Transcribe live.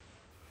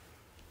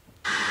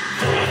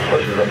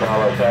is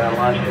Apollo 10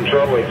 launch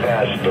control. We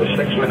passed the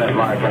 6-minute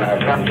mark in our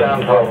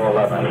countdown,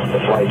 12:11. The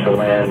flight to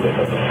land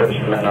with the first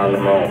men on the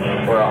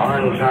moon. We're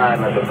on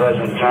time at the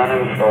present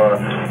time for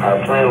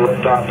our plane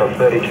liftoff of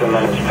 32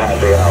 minutes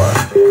past the hour.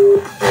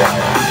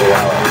 The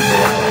hour.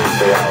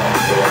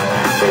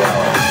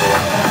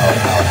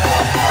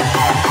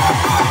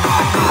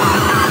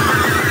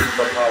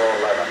 Apollo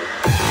 11.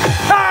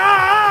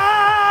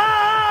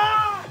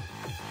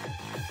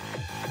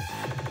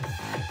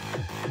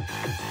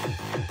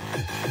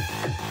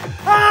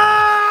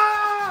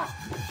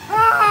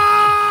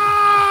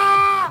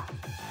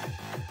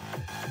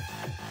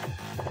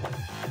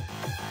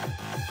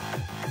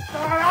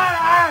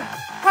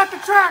 Cut the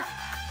track!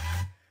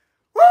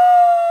 Woo!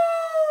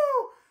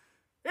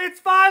 It's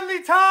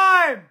finally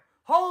time!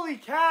 Holy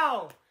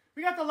cow!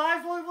 We got the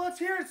live, let's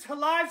hear it. It's a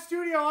live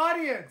studio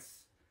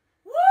audience.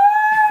 Woo!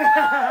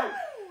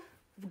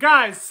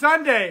 Guys,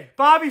 Sunday,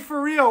 Bobby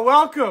for real,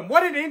 welcome.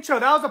 What an intro.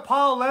 That was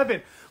Apollo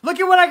 11. Look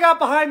at what I got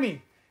behind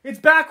me. It's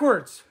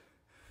backwards.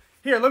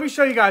 Here, let me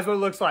show you guys what it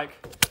looks like.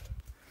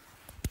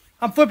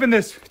 I'm flipping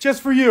this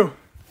just for you.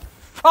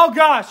 Oh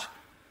gosh.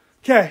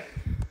 Okay.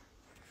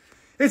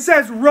 It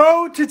says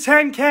road to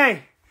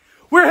 10K.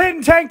 We're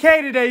hitting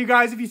 10K today, you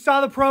guys. If you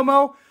saw the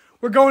promo,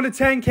 we're going to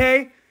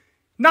 10K.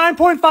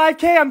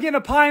 9.5K, I'm getting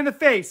a pie in the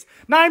face.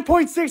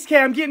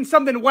 9.6K, I'm getting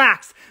something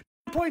waxed.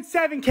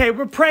 9.7K,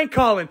 we're prank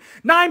calling.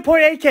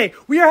 9.8K,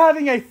 we are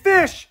having a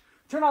fish.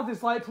 Turn off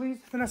this light, please,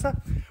 Vanessa.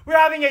 We're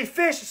having a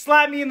fish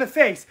slap me in the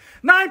face.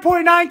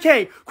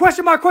 9.9K,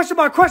 question mark, question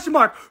mark, question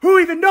mark. Who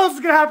even knows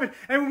what's going to happen?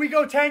 And when we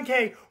go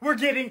 10K, we're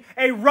getting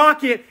a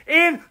rocket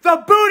in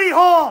the booty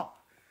hole.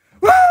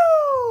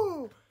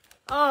 Woo!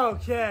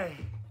 Okay.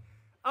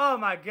 Oh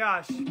my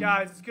gosh,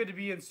 guys, it's good to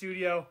be in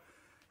studio.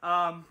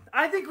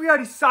 I think I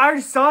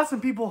already saw some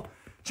people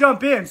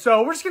jump in,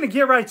 so we're just going to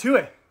get right to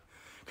it.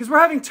 Because we're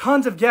having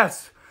tons of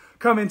guests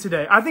come in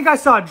today. I think I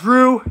saw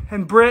Drew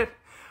and Britt.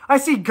 I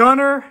see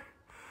Gunner.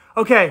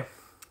 Okay.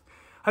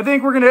 I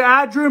think we're going to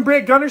add Drew and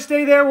Britt. Gunner,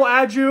 stay there. We'll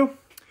add you.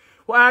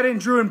 We'll add in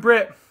Drew and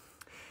Britt.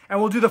 And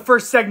we'll do the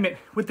first segment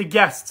with the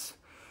guests.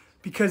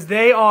 Because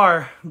they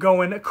are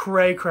going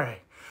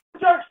cray-cray.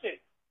 Jerkston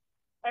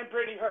and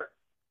Brittany Hurt.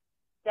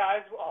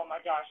 Guys, oh my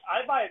gosh.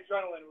 My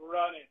adrenaline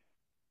running.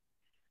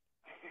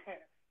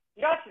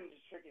 You guys can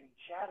just freaking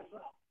chat as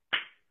well.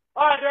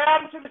 All right, they're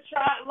adding to the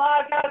chat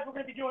live, guys. We're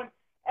going to be doing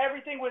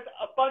everything with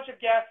a bunch of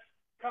guests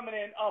coming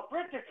in.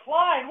 Britt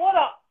Decline, what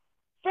up?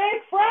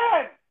 Fake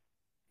friend!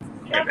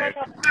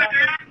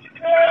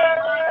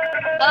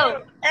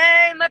 Oh,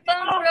 hey, my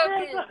phone's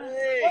broken.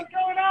 Hey. What's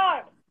going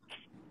on?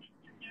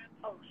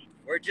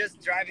 We're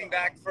just driving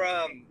back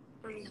from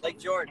Lake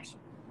George.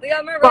 We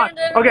got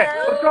Miranda. Okay,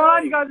 what's going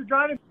on? You guys are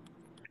driving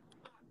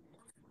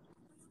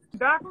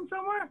back from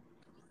somewhere?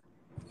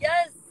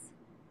 Yes.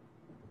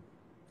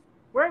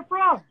 Where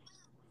from?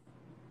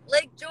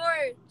 Lake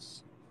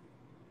George.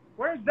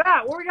 Where's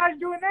that? What are you guys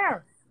doing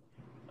there?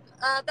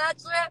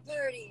 Bachelorette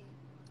party.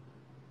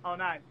 Oh,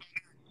 nice.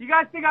 You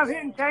guys think I'm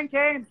hitting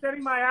 10K and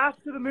sending my ass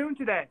to the moon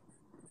today?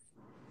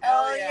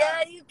 Oh,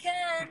 yeah, you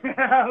can.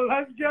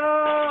 Let's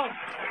go.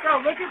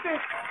 Bro, look at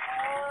this.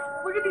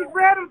 Look at these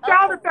random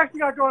sound effects you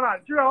got going on.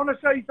 Drew, I want to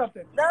show you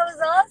something. That was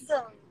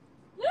awesome.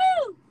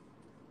 Woo!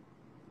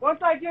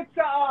 Once I get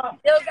to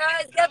yo,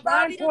 guys, get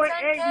Bobby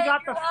 9.8, we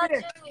got the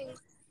fish.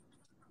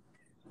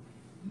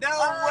 No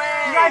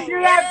way! You guys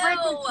hear that?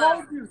 Brinson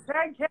told you.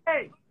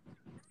 10K.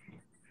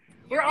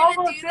 We're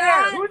almost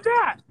there. Who's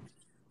that?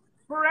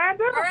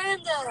 Miranda?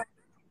 Miranda.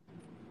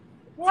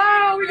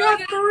 Wow, we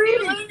got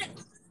 3.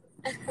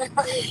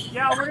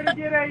 Yeah, we're going to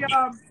get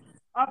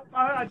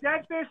a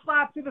dead fish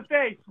slap to the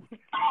face.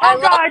 Oh,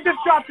 God, I just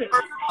dropped it.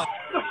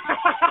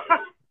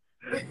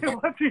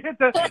 Once you hit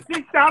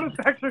these sound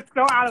effects are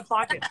so out of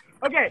pocket.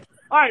 Okay,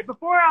 all right,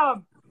 before,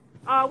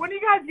 when are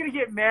you guys going to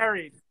get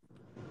married?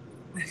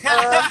 Drew?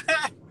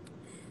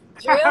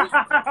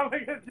 I'm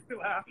going to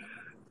laugh.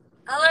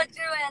 I'll let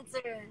Drew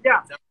answer.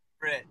 Yeah.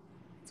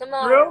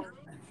 Tomorrow. Drew?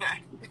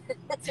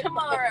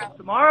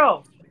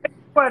 Tomorrow.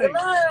 Wedding.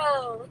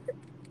 Tomorrow.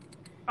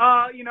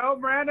 You know,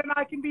 Miranda and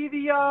I can be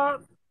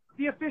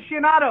the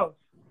aficionados.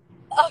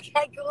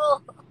 Okay,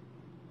 cool.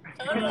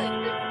 Totally.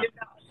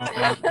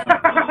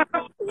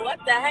 What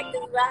the heck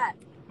is that?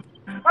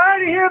 I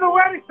didn't hear the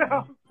wedding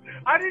sound.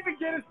 I didn't even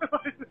get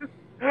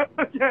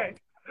it.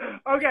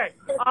 Okay.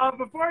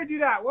 Before I do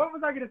that, what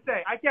was I going to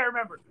say? I can't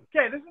remember.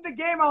 Okay, this is the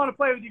game I want to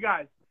play with you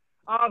guys.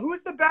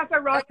 Who's the best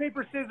at rock,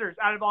 paper, scissors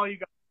out of all you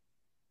guys?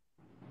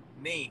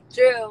 Me.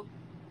 Drew.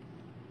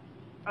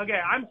 Okay,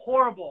 I'm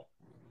horrible.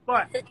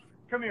 But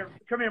come here,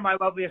 my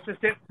lovely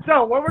assistant.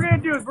 So what we're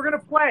going to do is we're going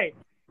to play.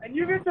 And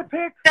you get to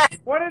pick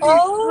one of these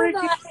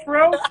freaking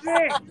pro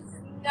things.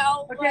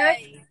 No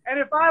way. And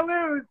if I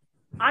lose,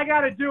 I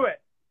got to do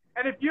it.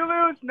 And if you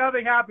lose,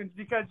 nothing happens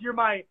because you're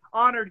my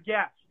honored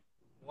guest.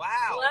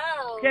 Wow.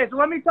 Okay, so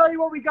let me tell you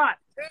what we got.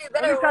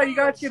 Let me tell you, you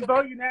guys can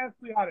vote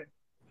unanimously on it.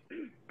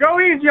 Go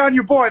easy on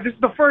your boy. This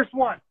is the first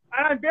one.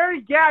 And I'm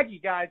very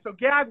gaggy, guys, so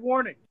gag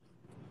warning.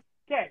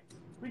 Okay,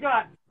 We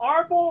got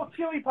Arbol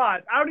chili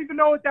pods. I don't even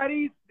know what that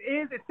is.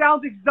 It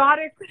sounds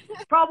exotic.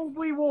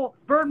 Probably will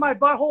burn my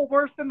butthole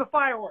worse than the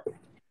fireworks.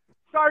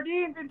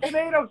 Sardines and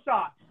tomato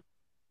sauce.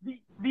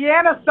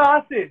 Vienna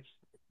sausage.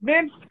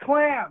 Minced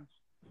clams.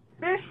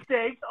 Fish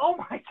steaks. Oh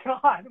my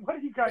God. What are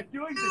you guys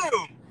doing to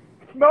me?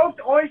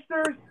 Smoked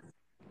oysters.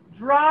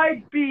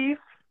 Dried beef.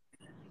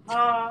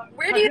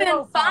 Where do you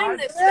even find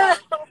this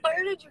stuff?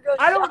 Where did you go?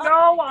 I don't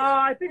know.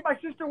 I think my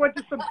sister went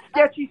to some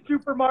sketchy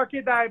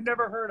supermarket that I've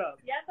never heard of.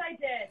 Yes, I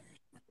did.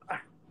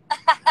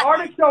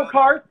 Artichoke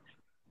hearts,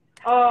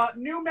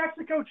 New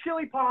Mexico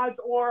chili pods,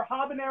 or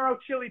habanero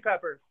chili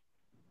peppers.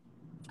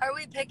 Are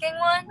we picking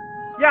one?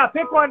 Yeah,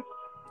 pick one.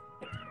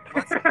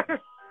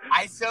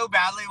 I so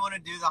badly want to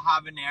do the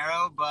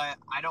habanero, but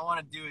I don't want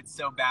to do it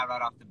so bad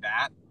right off the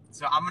bat.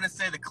 So I'm going to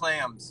say the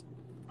clams.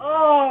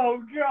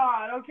 Oh,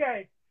 God.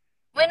 Okay.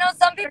 Wait, no,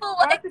 some people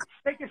I have like... to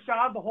take a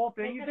shot of the whole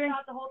thing, you Take a think?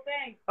 shot the whole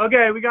thing.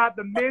 Okay, we got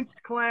the minced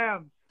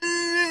clams.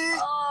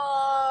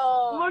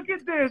 Oh. Look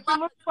at this. It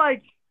looks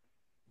like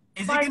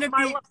Is it going to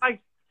be...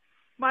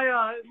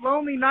 my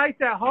lonely nights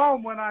at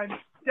home when I'm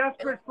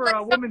desperate for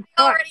a woman's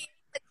touch. Already ate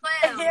the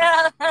clam.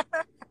 Yeah.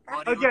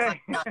 What it looks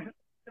Okay. like?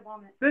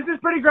 This is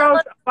pretty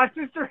gross. My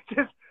sister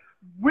just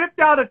whipped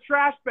out a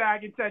trash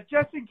bag and said,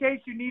 just in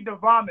case you need to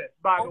vomit,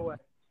 by the way.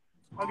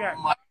 Okay.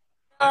 Oh my-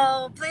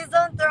 Oh, please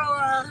don't throw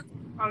up.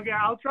 Okay,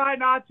 I'll try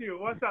not to.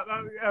 What's up?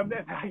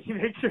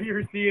 Make sure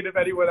you're seeing if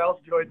anyone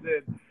else joins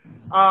in.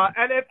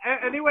 And if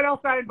anyone else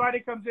I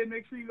invited comes in,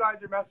 make sure you guys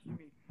are messaging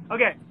me.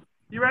 Okay,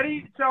 you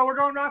ready? So we're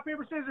going rock,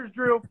 paper, scissors,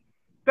 Drew.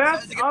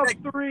 Best of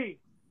three.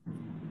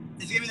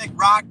 Is it going to be like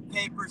rock,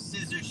 paper,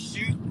 scissors,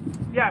 shoot?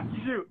 Yeah,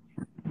 shoot.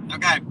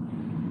 Okay.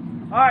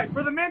 All right,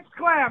 for the minced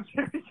clams,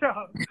 here we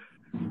go.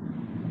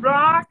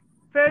 Rock,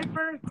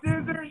 paper,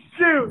 scissors,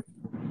 shoot.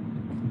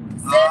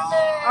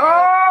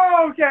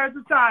 Oh, okay, it's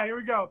a tie. Here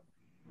we go.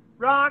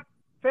 Rock,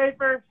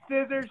 paper,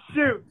 scissors,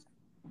 shoot.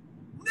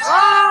 No!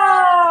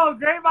 Oh,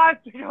 great minds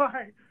think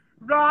alike.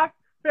 Rock,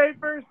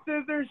 paper,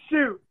 scissors,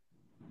 shoot.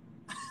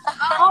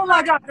 Oh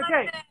my God.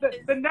 Okay,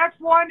 the next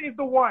one is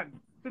the one,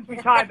 since we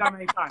tied that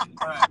many times.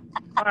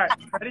 All right,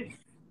 ready?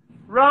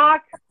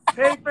 Rock,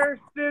 paper,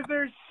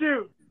 scissors,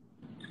 shoot.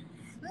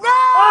 No!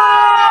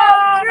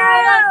 Oh, no!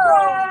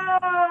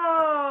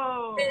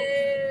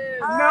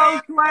 No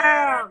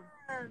clam.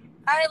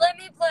 All right, let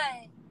me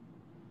play.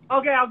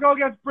 Okay, I'll go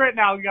against Britt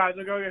now, guys.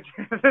 I'll go against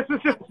This is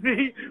just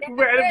me.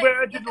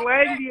 We're just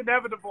laying the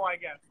inevitable, I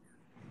guess.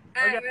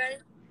 All right, Okay. ready?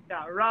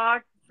 Yeah,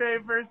 rock,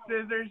 paper,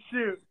 scissors,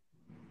 shoot.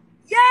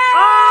 Yeah! Oh!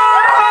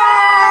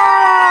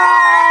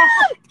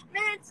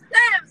 Minced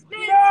clams!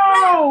 Minced No!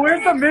 clams!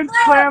 Where's the minced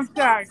clam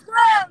stack? Minced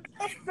clams!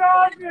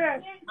 Stop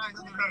it!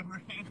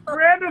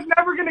 Miranda's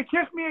never gonna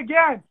kiss me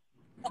again.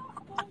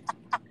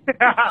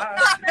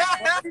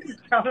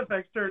 Sound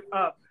effects turned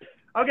up.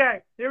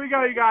 Okay, here we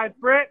go, you guys.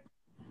 Britt,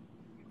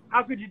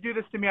 how could you do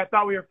this to me? I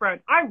thought we were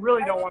friends. I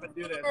really don't want to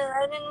do this.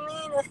 I didn't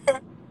mean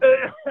it.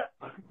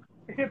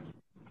 It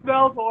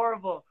smells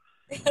horrible.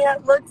 Yeah,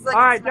 it looks like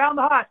All right, it's down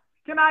the hot.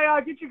 Can I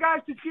get you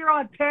guys to cheer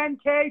on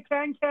 10K,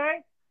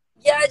 10K?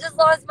 Yeah, I just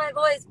lost my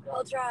voice, but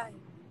I'll try.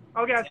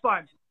 Okay, that's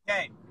fine.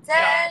 Okay.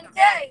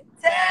 10K!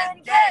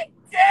 10K!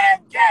 10K!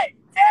 10K!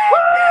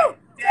 Woo!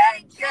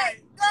 10K!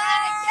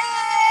 10K!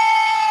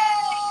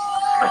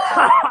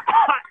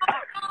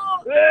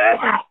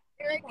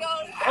 Here it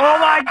goes. Oh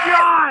my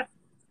God!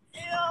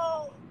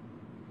 Ew!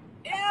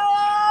 Ew!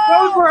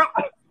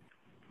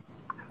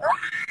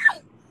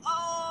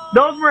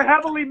 Those were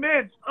heavily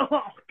minced.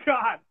 Oh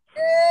God!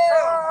 Ew!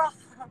 Oh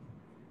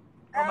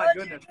my How'd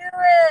goodness! You do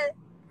it?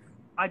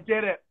 I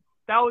did it.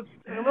 That was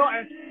a little.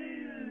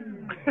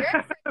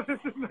 This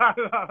is not.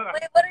 Wait,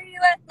 what are you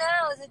at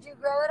now? Did you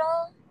grow it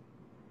all?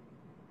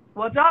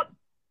 What's up?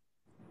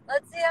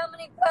 Let's see how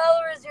many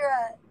followers you're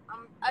at.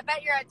 I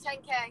bet you're at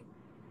 10K.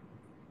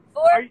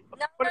 Are you-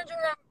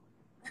 900.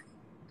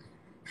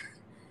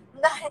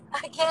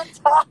 I can't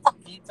talk.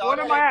 What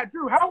am I at,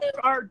 Drew?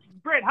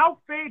 Britt, how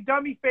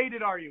dummy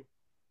faded are you?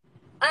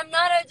 I'm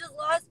not. I just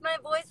lost my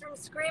voice from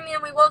screaming,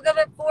 and we woke up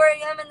at 4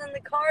 a.m. and then the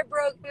car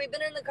broke, and we've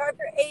been in the car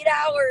for 8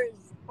 hours.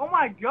 Oh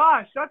my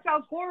gosh, that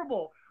sounds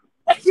horrible.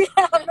 Yeah, Wait,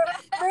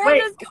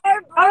 Miranda's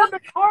car how broke.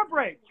 did the car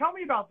break? Tell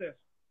me about this.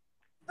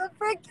 The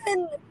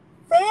freaking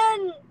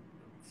fan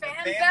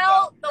Fan Fan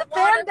belt. The The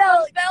fan water belt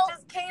pump belt.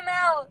 just came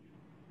out.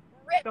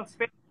 The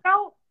fan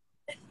belt?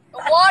 The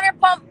water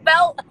pump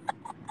belt.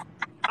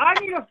 I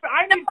need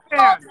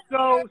fans.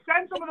 So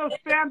send some of those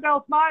fan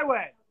belts my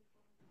way.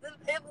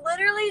 It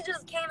literally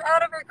just came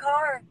out of her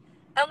car,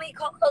 and we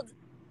called a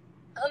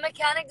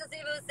mechanic to see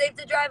if it was safe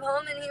to drive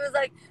home, and he was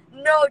like,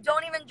 "No,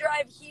 don't even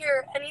drive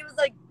here." And he was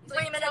like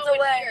 3 minutes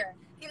away.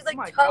 He was Oh like,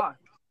 my tough. God.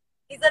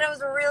 He said it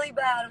was really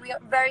bad, and we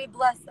got very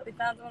blessed that we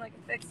found someone that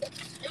could fix it.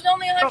 It's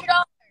only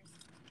 $100.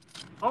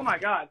 Oh my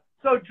God.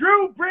 So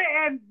Drew, Britt,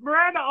 and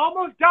Miranda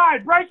almost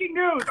died. Breaking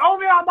news.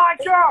 Only on my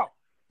show.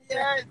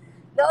 Yes.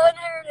 No one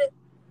heard it.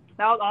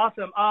 That was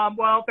awesome.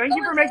 Well, thank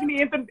you for making me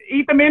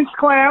eat the minced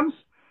clams.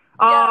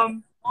 I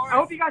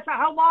hope you guys.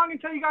 How long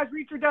until you guys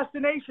reach your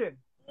destination?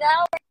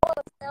 Now we're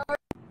close. Now we're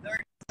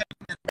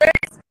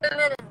 37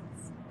 minutes.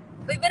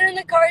 We've been in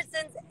the car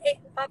since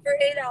for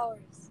 8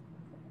 hours.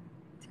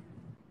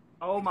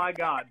 Oh my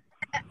God.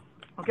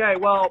 Okay,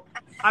 well,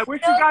 I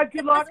wish you guys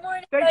good luck. This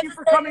morning, Thank I you just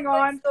for had a coming quick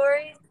on.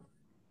 Story.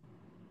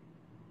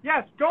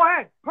 Yes, go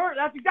ahead.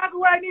 That's exactly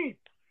what I need.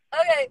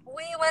 Okay,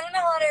 we went in a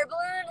hot air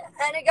balloon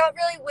and it got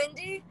really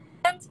windy,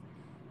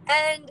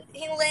 and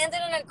he landed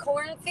in a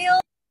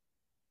cornfield,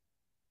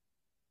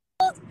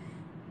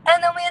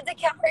 and then we had to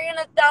carry in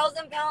a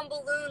 1,000-pound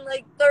balloon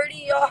like 30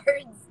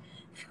 yards.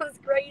 It was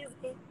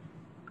crazy.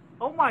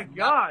 Oh my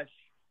gosh.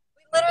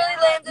 We literally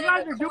landed You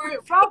guys in a are doing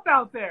it cornfield. rough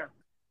out there.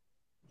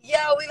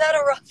 Yeah, we've had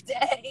a rough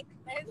day.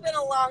 It's been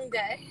a long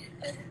day.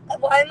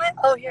 Why am I?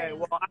 Oh, here. Okay,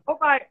 well,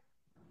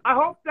 I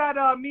hope that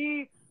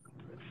me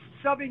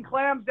shoving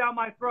clams down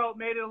my throat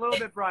made it a little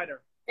bit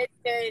brighter. It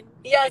did.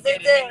 Yes,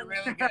 it did.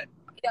 Really good.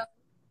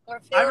 We're I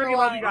feeling really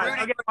love you alive.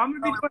 guys. Okay, I'm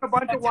gonna be doing a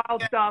bunch of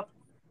wild stuff.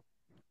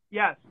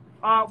 Yes.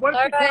 What's the All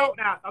right. count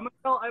now? I'm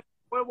gonna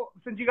tell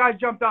since you guys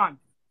jumped on.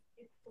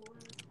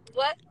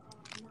 What?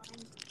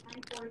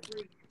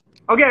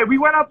 Okay, we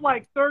went up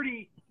like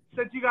 30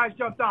 since you guys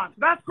jumped on. So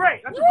that's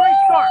great. That's a great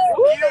start.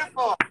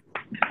 Beautiful.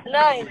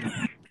 Nice.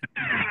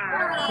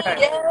 Okay.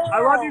 Yeah. I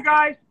love you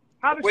guys.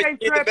 Have a Wish safe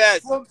you the trip.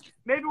 best.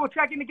 Maybe we'll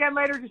check in again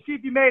later to see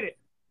if you made it.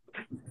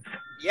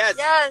 Yes.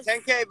 Yes.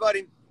 10K,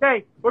 buddy.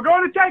 Okay, we're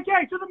going to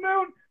 10K to the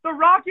moon. The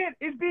rocket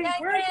is being.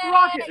 10K. Where's the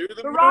rocket? To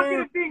the The rocket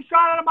moon. is being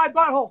shot out of my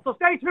butthole. So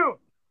stay tuned.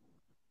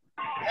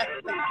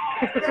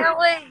 Can't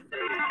wait.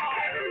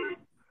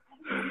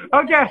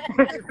 Okay.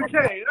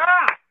 Okay.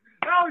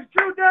 That was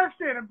Drew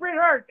Durston and Britt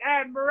Hurst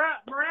and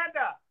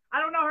Miranda.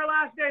 I don't know her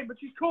last name, but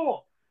she's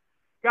cool.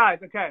 Guys,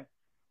 okay.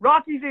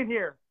 Rocky's in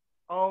here.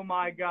 Oh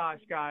my gosh,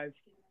 guys.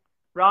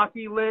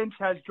 Rocky Lynch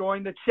has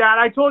joined the chat.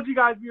 I told you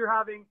guys we were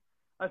having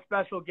a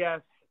special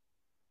guest.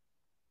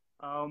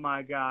 Oh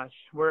my gosh.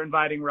 We're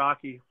inviting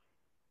Rocky.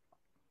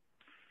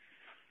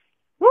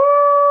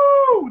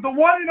 Woo! The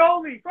one and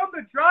only from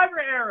the driver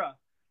era.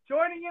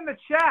 Joining in the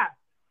chat.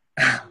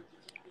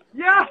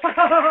 Yeah!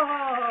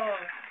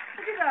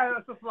 Look at that.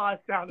 That's a fly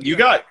sound. You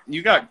got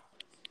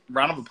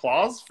round of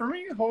applause for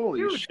me?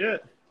 Holy Dude.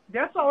 shit.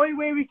 That's the only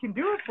way we can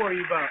do it for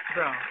you, bro.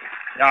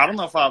 Yeah, I don't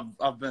know if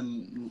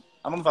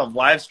I've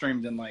live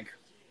streamed in like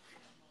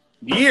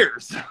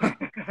years.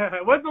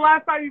 When's the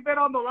last time you've been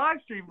on the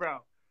live stream, bro?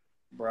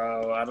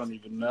 Bro, I don't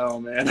even know,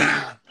 man.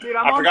 Dude,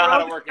 I on forgot how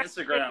to Bro- work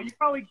Instagram. You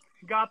probably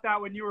got that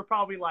when you were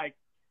probably like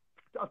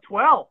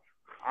 12.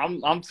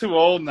 I'm too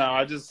old now.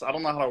 I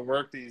don't know how to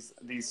work these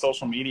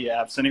social media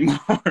apps anymore.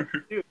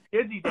 Dude,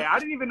 Disney Day. I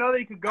didn't even know that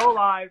you could go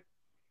live.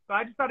 So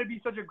I just thought it'd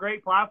be such a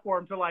great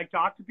platform to like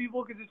talk to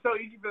people because it's so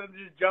easy for them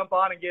to just jump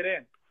on and get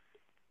in.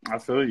 I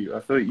feel you.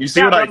 You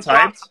see Yeah, what I but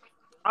typed?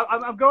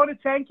 I'm going to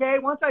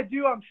 10K. Once I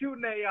do, I'm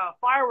shooting a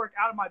firework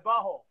out of my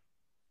butthole.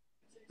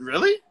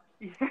 Really?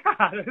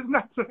 Yeah,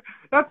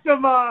 that's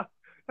some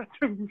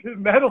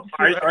metal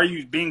shit. Are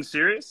you being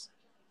serious?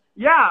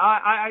 Yeah,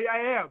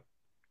 I am.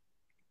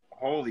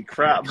 Holy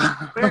crap.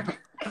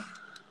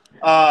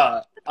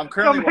 I'm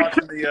currently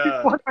watching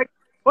the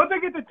Once I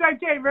get to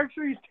 10K, make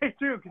sure you stay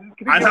tuned because it's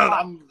gonna I get know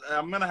hot.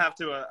 I'm gonna have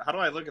to how do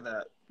I look at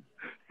that?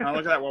 Can I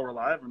look at that while we're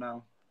live or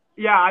no?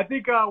 Yeah, I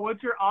think once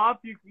you're off,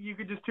 you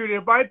could just tune in.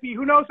 It might be,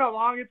 who knows how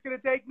long it's gonna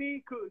take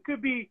me.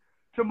 Could be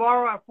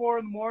tomorrow at 4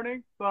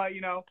 a.m, but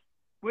you know,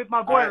 with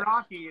my boy All right.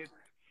 Rocky.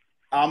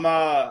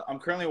 I'm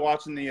currently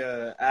watching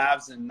the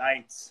Avs and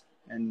Knights,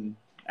 and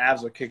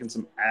Avs are kicking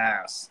some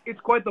ass. It's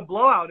quite the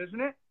blowout,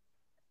 isn't it?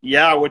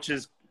 Yeah, which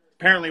is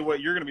apparently what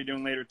you're gonna be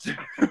doing later too.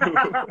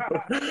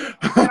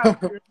 Yeah,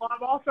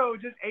 I've also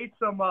just ate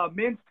some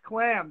minced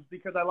clams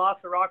because I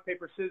lost the rock,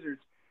 paper, scissors.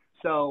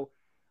 So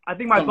I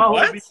think my Some butthole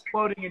what? will be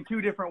exploding in 2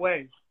 different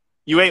ways.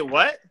 You ate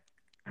what?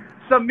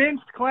 Some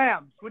minced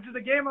clams, which is a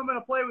game I'm going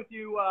to play with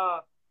you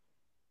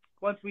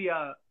once we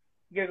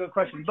get a good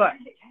question. But,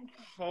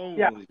 Holy.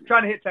 yeah,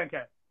 trying to hit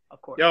 10K,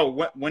 of course. Yo,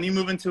 when you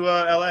moving to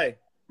LA?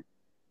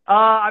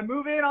 I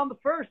move in on the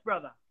 1st,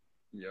 brother.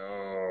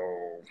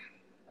 Yo.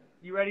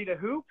 You ready to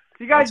hoop?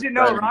 You guys That's didn't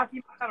know exciting. Rocky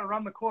knows how to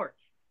run the court.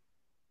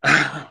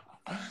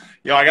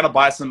 Yo, I gotta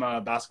buy some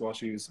basketball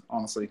shoes,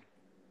 honestly.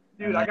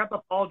 Dude, I got the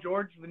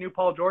new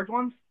Paul George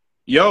ones.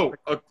 Yo,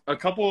 a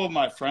couple of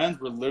my friends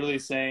were literally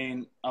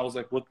saying, I was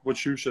like, what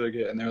shoe should I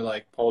get? And they're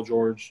like, Paul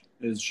George's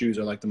shoes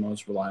are like the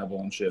most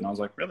reliable and shit. And I was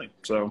like, really?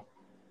 So.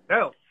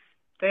 No.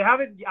 I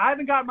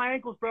haven't got my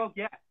ankles broke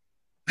yet.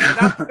 But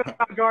that's because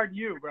I'm guarding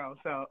you, bro.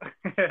 So.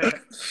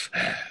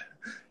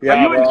 Yeah,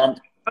 Are you bro.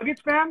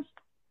 Nuggets fans?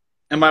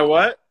 Am I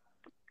what?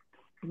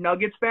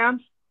 Nuggets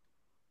fans?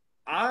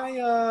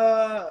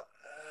 I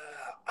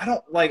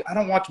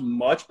don't watch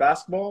much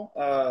basketball.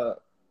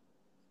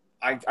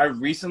 I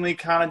recently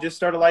kind of just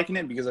started liking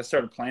it because I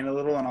started playing a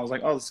little and I was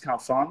like, oh, this is kind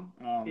of fun.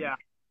 Yeah.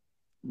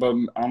 But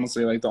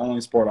honestly, like the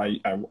only sport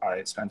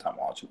I spend time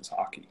watching is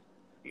hockey.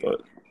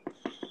 But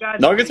Guys,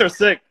 Nuggets are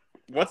sick.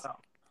 What's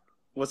up?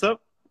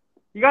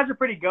 You guys are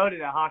pretty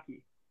goated at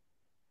hockey.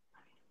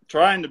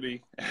 Trying to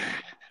be.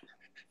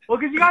 Well,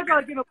 because you guys are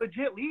like in a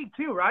legit league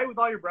too, right? With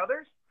all your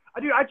brothers.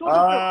 Dude, I told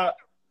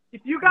you.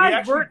 if you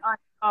guys weren't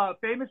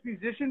famous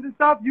musicians and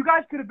stuff, you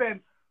guys could have been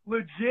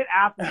legit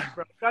athletes,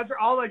 bro. You guys are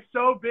all like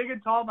so big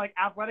and tall and like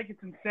athletic.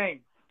 It's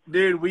insane.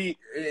 Dude,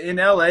 in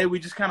LA we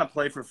just kind of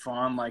play for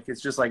fun. Like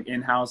it's just like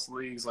in-house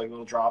leagues, like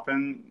little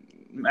drop-in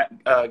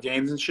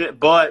games and shit.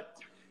 But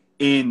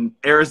in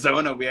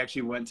Arizona, we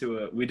actually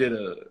we did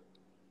a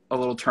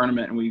little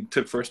tournament and we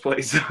took first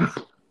place.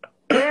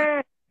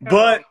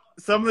 But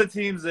some of the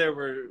teams there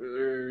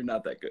were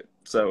not that good.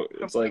 So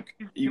it's like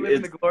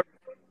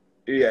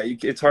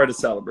it's hard to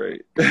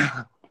celebrate.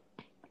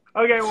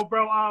 Okay, well,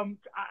 bro, I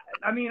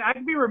mean, I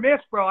can be remiss,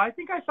 bro. I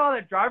think I saw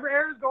that Driver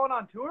Era is going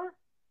on tour.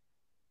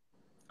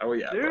 Oh,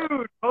 yeah.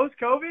 Dude,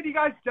 post-COVID, you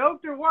guys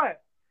stoked or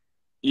what?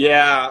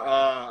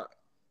 Yeah,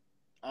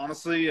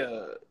 honestly,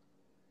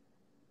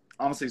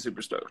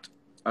 super stoked.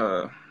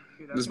 Dude,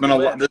 there's been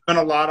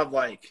a lot of,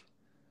 like,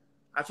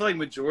 I feel like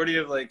majority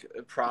of, like,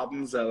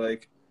 problems that,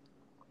 like,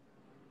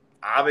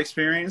 I've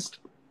experienced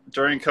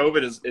during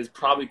COVID is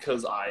probably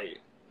because I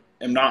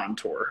am not on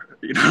tour.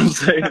 You know what I'm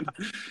saying?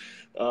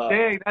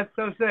 Dang, that's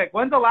so sick.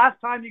 When's the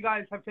last time you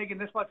guys have taken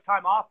this much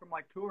time off from,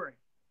 like, touring?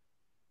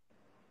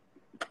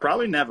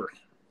 Probably never.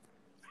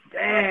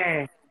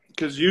 Dang.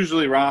 Because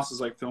usually Ross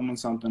is, like, filming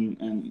something,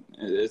 and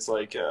it's,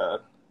 like, I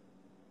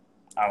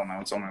don't know,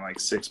 it's only, like,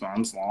 6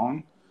 months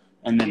long.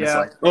 And then it's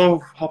like, oh,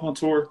 hop on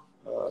tour.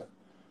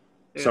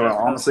 So,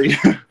 honestly,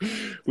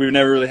 we've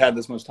never really had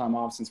this much time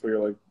off since we were,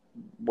 like,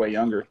 way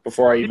younger,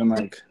 before I even,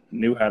 like,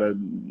 knew how to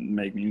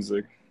make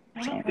music.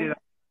 So.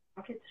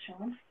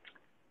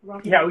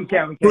 Yeah, we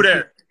can. Who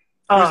there?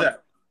 Who's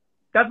that?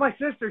 That's my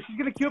sister. She's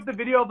gonna cue up the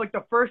video of like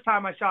the first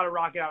time I shot a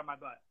rocket out of my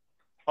butt.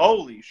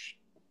 Holy shit!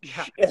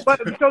 Yeah.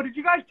 But so, did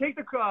you guys take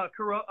the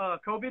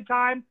COVID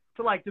time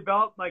to like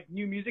develop like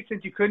new music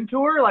since you couldn't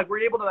tour? Like, were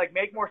you able to like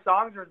make more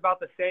songs, or it's about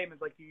the same as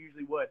like you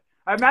usually would?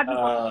 I imagine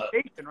it's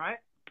station, right?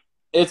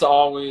 It's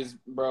always,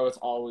 bro. It's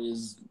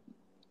always.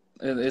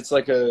 It's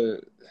like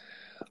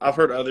I've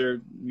heard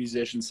other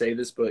musicians say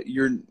this, but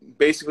you're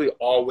basically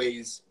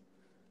always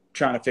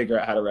trying to figure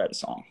out how to write a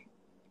song,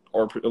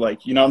 or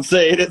like, you know what I'm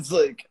saying? It's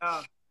like,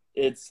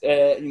 it's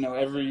you know,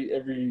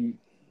 every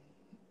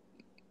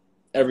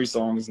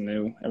song is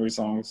new. Every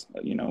song's,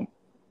 you know,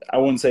 I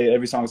wouldn't say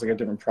every song's like a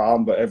different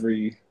problem, but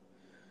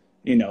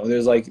you know,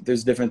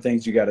 there's different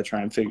things you got to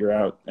try and figure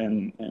out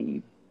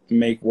and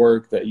make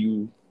work that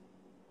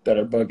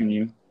are bugging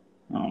you.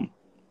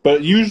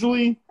 But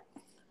usually,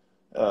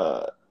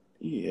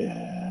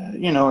 yeah,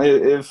 you know,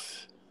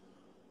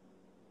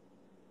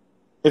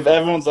 if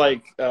everyone's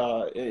like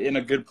in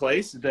a good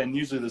place, then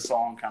usually the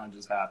song kind of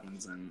just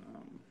happens, and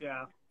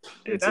yeah,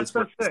 dude, that's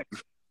so sick.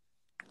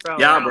 Bro,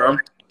 yeah, bro.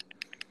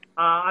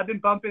 I've been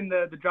bumping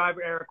the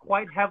Driver Era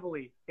quite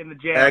heavily in the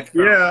jam. Heck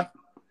yeah,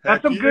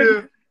 that's some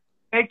good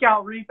make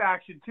out reap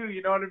action too.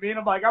 You know what I mean?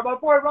 I'm like, oh, my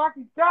boy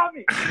Rocky's got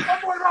me. My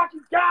boy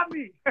Rocky's got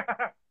me.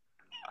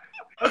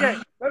 Okay,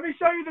 let me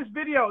show you this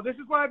video. This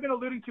is what I've been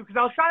alluding to because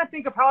I was trying to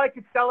think of how I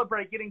could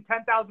celebrate getting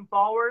 10,000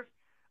 followers.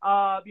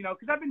 You know,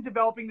 because I've been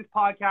developing this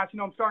podcast. You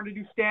know, I'm starting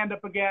to do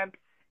stand-up again.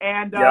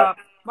 And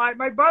my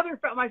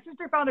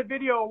sister found a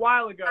video a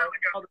while ago.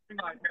 Oh, the ring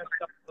light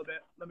messed up a little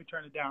bit. Let me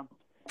turn it down.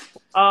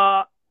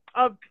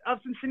 Of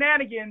some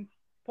shenanigans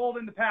pulled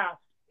in the past.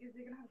 Is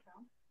it gonna have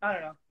sound? I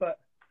don't know, but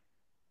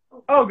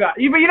oh god,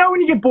 but you know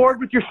when you get bored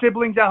with your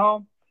siblings at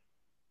home.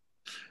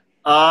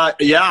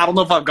 Yeah, I don't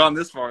know if I've gone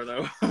this far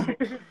though.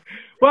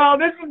 Well,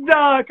 this is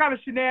kind of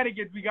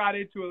shenanigans we got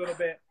into a little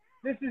bit.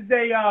 This is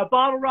a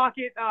Bottle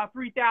Rocket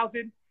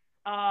 3000.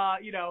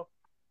 You know,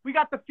 we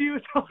got the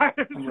fuse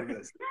lighters. Oh my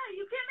goodness.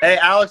 Hey,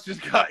 Alex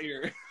just got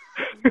here.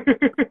 I'm so nervous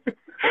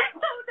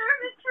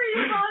for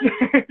you, Bobby.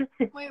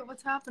 Wait,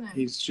 what's happening?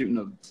 He's shooting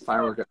a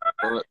firework at the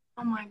bullet.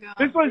 Oh my god.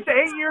 This was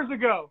 8 years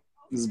ago.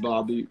 This is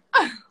Bobby.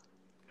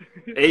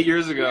 8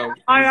 years ago.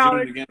 Hi, He's Alex.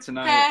 doing it again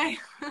tonight. Hey.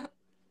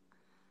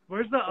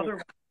 Where's the other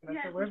one?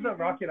 Where's the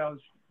rocket I was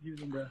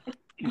using to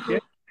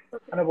get?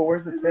 I know, but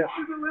where's the tip?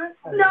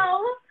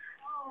 No.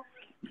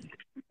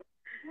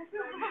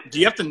 Do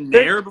you have to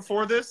nair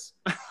before this?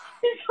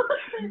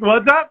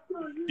 What's up?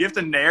 Do you have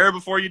to nair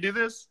before you do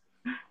this?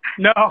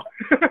 No.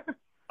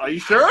 Are you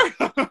sure?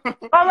 Oh,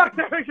 look,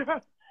 there we go.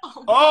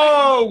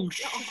 Oh!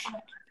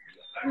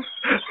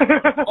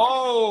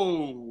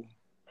 Oh!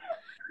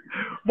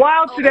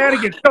 Wild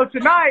shenanigans. So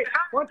tonight,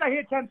 once I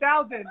hit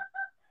 10,000,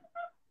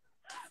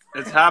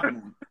 it's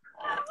happening.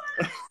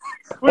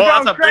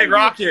 Well, that's a big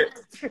rocket.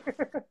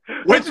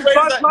 Which way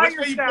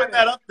you put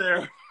that up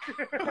there?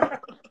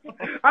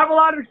 I have a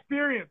lot of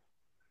experience.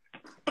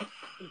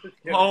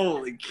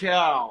 Holy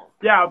cow.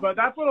 Yeah, but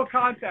that's a little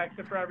context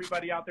for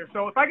everybody out there.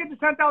 So if I get to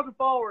 10,000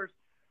 followers,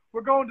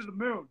 we're going to the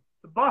moon.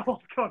 The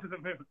butthole's going to the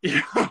moon.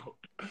 Yeah.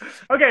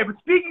 Okay, but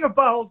speaking of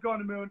buttholes going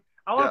to the moon,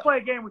 I want to play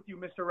a game with you,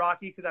 Mr.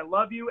 Rocky, because I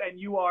love you and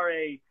you are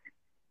a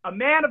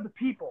man of the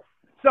people.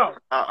 So,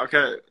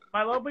 okay.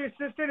 My lovely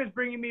assistant is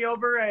bringing me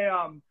over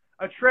a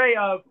tray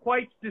of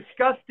quite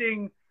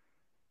disgusting,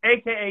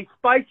 a.k.a.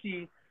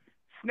 spicy,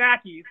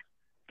 snackies,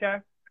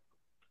 okay?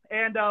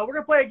 And we're going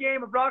to play a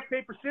game of rock,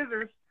 paper,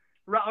 scissors,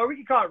 or we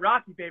can call it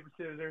Rocky, paper,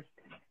 scissors.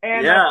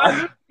 And Yeah. if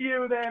I lose to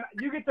you, then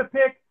you get to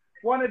pick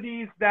one of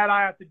these that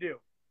I have to do.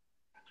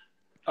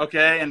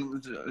 Okay,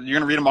 and you're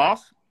going to read them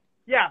off?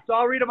 Yeah, so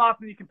I'll read them off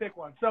and you can pick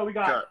one. So we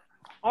got Okay.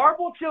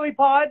 Arbol chili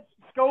pods,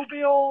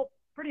 Scoville,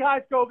 pretty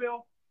high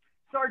Scoville,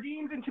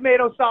 sardines and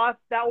tomato sauce.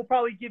 That will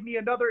probably give me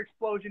another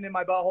explosion in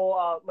my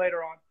butthole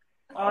later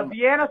on.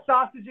 Vienna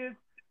sausages,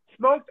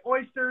 smoked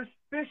oysters,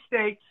 fish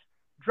steaks,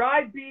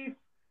 dried beef,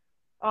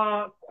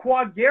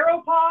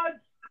 Quaguero pods,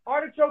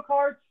 artichoke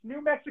hearts,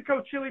 New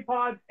Mexico chili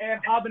pods,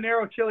 and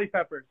habanero chili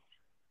peppers.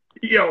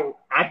 Yo,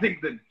 I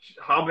think the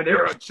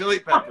habanero chili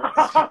peppers.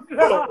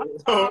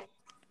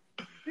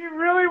 He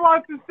really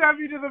wants to send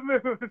me to the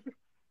moon.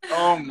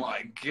 Oh,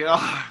 my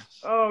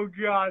gosh. Oh,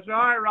 gosh. All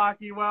right,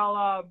 Rocky. Well,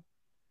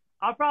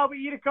 I'll probably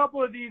eat a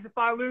couple of these if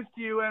I lose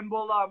to you, and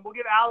we'll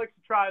get Alex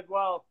to try as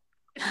well.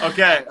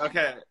 Okay.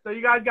 So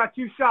you guys got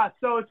 2 shots.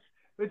 So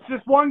it's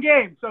just one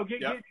game. So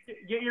get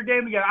your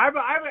game together. I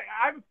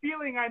have a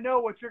feeling I know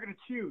what you're going to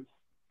choose.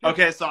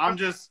 Okay, so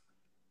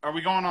are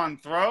we going on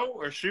throw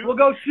or shoot? We'll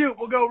go shoot.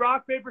 We'll go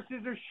rock, paper,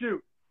 scissors,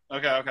 shoot.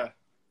 Okay.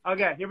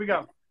 Okay, here we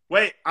go.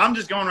 Wait, I'm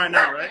just going right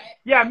now, right?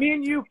 Yeah, me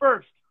and you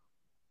first.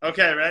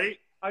 Okay, ready?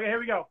 Okay, here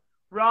we go.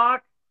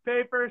 Rock,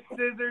 paper,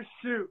 scissors,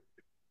 shoot.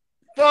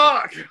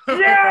 Fuck!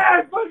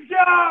 Yes, let's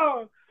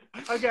go.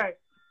 Okay,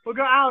 we'll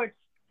go Alex.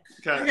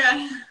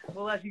 Okay.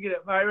 We'll let you get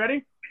it. All right,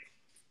 ready?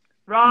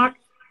 Rock,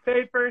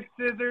 paper,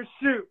 scissors,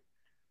 shoot.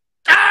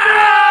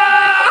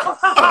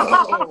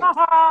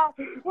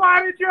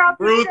 Why did you have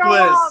to show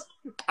Ruthless. up?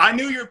 I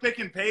knew you were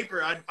picking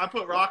paper. I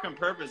put rock on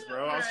purpose,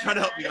 bro. I was trying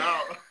to help you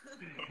out.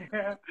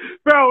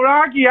 Bro,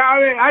 Rocky,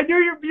 I knew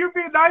you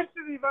being nice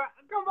to me, but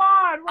come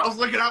on. I was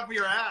looking out for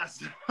your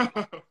ass. All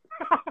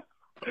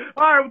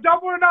right,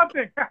 double or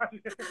nothing.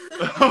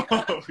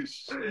 Oh,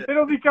 shit.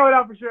 It'll be coming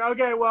out for sure.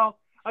 Okay, well,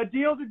 a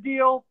deal's a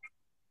deal.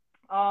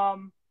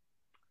 Dang,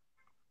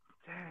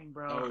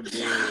 bro.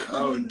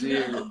 Oh,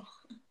 dear.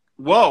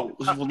 Whoa.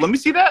 Well, let me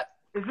see that.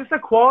 Is this a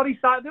quality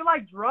size? They're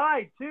like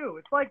dried, too.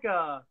 It's like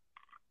a...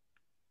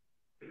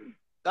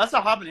 That's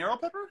a habanero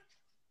pepper?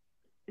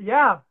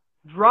 Yeah,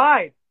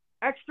 dried.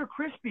 Extra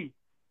crispy.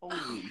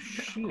 Holy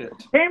shit.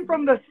 Came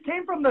from the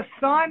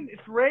sun.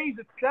 It's raised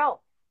itself.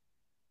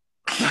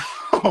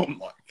 Oh,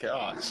 my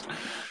gosh.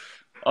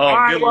 Oh, All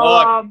right, good well,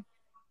 luck.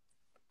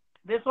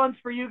 this one's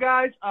for you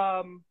guys.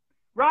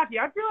 Rocky,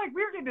 I feel like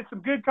we're getting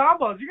some good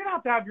combos. You're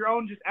going to have your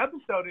own just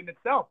episode in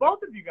itself.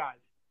 Both of you guys.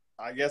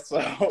 I guess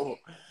so.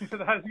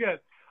 That's good.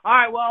 All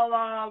right, well,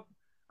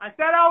 I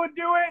said I would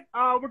do it.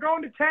 We're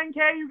going to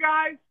 10K, you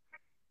guys.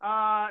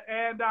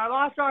 And I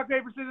lost rock,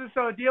 paper, scissors,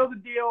 so a deal's a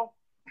deal.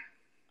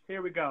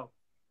 Here we go.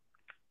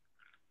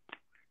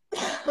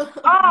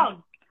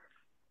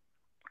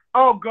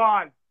 Oh,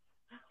 God.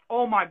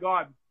 Oh, my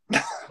God.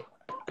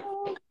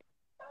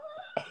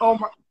 Oh,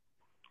 my.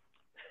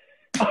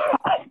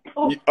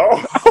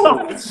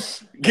 Oh,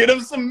 get him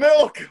some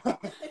milk.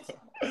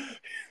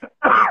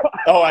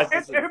 Oh, I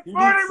It's burning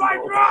my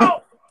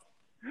throat.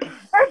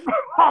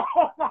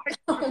 Oh, my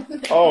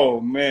God. Oh,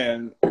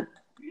 man.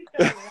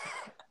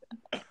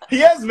 He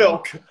has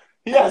milk.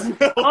 He has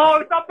milk.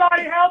 Oh,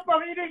 somebody help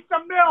him. He needs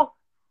some milk.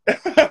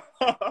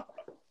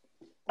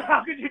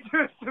 How could you do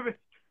this to me?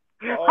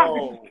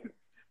 Oh.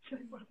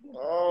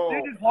 Oh.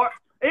 This is hard.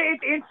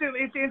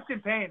 It's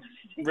instant pain.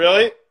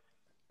 Really?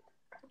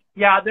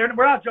 Yeah,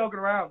 we're not joking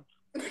around.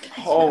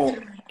 Oh,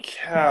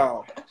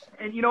 cow.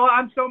 And you know what?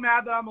 I'm so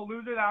mad that I'm a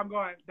loser that I'm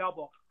going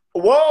double.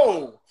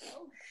 Whoa.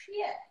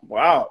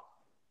 Wow.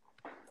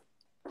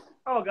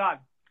 Oh, God.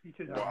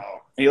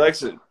 Wow. He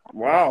likes it.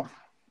 Wow.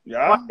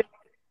 Yeah?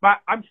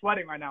 I'm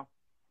sweating right now.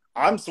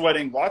 I'm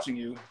sweating watching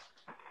you.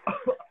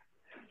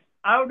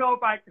 I don't know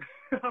if I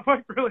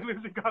might really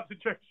losing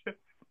concentration.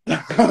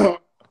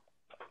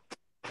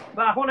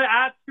 But I want to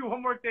ask you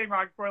one more thing,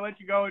 Rock, before I let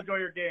you go enjoy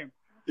your game.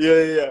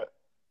 Yeah.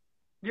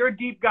 You're a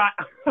deep guy.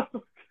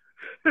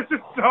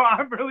 So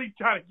I'm really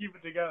trying to keep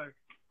it together.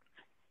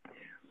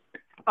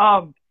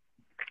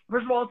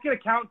 First of all,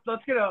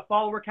 let's get a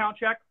follower count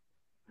check.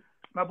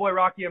 My boy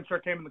Rocky, I'm sure,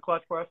 came in the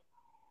clutch for us.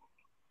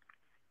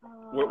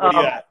 What are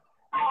you at?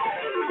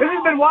 This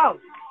has been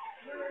wild.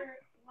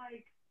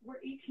 We're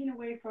 18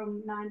 away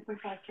from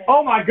 9.5K.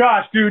 Oh my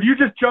gosh, dude, you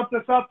just jumped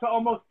us up to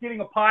almost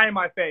getting a pie in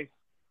my face.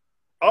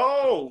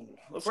 Oh,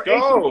 let's We're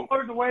go.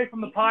 $18 away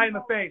from the pie in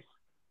the face.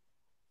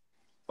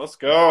 Let's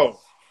go.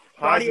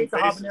 Friday ate the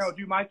habanero,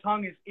 dude. My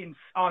tongue is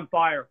on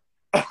fire.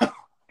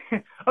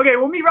 Okay,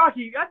 well, me,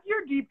 Rocky,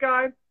 you're a deep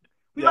guy.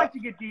 We like to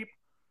get deep.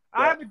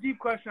 I have a deep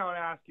question I want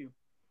to ask you.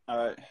 All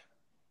right.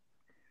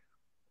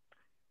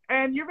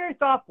 And you're very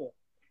thoughtful.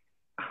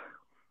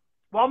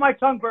 While my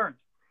tongue burns.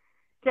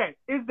 Okay,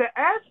 is the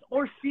S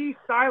or C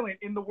silent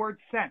in the word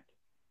scent?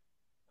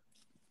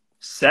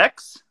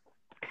 Sex?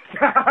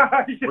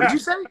 Yeah. What'd you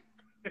say?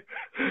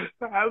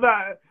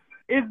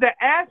 Is the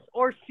S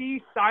or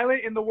C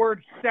silent in the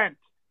word scent?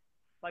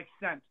 Like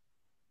scent.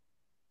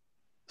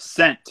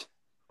 Scent.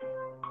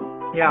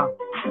 Yeah.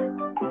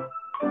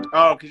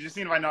 Oh, because you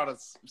seen if I know how to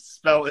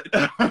spell it.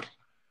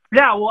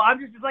 Yeah, well,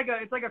 it's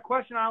like a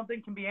question I don't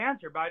think can be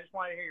answered, but I just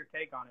want to hear your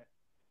take on it.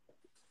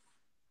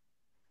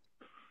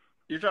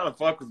 You're trying to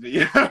fuck with me.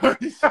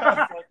 He's trying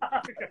to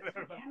fuck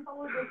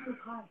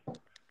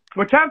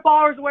We're 10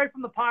 followers away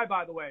from the pie,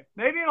 by the way.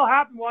 Maybe it'll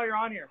happen while you're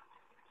on here.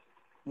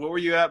 What were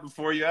you at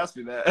before you asked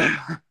me that?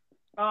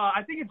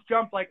 I think it's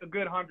jumped like a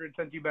good 100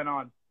 since you've been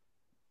on.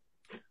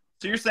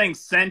 So you're saying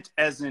scent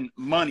as in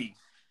money?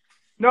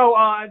 No,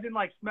 as in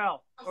like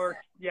smell or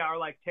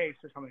like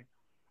taste or something.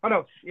 Oh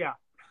no, yeah.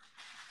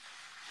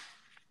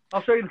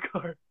 I'll show you the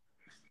card.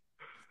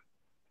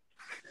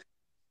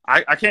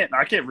 I can't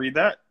read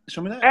that.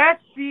 Show me that.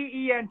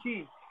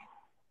 SCENT.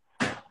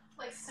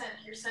 Like scent,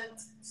 your scent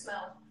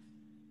smell.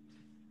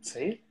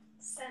 Say it.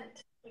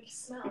 Scent, like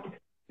smell.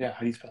 Yeah,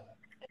 how do you spell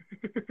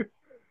that?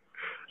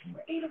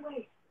 We're 8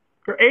 away.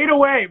 For 8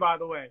 away, by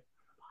the way.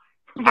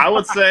 I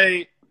would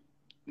say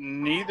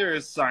neither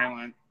is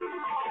silent.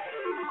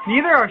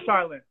 Neither are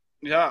silent.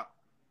 Yeah.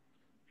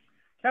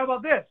 How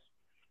about this?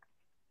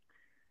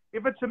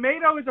 If a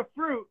tomato is a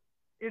fruit,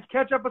 is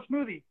ketchup a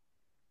smoothie?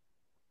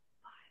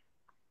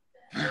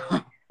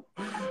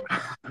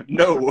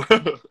 No.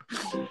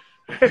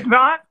 It's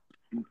not?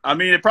 I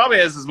mean, it probably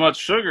has as much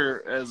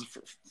sugar as a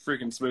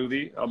freaking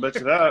smoothie. I'll bet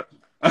you that.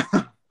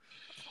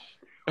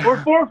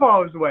 We're 4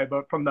 followers away,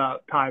 but from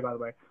the tie, by the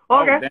way.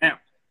 Okay. Oh, damn.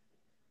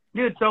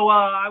 Dude, so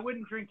I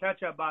wouldn't drink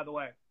ketchup, by the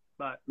way.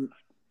 But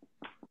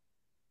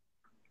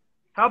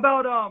how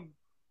about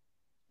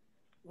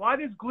why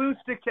does glue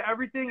stick to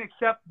everything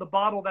except the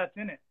bottle that's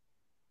in it?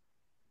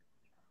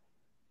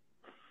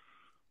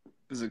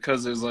 Is it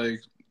because there's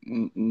like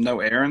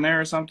no air in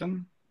there or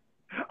something?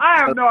 I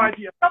have no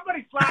idea.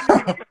 Somebody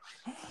slap me.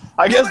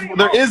 I guess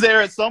there is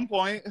air at some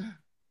point.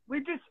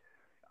 We just.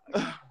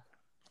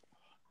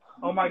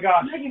 Oh my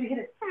gosh. You hit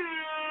it.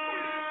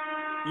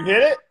 You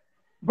hit it?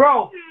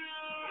 Bro.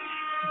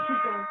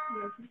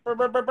 Look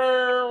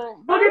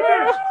Look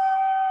at this.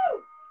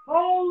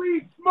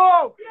 Holy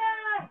smoke.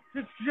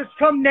 Yeah. Just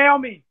come nail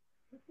me.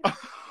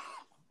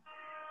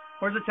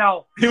 Where's the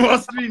towel? He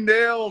wants to be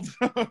nailed.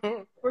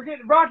 We're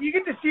getting Rocky, you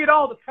get to see it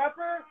all. The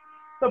pepper,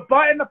 the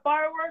butt, and the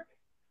fireworks.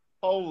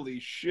 Holy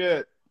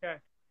shit. Okay.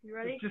 You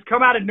ready? Just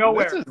come out of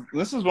nowhere.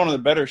 This is one of the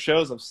better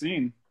shows I've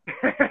seen.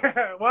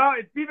 Well,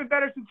 it's even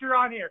better since you're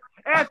on here.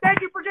 And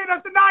thank you for getting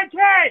us to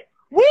 9K.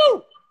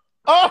 Woo!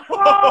 Oh!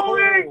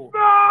 Holy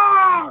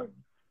smoke!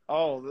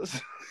 Oh,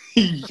 this.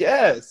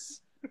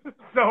 Yes.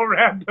 So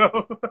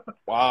random.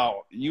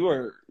 Wow, you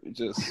are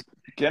just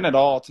getting it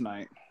all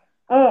tonight.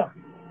 Oh,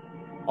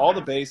 All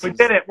the bases. we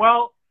did it.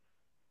 Well,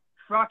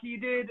 Rocky, you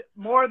did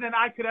more than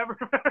I could ever.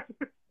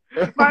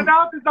 My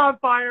mouth is on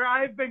fire.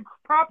 I have been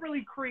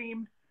properly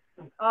creamed.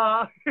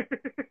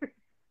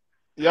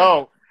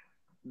 Yo,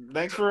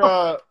 thanks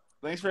for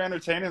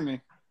entertaining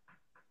me.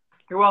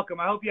 You're welcome.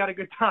 I hope you had a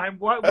good time.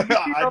 What we'll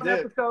get you I on the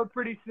did. episode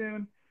pretty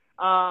soon,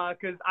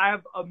 because I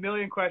have a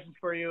million questions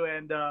for you.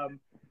 And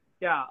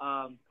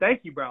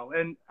thank you, bro.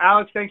 And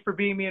Alex, thanks for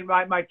being me. And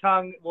my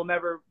tongue will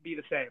never be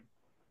the same.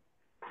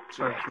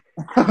 Sure.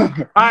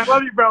 I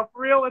love you, bro.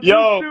 For real. Let's see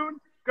Yo. you soon.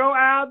 Go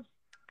Abs.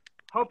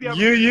 Hope you have a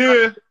You.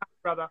 good time,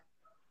 brother.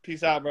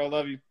 Peace out, bro.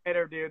 Love you.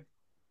 Later, dude.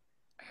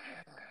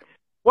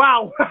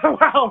 Wow.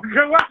 Wow.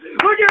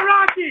 Look at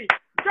Rocky.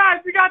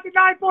 Guys, we got the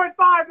 9.5.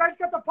 I just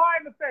got the pie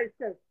in the face.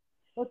 Okay.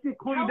 Let's get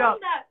Tell cleaned them up.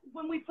 that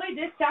when we play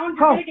this sound,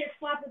 you're gonna get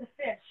slapped with a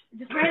fish.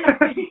 Just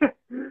randomly.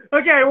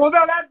 Okay, well,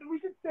 no, we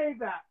should save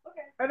that.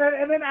 Okay.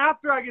 And then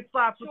after I get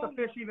slapped with the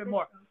fish even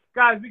more.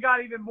 Guys, we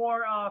got even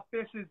more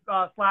fishes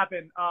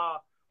slapping.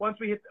 Once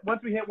we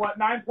hit what,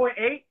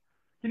 9.8?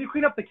 Can you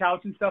clean up the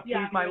couch and stuff, please,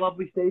 Yeah, my good.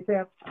 lovely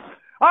stagehand?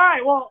 All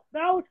right, well,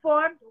 that was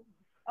fun.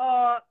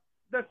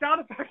 The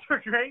sound effects are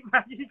great,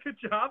 Maggie. Good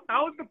job. That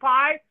was the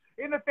pie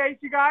in the face,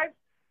 you guys.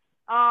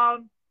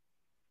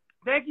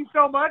 Thank you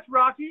so much,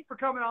 Rocky, for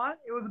coming on.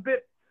 It was a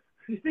bit.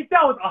 You think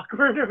that was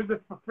awkward, or was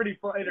it pretty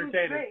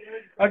entertaining?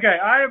 Okay,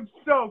 I am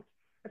stoked.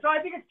 So I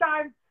think it's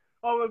time.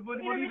 Oh,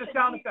 we'll need the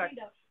sound effect.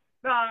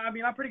 No, I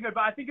mean I'm pretty good,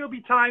 but I think it'll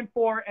be time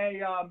for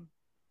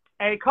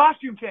a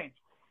costume change.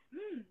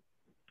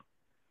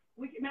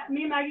 Me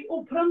and Maggie.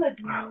 Oh, put on the.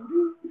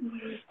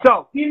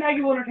 So, Me and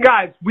Maggie will entertain.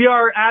 guys, we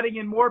are adding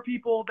in more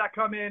people that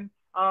come in.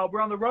 We're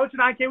on the road to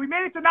 9K. We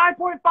made it to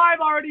 9.5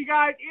 already,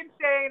 guys.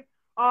 Insane.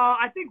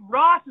 I think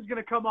Ross is going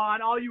to come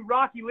on, all you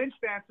Rocky Lynch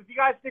fans. So if you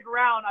guys stick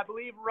around, I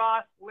believe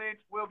Ross Lynch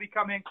will be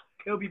coming.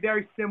 It'll be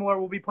very similar.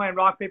 We'll be playing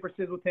rock, paper,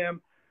 scissors with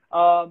him.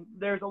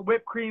 There's a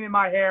whipped cream in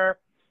my hair.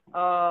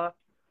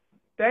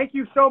 Thank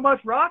you so much,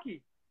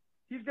 Rocky.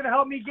 He's going to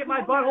help me get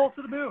my butthole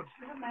to the moon.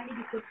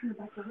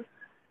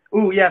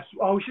 Ooh, yes.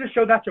 Oh, we should have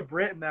showed that to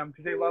Britt and them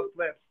because they love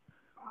flips.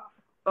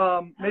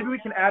 Maybe we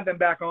can add them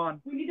back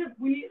on. We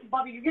need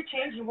Bobby, you get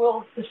changed and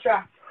we'll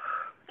distract.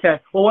 Okay.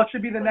 Well, what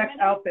should be the next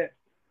outfit?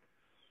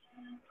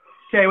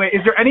 Okay, wait.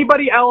 Is there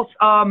anybody else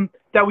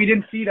that we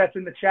didn't see that's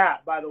in the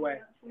chat, by the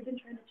way? We've been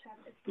trying to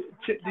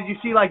chat. Did you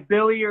see, like,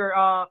 Billy or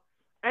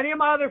any of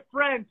my other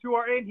friends who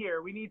are in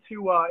here? We need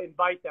to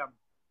invite them.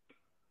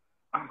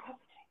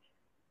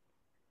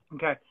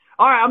 Okay.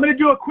 All right, I'm going to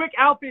do a quick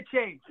outfit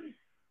change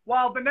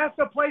while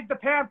Vanessa plays the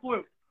pan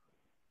flute.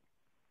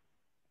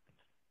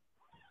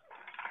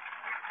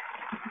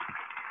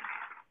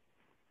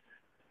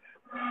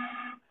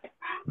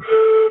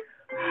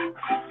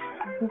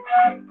 Yeah,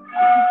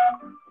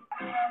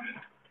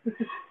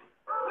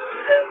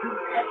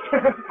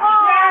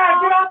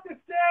 get off the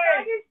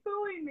stage! He's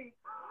booing me.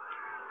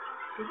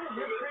 Is it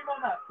whipped cream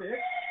on that fish?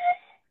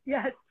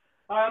 Yes.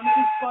 Alright, I'm gonna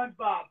do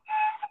SpongeBob.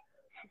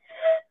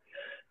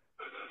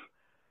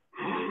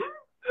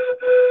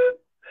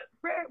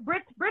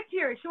 Britt's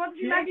here. She wants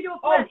to see Yeah? Maggie do a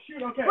Oh, flip.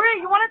 shoot, okay. Britt,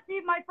 you want to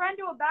see my friend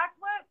do a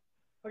backflip?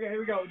 Okay, here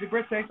we go. Did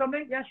Britt say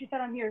something? Yeah, she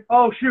said I'm here.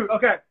 Oh, shoot,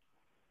 okay.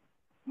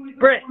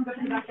 Britt,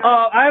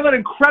 I have an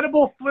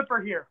incredible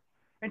flipper here,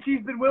 and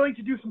she's been willing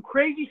to do some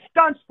crazy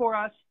stunts for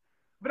us.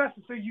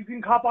 Vanessa, so you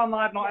can hop on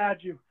live and I'll add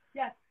you.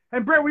 Yes.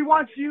 And Britt, we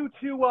want you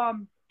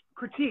to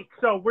critique.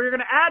 So we're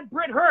going to add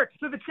Britt Hertz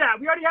to the chat.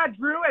 We already had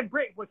Drew, and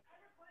Britt was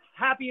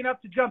happy enough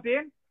to jump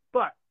in,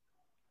 but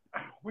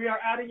we are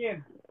adding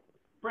in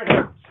Britt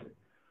Hertz.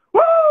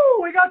 Woo!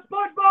 We got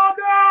SpongeBob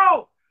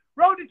now!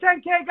 Road to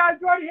 10K, guys.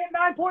 We already hit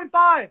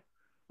 9.5.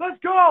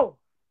 Let's go!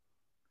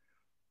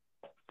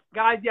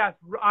 Guys, yes,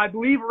 I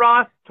believe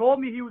Ross told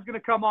me he was going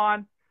to come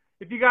on.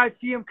 If you guys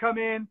see him come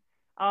in,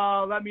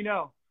 let me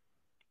know.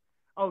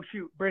 Oh,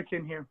 shoot. Britt's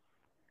in here.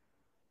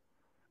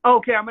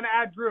 Okay, I'm going to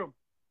add Drew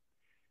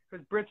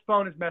because Britt's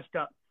phone is messed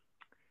up.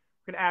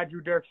 I'm going to add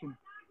Drew Dirksen.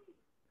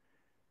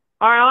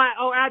 All right,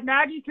 I'll add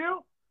Maggie too?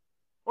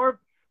 Or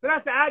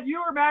Vanessa, add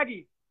you or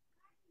Maggie?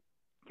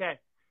 Okay.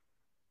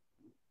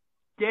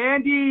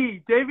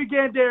 Gandy. David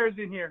Gander is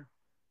in here.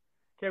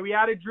 Okay, we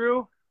added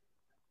Drew.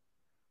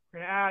 We're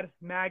going to add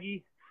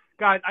Maggie.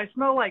 Guys, I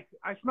smell like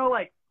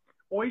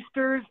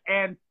oysters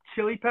and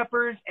chili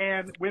peppers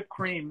and whipped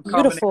cream.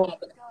 Beautiful.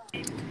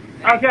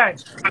 Okay.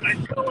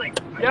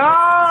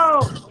 Yo!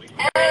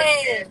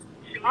 Hey!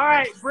 All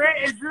right, Britt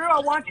and Drew, I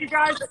want you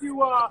guys to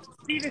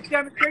see this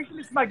demonstration.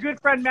 This is my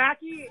good friend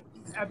Maggie.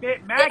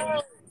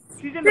 Maggie.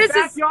 She's in the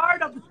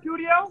backyard of the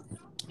studio.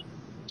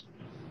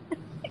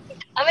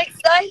 I'm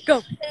excited.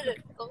 Go.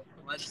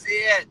 Let's see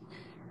it.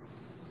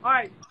 All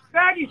right,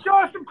 Maggie,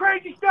 show us some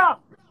crazy stuff.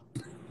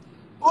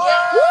 Whoa!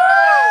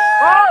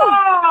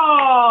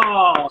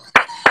 Oh!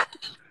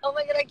 Oh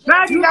my god, I can't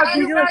Maggie, do now it.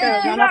 do do like a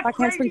that, run up back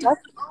handspring tuck?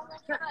 Oh my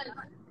god.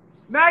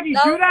 Maggie,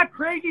 No. do that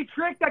crazy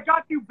trick that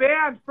got you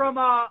banned from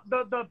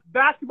the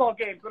basketball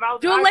games when I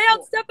was Do in a high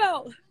layout school. step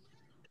out.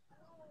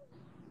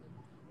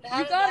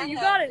 You got it. You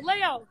got it.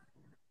 Layout.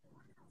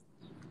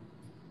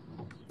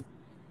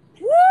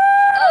 Woo!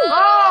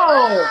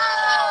 Oh!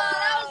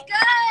 That was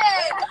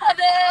good. Love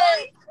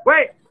it.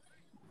 Wait,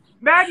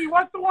 Maggie,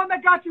 what's the one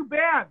that got you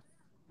banned?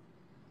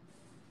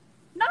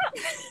 No.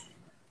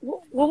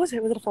 What was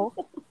it? Was it a full?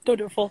 Don't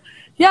do a full.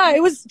 Yeah,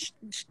 it was.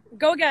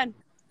 Go again.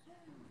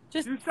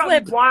 Just Do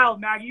something flip. wild,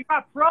 Maggie. You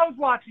got pros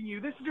watching you.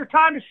 This is your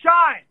time to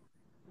shine.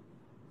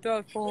 Throw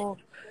it full.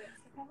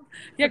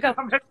 Yeah, go.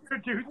 I'm going to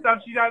do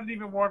stuff. She hasn't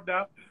even warmed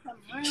up.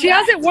 She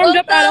hasn't warmed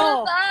up at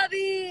all.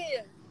 Bobby.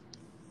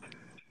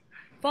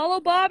 Follow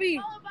Bobby.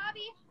 Follow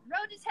Bobby.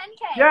 Road to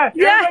 10K. Yes,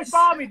 Yes. everybody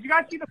follow me. Did you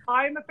guys see the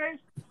pie in the face?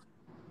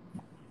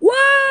 Whoa!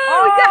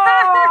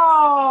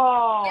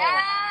 Oh!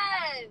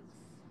 Yes.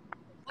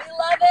 We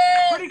love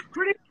it.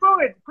 Pretty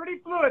fluid. Pretty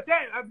fluid.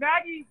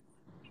 Maggie,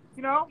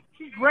 you know,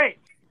 she's great.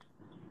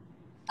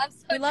 I'm so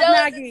We love jealous.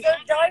 Maggie. It's so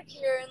dark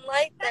here and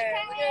light there.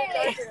 Look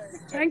at it.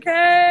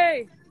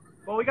 10K.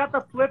 Well, we got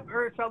the flip.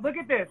 So look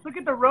at this. Look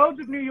at the roads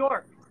of New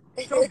York.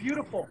 So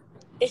beautiful.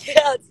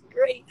 Yeah, it's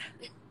great.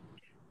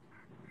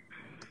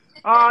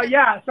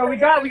 Yeah. So we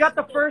got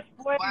the first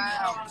play.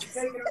 Wow. I'm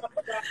so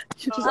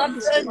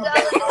jealous. You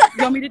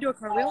want me to do a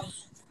cartwheel?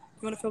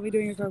 You want to film me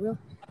doing a cartwheel?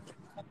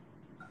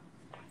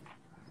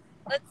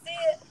 Let's see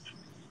it.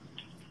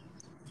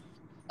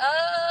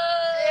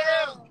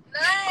 Oh,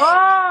 nice.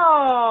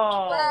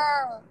 Oh!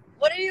 Wow.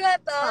 What are you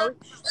at, Bob?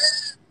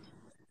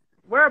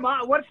 Where am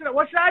I? What should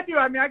I do?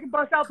 I mean, I can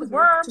bust out the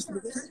worm.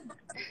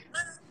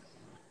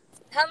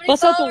 How many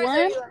Bust out the followers are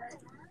worm? you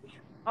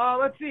at?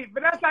 Let's see.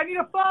 Vanessa, I need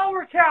a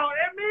follower count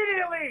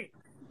immediately.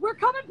 We're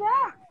coming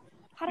back.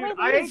 How do Dude,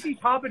 I I leave? ate these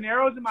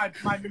habaneros in my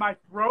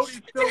throat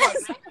is still like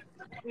Bro,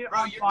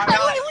 on you're fire.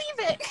 done.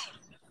 Leave it.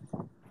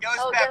 Ghost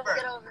Oh, pepper.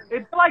 get over it.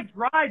 It's like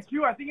dried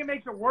too. I think it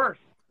makes it worse.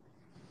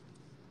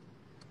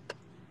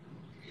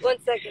 1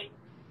 second.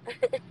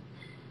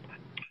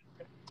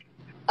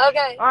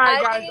 Okay, All right,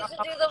 I guys, think you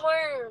should do the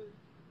worm.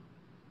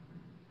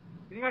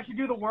 You think I should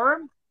do the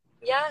worm?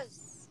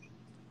 Yes.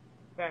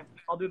 Okay,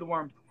 I'll do the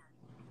worm.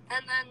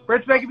 And then...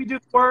 Britt's making me do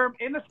the worm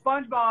in the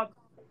SpongeBob.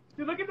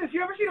 Dude, look at this.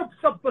 You ever seen a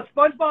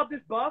SpongeBob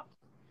this buff?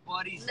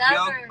 Buddy's Never.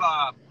 Yoke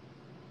Bob.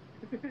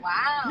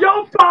 Wow.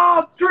 Yoke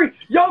Bob!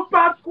 Yoke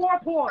Bob score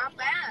point! Not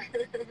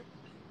bad.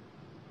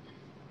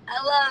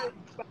 I love...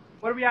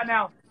 What are we at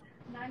now?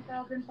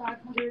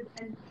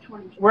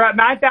 9,520. We're at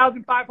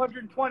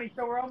 9,520,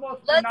 so we're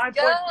almost to Let's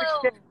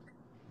 9.6K. go.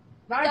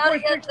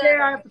 9.6K,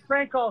 I have to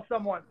prank call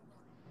someone.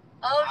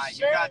 Oh, Alright,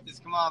 shit. you got this.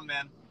 Come on,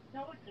 man.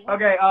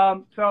 Okay,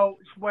 so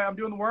wait, I'm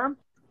doing the worm?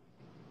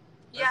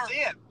 Yeah, Let's see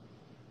it.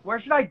 Where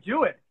should I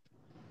do it?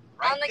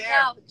 Right on the there.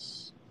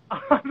 couch.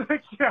 On the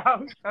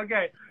couch.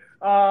 Okay.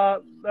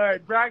 All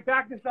right,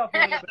 back this up a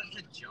little bit. This is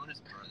the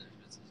Jonas Brothers.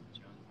 This is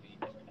Jonas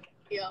Beach.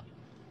 Yeah.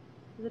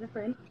 Is it a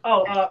friend?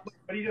 Oh, what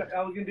are you doing?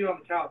 I was gonna do it on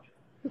the couch.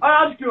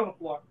 I'll just do it on the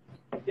floor.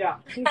 Yeah.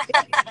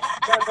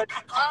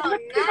 Oh,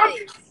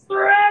 nice.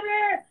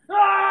 Ready?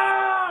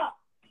 Ah!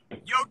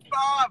 Yoke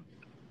Bob.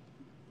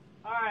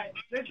 All right,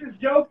 this is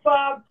Joke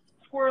Bob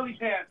Squirrely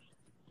Pants.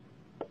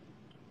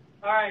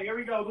 All right, here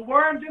we go. The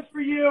worm just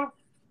for you.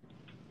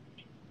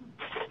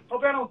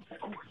 Hope I don't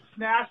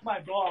smash my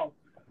balls.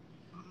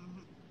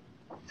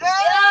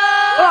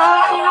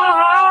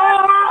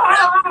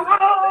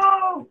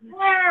 Oh!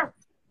 Where?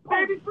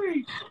 Baby,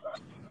 please.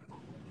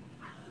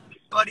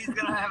 Buddy's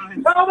gonna have a.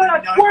 Oh, man,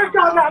 I swear to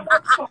God,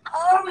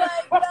 Oh my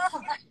God.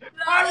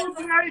 I will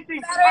do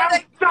anything. Better I'm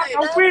than such great. a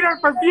That winner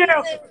was for you.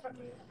 amazing.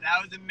 That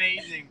was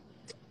amazing.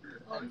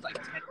 That was like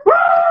 10. Woo!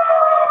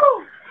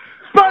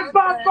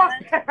 SpongeBob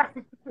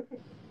SquarePants.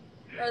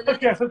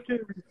 Okay, let's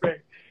get it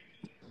straight.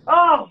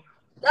 Oh,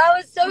 That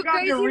was so You got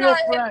crazy your real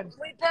that friend.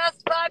 we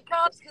passed 5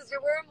 cops because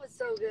your worm was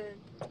so good.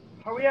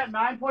 are we at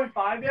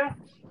 9.5 yet?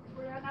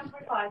 We're at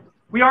 9.5.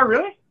 We are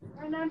really?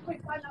 We're at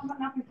 9.5 now,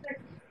 9.6.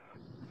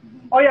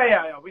 Oh,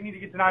 yeah. We need to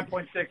get to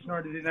 9.6 in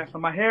order to do the next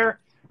one. My hair,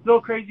 a little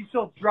crazy,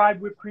 still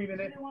dried whipped cream in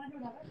it.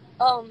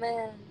 Oh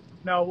man.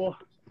 No, we'll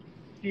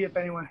see if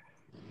anyone.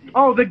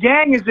 Oh, the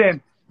gang is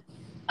in.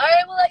 All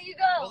right, we'll let you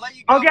go. We'll let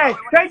you go. Okay, bro. We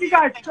thank you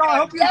wanna guys. see So I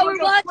hope you Yeah, enjoyed we're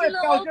those watching clips. the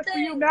That was whole just for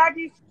you, thing.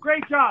 Maggie.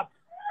 Great job.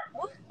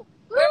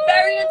 We're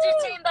very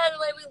entertained, by the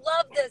way. We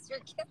love this. We're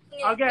killing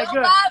it. Okay, Go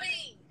good.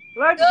 Bobby.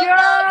 Let's Go, go.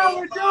 Bobby.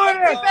 We're doing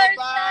Happy it. birthday.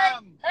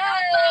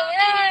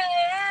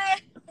 Hey.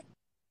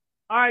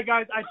 All right,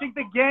 guys. I think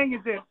the gang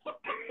is in.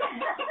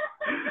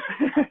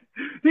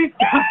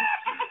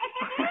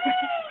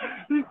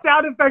 These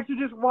sound effects are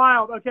just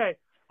wild. Okay,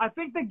 I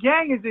think the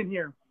gang is in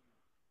here.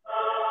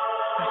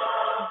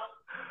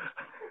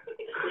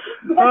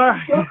 All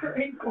right.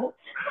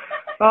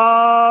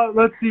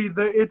 Let's see.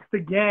 It's the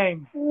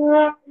gang.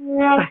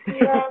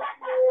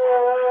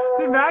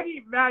 See,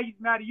 Maddie,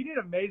 you did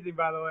amazing,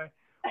 by the way.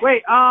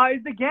 Wait,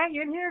 is the gang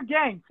in here?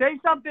 Gang, say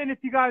something if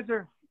you guys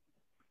are.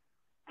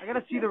 I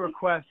gotta see the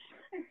request.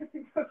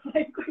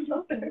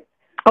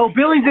 Oh,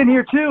 Billy's in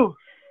here too.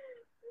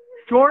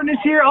 Jordan is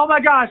here. Oh my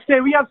gosh.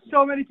 Okay, we have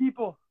so many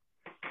people.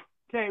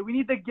 Okay, we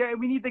need the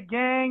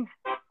gang.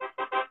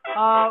 Okay.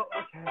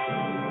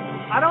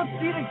 I don't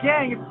see the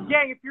gang.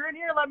 If you're in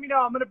here, let me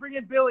know. I'm gonna bring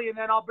in Billy and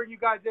then I'll bring you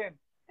guys in.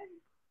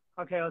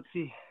 Okay, let's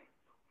see.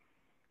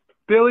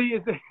 Billy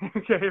is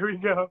okay. Here we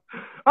go.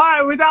 All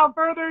right. Without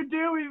further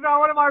ado, we've got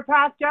one of our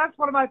past guests,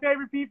 one of my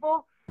favorite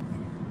people, Billy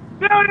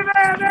the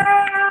Man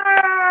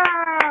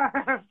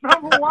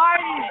from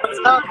Hawaii. What's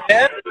up,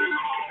 man?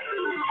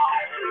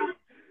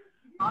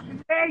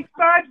 Hey,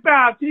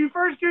 SpongeBob, can you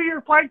first do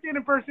your Plankton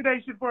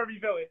impersonation for me,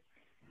 Billy?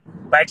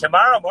 By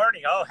tomorrow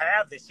morning, I'll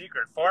have the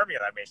secret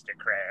formula, Mr.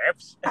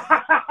 Krabs.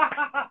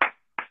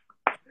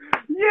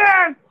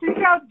 Yes, he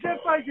sounds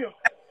just like you.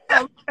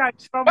 Oh,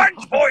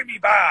 Sponge boy me,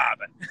 Bob.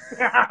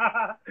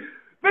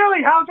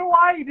 Billy, how's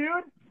Hawaii,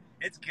 dude?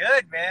 It's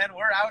good, man.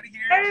 We're out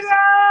here. Hey, just-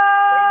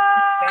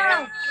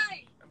 there!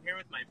 I'm here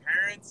with my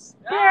parents.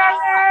 Yay!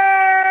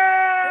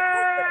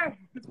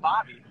 It's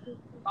Bobby.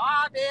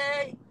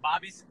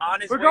 Bobby's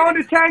on his We're way going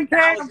to 10K.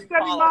 I'm 1,000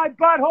 sending my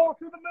butthole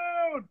to the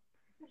moon.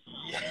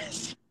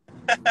 Yes.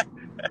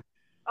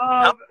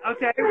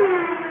 Okay.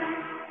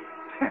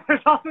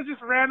 There's also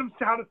just random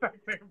sound effects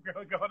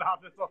going on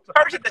this whole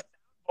Charge time. the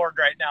soundboard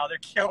right now. They're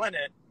killing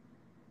it.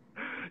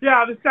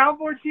 Yeah, the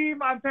soundboard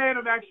team, I'm paying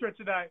them extra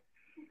tonight.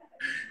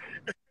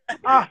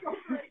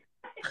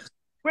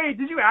 Wait,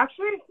 did you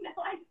actually? No,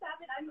 I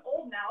stopped it. I'm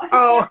old now.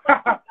 Oh.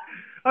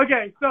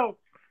 Okay, so,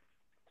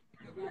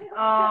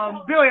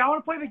 Billy, I want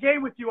to play the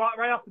game with you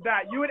right off the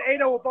bat. You and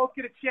Ada will both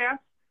get a chance.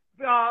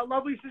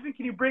 Lovely assistant,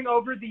 can you bring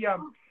over the,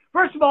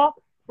 first of all,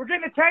 we're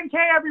getting a 10K,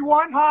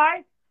 everyone.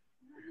 Hi.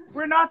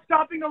 We're not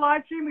stopping the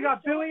live stream. We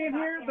got Billy in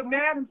here, the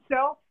man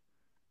himself.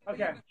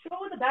 Okay. Show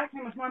with the back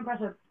camera is more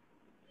impressive.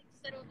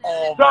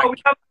 Oh, So my we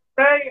have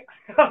an array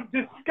of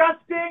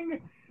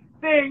disgusting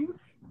things,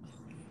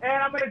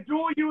 and I'm going to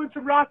duel you in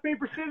some rock,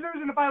 paper,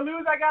 scissors, and if I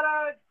lose, I got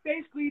to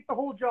basically eat the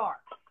whole jar.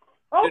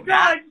 Oh, Did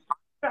God.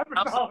 that-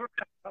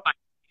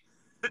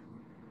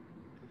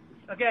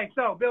 Okay,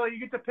 so, Billy, you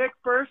get to pick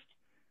first,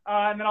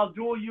 and then I'll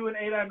duel you in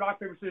Ada and rock,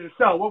 paper, scissors.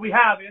 So, what we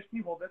have is, can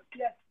you hold this?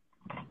 Yes.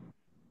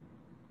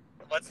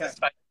 What's this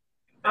fight?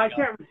 I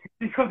can't read.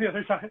 You go the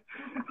other side.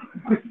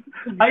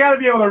 I got to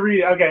be able to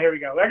read it. Okay, here we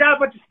go. I got a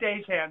bunch of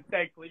stage hands,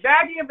 thankfully.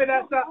 Maggie and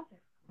Vanessa.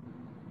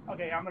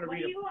 Okay, I'm going to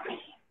read it.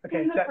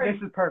 Okay,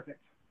 this is perfect.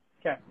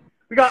 Okay.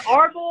 We got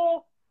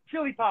Arbol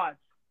chili pods.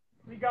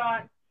 We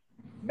got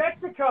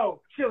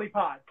Mexico chili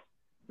pods.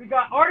 We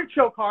got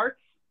artichoke hearts.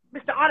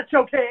 Mr.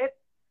 Artichoke Head.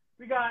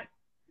 We got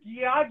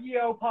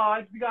Giaggio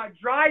pods. We got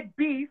dried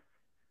beef.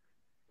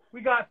 We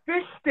got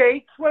fish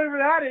steaks, whatever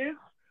that is.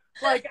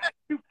 Like,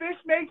 do fish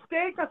make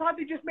steaks? I thought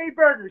they just made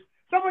burgers.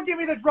 Someone give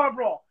me the drum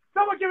roll.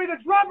 Someone give me the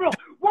drum roll.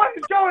 What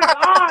is going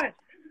on?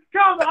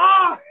 Come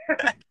on.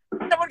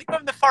 Someone give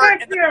him the fart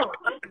Thank and the you.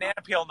 banana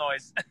peel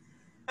noise.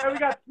 And we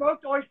got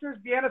smoked oysters,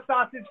 Vienna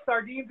sausage,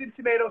 sardines, and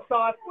tomato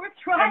sauce. We're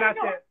trying And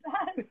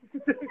that's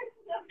to it.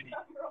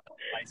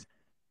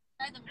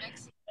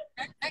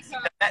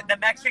 The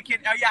Mexican.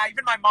 Oh yeah,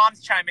 even my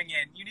mom's chiming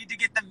in. You need to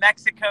get the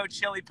Mexico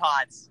chili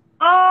pods.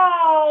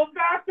 Oh,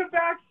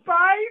 back-to-back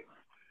spice?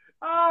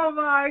 Oh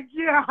my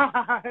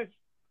gosh!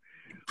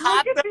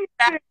 Pop Look at them these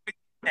back things.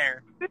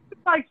 there. This is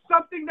like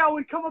something that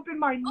would come up in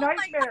my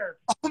nightmare.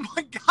 Oh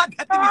my god,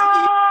 that thing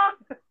Ah!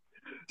 is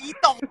eat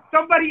the.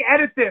 Somebody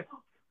edit this.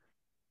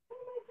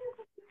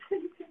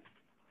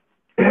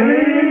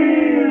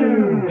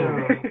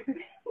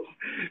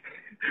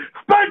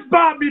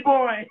 SpongeBob, me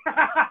boy!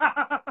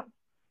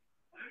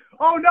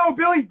 Oh no,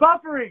 Billy's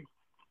buffering.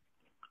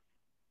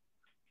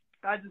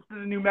 I just did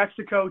a New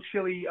Mexico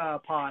chili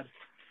pod.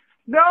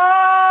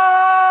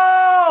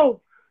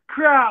 No!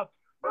 Crap.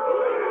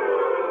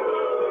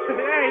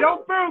 Hey,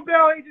 don't boo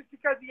Billy just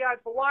because he has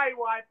Hawaii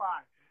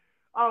Wi-Fi.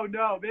 Oh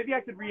no, maybe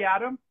I could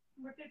re-add him.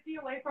 We're 50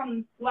 away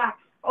from wax.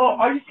 Oh,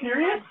 are you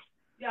serious?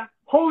 Yeah.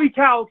 Holy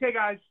cow. Okay,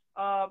 guys.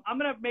 I'm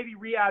going to maybe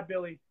re-add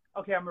Billy.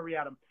 Okay, I'm going to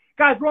re-add him.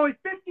 Guys, we're only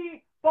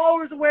 50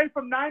 followers away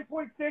from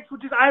 9.6,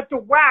 which is I have to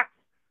wax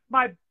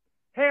my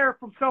hair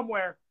from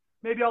somewhere.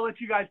 Maybe I'll let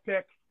you guys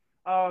pick.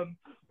 But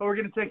we're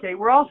going to take 8.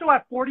 We're also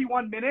at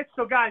 41 minutes.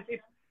 So, guys,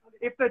 if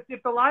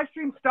the live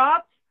stream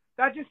stops,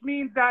 that just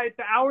means that if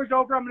the hour's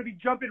over, I'm going to be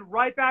jumping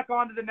right back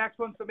onto the next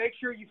one. So make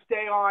sure you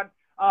stay on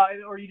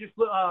or you just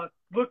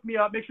look me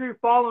up. Make sure you're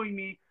following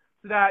me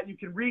so that you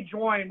can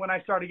rejoin when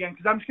I start again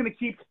because I'm just going to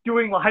keep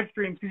doing live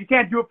streams because you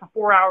can't do it for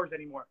 4 hours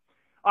anymore.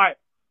 All right.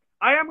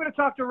 I am going to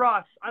talk to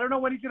Ross. I don't know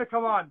when he's going to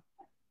come on.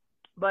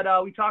 But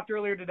we talked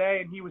earlier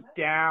today, and he was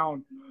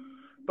down.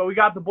 But we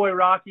got the boy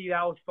Rocky.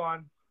 That was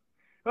fun.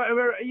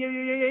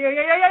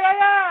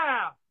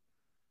 Yeah.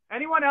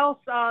 Anyone else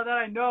that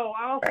I know?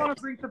 I also want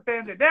to bring some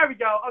fans in. There we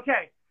go.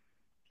 Okay.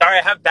 Sorry,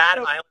 I have bad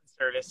island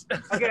service.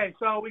 Okay,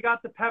 so we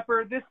got the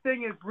pepper. This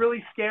thing is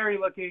really scary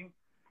looking.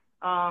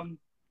 I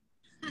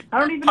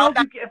don't even know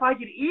if I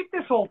could eat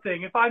this whole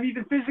thing, if I'm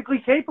even physically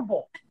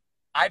capable.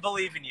 I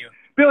believe in you.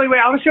 Billy, wait,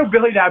 I'm gonna show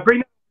Billy that.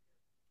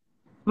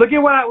 Look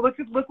at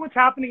look what's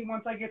happening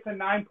once I get to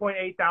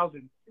 9.8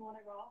 thousand. You want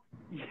to go?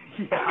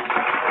 Yeah.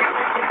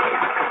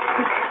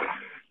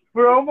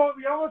 we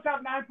almost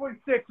have 9.6.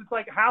 It's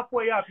like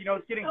halfway up. You know,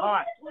 it's getting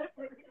hot.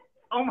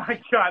 Oh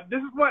my god, this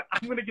is what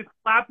I'm gonna get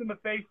slapped in the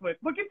face with.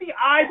 Look at the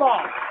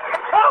eyeball.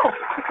 Oh.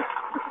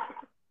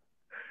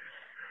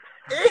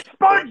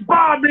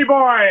 SpongeBob, me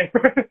boy.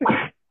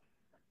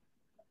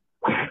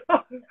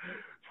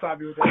 Slap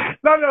me with it.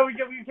 No, we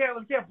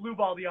can't blue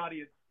ball the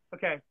audience.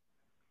 Okay.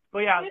 But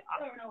yeah,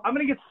 I'm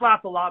gonna get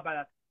slapped a lot by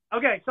that.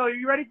 Okay, so are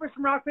you ready for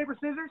some rock, paper,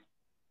 scissors?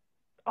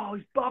 Oh,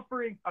 he's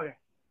buffering. Okay.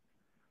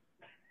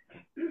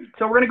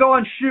 So we're gonna go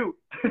on shoot.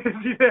 Is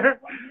he there?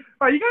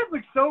 All right, you guys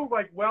look so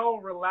like well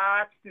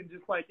relaxed and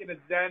just like in a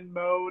zen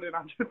mode, and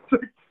I'm just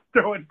like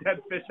throwing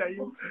dead fish at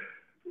you.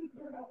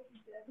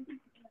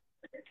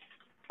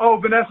 Oh,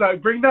 Vanessa,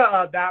 bring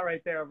the that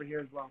right there over here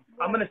as well.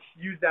 I'm gonna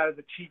use that as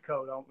a cheat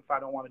code if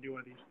I don't want to do one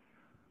of these.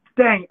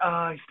 Dang,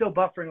 he's still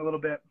buffering a little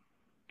bit.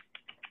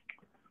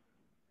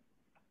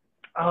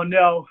 Oh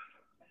no.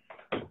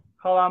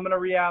 Hold on, I'm gonna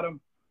re-add him.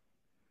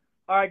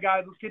 All right,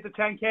 guys, let's get to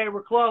 10K.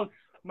 We're close.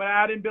 I'm gonna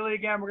add in Billy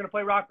again. We're gonna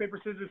play rock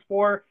paper scissors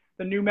for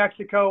the New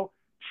Mexico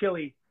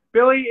chili.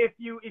 Billy, if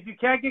you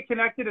can't get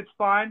connected, it's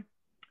fine.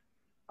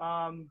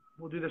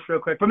 We'll do this real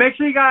quick, but make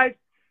sure you guys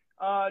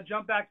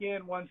jump back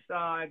in once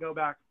I go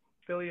back.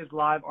 Billy is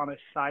live on a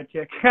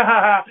sidekick.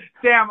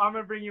 Sam, I'm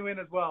gonna bring you in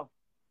as well.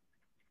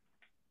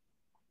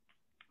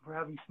 We're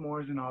having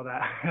s'mores and all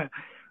that.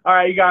 All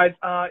right, you guys.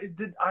 I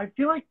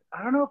feel like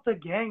I don't know if the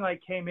gang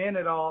like came in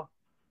at all.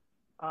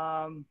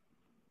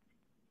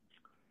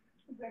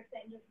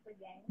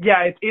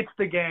 Yeah, it's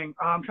the gang.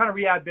 I'm trying to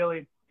re-add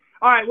Billy.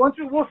 All right,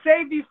 we'll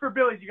save these for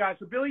Billy's, you guys.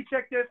 So Billy,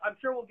 check this. I'm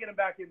sure we'll get him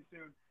back in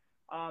soon.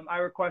 I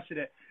requested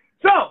it.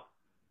 So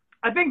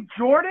I think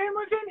Jordan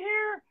was in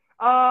here.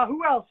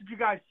 Who else did you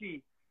guys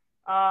see?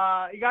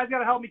 You guys got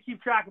to help me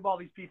keep track of all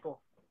these people.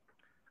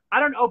 I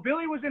don't know.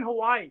 Billy was in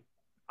Hawaii.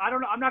 I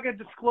don't know. I'm not going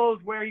to disclose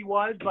where he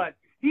was, but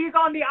he's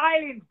on the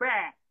island,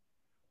 bruh.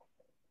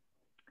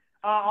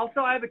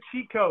 Also, I have a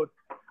cheat code.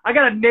 I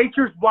got a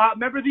Nature's Wild.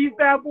 Remember these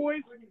bad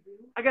boys?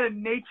 I got a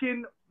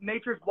Nature's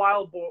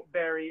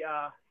Wildberry,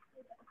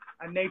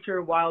 a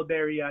Nature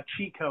Wildberry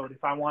cheat code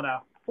if I want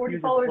to. 40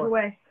 followers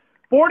away.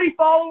 40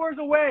 followers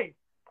away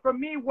from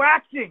me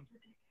waxing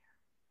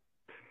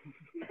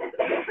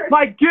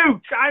my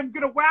gooch. I'm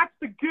gonna wax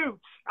the gooch.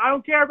 I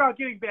don't care about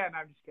getting banned.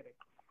 I'm just kidding.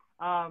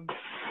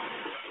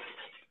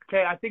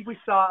 Okay, I think we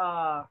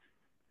saw.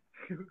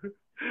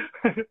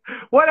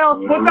 What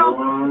else?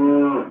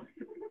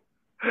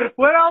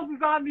 What else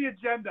is on the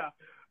agenda?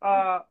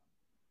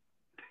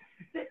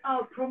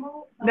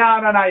 Promo? No,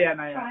 not yet.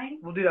 Trying?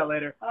 We'll do that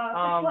later.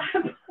 Oh,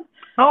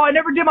 I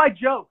never did my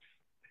jokes.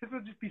 This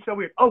would just be so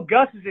weird. Oh,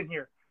 Gus is in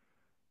here.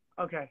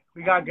 Okay,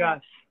 we got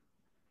Gus.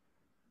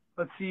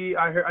 Let's see.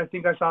 I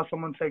think I saw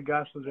someone say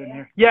Gus was in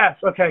here. Yes.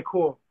 Okay,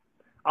 cool.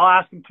 I'll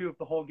ask him too if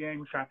the whole gang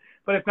was trying.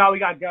 But if not, we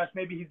got Gus.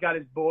 Maybe he's got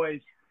his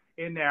boys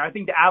in there. I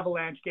think the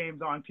Avalanche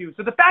game's on too.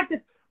 So the fact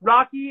that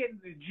Rocky and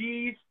the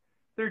G's,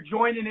 They're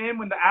joining in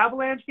when the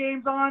Avalanche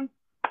game's on.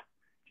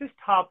 Just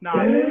top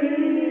notch.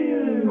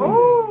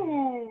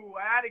 Ooh,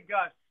 I added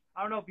Gus.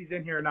 I don't know if he's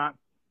in here or not.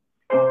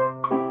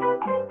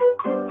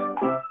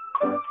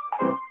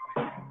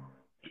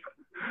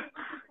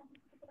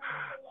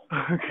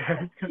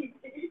 Okay.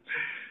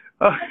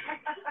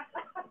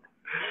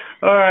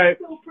 All right.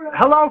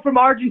 Hello from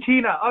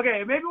Argentina.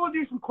 Okay, maybe we'll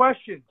do some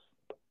questions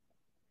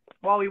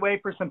while we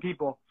wait for some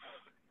people.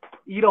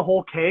 Eat a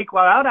whole cake?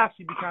 Wow, that would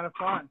actually be kind of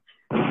fun.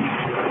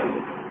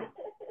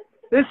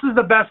 This is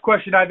the best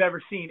question I've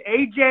ever seen.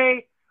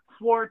 AJ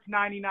Swartz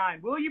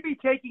 99. Will you be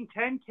taking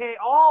 10K,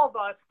 all of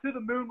us, to the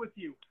moon with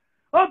you?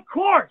 Of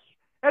course.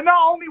 And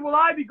not only will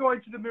I be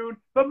going to the moon,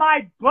 but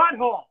my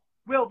butthole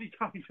will be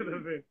coming to the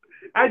moon.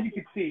 As you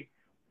can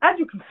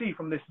see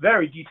from this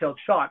very detailed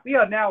shot, we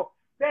are now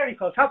very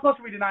close. How close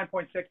are we to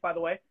 9.6, by the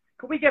way?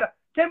 Can we get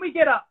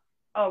a,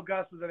 oh,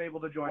 Gus was unable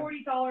to join.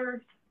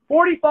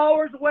 40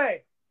 followers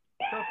away.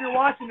 So if you're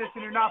watching this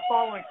and you're not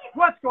following,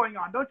 what's going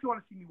on? Don't you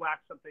want to see me whack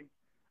something?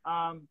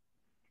 I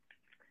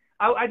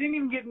didn't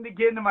even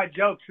get into my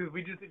jokes because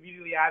we just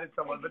immediately added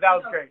someone, but that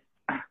was great.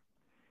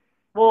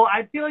 Well,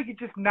 I feel like it's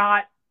just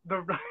not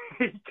the right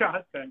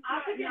content.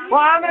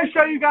 Well, I'm going to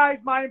show you guys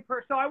my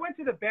impression. So I went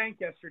to the bank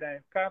yesterday,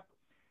 okay?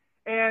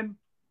 And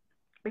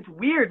it's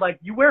weird. Like,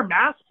 you wear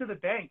masks to the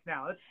bank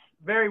now. It's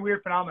a very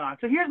weird phenomenon.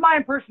 So here's my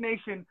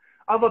impersonation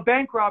of a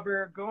bank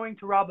robber going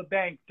to rob a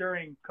bank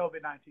during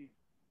COVID-19.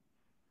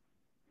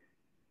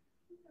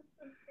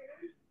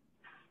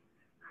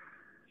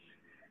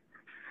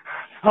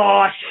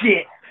 Oh,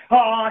 shit.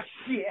 I'm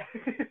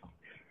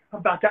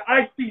about to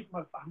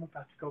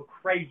go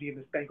crazy in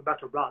this bank. I'm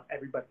about to rob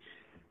everybody.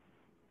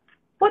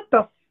 What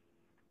the?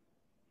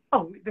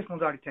 Oh, this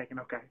one's already taken.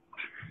 Okay.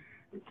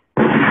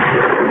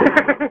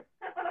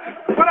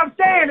 What I'm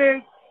saying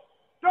is,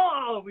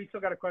 we still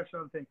got a question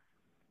on the thing.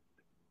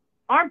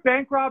 Aren't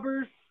bank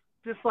robbers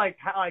just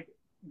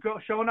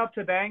showing up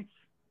to banks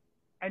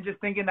and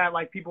just thinking that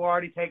like people are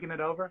already taking it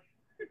over?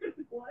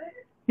 What?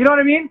 You know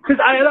what I mean? Because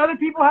other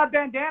people have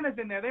bandanas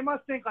in there. They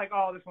must think like,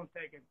 oh, this one's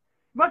taken.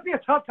 It must be a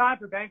tough time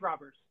for bank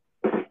robbers.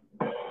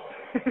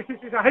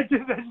 I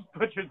just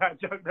butchered that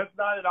joke. That's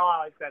not at all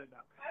how I said it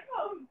now. I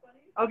know.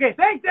 Okay,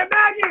 thanks, and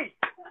Maggie.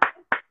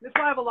 This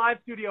will have a live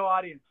studio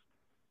audience.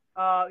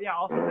 Yeah.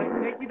 Also,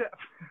 thank you to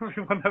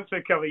everyone that's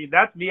been coming.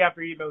 That's me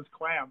after eating those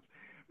clams.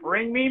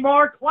 Bring me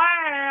more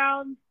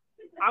clams.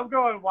 I'm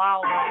going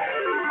wild. What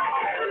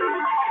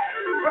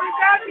does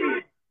that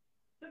mean?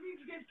 That means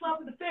you're getting slapped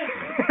with the fish.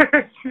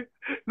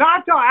 Not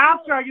until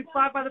after I get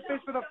slapped by the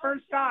fish for the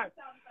first time.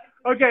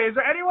 Okay, is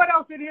there anyone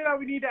else in here that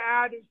we need to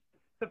add?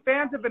 The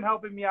fans have been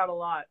helping me out a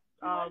lot.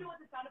 Do you want to know what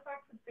the sound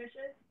effect for the fish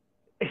is?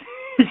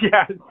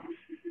 Yes.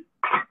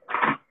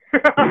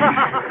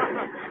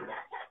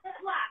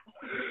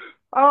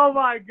 Oh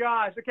my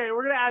gosh. Okay,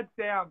 we're going to add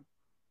Sam.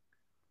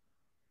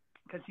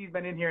 Because he's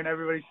been in here and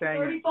everybody's saying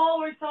 30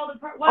 followers told him.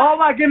 Oh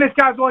my goodness,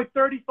 guys, we're only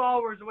 30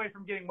 followers away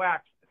from getting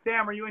whacked.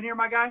 Sam, are you in here,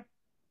 my guy?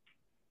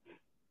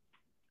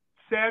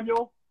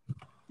 Samuel?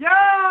 Yo!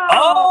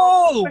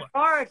 Oh!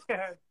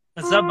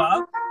 What's up,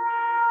 Bob?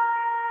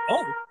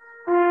 Oh.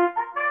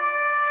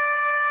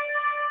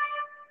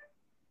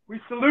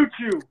 We salute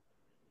you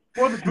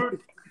for the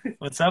booty.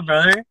 What's up,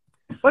 brother?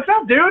 What's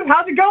up, dude?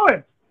 How's it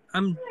going?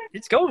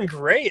 It's going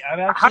great. I'm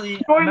How are you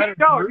enjoying the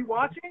show? Are you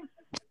watching?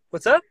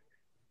 What's up?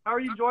 How are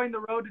you enjoying the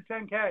road to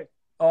 10K?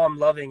 Oh, I'm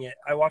loving it.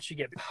 I watched you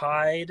get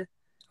pied.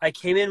 I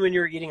came in when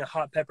you were eating a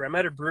hot pepper. I'm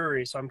at a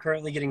brewery, so I'm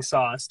currently getting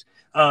sauced.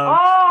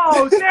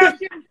 Oh, Sam's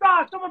getting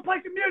sauced. Someone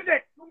play some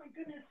music. Oh, my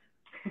goodness.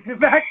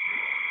 Back.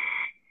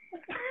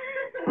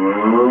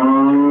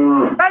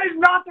 That is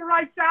not the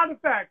right sound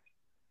effect.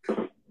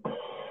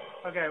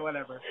 Okay,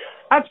 whatever.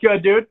 That's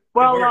good, dude.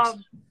 Well,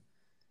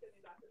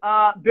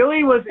 Billy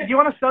do you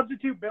want to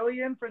substitute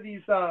Billy in for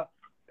these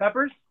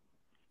peppers?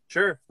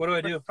 Sure. What do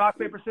I do? Rock,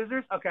 paper,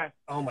 scissors? Okay.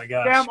 Oh, my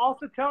gosh. Sam,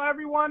 also tell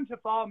everyone to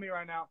follow me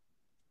right now.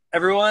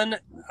 Everyone?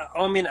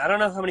 I mean, I don't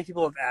know how many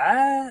people have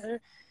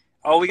added.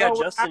 Oh, we got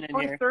Justin in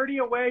here. 30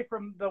 away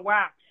from the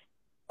wax.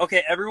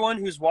 Okay, everyone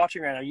who's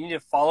watching right now, you need to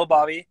follow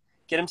Bobby,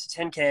 get him to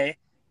 10K,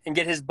 and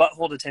get his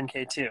butthole to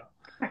 10K too.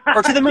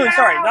 Or to the moon,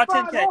 sorry, not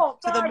 10K.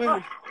 To the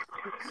moon.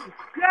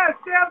 Yes,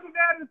 Sam's a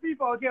man of the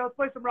people. Okay, let's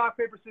play some rock,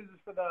 paper,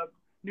 scissors for the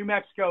New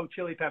Mexico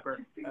chili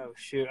pepper. Oh,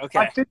 shoot. Okay.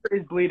 My finger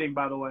is bleeding,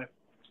 by the way.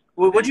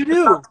 What'd you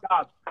do?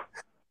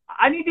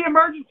 I need the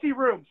emergency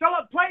room. So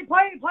play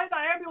the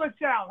ambulance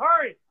sound.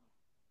 Hurry.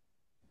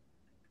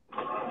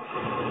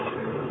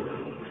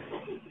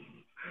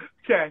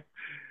 Okay.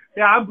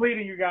 Yeah, I'm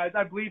bleeding, you guys.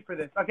 I bleed for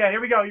this. Okay, here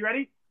we go. You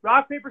ready?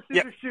 Rock, paper,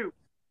 scissors, shoot.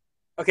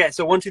 Okay,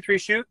 so 1, 2, 3,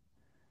 shoot.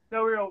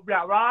 So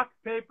rock,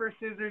 paper,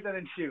 scissors, and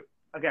then shoot.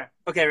 Okay.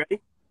 Okay,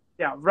 ready?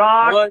 Yeah,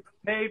 rock,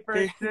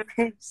 paper,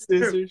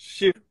 scissors,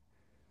 shoot.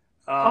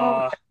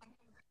 Rock,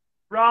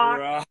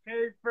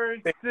 paper,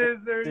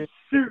 scissors,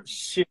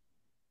 shoot.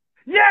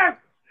 Yes!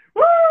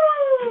 Woo!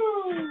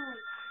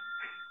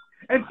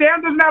 And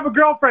Sam doesn't have a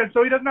girlfriend,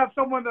 so he doesn't have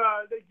someone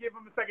to give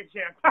him a second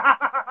chance.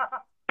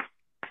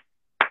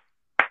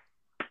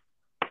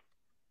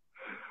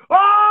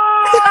 Oh!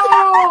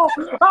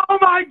 Oh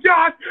my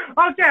God.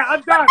 Okay,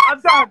 I'm done.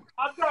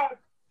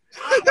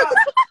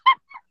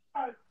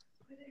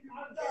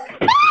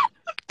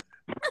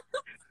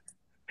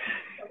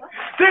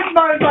 This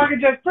motherfucker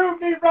just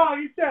proved me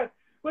wrong. He said,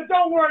 but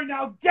don't worry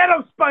now,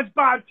 ghetto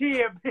SpongeBob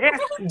team. Do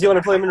you want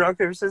to play them in rock,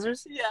 paper,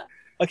 scissors? Yeah.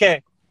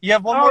 Okay. You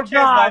have one Oh more chance,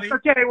 God. Bobby.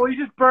 Okay, well,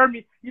 you just burned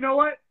me. You know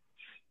what?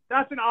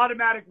 That's an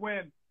automatic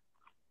win.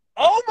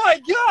 Oh my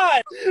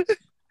God!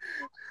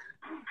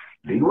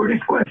 Viewer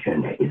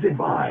discretion is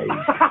advised.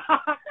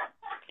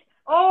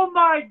 Oh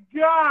my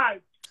God.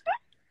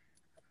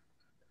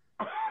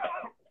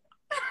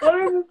 What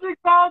is this thing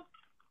called?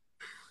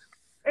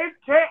 It's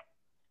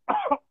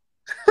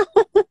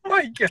Oh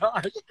my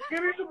gosh.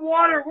 Give me some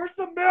water. Where's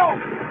the milk?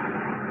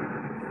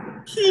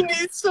 He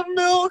needs some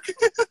milk.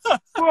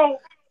 Bro,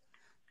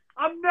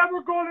 I'm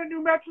never going to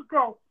New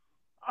Mexico.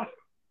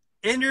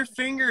 And your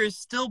finger is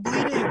still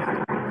bleeding.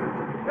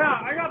 Yeah,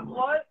 I got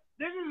blood.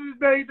 This is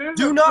big.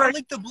 Do not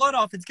lick the blood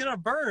off. It's gonna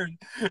burn.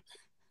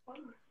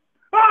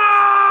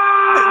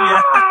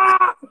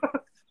 Ah!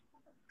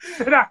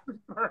 Yeah.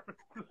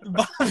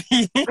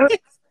 Bobby.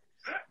 It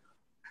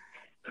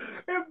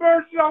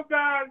burns so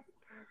bad.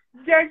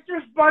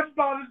 Gangster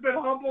SpongeBob has been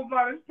humbled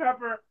by this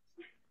pepper.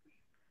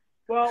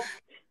 Well,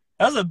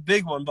 That was a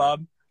big one,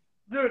 Bob.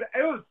 dude,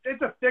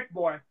 it's a thick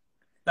boy.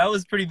 That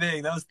was pretty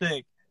big. That was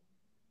thick.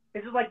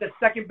 This is like the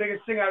second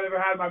biggest thing I've ever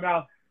had in my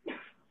mouth.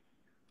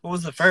 What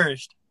was the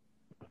first?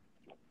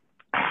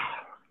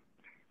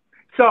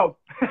 So,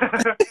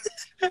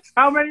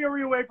 how many are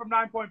we away from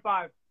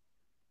 9.5?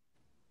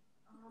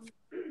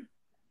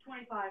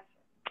 25.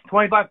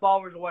 25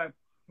 followers away.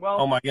 Well,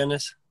 Oh my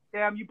goodness.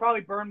 Sam, you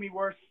probably burned me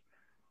worse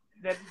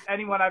than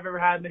anyone I've ever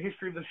had in the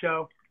history of the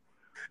show.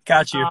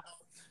 Got you.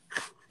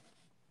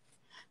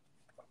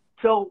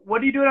 So,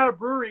 what are you doing at a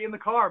brewery in the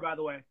car, by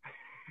the way?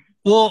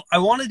 Well, I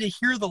wanted to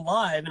hear the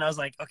live, and I was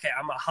like, okay,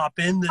 I'm gonna hop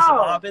in this,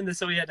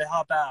 so we had to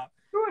hop out.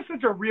 You are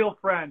such a real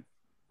friend.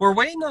 We're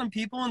waiting on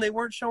people, and they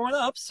weren't showing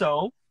up,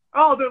 so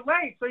Oh, they're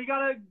late, so you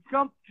gotta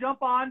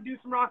jump on, do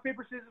some rock,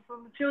 paper, scissors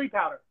from the chili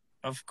powder.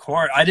 of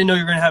course. I didn't know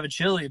you were gonna have a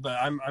chili, but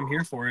I'm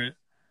here for it.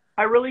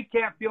 I really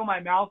can't feel my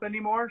mouth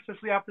anymore,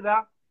 especially after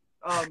that.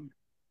 I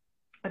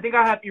think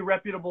I have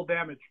irreparable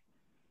damage.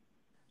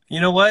 You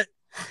know what?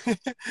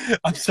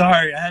 I'm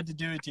sorry. I had to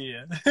do it to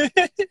you.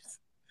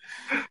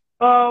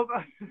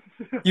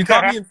 You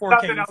caught me in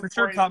 4K. You for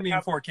sure caught me in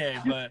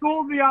 4K, You but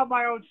schooled me on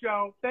my own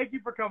show. Thank you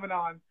for coming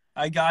on.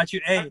 I got you.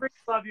 Hey, I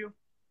freaking love you.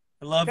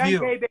 I love 10K, you.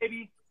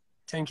 baby.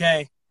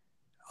 10K.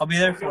 I'll be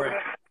there for it.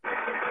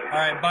 All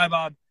right. Bye,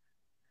 Bob.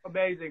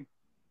 Amazing.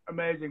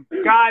 Amazing.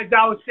 Guys,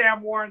 that was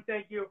Sam Warren.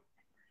 Thank you.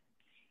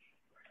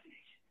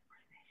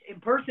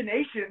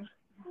 Impersonation?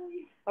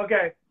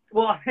 Okay.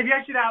 Well, maybe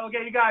I should have.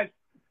 Okay, you guys.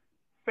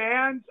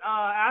 Fans,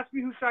 ask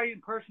me who should I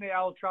impersonate.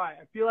 I will try.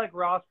 I feel like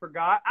Ross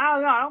forgot. I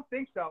don't know. I don't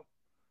think so.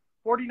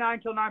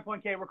 49 till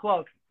 9.K. We're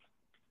close.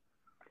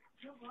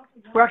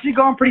 We're actually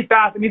going pretty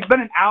fast. I mean, it's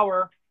been an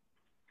hour.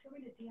 Want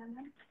me to DM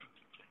them?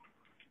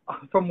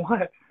 From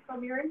what?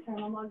 From your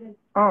intern. I'm logged in.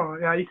 Oh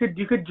yeah, you could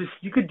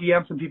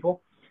DM some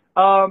people.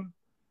 I'm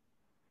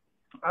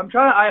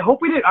trying. I hope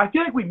we did. I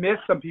feel like we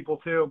missed some people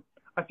too.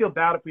 I feel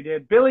bad if we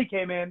did. Billy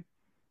came in.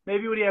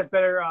 Maybe when he has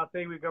better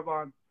thing we go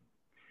on.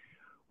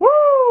 Woo!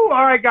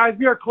 All right, guys,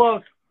 we are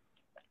close.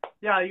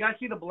 Yeah, you guys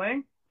see the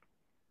bling?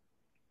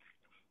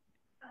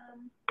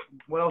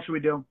 What else should we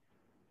do?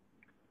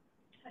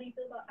 How do you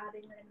feel about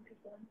adding random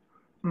people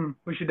in?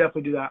 We should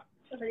definitely do that.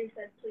 Somebody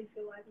said, please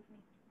go live with me.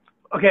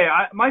 Okay,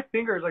 my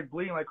finger is like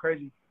bleeding like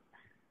crazy.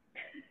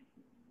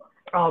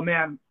 Oh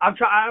man, I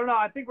don't know.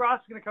 I think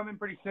Ross is gonna come in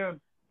pretty soon.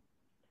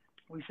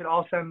 We should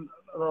all send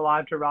the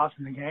live to Ross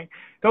and the gang.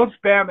 Don't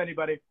spam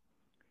anybody.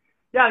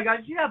 Yeah, guys,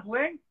 you see that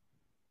bling?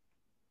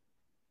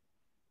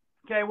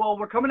 Okay, well,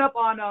 we're coming up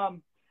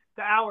on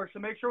the hour, so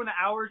make sure when the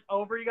hour's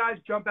over, you guys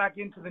jump back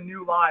into the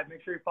new live.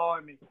 Make sure you're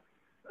following me.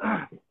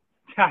 I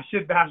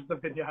should bash the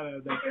video out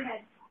of there. With your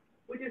head.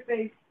 With your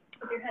face.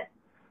 With your head.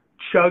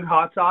 Chug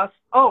hot sauce.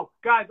 Oh,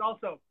 guys,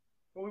 also,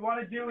 what we want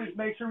to do is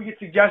make sure we get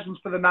suggestions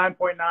for the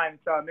 9.9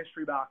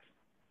 mystery box.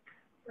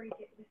 Break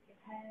it with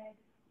your head.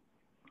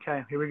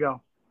 Okay, here we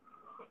go.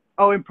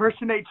 Oh,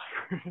 impersonate.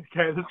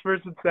 Okay, this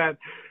person said,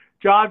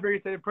 John Berry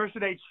said,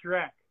 impersonate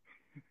Shrek.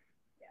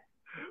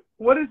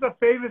 What is the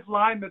famous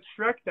line that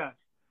Shrek does?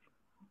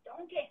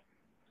 Donkey,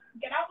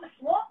 get out the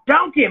swamp.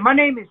 Donkey, my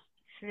name is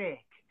Shrek.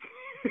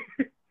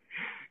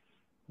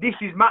 This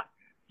is my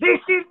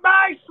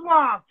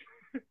swamp.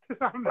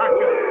 I'm not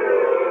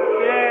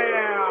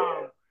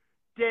gonna.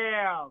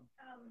 Damn.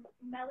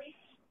 Melly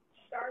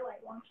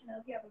Starlight wants to know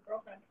if you have a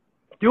girlfriend.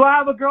 Do I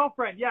have a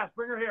girlfriend? Yes,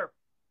 bring her here.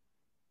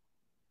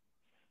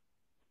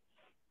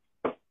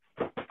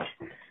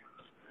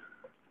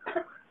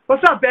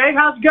 What's up, babe?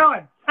 How's it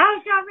going? Oh,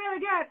 it's going really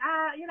good.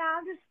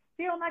 I'm just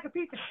feeling like a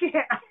piece of shit.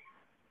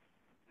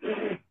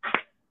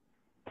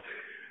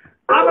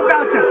 I'm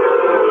about to.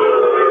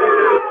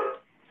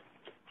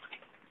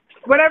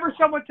 Whenever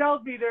someone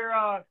tells me they're,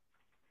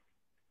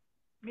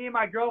 me and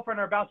my girlfriend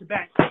are about to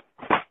bang.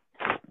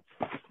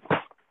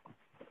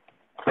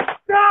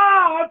 No!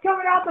 I'm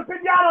coming out the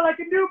pinata like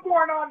a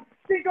newborn on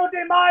Cinco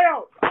de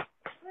Mayo.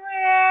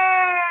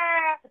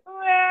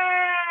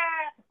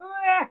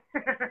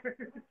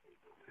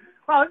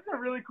 Wow, this is a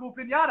really cool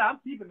pinata. I'm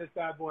keeping this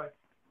bad boy.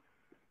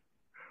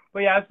 But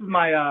yeah, this is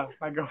my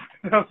my girlfriend.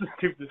 That was the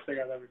stupidest thing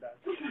I've ever done.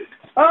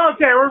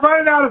 Okay, we're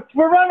running out of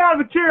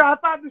material. I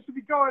thought this would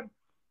be going.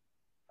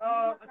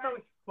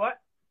 What?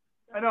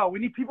 I know. We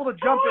need people to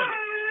jump in.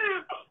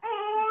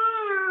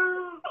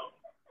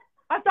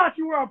 I thought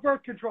you were on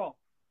birth control.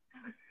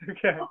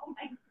 Okay. Oh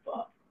my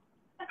God.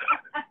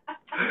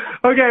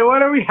 Okay, what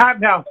do we have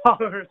now?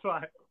 Followers,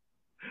 what?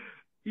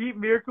 Eat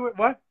miracle.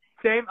 What?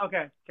 Same?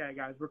 Okay,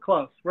 guys, we're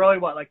close. We're only,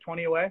 what, like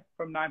 20 away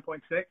from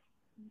 9.6?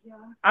 Yeah.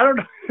 I don't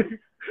know.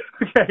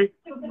 Okay.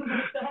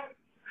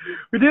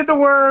 We did the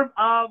worm.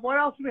 What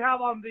else do we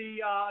have on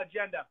the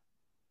agenda?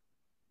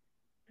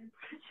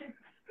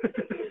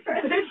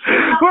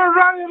 We're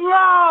running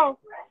low.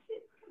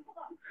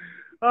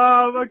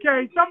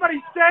 Okay,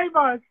 somebody save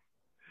us.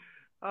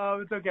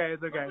 It's okay.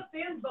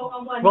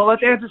 Well,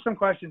 let's answer some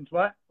questions.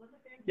 What?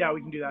 Yeah,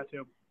 we can do that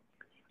too.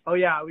 Oh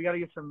yeah, we gotta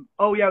get some.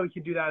 Oh yeah, we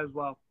can do that as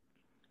well.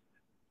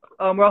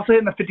 We're also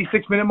hitting the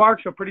 56-minute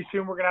mark, so pretty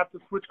soon we're gonna have to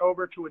switch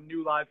over to a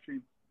new live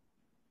stream.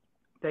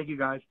 Thank you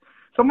guys.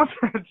 Someone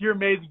says you're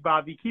amazing,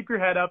 Bobby. Keep your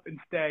head up and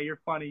stay. You're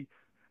funny.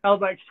 I was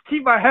like,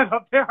 keep my head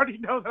up. They already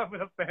know that I'm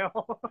gonna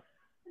fail.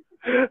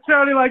 So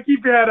only like,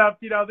 keep your head up.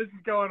 You know, this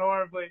is going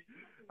horribly.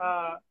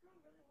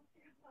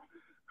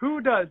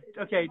 Who does?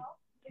 Okay,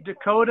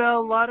 Dakota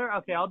Lutter.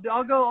 Okay, I'll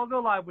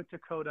go live with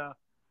Dakota.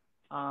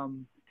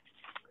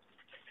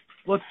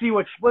 Let's see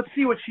what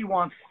she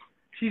wants.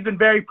 She's been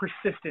very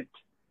persistent.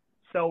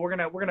 So we're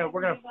gonna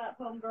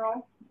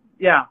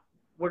yeah,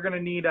 we're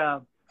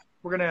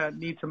gonna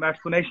need some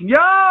explanation.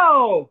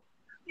 Yo,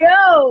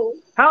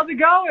 how's it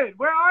going?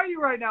 Where are you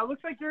right now?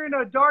 Looks like you're in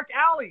a dark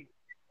alley.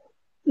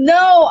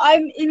 No,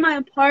 I'm in my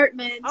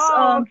apartment.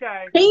 Oh,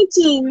 okay.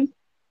 Painting.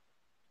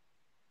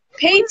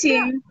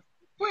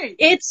 Wait.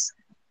 It's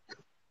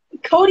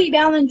Cody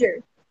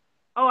Ballinger.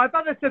 Oh, I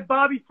thought that said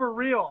Bobby for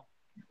real.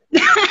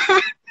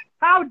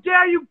 How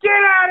dare you get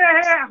out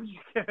of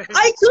here!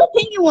 I could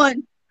paint you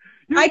one.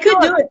 I could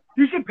do it.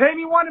 You should pay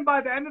me one, and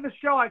by the end of the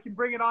show, I can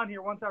bring it on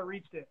here once I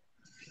reached it.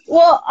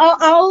 Well,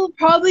 I'll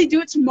probably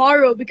do it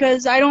tomorrow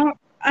because I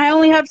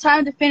only have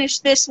time to finish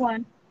this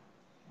one,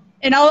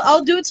 and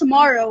I'll do it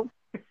tomorrow.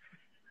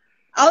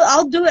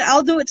 I'll do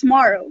it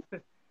tomorrow.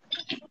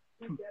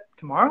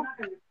 Tomorrow?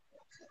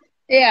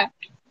 Yeah.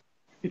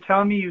 You're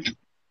telling me you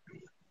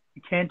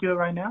can't do it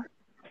right now?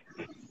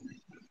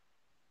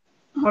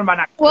 What am I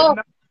not? Well,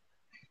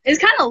 it's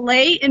kind of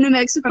late in New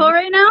Mexico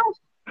right now.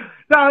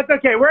 No, it's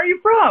okay. Where are you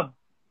from?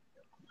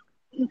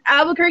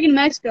 Albuquerque, New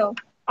Mexico.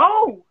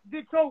 Oh,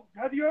 so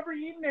have you ever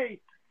eaten a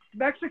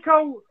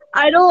Mexico?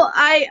 I've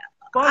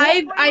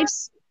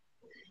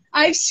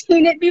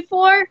seen it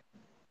before.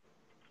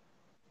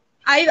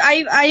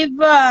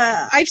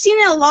 I've seen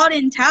it a lot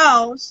in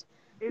Taos,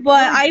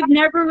 but I've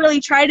never really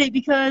tried it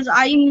because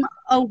I'm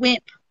a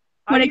wimp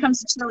when it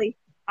comes to chili.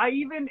 I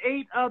even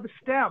ate the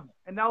stem,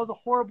 and that was a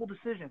horrible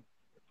decision.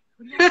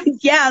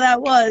 Yeah, that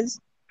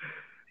was.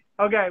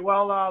 Okay,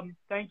 well,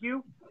 thank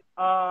you.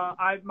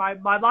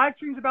 My live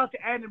stream's about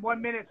to end in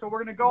 1 minute, so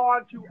we're gonna go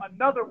on to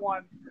another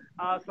one.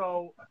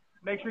 So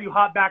make sure you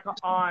hop back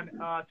on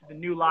to the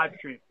new live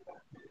stream.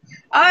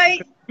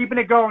 Keeping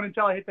it going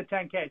until I hit the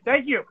 10K.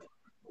 Thank you.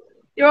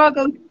 You're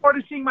welcome. Look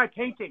forward to seeing my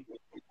painting.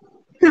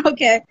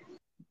 Okay.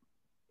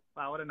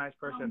 Wow, what a nice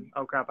person.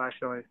 Oh crap,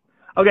 actually.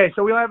 Okay,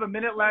 so we only have a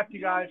minute left,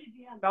 you guys.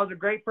 That was a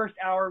great first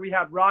hour. We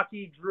had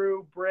Rocky,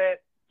 Drew,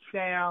 Britt,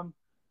 Sam,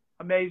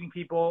 amazing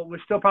people.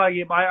 We're still probably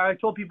getting. I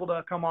told people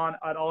to come on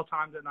at all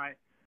times at night.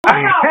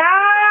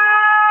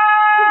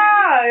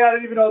 I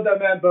didn't even know what that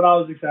meant, but I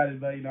was excited.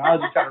 But I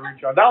was just trying to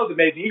reach out. That was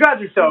amazing. You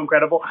guys are so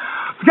incredible.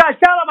 Guys,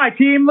 shout out my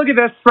team. Look at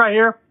this right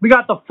here. We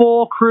got the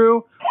full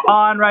crew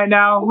on right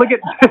now. Look at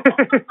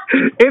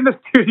in the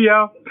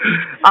studio.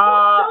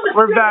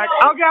 We're back.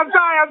 Okay, I'm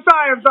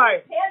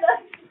sorry.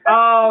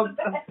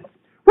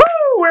 Woo!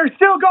 We're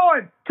still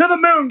going to the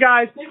moon,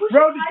 guys.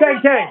 Road to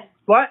 10K.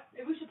 What?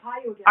 Maybe we should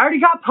pie you again. I already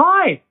got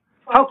pie.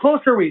 How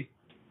close are we?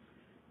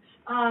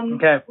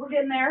 Okay. We're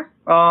getting there.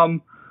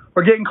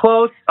 We're getting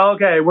close.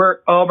 Okay,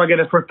 oh my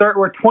goodness, we're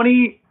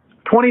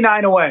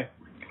 29 away.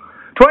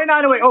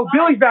 29 away. Oh,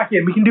 Billy's back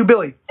in. We can do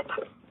Billy.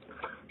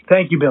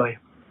 Thank you, Billy.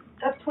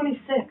 That's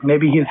 26.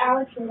 Maybe he's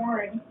Alex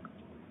Warren.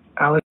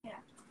 Alex. Yeah.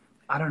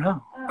 I don't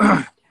know.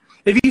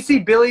 If you see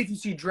Billy, if you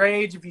see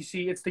Drage, if you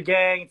see It's the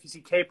Gang, if you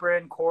see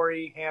Capron,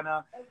 Corey,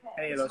 Hannah,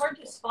 any of those. It's hard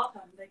to spot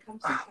them. They come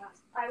so fast.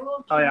 I will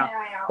keep my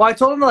eye out. Well, I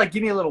told him to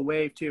give me a little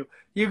wave too.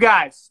 You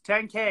guys,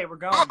 10K, we're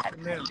going to the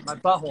moon. My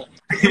butthole.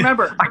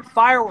 Remember,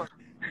 fireworks.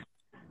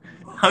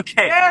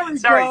 Okay.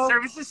 Sorry,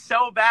 service is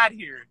so bad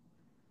here.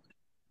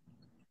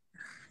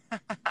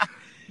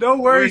 No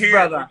worries,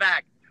 brother. We're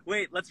back.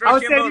 Wait, let's I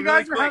was rush saying you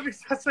guys really are quick.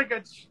 having such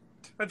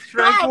a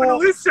tranquil,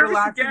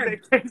 relaxing again.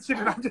 vacation,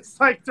 and I'm just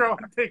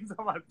throwing things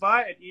on my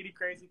butt and eating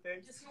crazy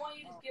things. Just want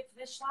you to get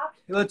fish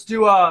slapped? Let's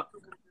do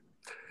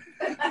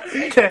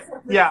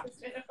yeah.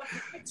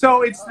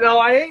 So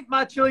I ate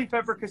my chili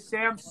pepper because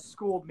Sam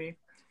schooled me.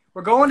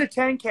 We're going to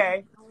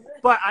 10K,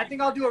 but I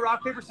think I'll do a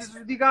rock, paper, scissors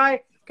with you guys.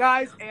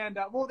 And,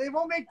 well, they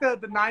won't make the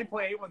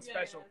 9.81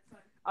 special.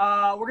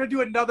 We're going to do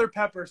another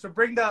pepper. So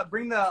bring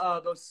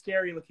those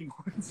scary looking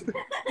ones.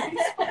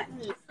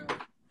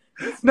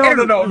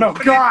 No.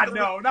 God,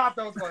 no, not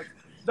those ones.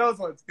 Those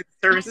ones.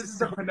 This is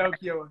the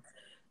Pinocchio one.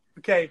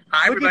 Okay.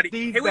 Hi, look everybody. at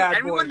these Hey, wait, bad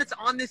everyone boys. that's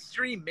on this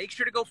stream, make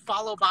sure to go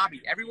follow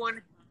Bobby.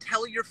 Everyone,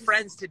 tell your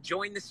friends to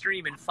join the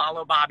stream and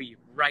follow Bobby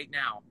right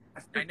now.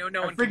 I know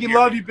no one can freaking hear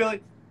love me. you,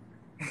 Billy.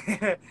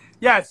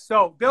 Yes,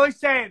 so Billy's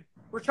saying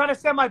we're trying to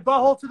send my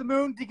butthole to the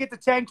moon to get to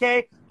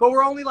 10K, but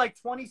we're only like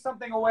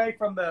 20-something away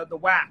from the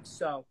wax,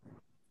 so.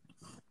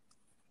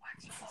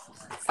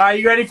 All right,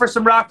 you ready for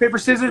some rock, paper,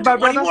 scissors, my 20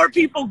 brother? more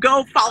people,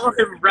 go follow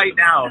him right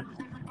now.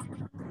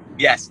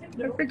 Yes.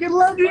 I freaking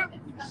love you.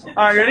 All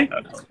right, ready?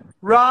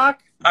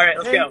 Rock, All right,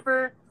 let's go.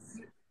 paper,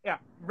 yeah.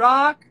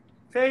 Rock,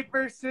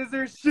 paper,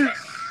 scissors, shoot.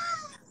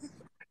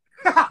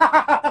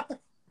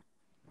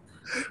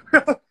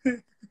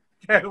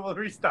 Okay, we'll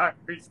restart.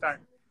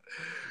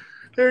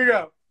 Here we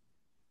go.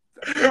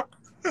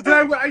 Did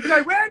I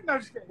win? No, I'm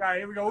just kidding. All right,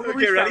 here we go. We'll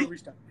Okay, ready?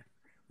 restart.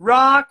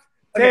 Rock,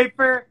 Okay.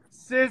 paper,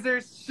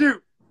 scissors,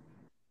 shoot.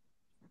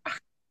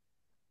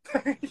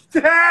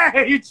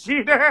 Hey, you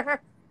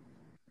cheater.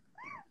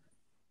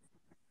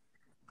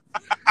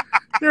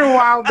 You're a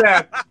wild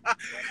man.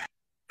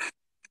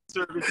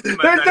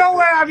 There's no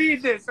way I'm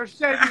eating this or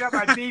shaving up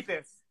my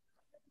beefus.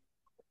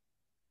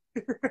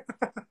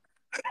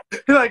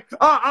 You're like,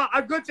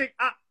 I'm good to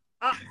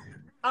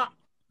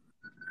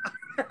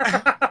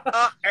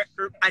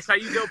I saw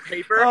you go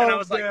paper, and I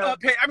was like,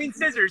 man.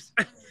 scissors.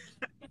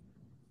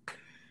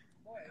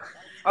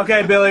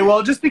 Okay, Billy.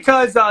 Well, just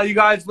because you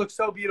guys look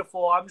so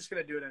beautiful, I'm just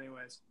going to do it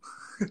anyways.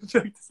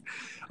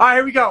 All right,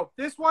 here we go.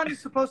 This one is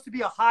supposed to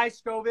be a high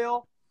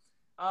Scoville.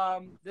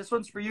 This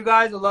one's for you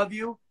guys. I love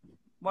you.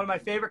 One of my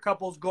favorite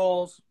couples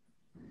goals.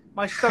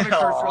 My stomach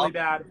hurts really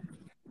bad.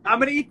 I'm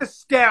going to eat the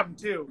stem,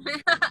 too.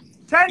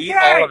 10K! Eat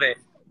all of it.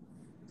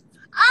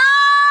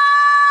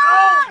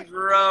 Ah! Oh,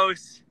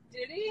 gross.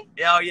 Did he?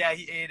 Oh, yeah,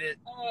 he ate it.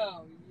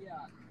 Oh, yeah.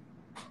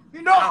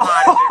 You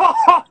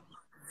know,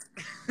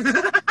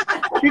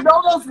 you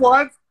know those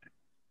ones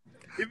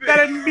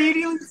that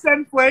immediately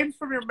send flames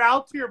from your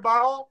mouth to your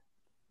butthole?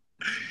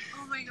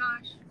 Oh my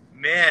gosh.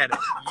 Man,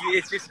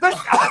 it's just... The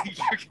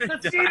you're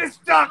gonna seat die. is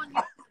stuck.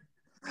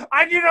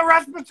 I need a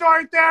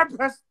respiratory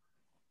therapist.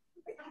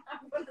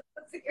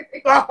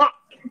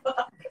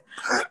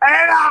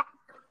 Anna!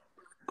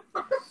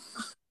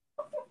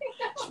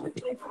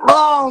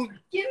 Oh,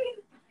 Give me.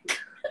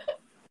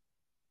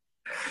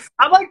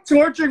 I'm like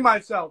torturing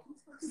myself.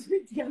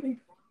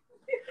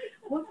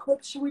 What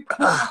clip should we put?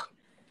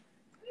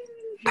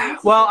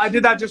 Well, I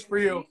did that just for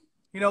you.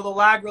 You know, the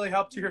lag really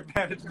helped to your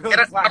advantage.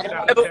 Billy's lagging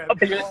out again.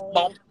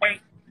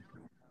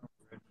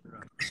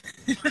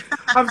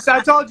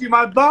 I told you,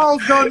 my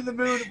ball's going to the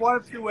moon one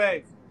of two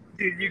ways.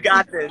 Dude, you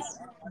got this.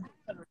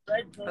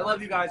 I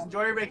love you guys.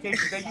 Enjoy your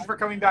vacation. Thank you for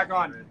coming back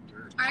on.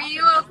 Are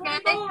you okay?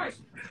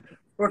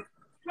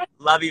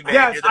 Love you, man.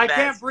 Yes, You're the I best.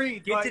 can't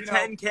breathe. Get but, to you know,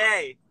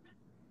 10K.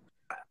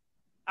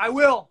 I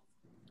will.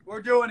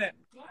 We're doing it.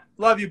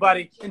 Love you,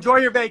 buddy. Enjoy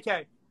your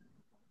vacay.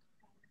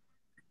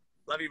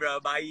 Love you, bro.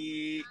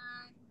 Bye.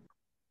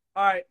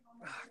 All right.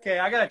 Okay,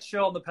 I gotta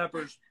chill on the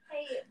peppers.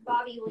 Hey,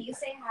 Bobby, will you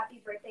say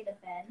happy birthday to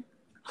Ben?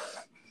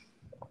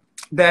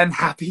 Ben,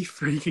 happy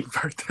freaking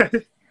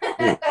birthday.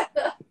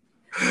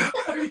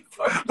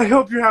 I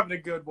hope you're having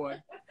a good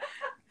one.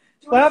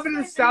 What happened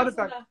to the sound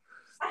effect?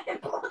 I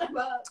pulled him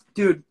up.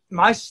 Dude,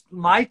 my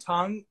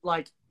tongue,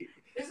 like,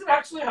 Is it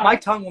actually hot? my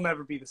tongue will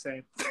never be the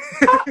same.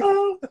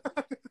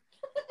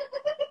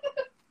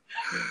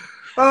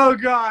 Oh,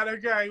 God.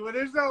 Okay. Well,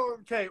 there's no...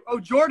 Okay. Oh,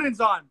 Jordan's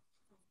on.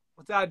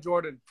 What's that,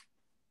 Jordan?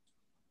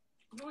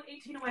 I'm only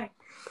 18 away.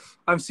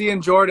 I'm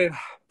seeing Jordan.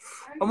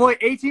 I'm only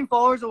 18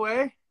 followers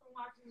away.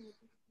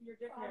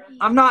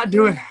 I'm not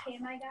doing... Okay,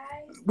 my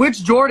guy.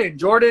 Which Jordan?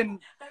 Jordan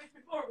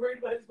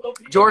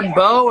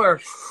Bow or...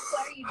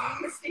 What are you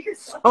doing this to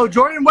yourself? Oh,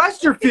 Jordan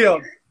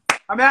Westerfield.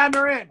 I'm adding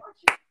her in.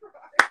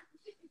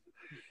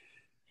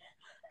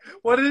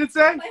 What did it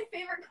say? My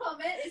favorite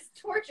comment is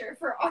torture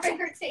for our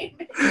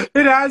entertainment.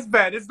 It has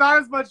been. It's not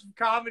as much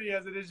comedy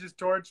as it is just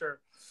torture.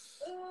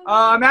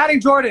 I'm adding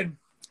Jordan.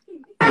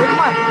 Look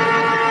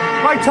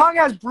at my tongue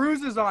has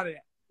bruises on it.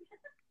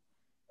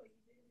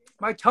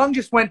 My tongue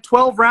just went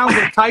 12 rounds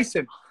with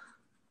Tyson.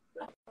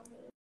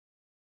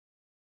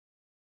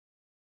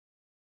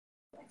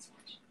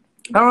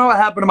 I don't know what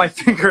happened to my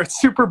finger. It's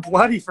super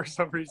bloody for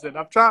some reason.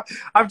 I'm trying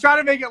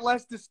to make it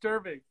less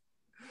disturbing.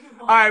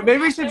 All right,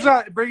 maybe we should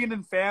start bringing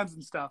in fans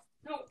and stuff.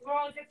 No, we're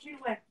only 15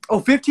 away Oh,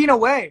 15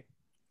 away.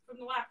 from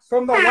the wax.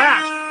 From the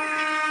wax.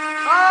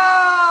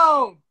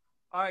 Oh!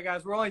 All right,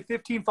 guys, we're only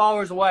 15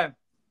 followers away.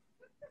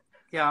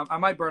 Yeah, I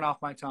might burn off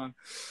my tongue.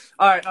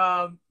 All right,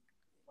 I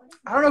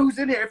don't know who's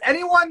in here. If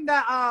anyone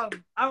that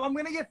I'm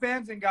gonna get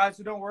fans in, guys,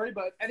 so don't worry.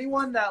 But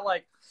anyone that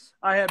like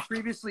I had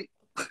previously,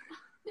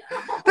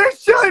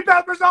 there's chili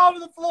peppers all over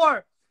the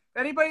floor.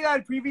 Anybody that I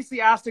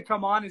previously asked to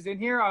come on is in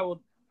here, I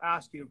will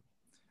ask you.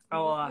 I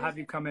will have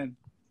you come in.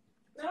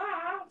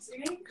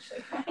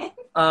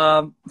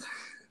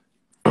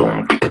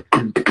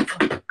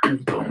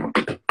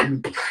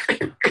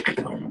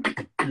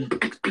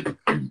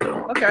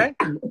 Okay.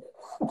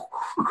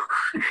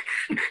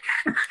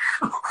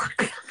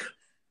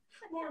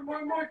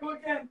 More, go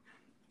again.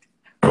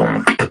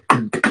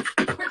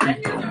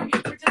 Pretend you're doing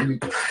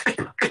it.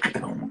 Pretend you're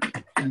doing it.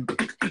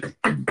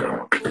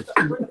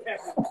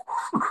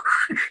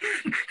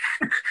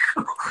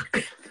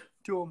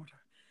 Do it one more time.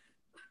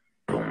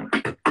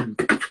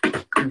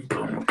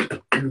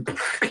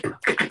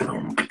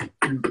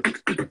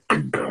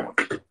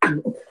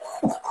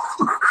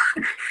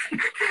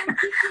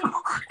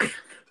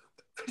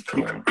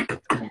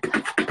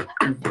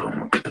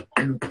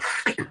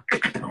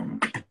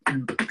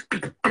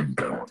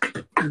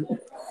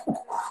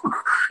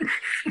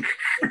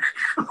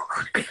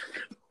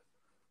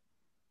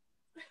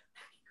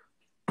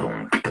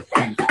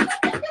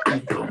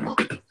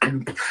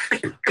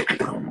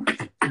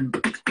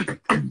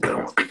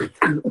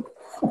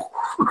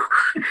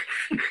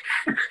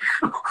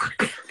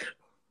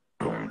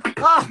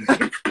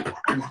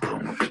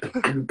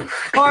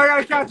 Oh, I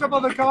gotta catch up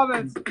on the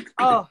comments.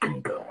 Oh.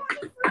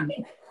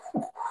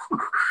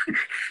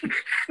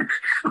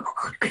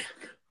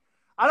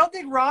 I don't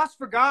think Ross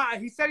forgot.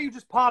 He said he would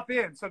just pop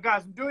in. So,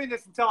 guys, I'm doing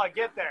this until I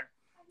get there.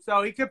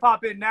 So he could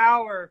pop in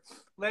now or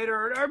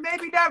later or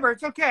maybe never.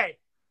 It's okay.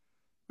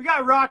 We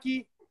got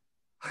Rocky.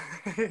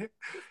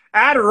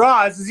 Add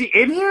Ross. Is he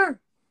in here?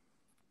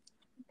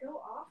 Go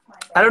off my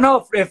I don't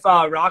know if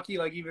Rocky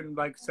even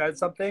said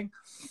something.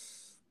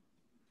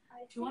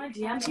 Do you want to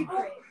DM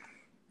people?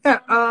 Yeah,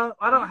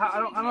 I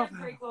don't.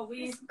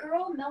 This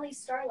girl, Melly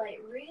Starlight,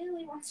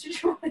 really wants to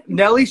join.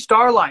 Nelly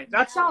Starlight.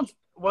 That sounds.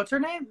 What's her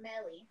name?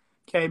 Melly.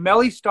 Okay,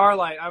 Melly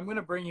Starlight. I'm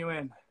gonna bring you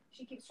in.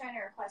 She keeps trying to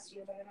request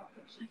you, but I don't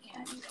think she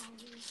can.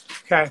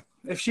 Okay,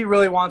 if she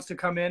really wants to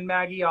come in,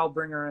 Maggie, I'll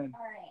bring her in.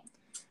 All right.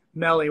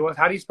 Melly. What?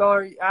 How do you spell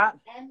her at?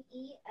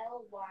 MELY.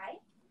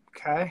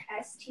 Okay.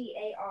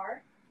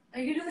 STAR. Are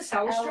you gonna do the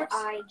sour strips?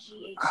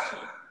 LIGHT.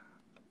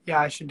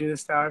 Yeah, I should do the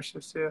sour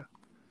strips too.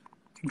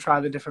 Can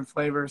try the different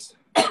flavors.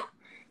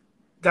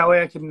 That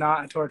way I can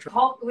not torture.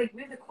 We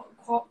have the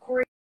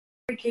Corey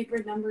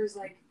Capered numbers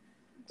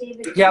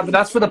David. Yeah, but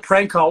that's for the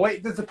prank call.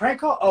 Wait, there's a prank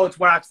call? Oh, it's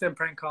Wax then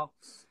prank call.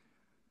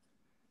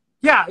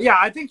 Yeah.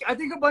 I think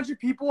a bunch of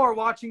people are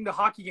watching the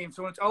hockey game.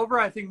 So when it's over,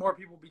 I think more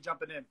people will be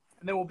jumping in,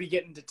 and then we'll be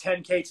getting to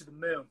 10K to the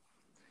moon.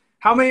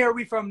 How many are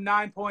we from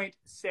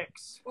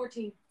 9.6?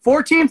 14.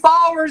 14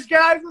 followers,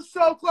 guys. We're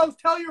so close.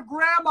 Tell your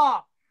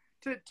grandma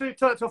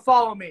to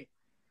follow me,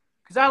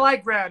 because I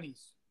like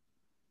grannies.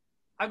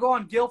 I go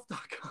on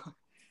gilf.com.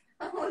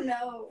 Oh,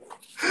 no.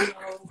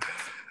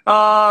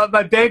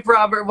 My bank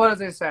robber, what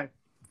does it say?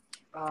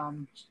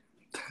 No,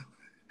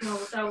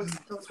 that was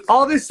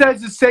All this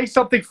says is say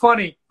something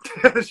funny.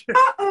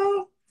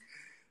 Uh-oh.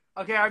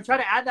 Okay, I'm trying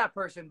to add that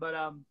person, but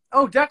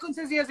Declan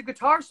says he has a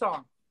guitar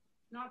song.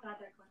 Not that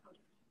Declan.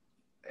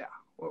 Yeah,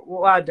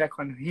 we'll add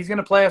Declan. He's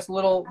gonna play us a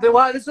little.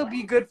 This will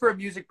be good for a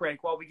music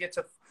break while we get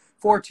to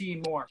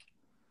 14 more.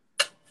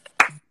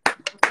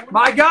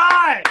 My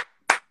guy.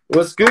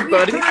 What's good,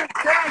 buddy?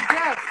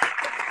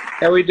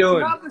 How we doing?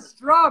 You have the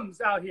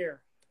strums out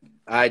here.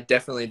 I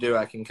definitely do.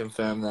 I can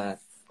confirm that.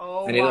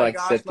 Oh, I need to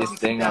set this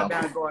thing up.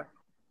 I don't know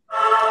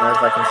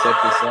if I can set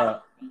this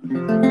up.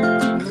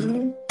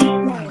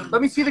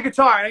 Let me see the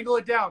guitar. Angle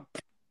it down.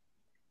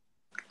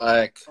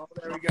 Oh,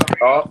 there we go.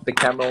 Oh, the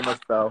camera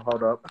almost fell.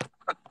 Hold up.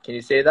 Can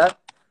you see that?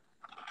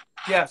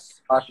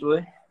 Yes.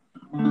 Partially.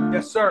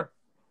 Yes, sir.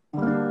 8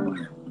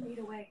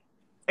 away.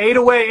 8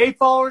 away. 8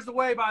 followers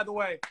away, by the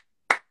way.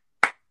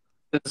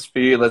 This is for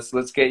you. Let's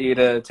get you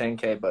to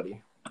 10K,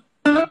 buddy.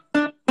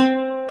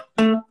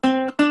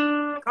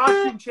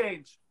 Costume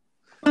change.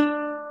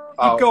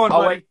 Keep going,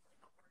 buddy.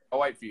 I'll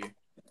wait for you.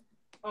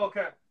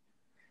 Okay.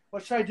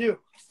 What should I do?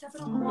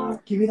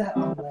 Give me that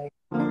leg.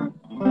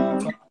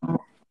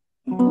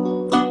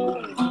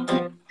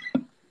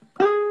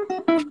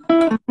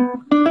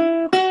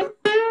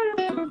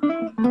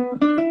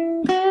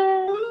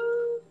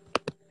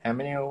 How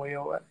many are we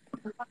away?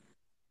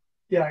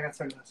 Yeah, I got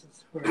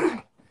sunglasses.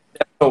 7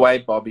 away,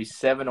 Bobby.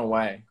 7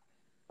 away.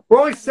 We're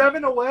only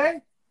 7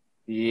 away?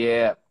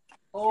 Yeah.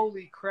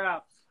 Holy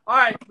crap. All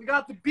right, we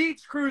got the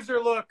beach cruiser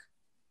look.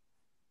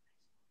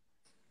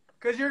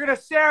 Because you're going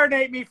to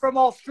serenade me from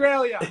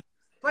Australia.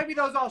 Play me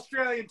those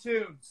Australian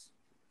tunes.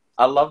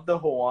 I love the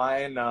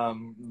Hawaiian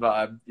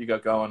vibe you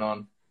got going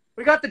on.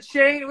 We got the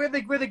chain. We're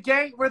the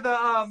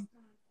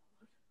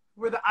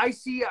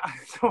icy.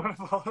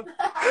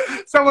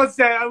 Someone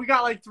said we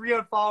got like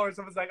 300 followers.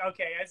 Someone's like,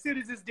 okay, as soon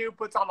as this dude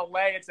puts on a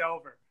lei, it's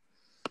over.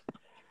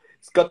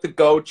 It's got the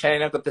gold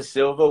chain. I've got the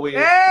silver.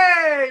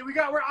 Hey,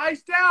 we're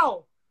iced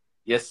out.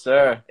 Yes,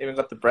 sir. Even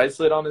got the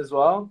bracelet on as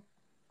well.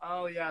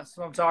 Oh yeah, that's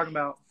what I'm talking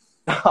about.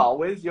 Oh,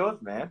 where's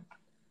yours, man?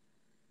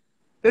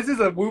 This is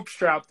a whoop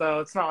strap though.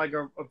 It's not like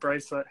a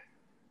bracelet.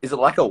 Is it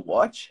like a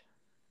watch?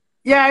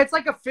 Yeah, it's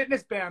like a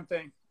fitness band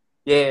thing.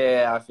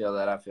 Yeah, I feel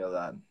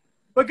that.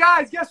 But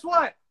guys, guess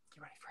what?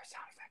 Get ready for a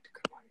sound effect.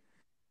 Good one.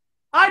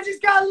 I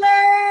just got laid!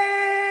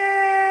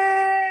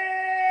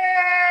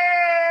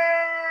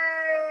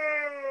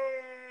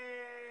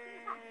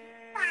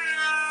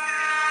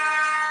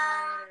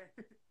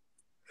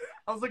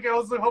 I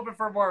was hoping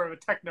for more of a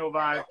techno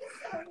vibe.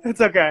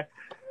 It's okay.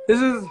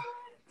 All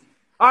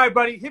right,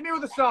 buddy. Hit me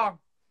with a song.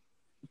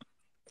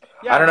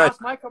 Yeah, I don't know. Ross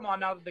might come on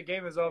now that the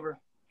game is over.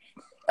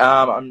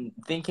 I'm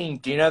thinking,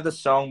 do you know the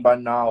song by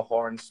Niall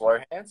Horan, Slow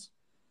Hands?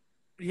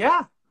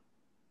 Yeah.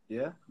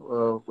 Yeah?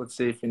 Well, let's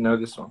see if you know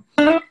this one.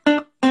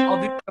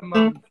 I'll do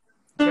some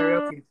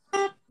karaoke.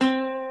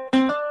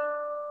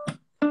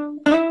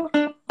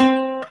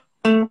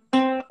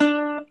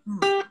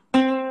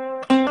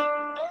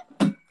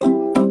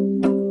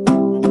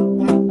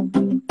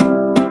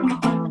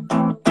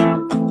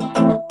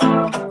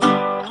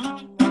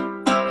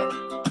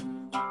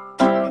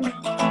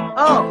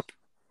 Oh.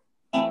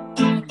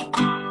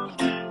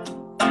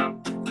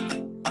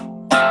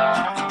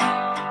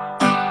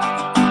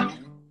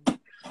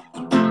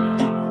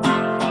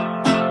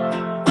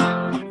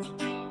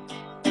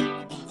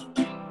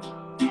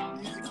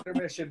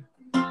 Intermission.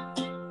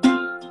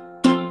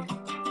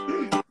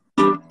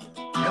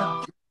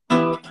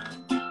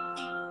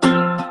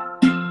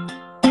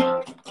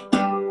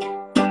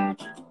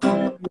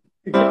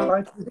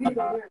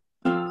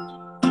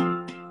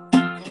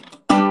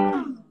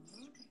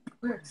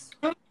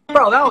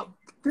 Bro,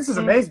 this is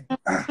amazing.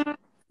 I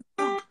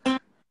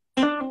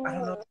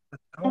don't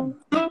know.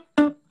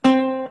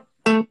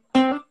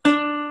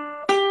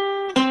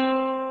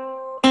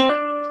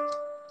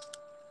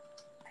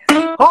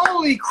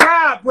 Holy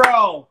crap,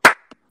 bro!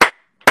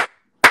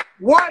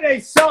 What a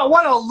song!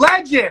 What a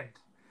legend!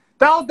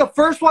 That was the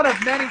first one of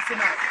many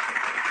tonight.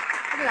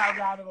 Look at that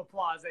round of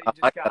applause that you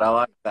just got. I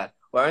like that.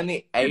 We're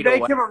only 8 You make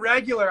away. him a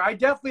regular. I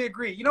definitely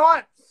agree. You know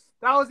what?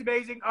 That was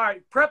amazing. All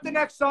right, prep the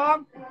next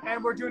song,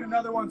 and we're doing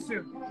another one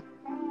soon.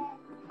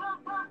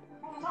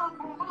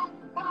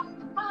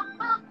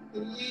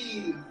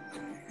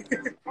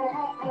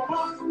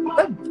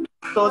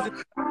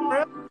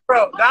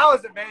 Bro, that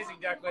was amazing,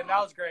 Declan. That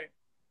was great.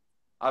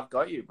 I've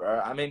got you, bro.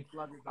 I mean,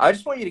 I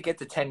just want you to get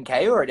to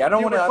 10K already. I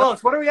don't want We're to.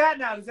 close. What are we at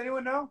now? Does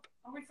anyone know?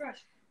 I'll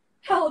refresh.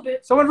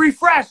 Halibut. Someone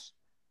refresh.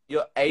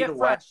 You're 8 Get away.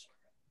 fresh.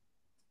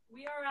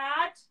 We are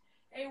at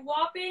a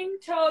whopping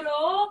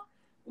total.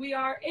 We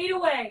are 8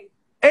 away.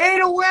 8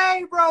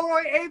 away, bro.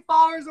 We're 8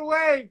 followers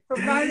away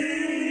from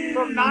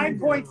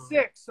 9.6.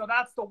 So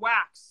that's the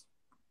wax.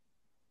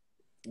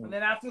 And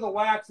then after the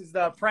wax is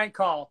the prank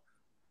call.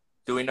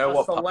 Do we know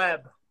what?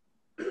 Celeb.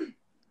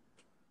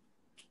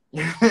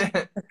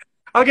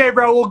 Okay,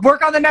 bro. We'll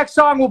work on the next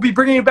song. We'll be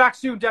bringing it back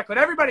soon, Declan.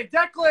 Everybody,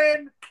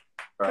 Declan,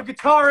 the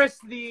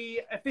guitarist,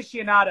 the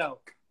aficionado.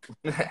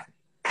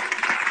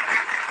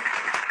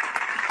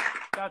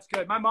 That's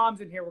good. My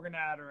mom's in here. We're gonna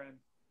add her in.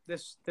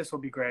 This will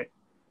be great.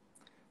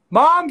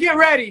 Mom, get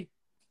ready.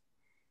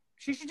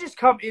 She should just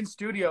come in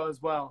studio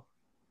as well.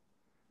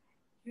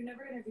 You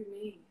never interview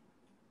me.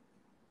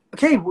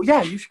 Okay, well,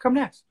 yeah, you should come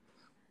next.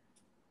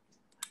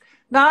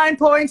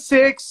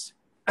 9.6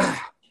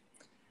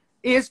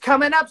 is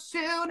coming up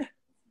soon.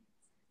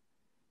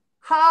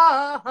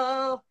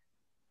 Oh,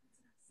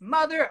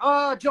 mother,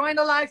 join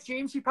the live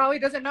stream. She probably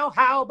doesn't know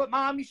how, but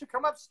Mom, you should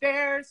come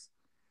upstairs.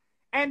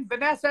 And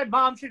Vanessa and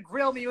Mom should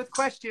grill me with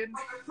questions.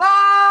 Mom!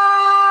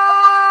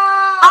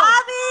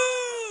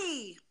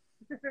 Bobby!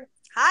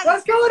 Hi.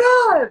 What's going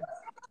on?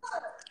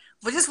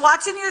 We're just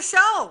watching your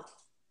show.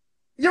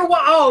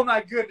 Oh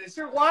my goodness,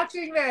 you're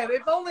watching that.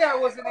 If only I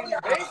wasn't in your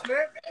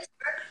basement.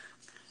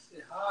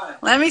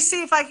 Let me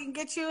see if I can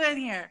get you in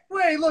here.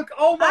 Wait, look.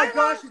 Oh my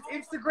gosh, it's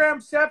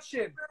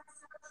Instagramception.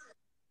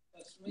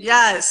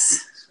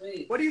 Yes.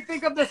 What do you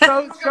think of the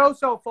show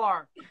so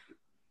far?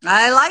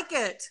 I like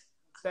it.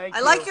 Thank I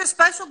you. like your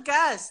special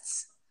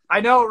guests.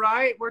 I know,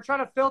 right? We're trying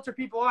to filter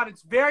people on.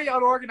 It's very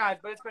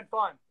unorganized, but it's been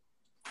fun.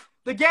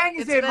 The gang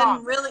is in,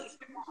 Mom. Really...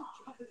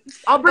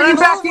 I'll bring you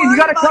back in. You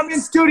got to come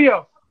in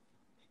studio.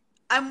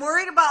 I'm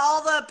worried about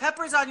all the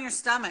peppers on your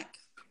stomach.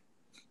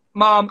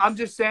 Mom, I'm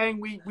just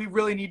saying we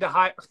really need to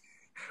hire.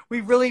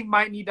 We really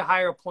might need to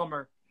hire a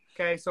plumber.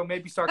 Okay, so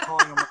maybe start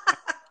calling him.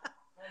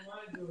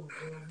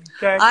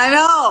 Okay. I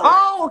know.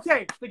 Oh,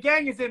 okay. The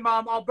gang is in,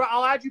 Mom.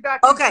 I'll add you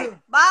back. Okay.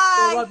 Soon. Bye.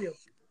 I love you.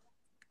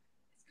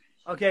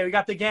 Okay, we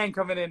got the gang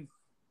coming in.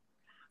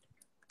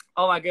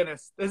 Oh my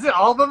goodness, is it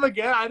all of them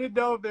again? I didn't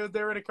know if they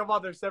were gonna come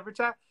on their separate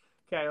chat.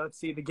 Okay, let's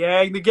see the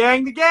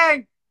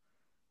gang.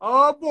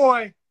 Oh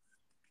boy.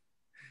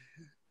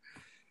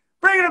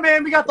 Bringing them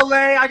in. We got the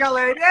lay. I got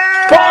laid.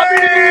 Yay!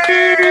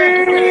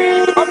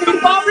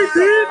 Bobby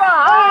Diva!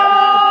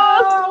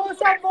 Oh,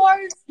 what's up,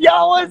 boys?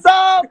 Yo, what's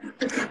up?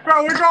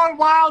 Bro, we're going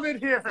wild in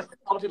here.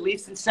 I'll do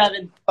Leafs in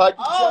 7.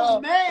 Oh,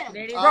 man.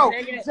 Bro,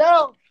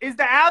 is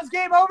the Avs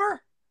game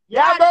over?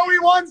 Yeah, bro, we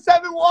won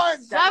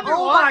 7-1.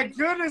 Oh, my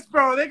goodness,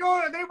 bro. They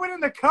win in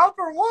the cup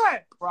or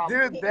what?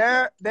 Dude,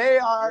 they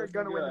are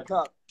going to win the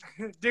cup.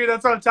 Dude,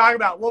 that's what I'm talking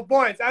about. Well,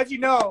 boys, as you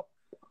know,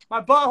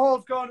 my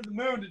butthole's going to the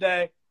moon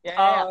today.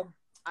 Yeah.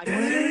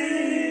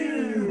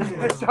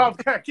 So I'm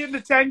getting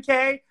to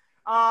 10K.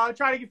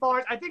 Trying to get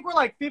followers. I think we're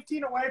like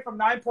 15 away from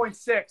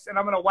 9.6, and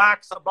I'm gonna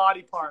wax a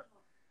body part.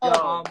 This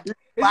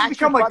has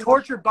become like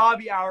tortured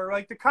Bobby hour.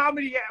 Like the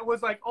comedy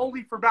was like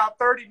only for about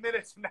 30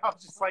 minutes, and now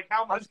it's just like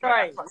how much.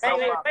 Right.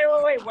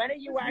 Wait. When are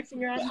you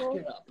waxing your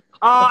asshole?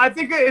 I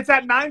think it's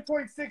at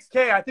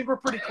 9.6K. I think we're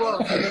pretty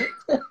close.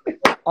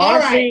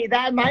 Honestly,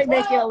 that might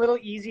make it a little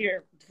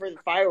easier for the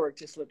firework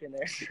to slip in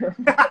there.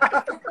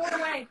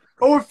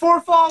 Oh, we're 4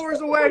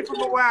 followers away from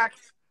the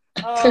wax.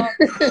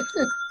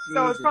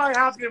 So it's probably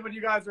happening when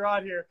you guys are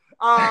on here.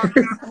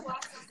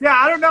 Yeah,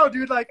 I don't know,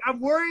 dude. Like, I'm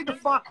worried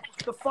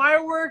the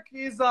firework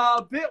is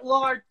a bit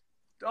large.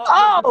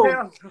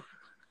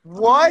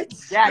 What?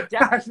 Yeah,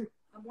 definitely.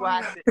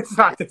 It's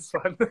not this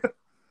one.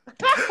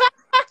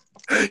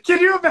 Can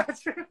you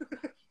imagine?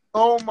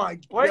 Oh my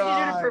god! What did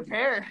you do to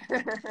prepare?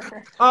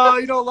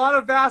 You know, a lot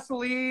of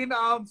Vaseline,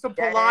 some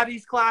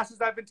Pilates classes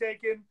I've been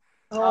taking.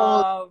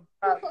 Declan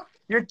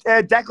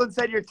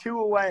said you're 2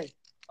 away.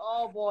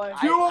 Oh boy.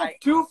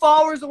 2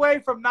 followers away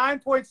from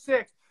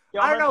 9.6. Yo,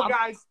 I don't know,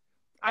 guys.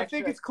 I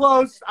think it's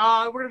close.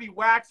 We're gonna be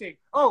waxing.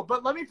 Oh,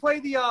 but let me play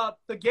the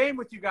game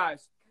with you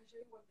guys.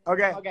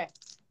 Okay. Okay.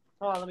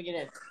 Hold on, let me get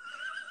in.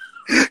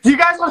 You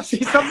guys want to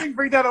see something?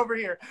 Bring that over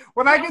here.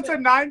 When I get to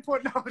 9. No.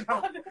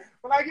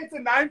 When I get to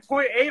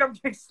 9.8, I'm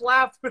getting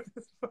slapped with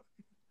this.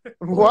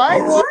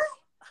 What?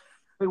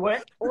 Wait,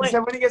 what? He said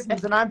when he gets to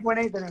 9.8,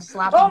 they're gonna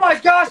slap Oh him. my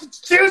gosh, its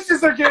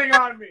juices are getting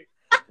on me.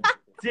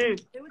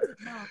 Dude.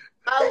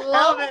 I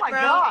love it, my bro.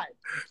 god.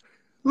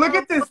 Look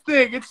at this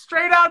thing. It's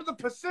straight out of the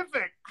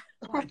Pacific.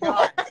 Oh my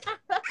god.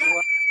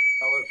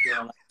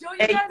 Don't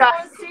you guys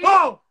want to see?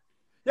 Oh!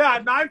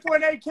 Yeah,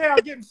 9.8K. I'm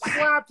getting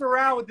slapped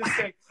around with this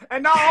thing.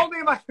 And not only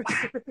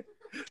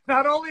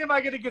am I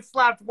going to get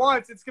slapped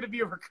once, it's going to be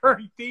a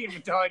recurring theme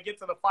until I get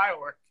to the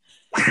firework.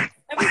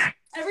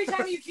 Every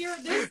time you hear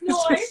this It's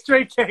noise. just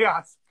straight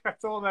chaos. I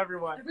told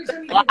everyone. Every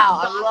time you Wow, hear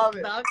I love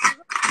it.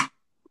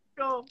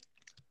 Go.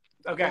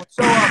 Okay,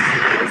 so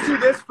let's do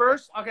this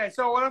first. Okay,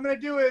 so what I'm going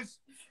to do is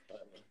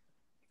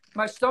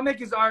my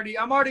stomach is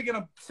I'm already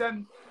going to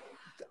send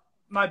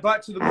my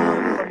butt to the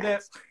moon from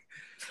this.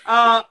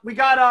 We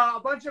got a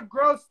bunch of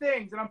gross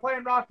things, and I'm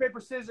playing rock, paper,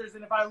 scissors,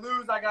 and if I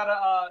lose, I got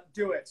to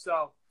do it.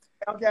 So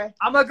Okay.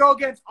 I'm going to go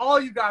against all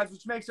you guys,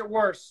 which makes it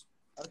worse.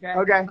 Okay.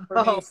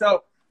 For me.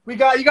 So you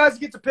guys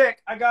get to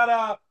pick. I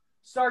got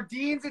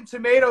sardines and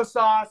tomato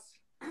sauce,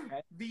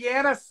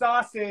 Vienna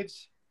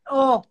sausage,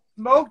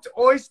 smoked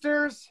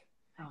oysters,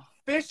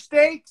 fish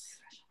steaks,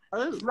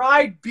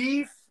 dried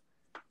beef,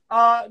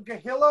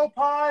 gahillo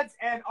pods,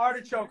 and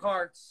artichoke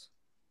hearts.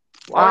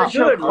 Wow.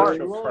 Good.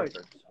 Lord.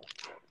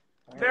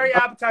 Very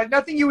appetizing.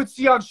 Nothing you would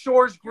see on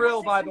Shore's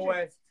Grill, by the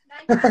way.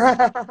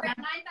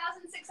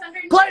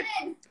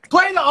 9,610.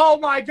 Play the. Oh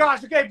my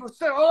gosh. Okay,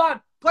 so hold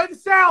on. Play the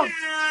sound.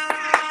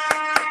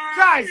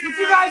 Guys, with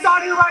you guys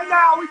on here right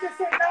now, we just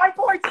hit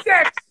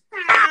 9.6.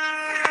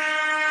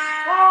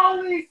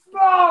 Holy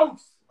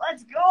smokes!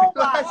 Let's go,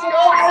 Let's Bob. go.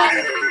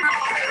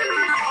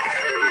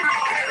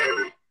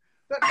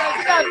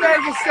 That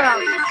Vegas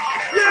sound.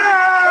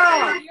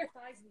 Yeah! Your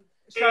thighs.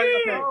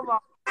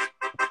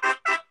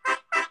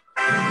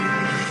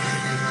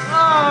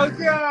 Oh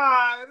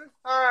god!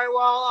 All right,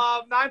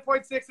 well,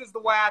 9.6 is the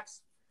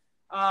wax.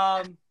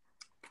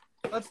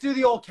 Let's do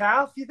the old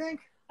calf. You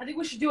think? I think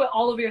we should do it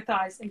all over your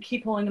thighs and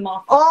keep pulling them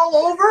off. All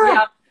over?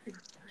 Yeah.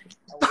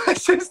 My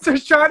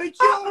sister's trying to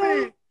kill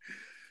me.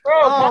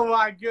 Oh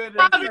my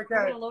goodness. Okay. We're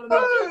gonna load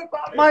them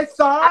up. My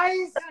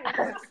thighs?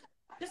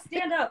 Just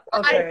stand up.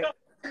 Okay.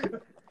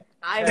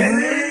 I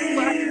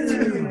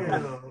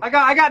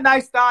got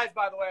nice thighs,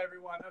 by the way,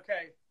 everyone.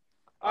 Okay.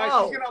 All right,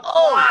 she's gonna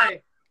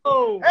apply.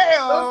 Hey,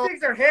 Those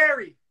things are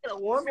hairy.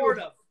 Warm Sort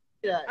of.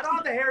 Yeah. I don't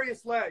have the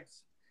hairiest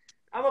legs.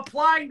 I'm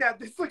applying that.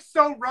 This looks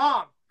so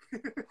wrong.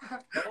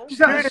 She's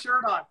got a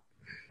shirt on.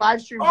 Live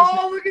stream.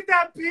 Oh, look at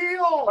that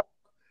peel.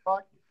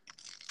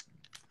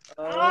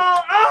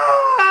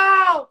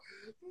 Oh,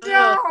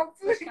 no,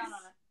 please.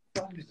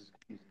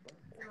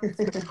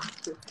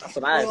 That's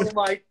what I Oh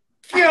my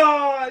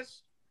gosh.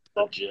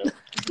 Oh,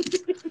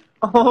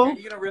 Are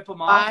you gonna rip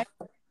them off?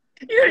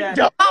 you're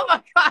dumb. Oh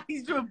my god,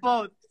 he's doing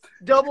both.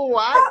 Double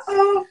wax?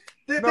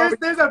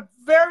 There's a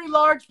very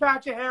large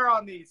patch of hair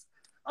on these.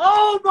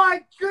 Oh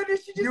my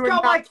goodness, you just You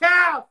got are my not-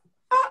 calf.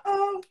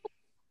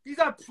 These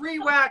are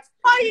pre-waxed.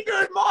 Why are you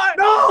doing more?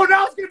 No,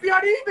 now it's gonna be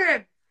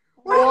uneven.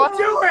 What are you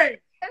doing?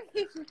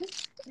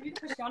 You need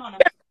to push down on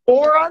them.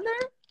 4 on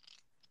there?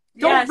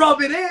 Don't Yes.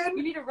 rub it in.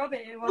 You need to rub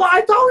it in. Well,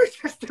 I thought we were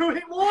just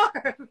doing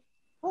one.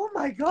 Oh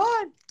my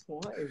god.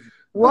 What is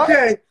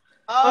Okay.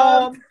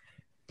 Um,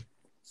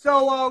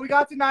 So we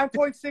got to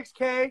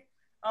 9.6K,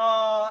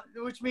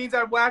 which means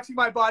I'm waxing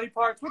my body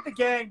parts with the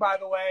gang, by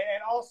the way,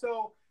 and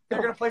also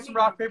they're gonna play some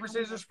rock paper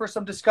scissors for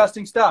some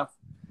disgusting stuff.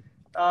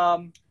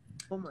 So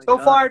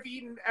far, I've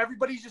eaten.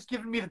 Everybody's just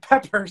giving me the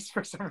peppers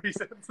for some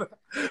reason.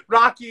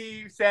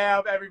 Rocky,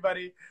 Sam,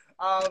 everybody.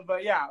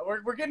 But yeah,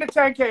 we're getting to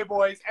 10K,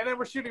 boys, and then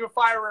we're shooting a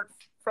firework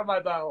from my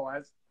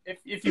butthole.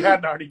 if you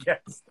hadn't already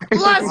guessed.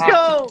 Let's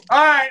go.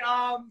 All right.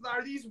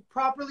 Are these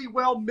properly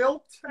well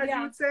milked, as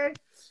you would say?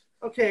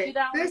 Okay.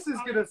 This is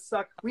gonna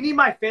suck. We need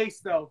my face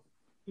though.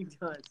 He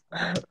does.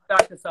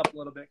 Back this up a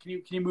little bit.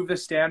 Can you move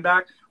this stand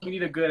back? We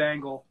need a good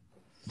angle.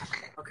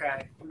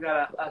 Okay. We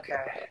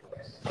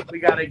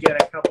gotta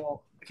get a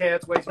couple. Okay,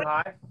 that's way too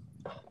high.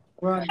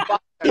 Run.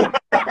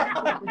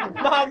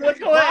 Mom, look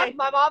away.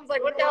 My mom's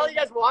like, what the hell are you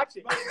guys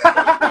watching?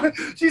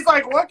 She's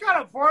like, what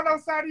kind of porno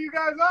site are you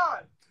guys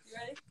on? You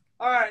ready?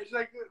 All right. She's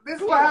like,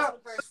 this is what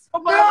happens.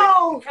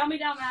 No! Count me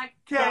down, Mag.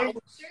 Okay.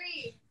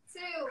 3, 2,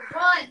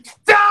 1.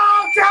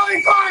 Down,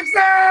 Kelly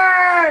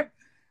Clarkson!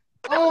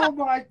 Oh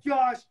my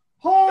gosh.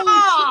 Holy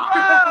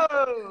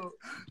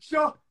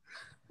shit.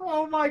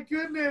 Oh my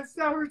goodness.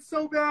 That hurt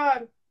so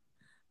bad.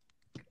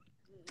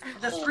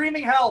 The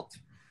screaming helped.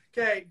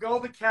 Okay, go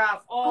the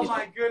calf. Oh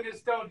my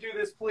goodness, don't do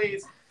this,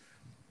 please.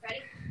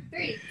 Ready?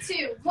 3,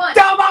 2, 1.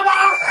 Down, mama!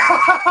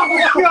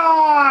 Oh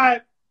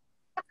God!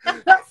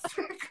 That's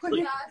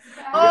sickly.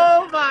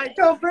 Oh my.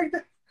 Don't bring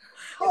that.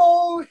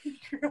 Holy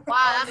crap.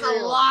 Wow, that's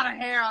a lot of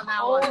hair on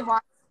that one. Oh my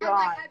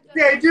God.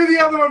 Okay, do the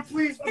other one,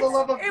 please, for the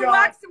love of God.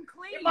 Waxed him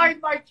clean. My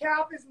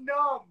calf is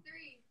numb.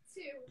 3,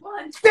 2,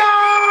 1.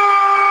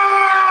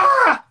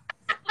 Ah!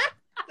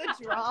 The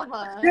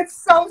drama. It's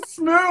so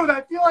smooth.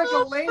 I feel like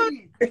a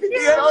lady.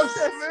 It's so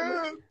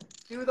smooth.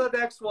 Do the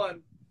next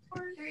one.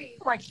 3.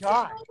 Oh my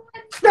God.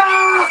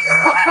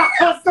 Ah!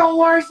 That's the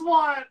worst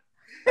one.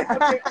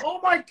 Okay. Oh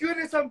my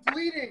goodness, I'm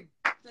bleeding.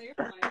 No, you're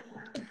fine.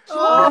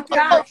 Oh,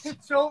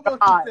 Joe,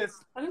 look at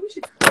this. I think we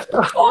should.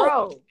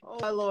 Bro. Oh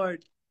my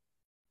Lord.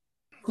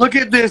 Look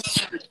at this.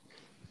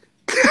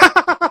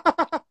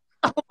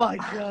 Oh my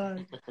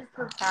God.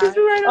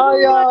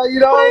 You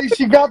know,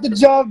 she got the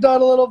job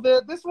done a little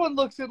bit. This one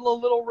looks a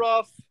little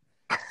rough.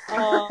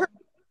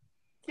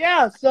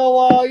 Yeah,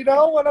 so, you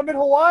know, when I'm in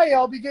Hawaii,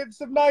 I'll be getting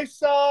some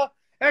nice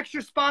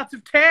extra spots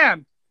of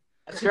tan.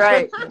 That's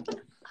right.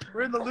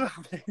 We're in the loop.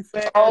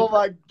 Oh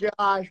my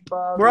gosh,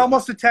 Bob. We're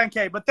almost at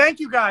 10K. But thank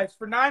you guys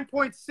for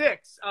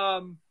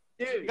 9.6.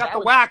 Dude, you got the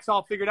wax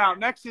all figured out.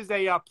 Next is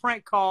a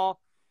prank call.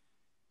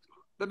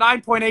 The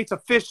 9.8 is a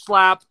fish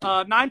slap.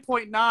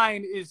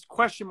 9.9 is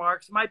question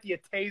marks. It might be a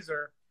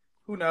taser.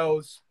 Who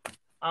knows?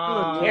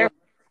 And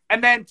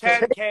then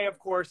 10K, of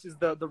course, is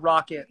the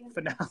rocket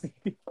finale.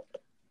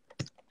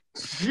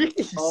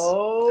 Jeez.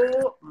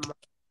 Oh my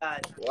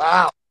God!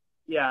 Wow.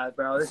 Yeah,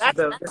 bro. This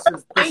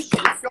is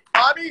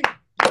Bobby.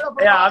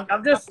 Yeah,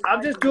 I'm just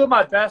doing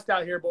my best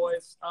out here,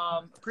 boys.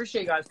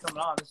 Appreciate you guys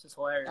coming on. This is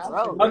hilarious.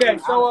 Okay,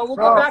 so we'll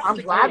go back to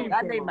the game.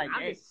 That made my day.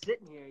 I'm just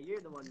sitting here.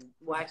 You're the one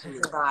waxing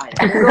your thigh.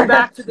 We'll go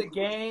back to the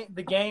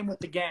game with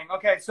the gang.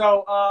 Okay,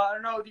 so I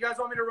don't know. Do you guys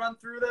want me to run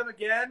through them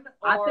again?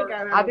 I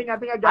think I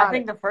got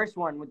it. The first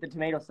one with the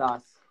tomato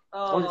sauce.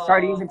 Was it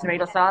sardines and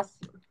tomato sauce?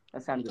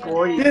 That sounded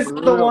good. This is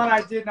the one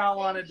I did not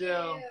want to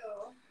do.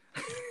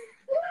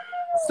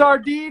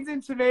 Sardines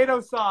and tomato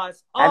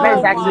sauce. That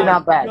is actually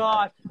not bad.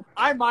 God.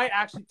 I might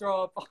actually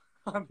throw up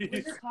on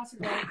these.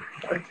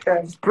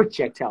 Okay.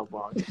 Projectile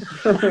vlog.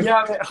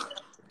 Yeah. Man.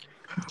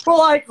 Well,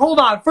 like, hold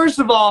on. First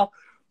of all,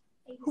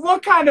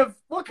 what kind of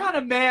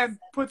man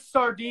puts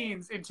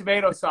sardines in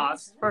tomato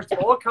sauce? First of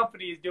all, what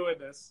company is doing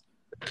this?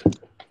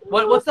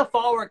 What's the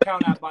follower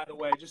count at, by the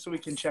way, just so we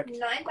can check?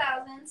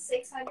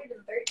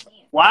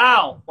 9,613.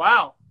 Wow.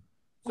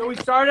 So we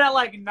started at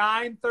like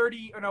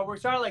 930. Or no, we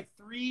started at like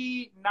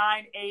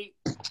 398.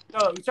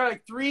 No, we started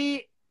like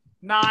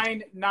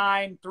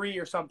 3993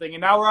 or something,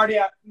 and now we're already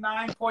at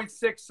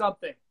 9.6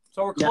 something.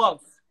 So we're close.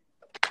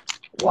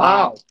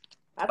 Wow.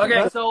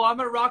 Okay, so I'm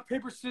gonna rock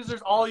paper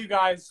scissors, all you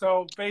guys.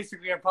 So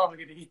basically, I'm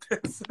probably gonna eat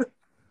this.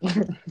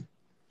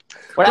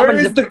 Where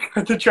is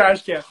the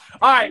trash can?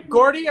 All right,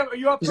 Gordy, are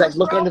you up? He's like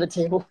looking under the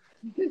table.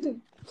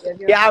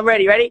 Yeah, I'm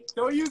ready. Ready?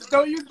 Don't use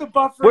the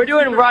buffer. We're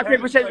doing rock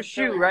paper scissors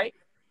shoot, right?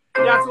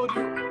 Yeah, so we'll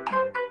do.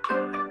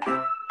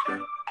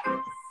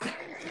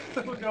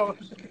 Oh, no.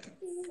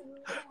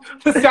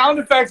 The sound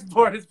effects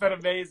board has been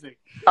amazing.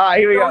 All right,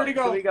 here we go.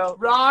 Here we go.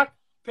 Rock,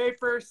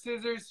 paper,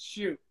 scissors,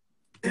 shoot.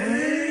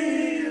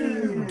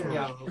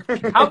 Yeah.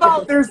 How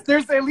about there's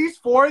at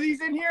least 4 of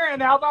these in here,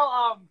 and how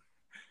about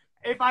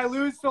if I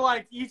lose to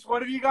like each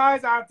one of you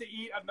guys, I have to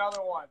eat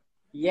another one.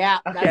 Yeah,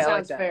 that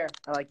sounds fair.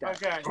 I like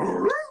that. Okay.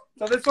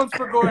 So this one's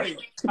for Gordy.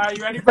 All right,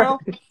 you ready, bro?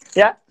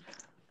 Yeah.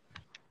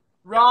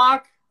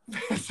 Rock.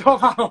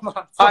 Hold on.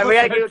 All right, we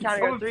gotta give it a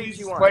count. 3,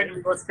 2, 1. Explain to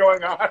me what's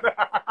going on.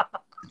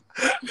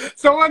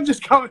 Someone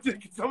just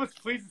commented. Can someone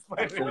please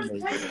explain to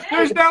me?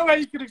 There's no way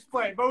you can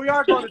explain, but we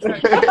are going to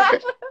take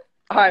it.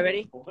 All right,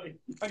 ready? Okay,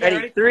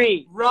 ready?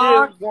 3,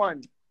 rock, 2,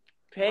 1.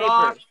 Paper.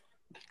 Rock.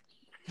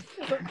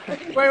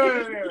 Wait.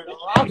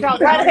 I'll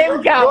count. Let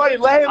him count. Gordy,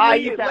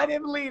 let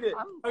him lead it.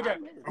 Okay.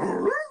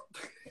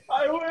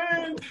 I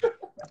win.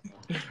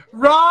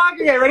 Rock.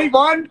 Okay, ready?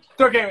 1.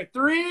 Okay, wait.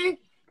 3,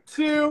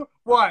 2,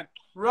 1.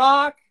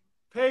 Rock,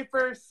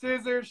 paper,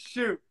 scissors,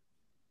 shoot.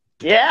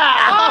 Yeah!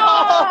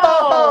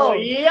 Oh,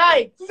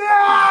 yikes!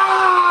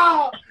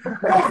 No! The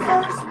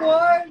first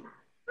one!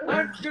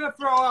 I'm gonna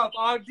throw up.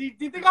 Do you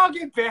think I'll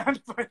get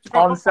banned?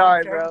 I'm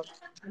sorry, bro.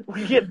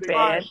 We get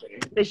banned.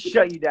 They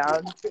shut you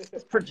down.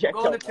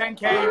 Projectile. Going to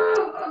 10K.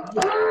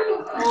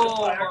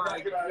 Oh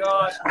my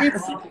gosh.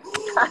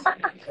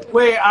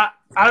 Wait, I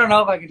don't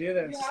know if I can do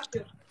this.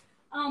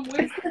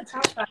 Where's the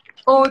top?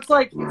 Oh, it's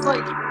like Drink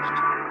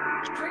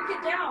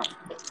it down.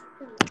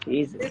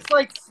 Jesus. it's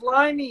like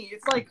slimy.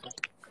 It's like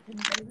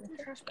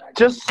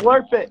Just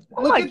slurp it.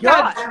 Oh look my at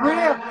god. that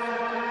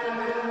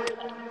drip.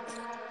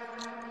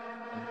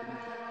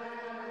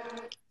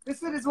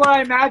 This is what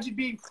I imagine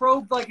being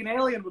probed like an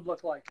alien would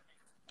look like.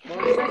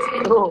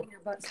 Oh.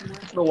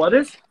 The what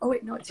is? Oh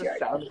wait, no, it's here.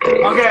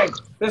 Okay,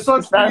 this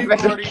looks Sound pretty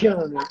effects are dirty.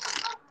 killing me.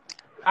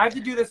 I have to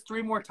do this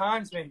 3 more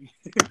times, maybe.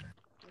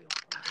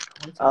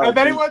 Oh, If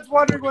anyone's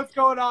wondering what's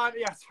going on,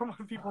 yeah, some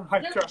people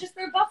might They're try. just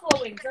they're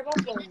buffalo wings. They're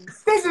buffalo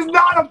wings. This is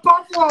not a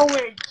buffalo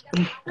wing.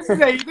 This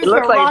is a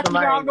looks like it's Rocky a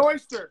Mountain mine.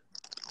 oyster.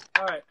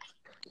 All right,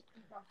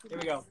 here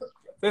we go.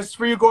 This is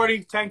for you,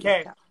 Gordy.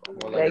 10K.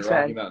 More Thanks, like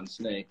a Rocky man. Mountain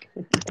snake.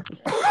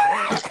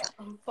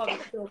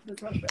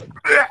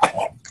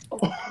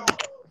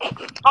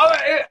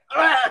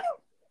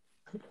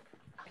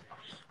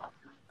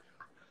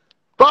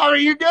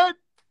 Bobby, you good?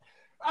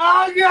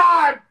 Oh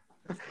God!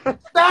 Oh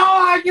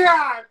my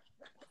God!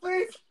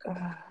 Please.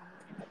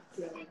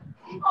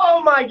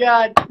 Oh my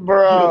god,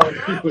 bro.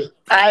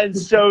 I'm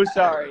so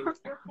sorry.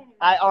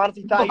 I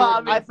honestly thought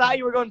I thought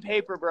you were going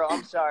paper, bro.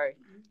 I'm sorry.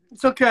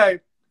 It's okay.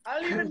 I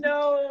don't even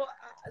know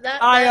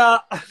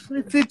that.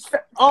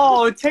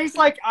 It tastes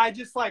like I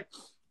just like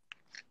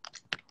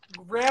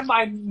ran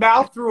my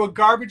mouth through a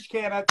garbage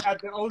can at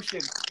the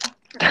ocean.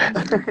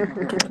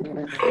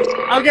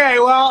 Okay,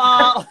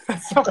 well,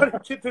 somebody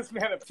get this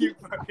man a puke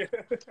bucket.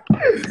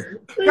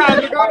 Guys,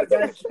 we're going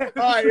to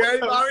All right, you ready,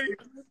 Bobby?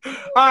 All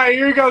right,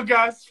 here you go,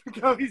 Gus.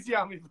 Go easy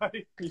on me,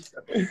 buddy.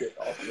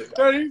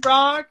 Ready?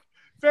 Rock,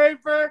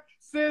 paper,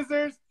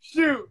 scissors,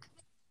 shoot.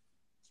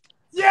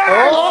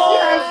 Yes!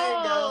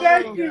 Oh!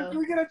 Yes! Thank you. Can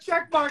we get a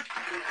check mark?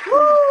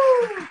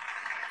 Woo!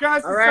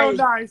 Guys, All it's right.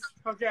 so nice.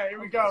 Okay, here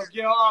we go.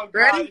 Gil, oh, God,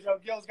 Ready? you know,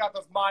 Gil's got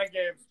those mind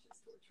games.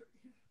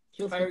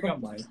 There we go.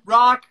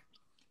 Rock.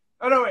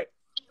 Oh, no, wait.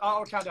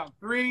 I'll count down.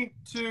 3,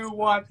 2,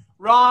 1.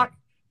 Rock,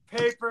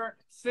 paper,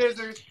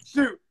 scissors,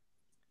 shoot.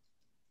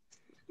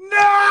 No!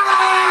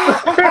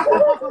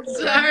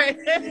 Sorry.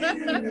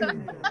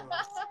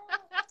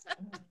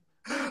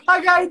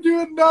 I gotta do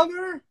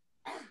another.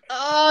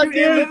 Oh, Dude,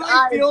 it literally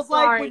I'm feels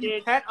like sorry, when you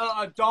dude. pet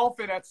a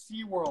dolphin at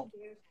SeaWorld.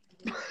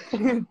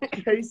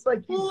 Tastes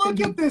like Look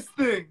at this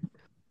thing.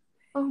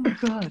 Oh my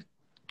god.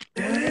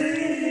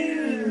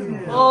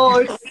 Oh,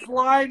 it's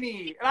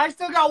slimy. And I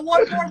still got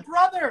one more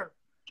brother.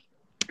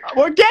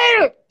 We're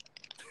Gator.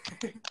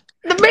 The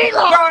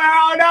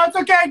meatloaf. No, it's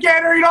okay,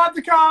 Gator. You don't have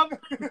to come.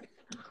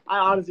 I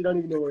honestly don't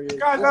even know where he is.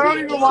 Guys, I don't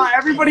even want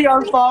everybody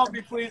unfollow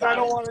me, please. I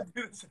don't want to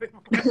do this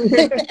anymore.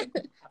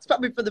 It's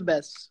probably for the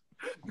best.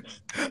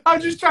 I'm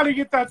just trying to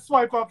get that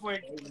swipe up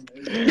link.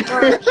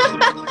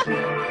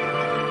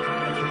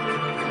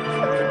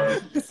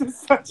 This is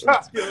such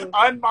an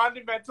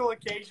unmonumental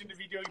occasion to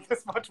be doing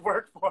this much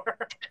work for.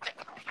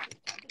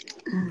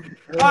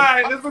 All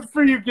right, this one's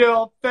for you,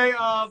 Gil. I'm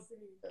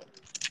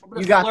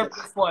gonna You got slurp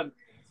this one.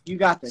 You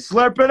got this.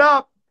 Slurp it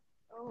up.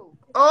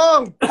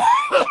 Oh.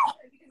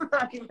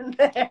 Not even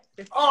there.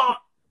 Oh,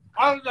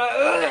 I'm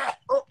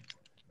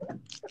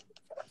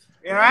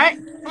You alright?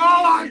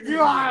 oh my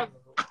God!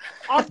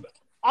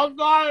 I'm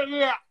not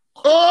here.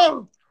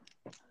 Oh.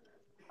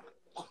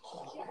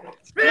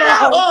 Spit it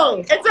out. Oh.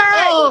 It's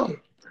alright. Oh.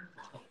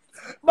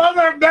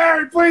 Mother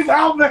Mary, please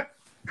help me.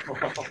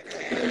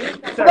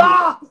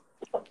 No!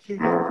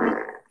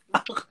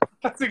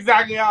 That's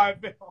exactly how I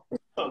feel.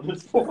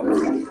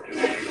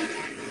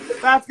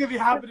 That's gonna be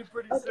happening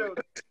pretty soon.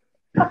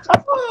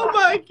 Oh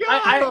my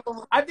god.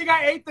 I think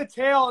I ate the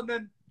tail and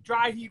then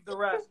dry heaved the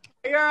rest.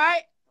 You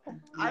alright?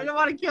 I don't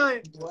want to kill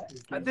you.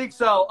 I think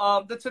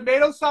so. The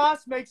tomato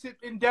sauce makes it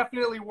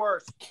indefinitely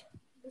worse.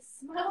 The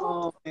smell.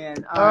 Oh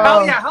man.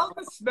 Hell yeah! How's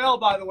the smell,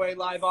 by the way,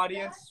 live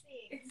audience?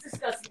 It's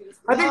disgusting.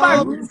 I think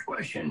my This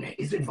question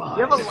is advised.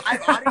 You have a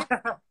live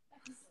audience?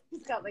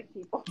 He's got like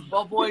people.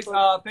 well, boys.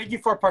 Thank you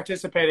for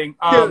participating.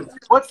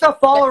 What's the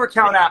follower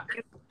count at?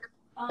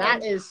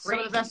 That is some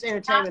of the best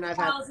entertainment I've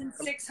had.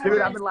 5,600.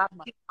 Dude, I've been laughing.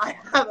 I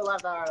haven't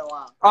laughed that hard in a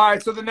while. All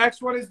right, so the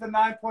next one is the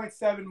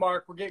 9.7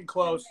 mark. We're getting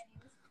close.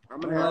 I'm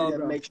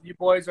gonna make You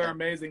boys are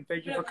amazing.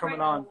 Thank you for coming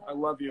on. I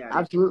love you.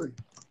 Absolutely.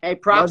 Hey,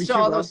 props Love you to too,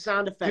 all bro. those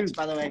sound effects, Dude.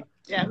 by the way.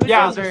 Yeah,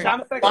 Yeah, those the are-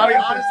 sound effects Bobby, are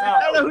honestly, I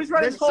don't know who's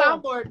running This the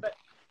soundboard, but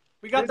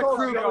We got the this whole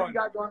crew show going. you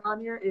got going on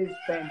here is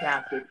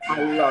fantastic.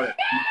 I love it.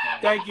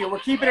 Thank you. We're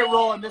keeping it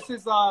rolling. This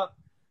is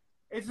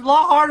it's a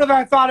lot harder than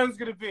I thought it was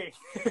gonna be.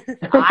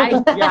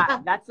 Yeah,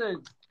 that's a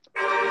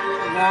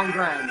long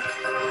grind.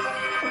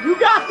 You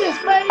got this,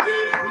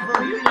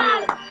 baby. You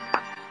got it.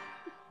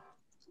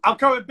 I'm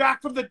coming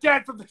back from the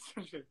dead from this.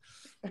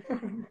 All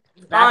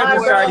right,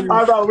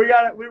 right, bro, we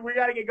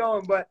gotta get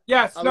going, but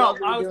Yes, I no, love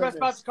you I was doing just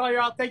about this. to call you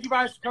out. Thank you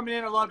guys for coming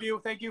in. I love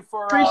you. Thank you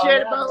for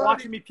Appreciate it, brother.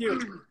 watching me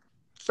puke.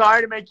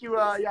 Sorry to make you.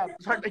 Yeah.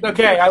 Sorry to make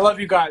Okay, I love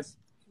you guys.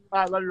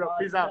 I love you, bro.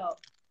 Peace out.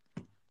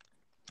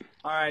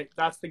 All right,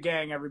 that's the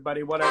gang,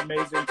 everybody. What an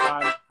amazing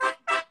time.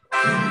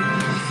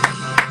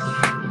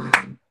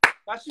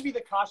 That should be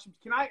the costume.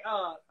 Can I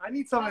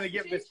need something to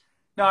get this.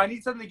 No, I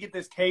need something to get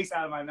this taste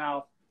out of my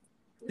mouth.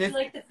 Would you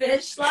like the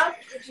fish slug?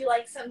 Would you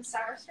like some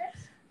sour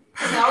strips?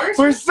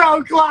 We're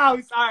so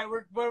close. All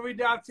right, what are we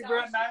down to? We're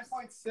at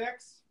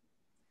 9.6.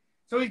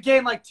 So we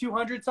gained like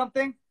 200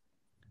 something.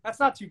 That's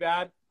not too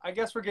bad. I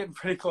guess we're getting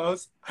pretty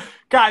close.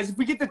 Guys, if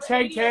we get to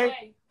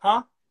 10K,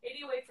 huh?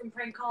 80 away from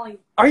prank calling.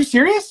 Are you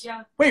serious?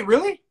 Yeah. Wait,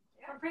 really?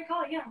 From prank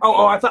calling, yeah.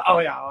 I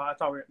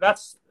thought we were.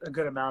 That's a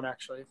good amount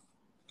actually.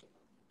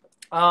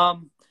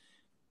 Guys,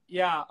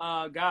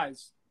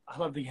 I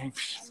love the game.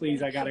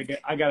 Please, I got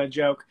a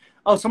joke.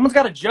 Oh, someone's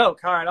got a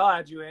joke. All right, I'll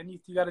add you in.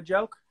 You got a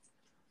joke?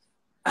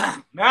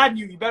 Madden,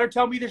 you better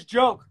tell me this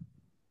joke.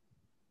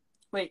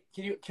 Wait,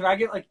 can I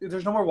get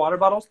there's no more water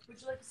bottles?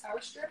 Would you like a sour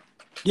strip?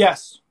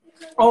 Yes.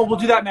 Oh, we'll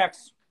do that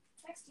next.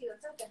 Next to you,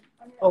 it's open.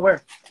 Oh,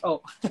 where?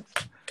 Oh.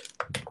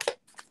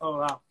 Oh,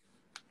 wow.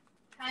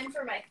 Time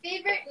for my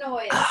favorite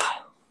noise.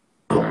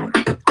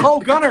 Oh,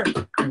 Gunner.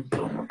 All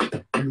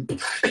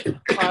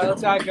right,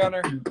 let's add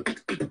Gunner.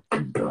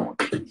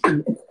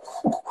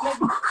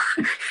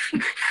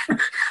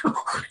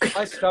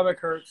 My stomach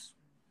hurts.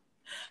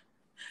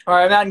 All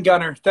right, I'm adding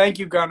Gunner. Thank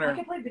you, Gunner. I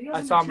can play videos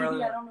I saw him on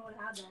earlier. TV. I don't know what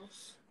to add though.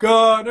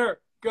 Gunner,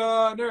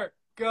 Gunner,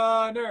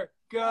 Gunner,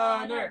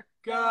 Gunner,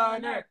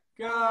 Gunner,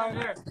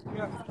 Gunner.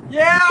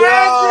 Yeah,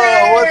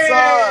 Yo, what's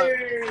up?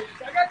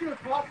 I got you a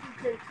costume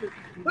picture.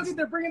 Look at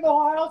they're bringing the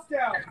whole house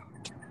down.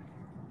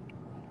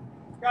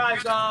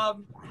 Guys, how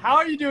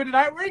are you doing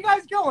tonight? Where are you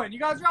guys going? You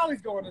guys are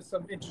always going to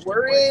some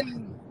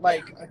interesting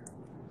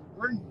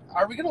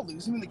Are we gonna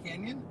lose him in the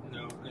canyon?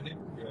 No, I think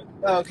we're good.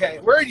 Okay,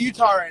 we're in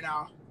Utah right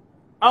now.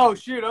 Oh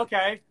shoot,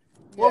 okay.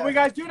 What Yeah. were you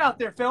guys doing out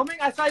there filming?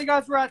 I saw you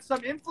guys were at some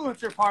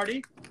influencer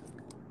party.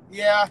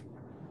 Yeah.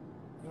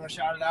 You wanna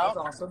shout it out?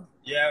 That's awesome.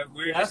 Yeah,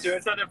 we were just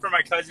doing something for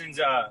my cousin's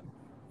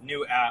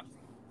new app.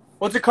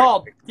 What's it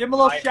called? Give him a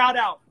little shout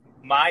out.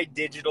 My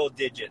Digital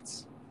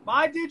Digits.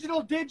 My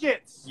Digital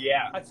Digits.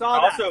 Yeah. I saw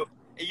that. Also,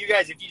 you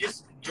guys, if you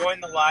just join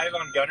the live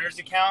on Gunner's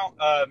account,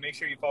 make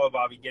sure you follow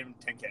Bobby. Get him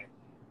 10K.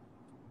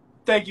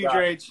 Thank you,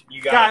 Drage.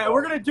 You got it,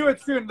 we're gonna do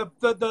it soon.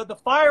 The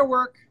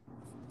firework.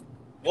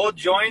 We'll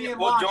join. being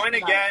We'll launched join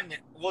tonight. again.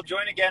 We'll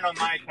join again on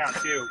my account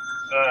too.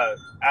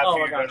 After Oh my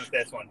you're done gosh. with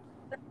this one.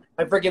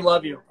 I freaking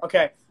love you.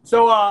 Okay,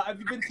 so have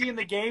you been seeing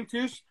the game,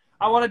 Touche?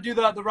 I want to do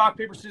the rock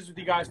paper scissors with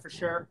you guys for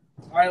sure.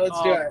 All right,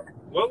 let's do it.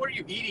 What were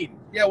you eating?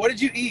 Yeah, what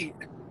did you eat?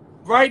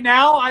 Right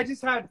now, I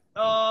just had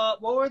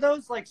what were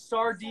those? Like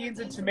sardines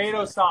and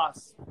tomato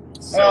sauce.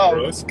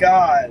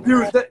 God,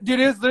 Dude, dude,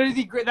 it's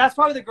literally that's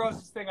probably the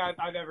grossest thing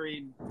I've ever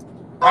eaten.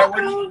 All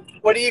right,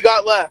 what do you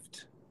got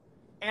left?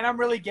 And I'm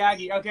really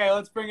gaggy. Okay,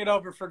 let's bring it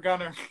over for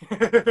Gunner. All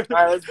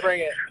right, let's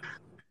bring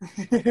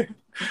it.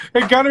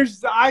 And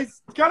Gunner's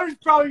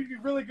probably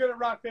really good at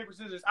rock paper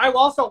scissors. I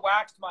also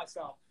waxed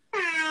myself.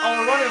 Oh,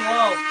 we're running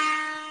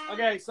low.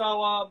 Okay,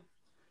 so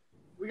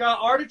we got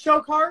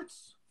artichoke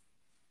hearts,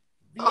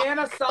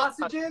 Vienna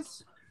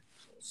sausages,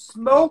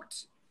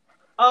 smoked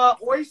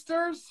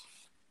oysters,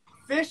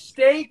 fish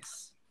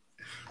steaks,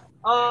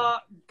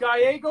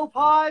 Gallego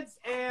pods,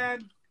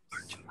 and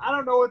I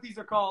don't know what these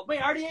are called. Wait,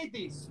 I already ate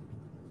these.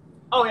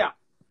 Oh yeah.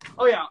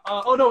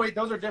 Oh no, wait,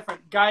 those are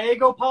different.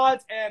 Gallego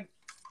pods and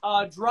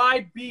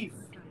dried beef.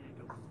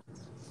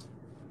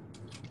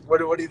 What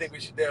do you think we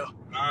should do?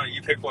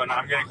 You pick one.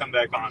 I'm gonna come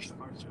back on.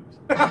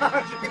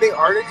 You think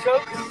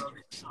artichokes?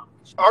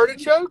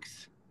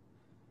 Artichokes?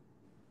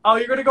 Oh,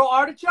 you're gonna go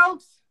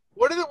artichokes?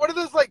 What are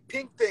those like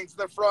pink things in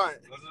the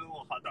front? Those are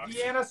little hot dogs.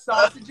 Vienna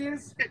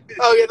sausages.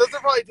 Oh yeah, those will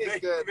probably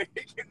taste good.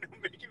 Make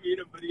him eat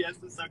them, but he has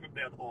to suck them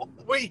down whole.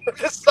 Wait, you have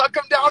to suck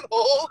them down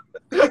whole?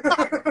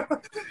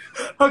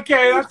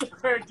 Okay, that's a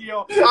fair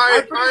deal. All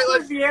right,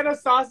 let's. Vienna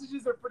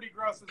sausages are pretty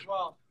gross as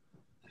well.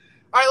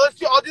 All right,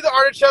 I'll do the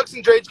artichokes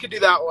and Drage could do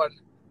that one.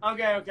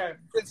 Okay.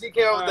 Since he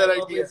came up with that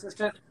idea.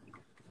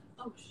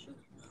 Oh shoot.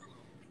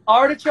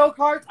 Artichoke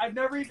hearts. I've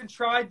never even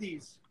tried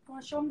these.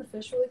 Want to show him the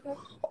fish really quick?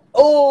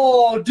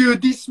 Oh,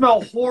 dude, these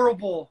smell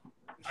horrible.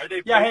 Are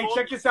they? Yeah, hey,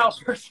 check this out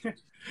first.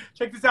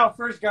 Check this out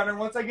first, Gunner.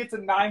 Once I get to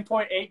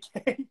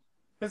 9.8K,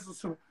 this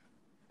is.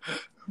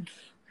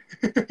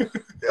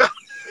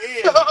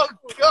 Oh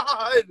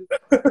God!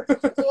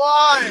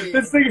 Why?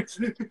 This thing is,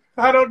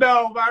 I don't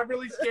know, but I'm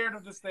really scared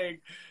of this thing.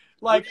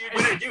 Like,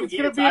 it's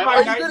gonna be in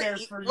my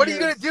nightmares for years. What are you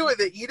gonna do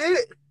with it? Eat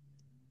it?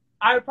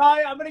 I'm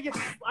gonna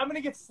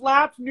get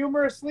slapped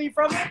numerously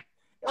from it.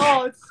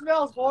 Oh, it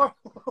smells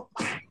horrible.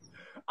 And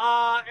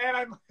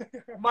I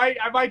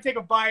might take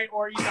a bite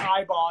or eat the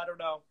eyeball. I don't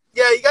know.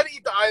 Yeah, you gotta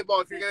eat the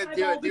eyeball if you're gonna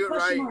do it. Do it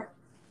right.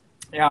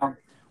 Yeah,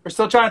 we're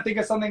still trying to think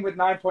of something with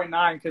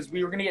 9.9 because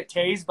we were gonna get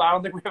tased, but I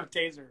don't think we have a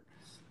taser.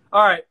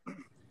 All right,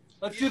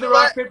 let's do the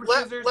rock paper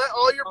scissors. Let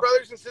all your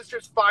brothers and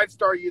sisters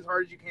 5-star you as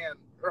hard as you can,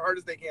 or hard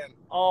as they can.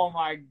 Oh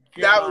my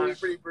god, that would be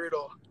pretty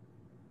brutal.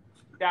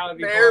 That would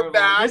be Bare horrible.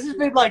 back. This has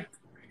been like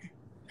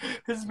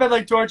This has been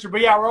like torture.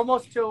 But yeah, we're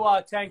almost to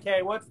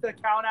 10K. What's the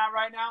count at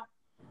right now?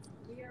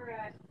 We are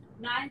at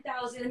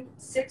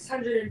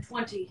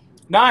 9,620.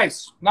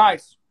 Nice.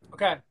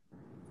 Okay.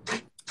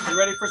 You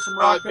ready for some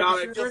rock, paper, God,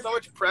 I feel scissors? so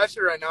much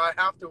pressure right now. I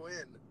have to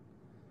win.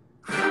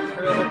 All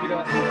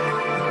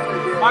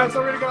right,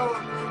 so we're going to go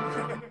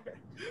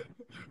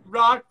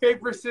rock,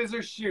 paper,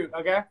 scissors, shoot,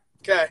 okay?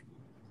 Okay.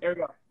 Here we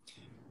go.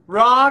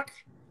 Rock,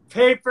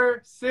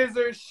 paper,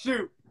 scissors,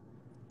 shoot.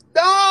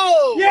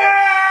 No!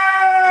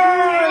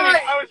 Yeah!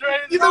 I was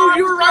ready.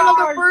 You were right on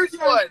the first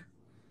one.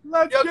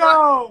 Let's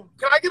go.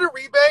 Can I get a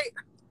rebate?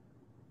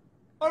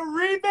 A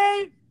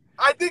rebate?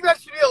 I think that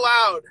should be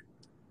allowed.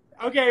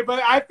 Okay,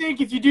 but I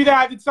think if you do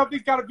that, then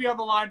something's got to be on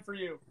the line for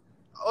you.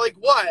 Like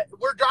what?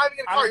 We're driving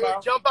in a car. You know.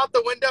 want to jump out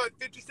the window at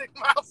 56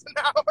 miles an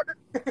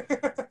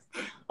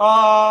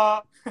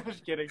hour?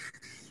 Just kidding.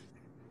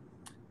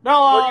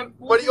 No,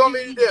 what do you want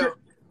me to do?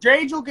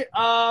 Drage will get,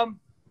 I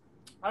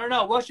don't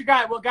know. What should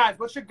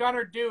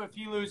Gunner do if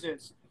he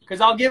loses?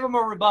 Because I'll give him a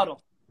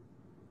rebuttal.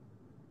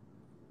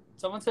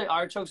 Someone say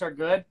artichokes are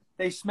good.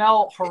 They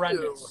smell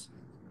horrendous. Ew.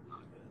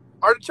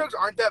 Artichokes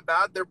aren't that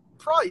bad. They're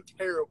probably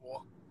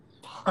terrible.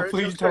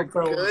 Please don't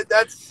throw good.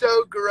 That's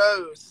so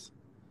gross.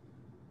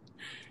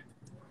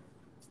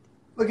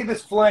 Look at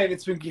this flame.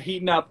 It's been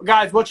heating up.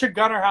 Guys, what should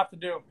Gunner have to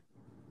do?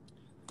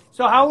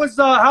 So what's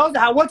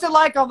it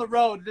like on the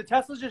road? The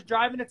Tesla's just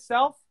driving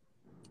itself?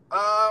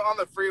 On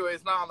the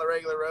freeways, not on the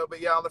regular road.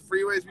 But yeah, on the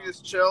freeways, we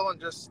just chill and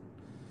just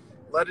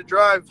let it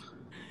drive.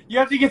 You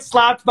have to get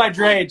slapped by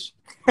Drage.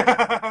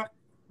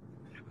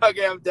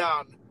 Okay, I'm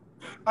down.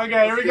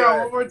 Okay, here we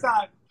go. One more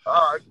time.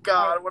 Oh,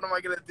 God. What am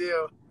I going to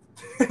do?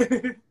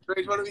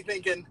 Drage, what are we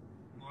thinking?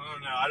 I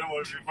don't know. I don't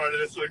want to be part of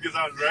this one because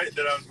I was right,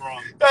 then I was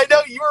wrong. I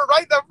know. You were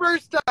right the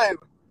first time.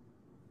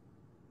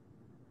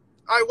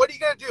 All right, what are you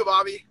going to do,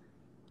 Bobby?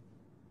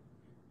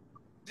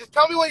 Just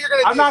tell me what you're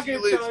going to do if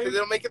you lose, because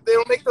it'll make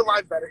the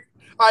live better.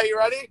 All right, you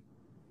ready?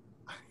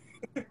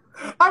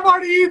 I've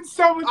already eaten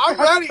so much. I'm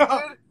ready, dude. All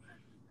right,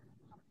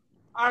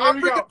 I'm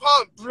here we freaking go.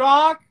 pumped.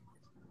 Rock.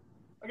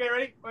 Okay,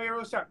 ready? Wait,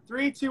 we'll start.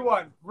 3, 2,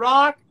 1.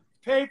 Rock,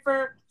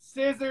 paper,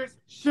 scissors,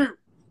 shoot.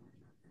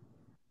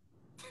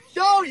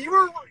 Yo, you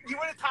would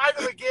have tied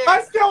him again.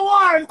 I still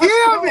won.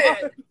 Damn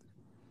it.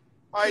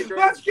 All right,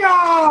 Let's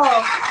go.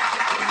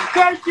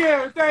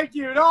 Thank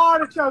you. No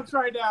artichokes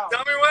right now.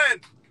 Tell me when.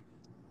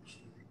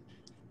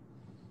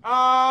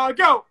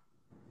 Go.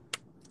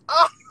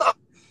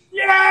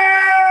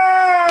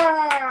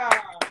 Yeah.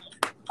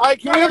 All right,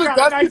 can we have a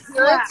guest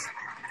appearance?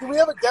 Can we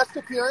have a guest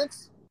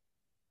appearance?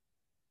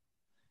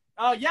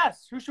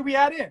 Yes. Who should we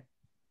add in?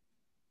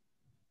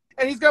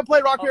 And he's gonna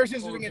play rock paper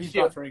scissors against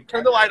you.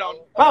 Turn the light on.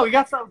 Oh,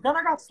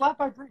 Gunner got slapped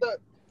by Drake.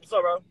 What's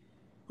up, bro?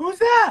 Who's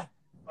that?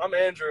 I'm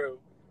Andrew.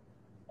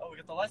 Oh, we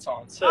got the lights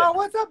on. Sick. Oh,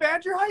 what's up,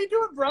 Andrew? How you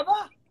doing, brother?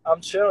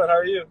 I'm chilling. How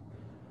are you?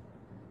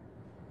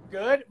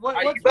 Good. What's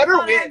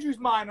on Andrew's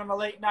mind on a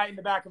late night in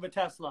the back of a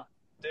Tesla?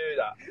 Dude,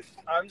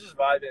 I'm just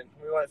vibing.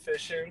 We went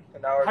fishing,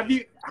 and now we're.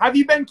 Have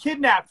you been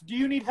kidnapped? Do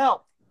you need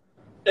help?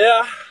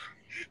 Yeah,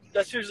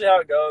 that's usually how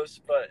it goes.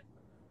 But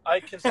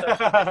I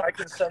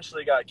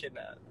consensually got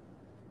kidnapped.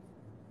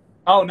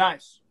 Oh,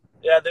 nice.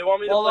 Yeah, they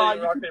want me to play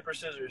rock, paper,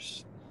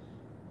 scissors.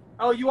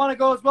 Oh, you want to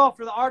go as well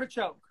for the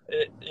artichoke?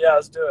 Yeah,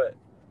 let's do it.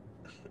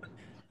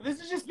 This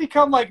has just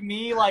become like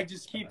me,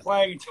 just keep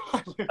playing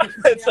until I lose.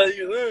 Until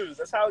you lose.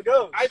 That's how it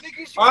goes. I think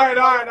you should. All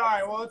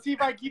right. Well, let's see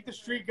if I can keep the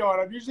streak going.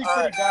 I'm usually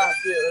pretty bad.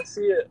 Let's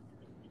see it.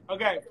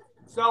 Okay,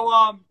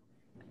 so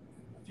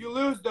if you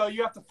lose though,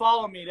 you have to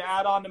follow me to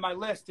add on to my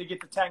list to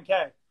get to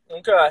 10K.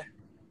 Okay.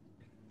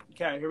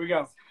 Okay, here we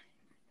go.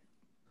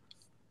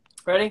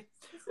 Ready?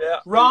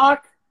 Yeah.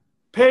 Rock,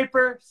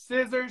 paper,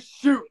 scissors,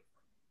 shoot.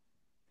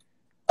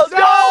 Let's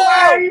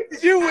go!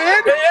 Did you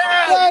win?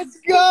 Yeah. Let's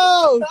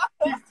go!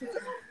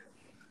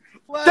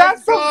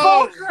 That's some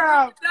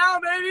bullcrap! Now,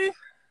 baby!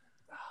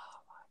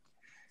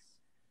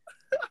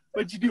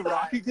 What'd you do,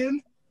 rock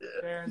again?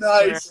 Yeah.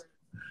 Nice.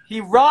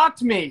 He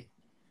rocked me.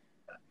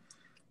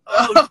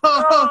 Oh,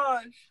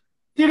 gosh.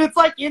 Dude, it's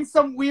in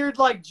some weird,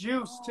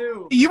 juice,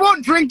 too. You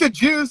won't drink the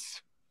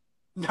juice.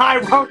 No, I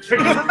won't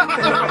drink it.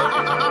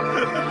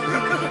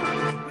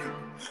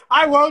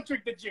 I won't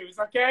drink the juice,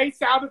 okay?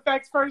 Sound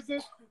effects person.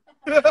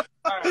 All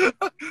right.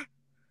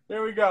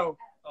 There we go.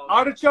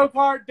 Artichoke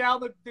heart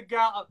down the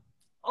gallop.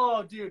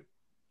 Oh, dude.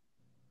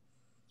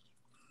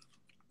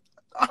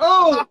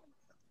 Oh!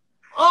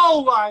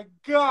 Oh, my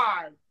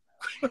God.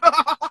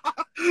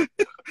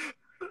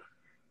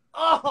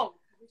 Oh!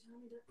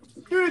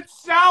 Dude,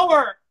 it's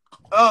sour.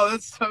 Oh,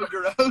 that's so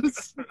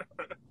gross.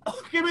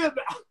 Oh, give me the...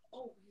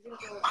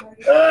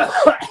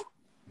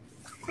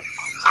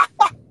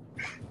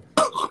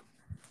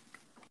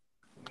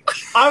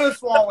 I'm gonna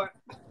swallow it.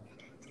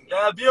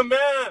 Yeah, be a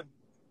man.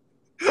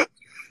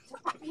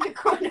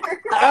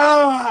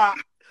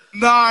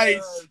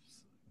 Nice.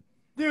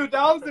 Dude,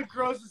 that was the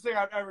grossest thing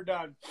I've ever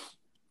done.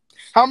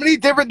 How many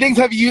different things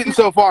have you eaten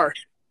so far?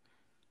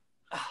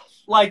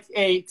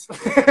 8. 6.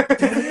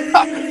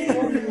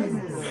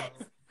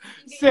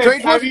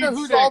 Drake wants to know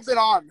who's all been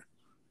on.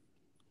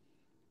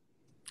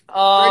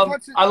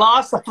 I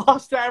lost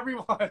to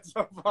everyone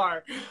so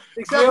far.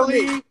 Except for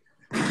me. Billy.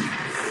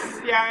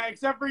 Yeah,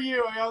 except for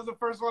you. That was the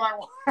first one I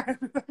won.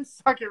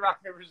 Suck it,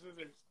 rock, paper,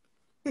 scissors.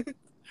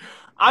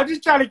 I'm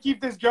just trying to keep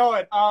this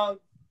going.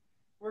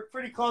 We're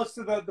pretty close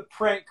to the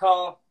prank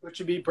call, which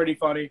would be pretty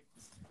funny.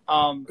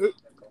 Who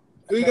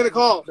are you gonna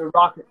call? The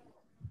Rocket.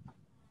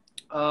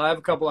 I have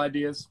a couple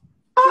ideas.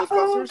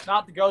 Ghostbusters?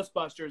 Not the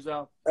Ghostbusters,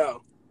 though.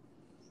 Oh.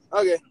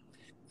 Okay.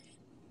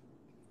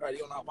 All right,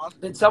 you want to hop on?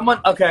 Did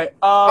someone? Okay.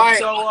 right.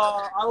 So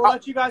I'll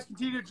let you guys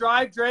continue to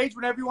drive. Drage,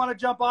 whenever you want to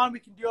jump on, we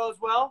can do as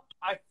well.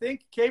 I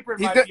think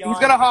Capron might be on. He's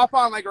gonna hop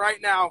on like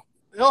right now.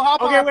 He'll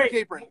hop on after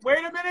Capron. Wait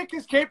a minute,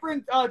 because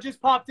Capron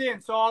just popped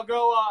in, so I'll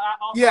go.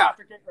 I'll go Yeah.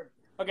 after Capron.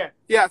 Okay.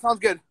 Yeah, sounds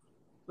good.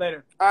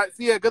 Later. All right,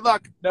 see ya. Good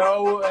luck.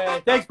 No,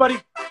 thanks, buddy.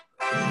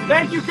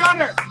 Thank you,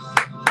 Gunner.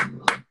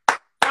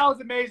 That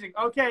was amazing.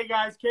 Okay,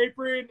 guys,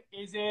 Capron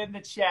is in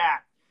the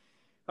chat.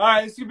 All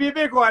right, this is gonna be a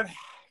big one.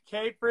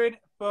 Capron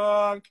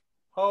Funk.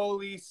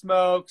 Holy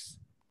smokes.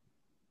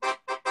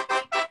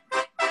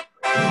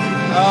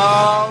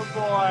 Oh,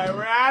 boy.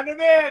 We're adding him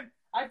in.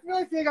 I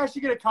really think I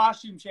should get a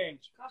costume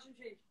change.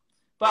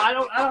 But I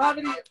don't have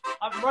any.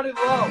 I'm running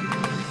low.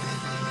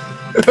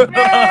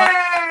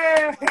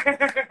 Yay!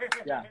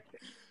 Yeah.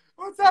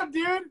 What's up,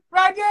 dude?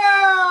 Right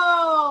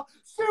now!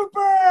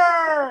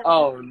 Super!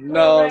 Oh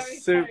no,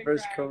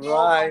 Super's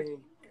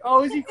crying.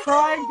 Oh, is he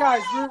crying,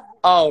 guys?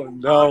 Oh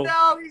no. Oh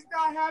no, he's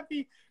not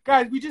happy.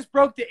 Guys, we just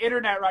broke the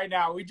internet right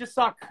now. We just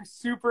saw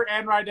Super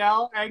and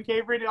Rydell and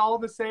Capron all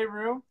in the same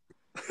room.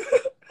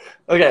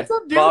 Okay, What's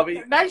up, dude?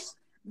 Bobby. Nice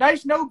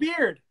no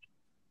beard.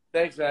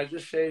 Thanks, man. I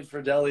just shaved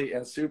for Deli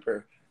and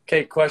Super.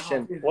 Okay,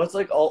 question.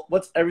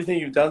 What's everything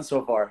you've done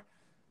so far?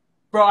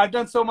 Bro, I've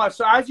done so much.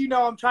 So as you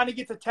know, I'm trying to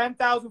get to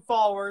 10,000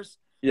 followers.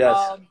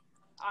 Yes.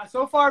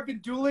 So far, I've been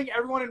dueling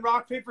everyone in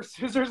rock, paper,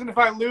 scissors, and if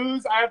I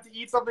lose, I have to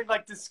eat something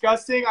like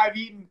disgusting. I've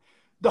eaten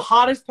the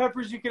hottest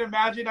peppers you can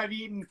imagine. I've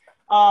eaten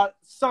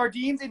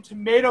sardines in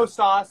tomato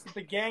sauce that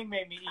the gang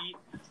made me eat.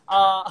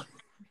 I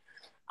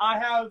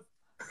have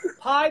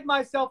pied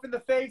myself in the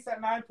face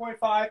at 9.5.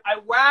 I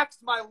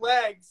waxed my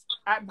legs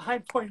at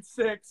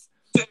 9.6.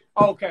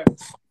 Okay.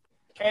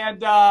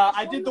 And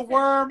I did the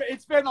worm.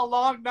 It's been a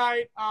long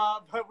night,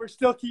 but we're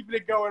still keeping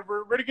it going.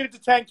 We're going to get it to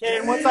 10K,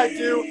 and once I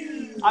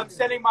do, I'm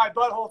sending my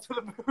butthole to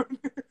the moon.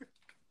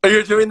 Oh,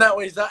 you're doing that?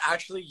 Wait, is that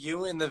actually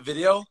you in the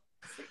video?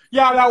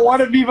 Yeah, that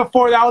wanted me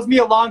before. That was me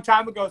a long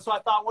time ago. So I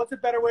thought, what's a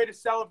better way to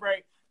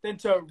celebrate than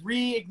to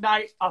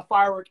reignite a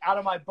firework out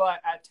of my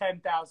butt at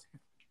 10,000?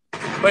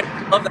 Wait,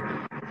 I love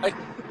that. I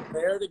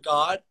swear to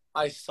God,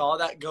 I saw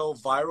that go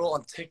viral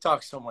on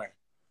TikTok somewhere.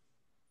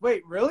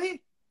 Wait,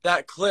 really?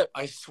 That clip,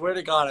 I swear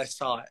to God, I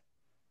saw it.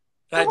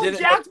 I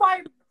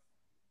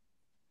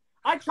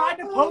tried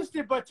to post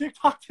it, but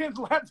TikTok didn't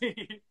let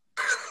me.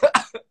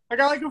 I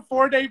got like a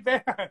 4-day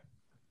ban.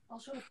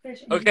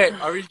 Okay,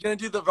 are we going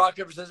to do the rock,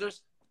 paper,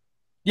 scissors?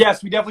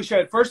 Yes, we definitely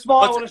should. First of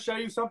all, I want to show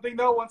you something,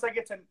 though. Once I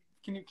get to...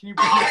 Can you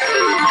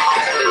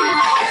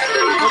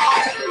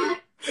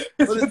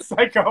This is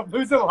psycho.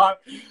 Losing a lot.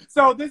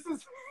 So this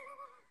is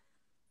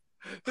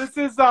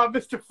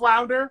Mr.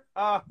 Flounder.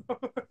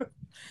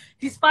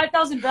 He's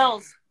 5,000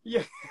 bells.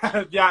 Yeah,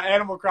 yeah,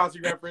 Animal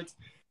Crossing reference.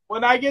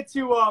 When I get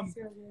to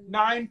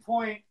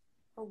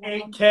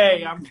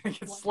 9.8K, I'm gonna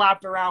get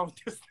slapped around with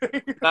this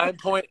thing.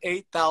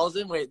 9.8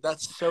 thousand. Wait,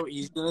 that's so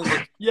easy.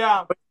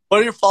 Yeah.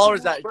 What are your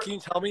followers at? Can you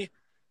tell me?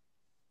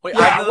 Wait,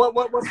 yeah.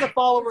 What's the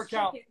follower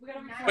count?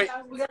 Wait.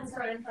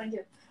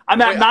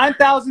 I'm at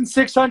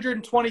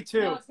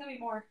 9,622. No, it's gonna be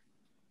more.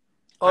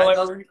 Oh, wait,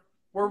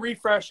 we're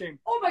refreshing.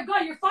 Oh my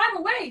God, you're 5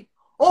 away.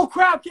 Oh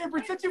crap,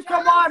 Cameron! Since you've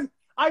come on,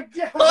 I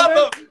get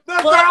the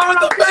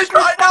fish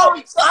right now.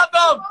 Slap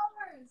them,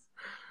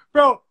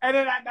 bro. And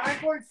then at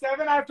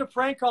 9.7, I have to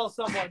prank call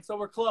someone, so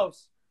we're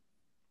close.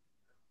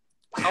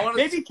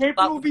 Maybe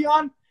Capron will be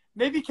on.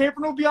 Maybe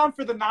Capron will be on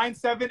for the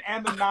 9.7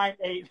 and the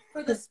 9.8.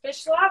 For the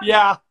fish slap?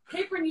 Yeah.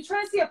 Capron, you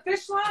trying to see a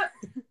fish slap?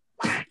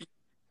 Can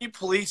you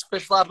please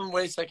fish slap him?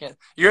 Wait a second.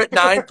 You're at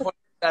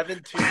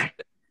 9.72.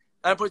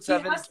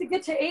 9.7. He has to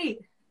get to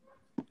 8.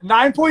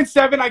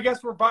 9.7, I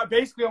guess we're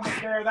basically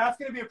almost there. That's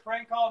going to be a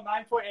prank call.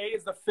 9.8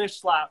 is the fish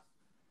slap.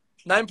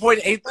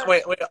 9.8.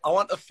 Wait. I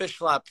want a fish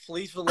slap.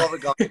 Please, for the love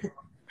of God.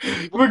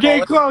 We're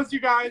getting close, you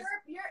guys.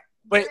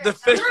 Wait, the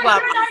fish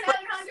slap.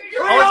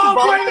 You're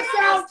play the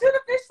sound. Do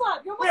the fish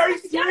slap. Wait, are you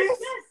serious?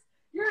 Yes.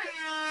 You're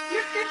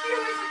 50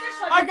 away from fish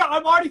slap.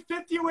 I'm already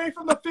 50 away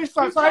from the fish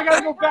slap, so I got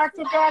to go back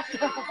to back.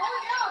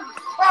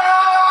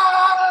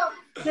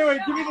 Okay, wait,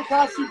 give me the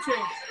costume change.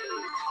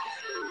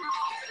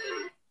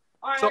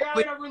 All right,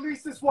 I gotta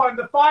release this one.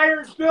 The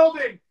fire is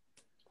building.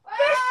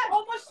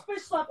 Almost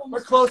fish slap.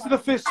 We're close to the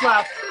fish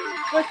slap.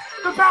 The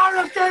power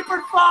of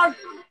Capron Funk.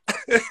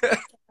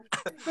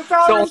 The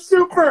power of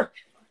Super.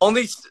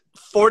 Only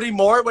 40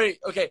 more? Wait,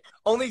 okay.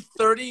 Only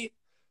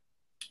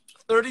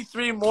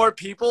 33 more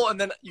people, and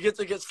then you get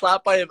to get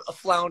slapped by a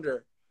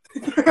flounder.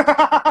 And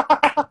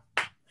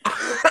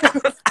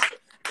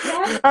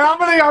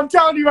I'm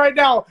telling you right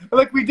now,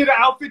 like we did an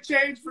outfit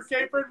change for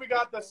Capron. We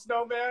got the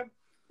snowman.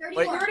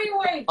 Wait, 30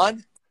 away.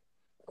 On?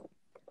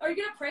 Are you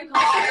gonna prank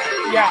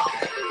call? Yeah.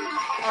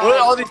 What are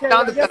all these Okay,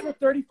 sound I guess effects?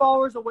 we're 30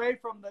 followers away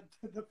from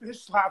the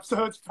fish slap,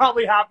 so it's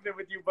probably happening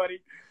with you,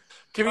 buddy.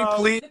 Can we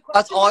please?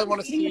 That's all I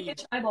want to Eating a see.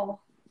 fish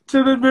eyeball.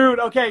 To the moon.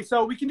 Okay,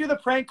 so we can do the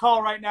prank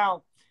call right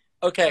now.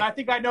 Okay. And I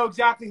think I know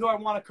exactly who I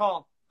want to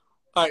call.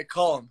 All right,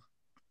 call him.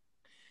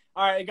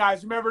 All right,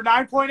 guys, remember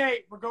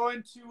 9.8. We're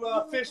going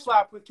to fish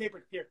slap with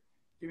Caper. Here,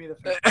 give me the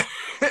fish.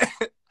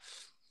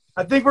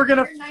 I think we're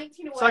going to.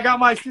 So I got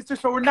my sister.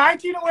 So we're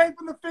 19 away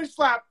from the fish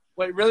slap.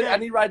 Wait, really? Yeah. I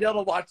need Rydell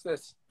to watch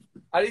this.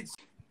 I need.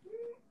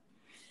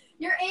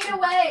 You're 8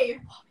 away.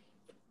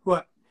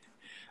 What?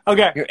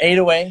 Okay. You're 8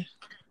 away.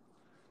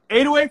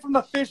 8 away from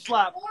the fish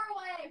slap. 4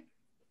 away.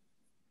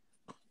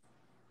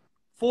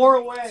 4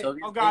 away. So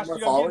Oh gosh, more you're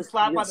getting followers,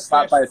 slapped you by get the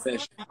slapped fish. by a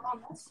fish.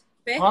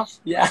 Fish? Huh?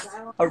 Yeah,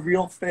 a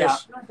real fish. Yeah.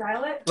 You want to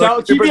dial it? Tell,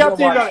 Look, keep me Cooper's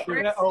gonna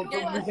updated. watch. Oh,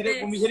 when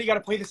we hit it, you got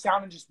to play the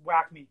sound and just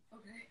whack me.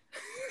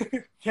 Okay.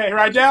 Okay,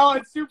 Rydell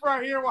and Super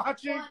are here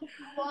watching.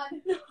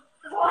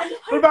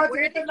 We're about to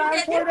hit the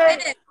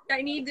 9.8.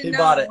 I need to He know.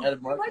 bought it at a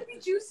market. Might be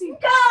juicy.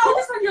 Go!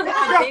 This one you're like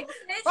a big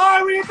fish.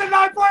 Oh, we hit the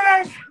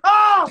 9.8.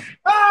 Oh,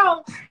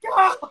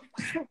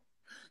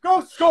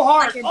 go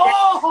hard.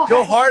 Oh,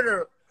 Go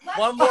harder.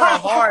 One more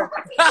hard.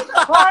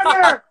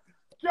 harder.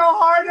 Go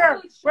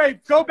harder.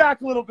 Wait, go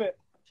back a little bit.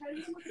 Try to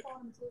get him with the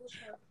bottom. It's a little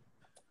sharp.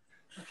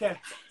 Okay.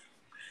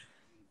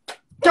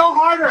 Go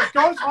harder.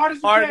 Go as hard as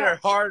you Harder,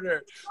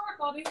 harder. Sharp,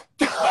 Bobby.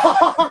 can.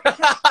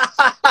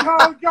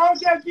 Go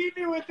beat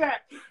me with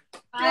that.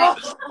 I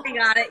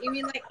got it. You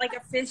mean like a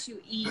fish you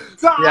eat?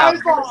 The Yeah.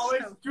 eyeball.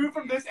 Let's do it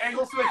from this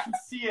angle so I can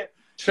see it.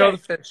 Show the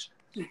fish.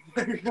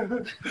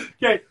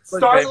 Okay,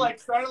 start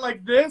it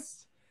like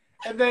this,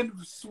 and then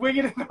swing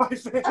it into my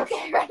face.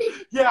 Okay, ready?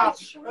 Yeah,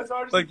 as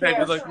hard as Look, you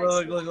can.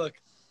 baby, look.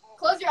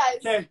 Close your eyes.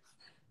 Okay.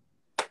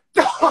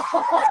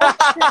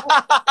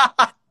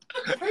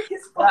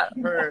 That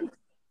hurt.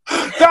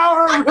 That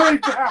hurt really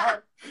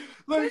bad.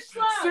 Look,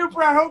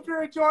 Super, I hope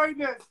you're enjoying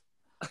this.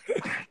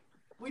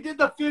 We did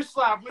the fish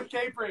slap with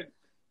Capron.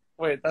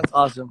 Wait, that's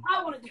awesome.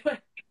 I want to do it.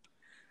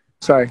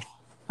 Sorry.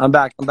 I'm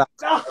back. You're going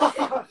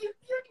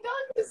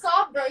too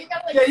soft, bro. You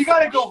gotta like. Yeah, you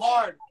gotta go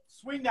hard.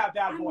 Swing that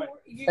bad boy.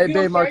 Hey,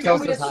 babe, Markel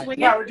says hi.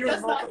 Yeah, we're doing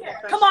Does not multiple care.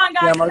 things. Come on,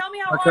 guys. Yeah, Tell me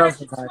how Markel hard I says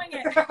should hi. swing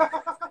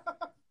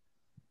it.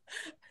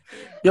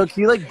 Yo,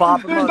 can you like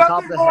bop him There's on top of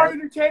nothing the more head?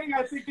 entertaining,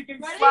 I think, than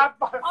getting Ready? slapped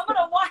by. I'm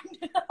gonna wind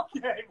it up.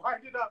 Yeah,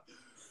 wind it up.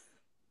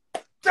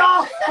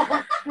 Oh!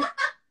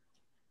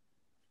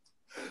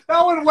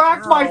 That one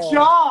whacked my Ow.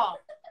 jaw.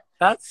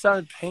 That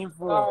sounded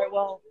painful. All right,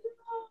 well,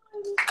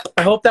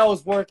 I hope that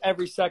was worth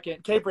every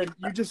second. Capron,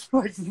 you just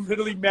like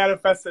literally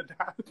manifested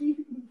that.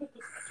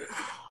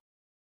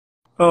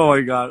 Oh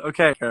my god.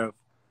 Okay. Are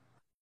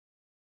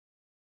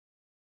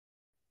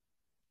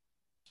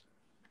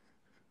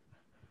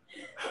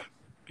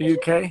you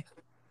okay?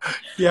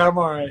 Yeah, I'm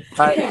all right.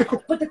 All right.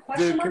 But the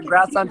question Dude, mark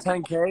congrats is- on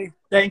 10K.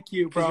 Thank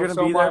you, Because bro. you're going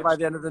to so be there much. by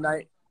the end of the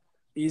night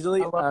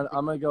easily. I love And it.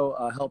 I'm going to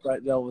go help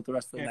Rydell with the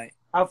rest of the Okay. night.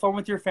 Have fun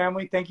with your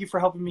family. Thank you for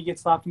helping me get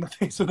slapped in the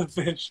face with a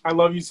fish. I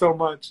love you so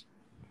much.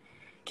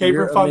 Capron,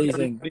 You're fun.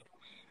 amazing.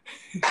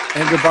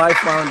 And goodbye,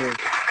 Flounder.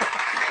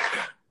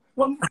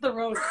 One for the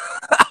road.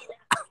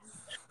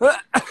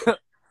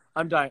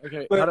 I'm dying.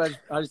 Okay. How do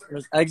I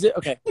just exit?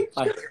 Okay.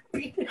 Bye.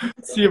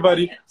 See you,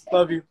 buddy.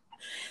 Love you.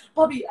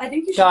 Bobby, I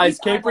think you should. Guys,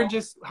 eat Capron eyeball.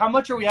 just, how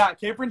much are we at?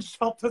 Capron just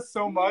helped us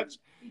so much.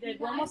 You did.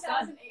 We're almost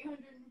done.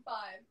 9,805.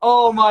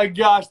 Oh my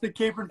gosh, the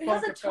Capron It has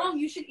funk a effect. tongue.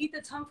 You should eat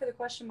the tongue for the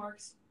question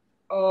marks.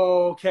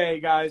 Okay,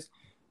 guys.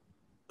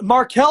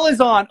 Markel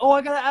is on. Oh,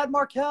 I gotta add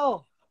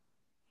Markel.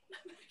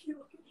 You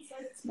look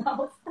inside its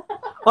mouth.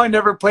 Oh, I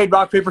never played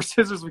rock, paper,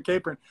 scissors with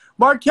Capron.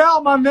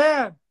 Markel, my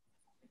man.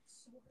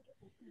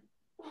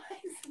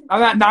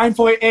 I'm at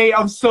 9.8.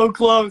 I'm so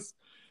close.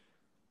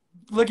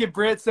 Look at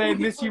Britt saying,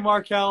 miss you,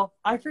 Markel.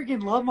 I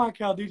freaking love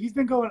Markel, dude. He's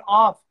been going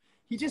off.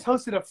 He just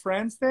hosted a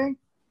Friends thing.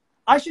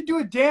 I should do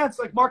a dance.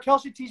 Like, Markel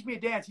should teach me a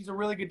dance. He's a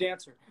really good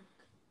dancer.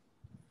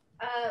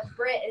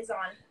 Britt is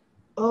on.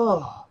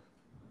 Oh.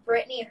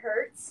 Brittany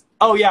Hurts.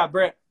 Oh, yeah,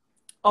 Britt.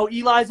 Oh,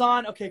 Eli's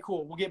on? Okay,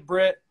 cool. We'll get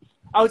Britt.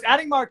 I was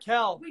adding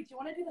Markel. Wait, do you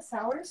want to do the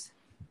sours?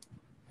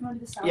 You want to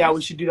do the sours? Yeah,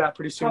 we should do that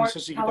pretty soon. Palate-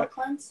 Especially palate get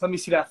that- cleanse? Let me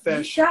see that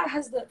fish. That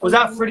has the. Was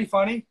that pretty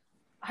funny?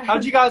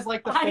 How'd you guys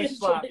like the I fish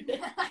slap? enjoyed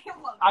it.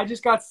 I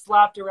just got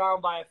slapped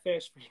around by a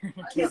fish.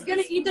 He's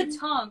gonna eat the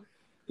tongue.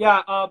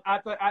 Yeah,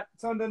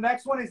 so the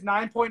next one is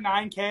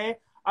 9.9K.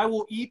 I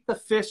will eat the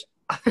fish.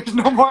 There's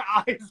no more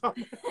eyes on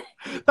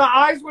it. The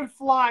eyes went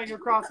flying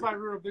across my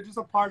room. They're just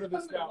a part of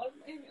this now.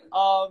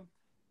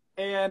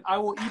 And I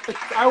will eat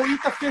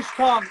the fish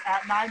tongue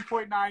at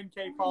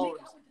 9.9K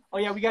followers. Oh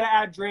yeah, we gotta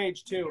add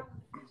Drage too.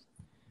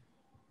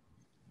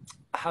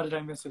 How did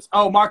I miss this?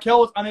 Oh, Markel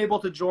was unable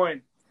to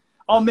join.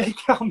 I'll make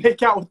out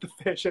with the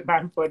fish at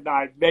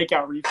 9.9. Make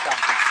out reef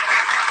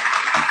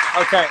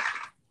time. Okay.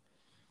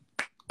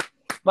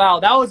 Wow,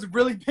 that was a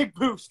really big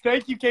boost.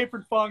 Thank you,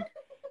 Capron Funk.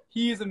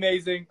 He is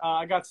amazing.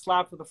 I got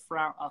slapped with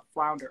a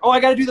flounder. Oh, I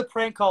got to do the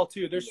prank call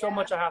too. There's so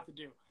much I have to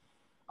do.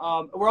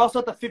 We're also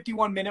at the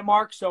 51-minute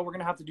mark, so we're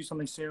gonna have to do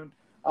something soon.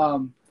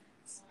 Hold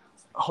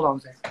on a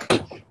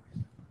second.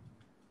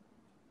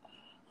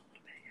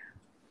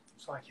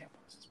 So I can't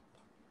post this.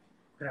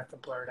 We're gonna have to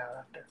blur it out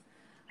after.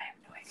 I have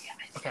no idea.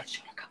 I think I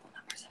showed a couple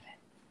numbers of it.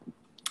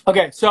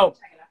 Okay, so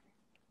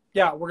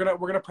yeah, we're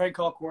gonna prank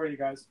call Corey, you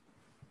guys.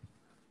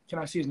 Can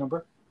I see his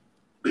number?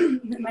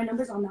 My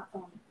number's on that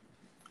phone.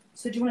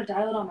 So do you want to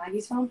dial it on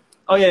Maggie's phone?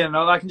 Oh yeah,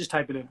 no, I can just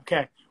type it in.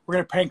 Okay, we're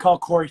gonna prank call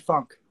Corey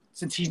Funk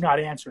since he's not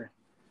answering.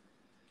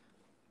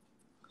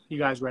 You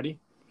guys ready?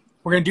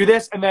 We're gonna do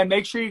this, and then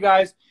make sure you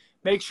guys,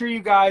 this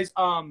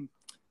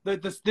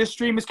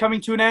stream is coming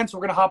to an end, so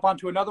we're gonna hop on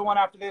to another one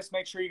after this.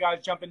 Make sure you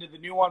guys jump into the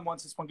new one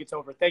once this one gets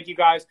over. Thank you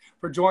guys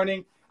for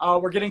joining.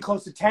 We're getting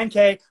close to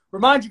 10K.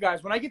 Remind you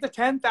guys, when I get to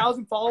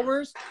 10,000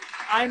 followers,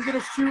 I'm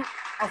gonna shoot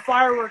a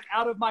firework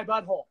out of my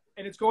butthole,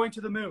 and it's going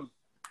to the moon.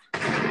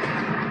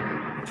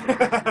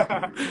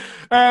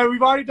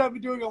 We've already been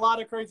doing a lot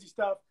of crazy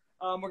stuff.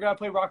 We're gonna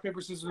play rock paper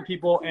scissors with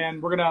people,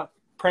 and we're gonna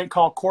prank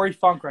call Corey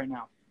Funk right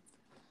now.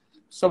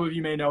 Some of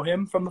you may know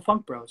him from the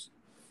Funk Bros.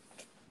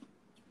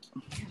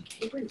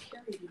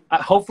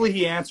 Hopefully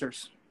he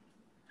answers.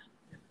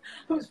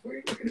 I was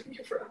worried we were going to be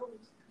here for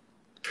hours.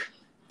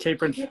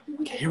 Capron.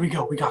 Okay, here we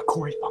go. We got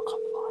Corey Funk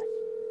on the line.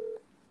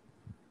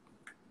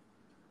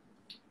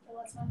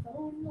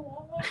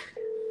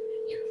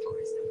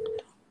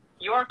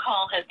 Your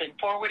call has been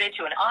forwarded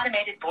to an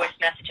automated voice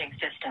messaging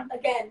system.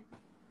 Again.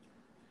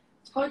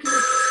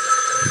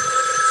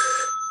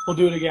 We'll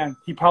do it again.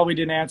 He probably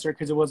didn't answer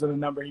because it wasn't a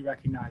number he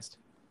recognized.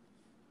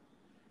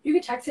 You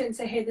could text it and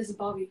say, "Hey, this is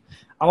Bobby."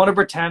 I want to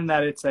pretend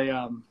that it's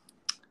the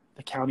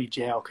county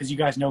jail because you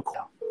guys know.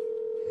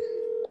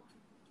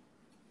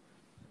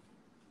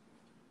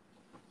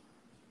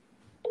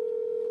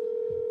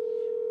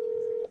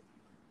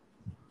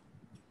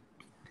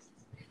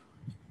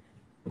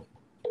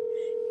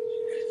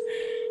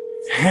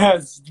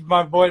 Yes,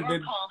 my boy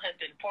did.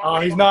 Oh,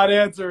 he's not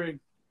answering.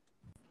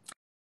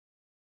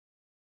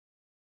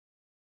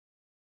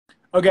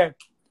 Okay.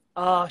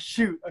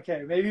 Shoot.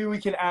 Okay, maybe we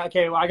can.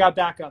 Okay, well, I got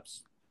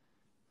backups.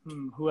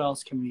 Who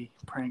else can we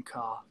prank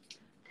call?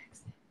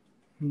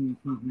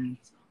 Okay,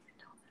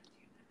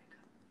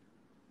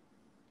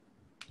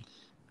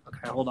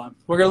 hold on.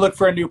 We're gonna look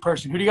for a new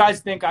person. Who do you guys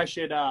think I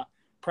should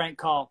prank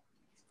call?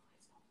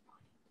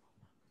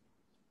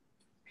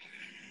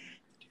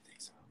 Do you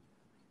think so?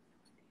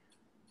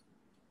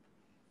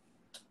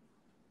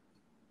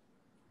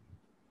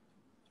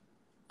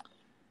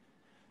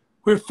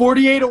 We're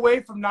 48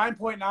 away from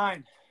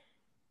 9.9.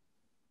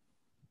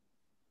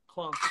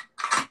 Close.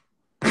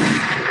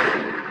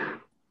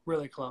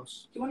 Really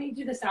close. Do you want me to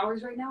do this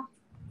hours right now?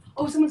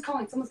 Oh, someone's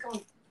calling. Someone's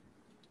calling.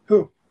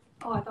 Who?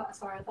 Oh, I thought I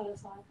saw it.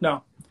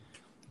 No.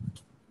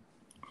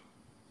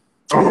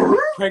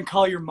 Prank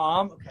call your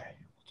mom? Okay,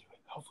 we'll do it.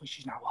 Hopefully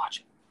she's not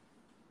watching.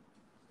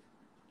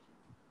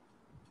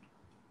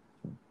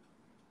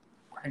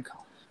 Prank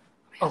call.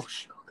 Oh,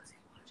 shit.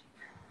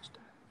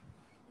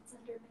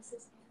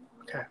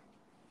 Okay.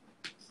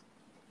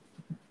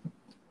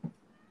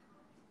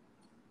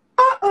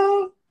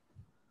 Uh-oh.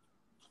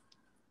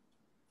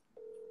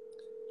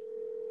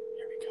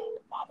 Here we go.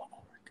 Mama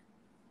Ulrich.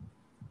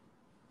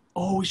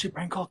 Oh, we should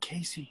prank call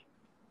Casey.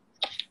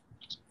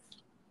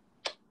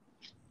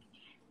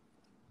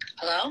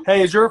 Hello?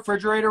 Hey, is your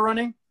refrigerator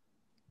running?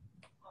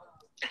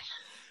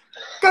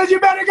 Because you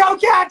better go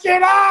catch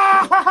it!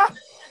 Ah!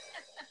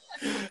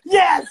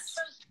 Yes!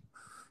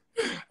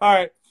 All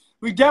right.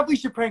 We definitely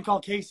should prank call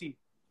Casey.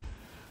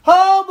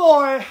 Oh,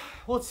 boy.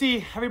 Let's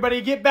see.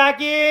 Everybody get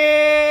back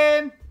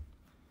in.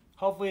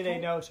 Hopefully they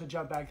know to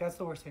jump back. That's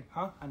the worst thing.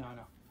 Huh? I know.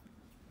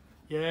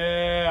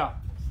 Yeah.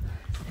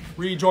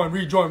 Rejoin.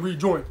 Road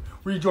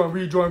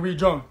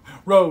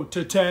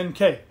to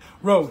 10K.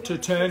 Road to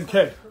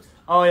 10K.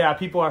 Oh, yeah.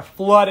 People are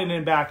flooding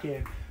in back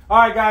in. All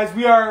right, guys.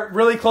 We are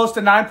really close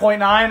to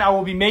 9.9. I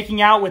will be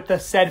making out with the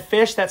said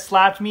fish that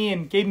slapped me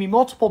and gave me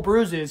multiple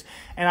bruises.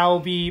 And I will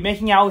be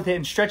making out with it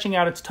and stretching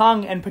out its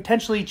tongue and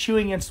potentially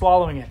chewing and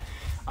swallowing it.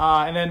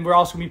 And then we're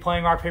also going to be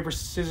playing rock, paper,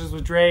 scissors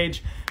with Drage,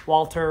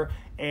 Walter,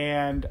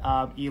 and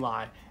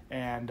Eli.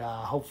 And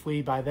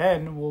hopefully by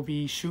then we'll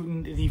be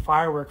shooting the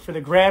firework for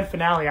the grand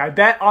finale. I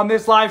bet on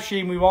this live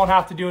stream we won't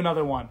have to do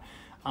another one.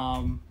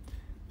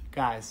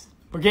 Guys,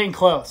 we're getting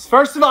close.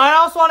 First of all, I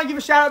also want to give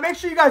a shout out. Make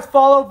sure you guys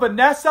follow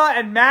Vanessa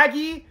and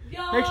Maggie.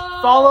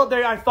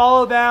 I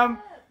follow them.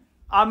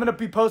 I'm going to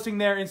be posting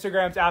their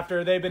Instagrams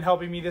after. They've been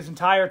helping me this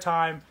entire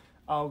time.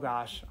 Oh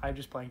gosh, I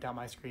just blanked out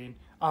my screen.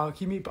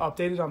 Keep me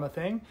updated on the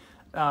thing.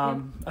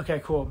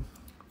 Okay, cool.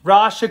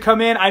 Ross should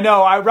come in. I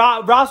know.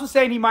 Ross was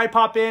saying he might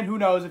pop in. Who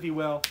knows if he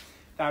will.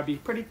 That would be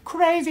pretty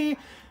crazy.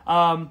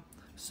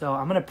 So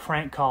I'm going to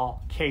prank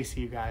call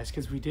Casey, you guys,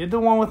 because we did the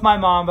one with my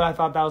mom, but I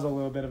thought that was a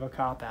little bit of a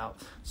cop-out.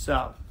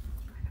 So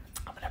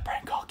I'm going to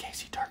prank call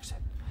Casey Turkson.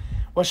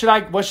 What should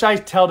I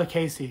tell to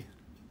Casey?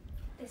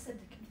 They said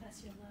to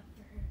confess your love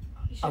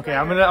for her. Okay,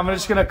 I'm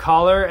just gonna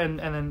call her and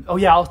then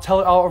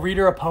I'll read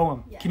her a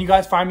poem. Yes. Can you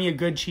guys find me a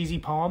good cheesy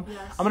poem?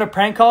 Yes. I'm gonna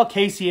prank call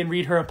Casey and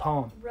read her a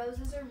poem.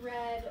 Roses are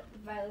red,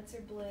 violets violets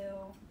are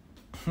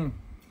blue.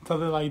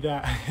 Something like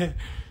that.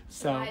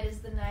 So, Tonight is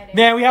the night.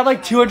 man, we had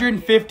like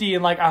 250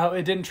 and like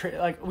it didn't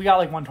like we got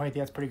like 120.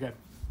 That's pretty good,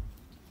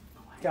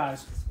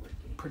 guys.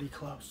 Pretty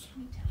close.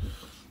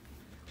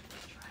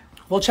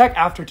 We'll check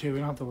after 2. We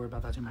don't have to worry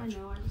about that too much. I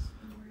know. I just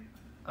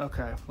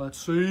Okay, let's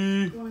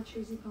see. you want a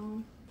cheesy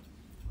poem?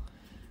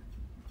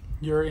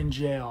 You're in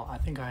jail. I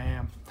think I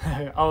am.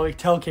 Oh, like,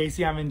 tell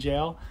Casey I'm in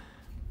jail.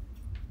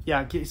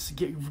 Yeah,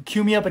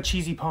 cue me up a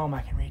cheesy poem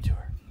I can read to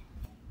her.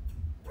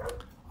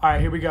 All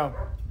right, here we go.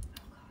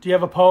 Do you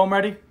have a poem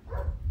ready?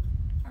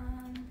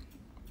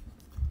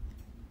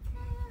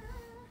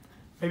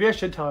 Maybe I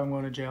should tell her I'm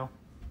going to jail.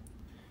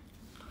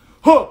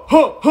 Huh,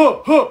 huh,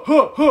 huh, huh,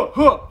 huh, huh,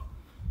 huh.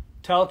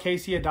 Tell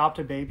Casey adopt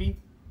a baby.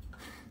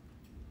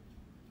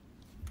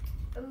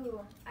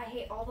 Ooh, I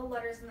hate all the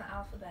letters in the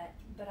alphabet,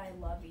 but I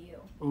love you.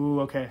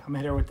 Ooh, okay. I'm going to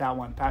hit her with that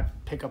one.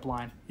 That pickup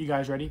line. You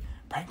guys ready?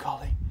 Prank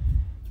calling.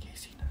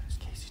 Casey knows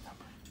Casey's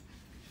number.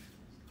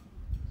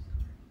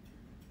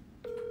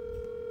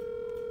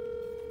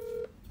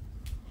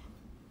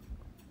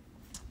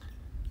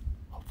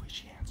 Hopefully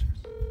she answers.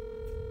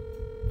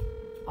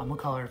 I'm going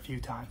to call her a few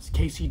times.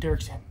 Casey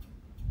Dirksen.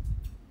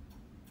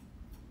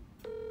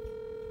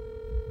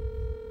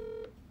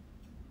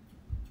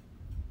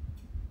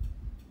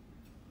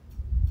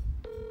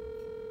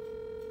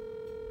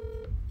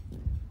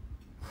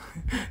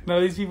 No,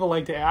 these people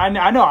like to. I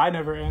know I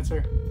never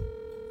answer.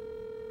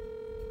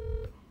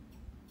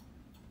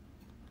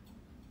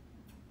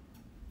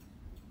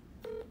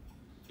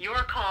 Your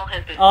call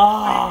has been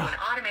Oh. an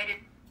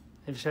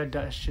automated.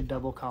 I should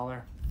double call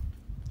her.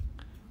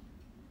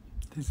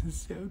 This is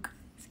so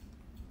crazy.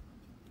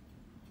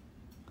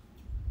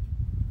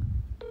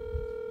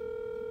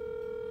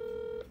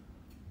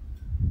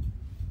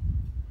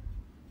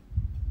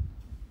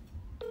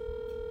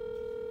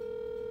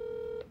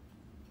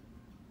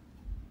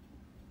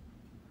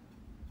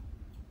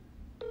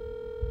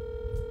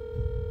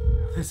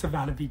 This is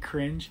about to be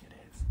cringe. It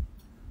is.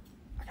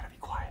 I gotta be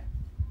quiet.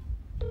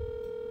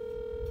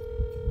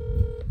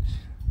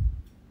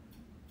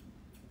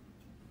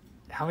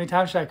 How many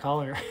times should I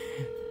call her?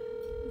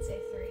 I'd say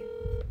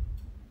 3.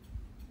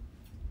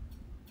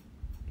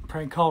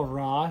 Prank call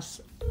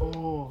Ross.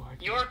 Oh,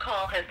 Your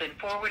call has been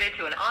forwarded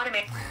to an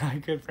automated. I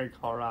could prank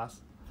call Ross.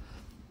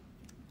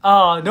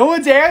 Oh, no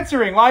one's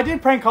answering. Well, I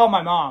did prank call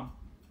my mom.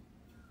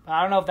 But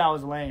I don't know if that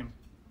was lame.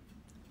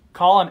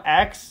 Call an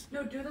ex?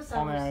 No, do the If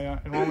sounds.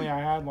 only I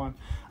had one.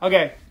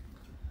 Okay.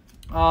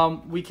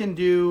 We can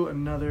do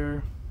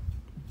another.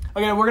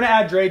 Okay, we're gonna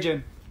add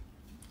Drajan.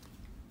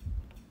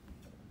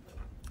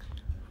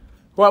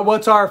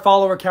 What's our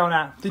follower count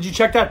at? Did you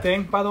check that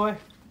thing, by the way?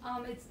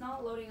 It's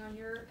not loading on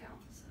your account.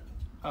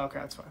 So. Okay,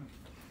 that's fine.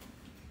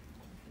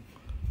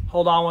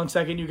 Hold on one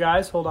second, you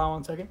guys. Hold on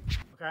one second.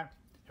 Okay,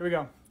 here we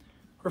go.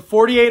 We're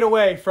 48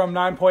 away from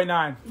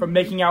 9.9, from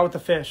making out with the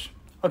fish.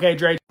 Okay,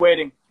 Dre,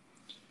 waiting.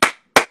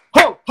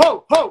 Ho,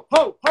 ho, ho,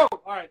 ho, ho. All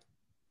right.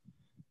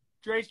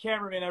 Dre's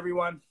cameraman,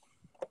 everyone.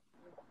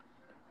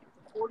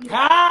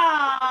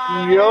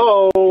 Hi!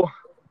 Yo,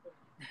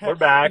 we're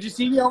back. Did you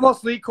see me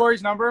almost leak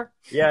Corey's number?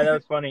 Yeah, that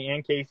was funny.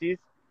 And Casey's.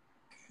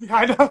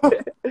 I know.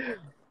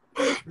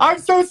 I'm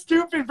so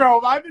stupid,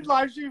 bro. I've been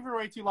live streaming for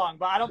way too long,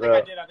 but I don't think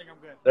I did. I think I'm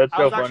good. That's I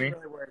so was actually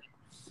funny. really worried.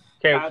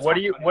 Okay,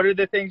 Yeah, what are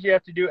the things you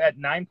have to do at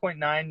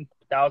 9.9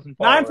 thousand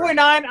followers? 9.9,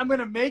 I'm going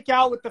to make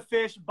out with the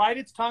fish, bite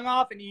its tongue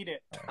off, and eat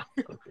it.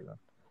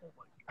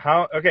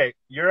 How? Okay,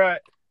 you're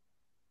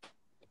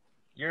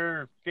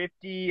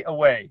 50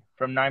 away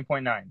from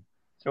 9.9.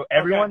 So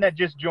everyone that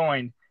just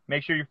joined,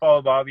 make sure you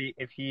follow Bobby.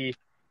 If he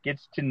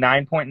gets to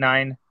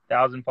 9.9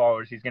 thousand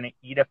followers, he's going to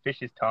eat a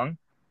fish's tongue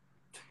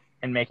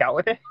and make out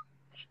with it.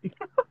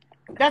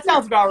 That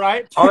sounds about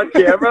right. On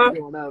camera?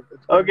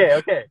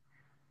 Okay.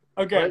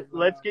 Okay.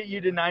 Let's get you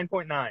to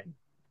 9.9.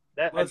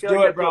 Let's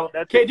do it, bro.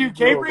 Okay, dude,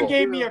 Capron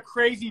gave me a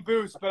crazy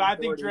boost, but I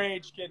think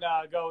Drage can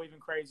go even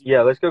crazier.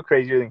 Yeah, let's go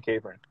crazier than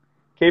Capron.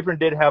 Capron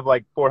did have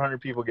like 400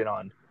 people get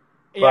on.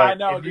 Yeah, But I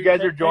know. if you dude.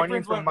 guys are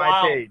joining Capron's from went my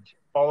wild. page,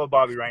 follow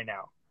Bobby right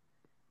now.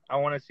 I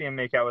want to see him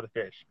make out with a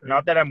fish.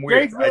 Not that I'm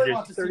weird. Drake really I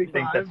wants just to see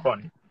think live. that's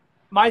funny.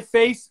 My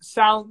face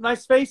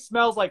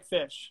smells like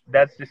fish.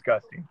 That's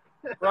disgusting.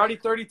 We're already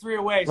 33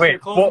 away, so Wait, you're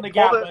closing the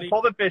gap, buddy.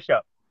 pull the fish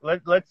up.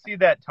 Let's see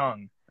that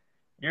tongue.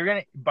 You're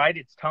gonna bite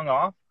its tongue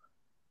off.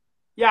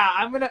 Yeah,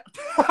 I'm gonna.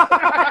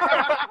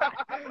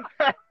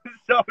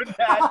 So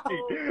nasty.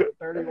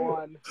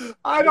 31.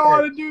 I don't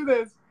want to do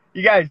this.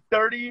 You guys,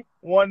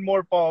 31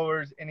 more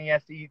followers, and he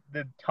has to eat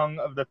the tongue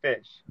of the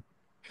fish.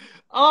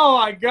 Oh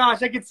my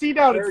gosh, I can see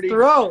down its 30.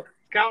 throat.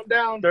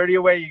 Countdown. 30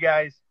 away, you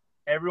guys.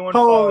 Everyone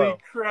Holy follow.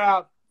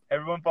 crap.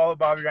 Everyone follow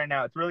Bobby right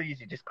now. It's really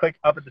easy. Just click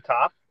up at the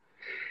top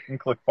and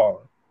click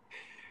follow.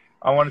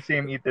 I want to see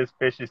him eat this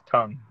fish's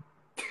tongue.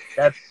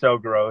 That's so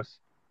gross.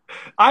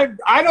 I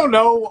don't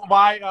know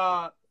why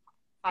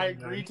I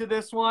agreed to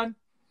this one.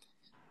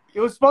 It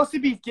was supposed to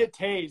be get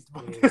tased,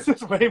 but this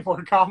is way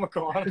more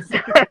comical,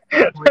 honestly.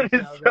 That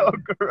is so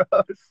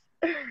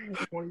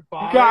gross.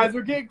 25. Guys,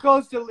 we're getting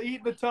close to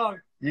eating the tongue.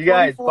 You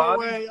guys, 24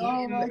 Bobby's away.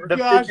 Oh eating my the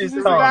gosh, fish's this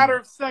is a tongue. matter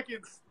of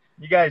seconds.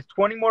 You guys,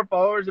 20 more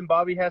followers and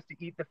Bobby has to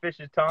eat the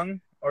fish's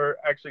tongue, or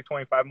actually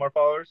 25 more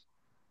followers,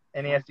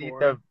 and he has to eat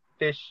the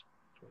fish.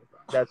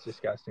 That's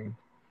disgusting.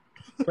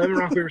 Play me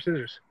rock, paper,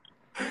 scissors.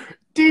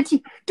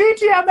 DTMFR!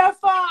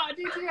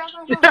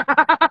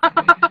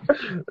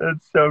 DTMFR!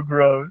 That's so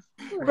gross.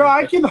 Bro,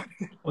 I can.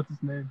 What's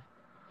his name?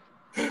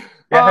 Yeah,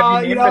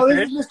 have you named the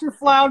this fish? is Mr.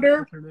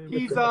 Flounder.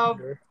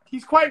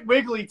 He's quite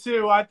wiggly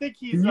too. I think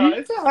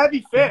it's a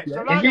heavy fish.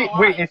 I'm not gonna lie.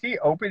 Wait, is he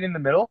open in the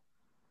middle?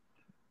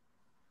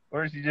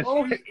 Or is he just...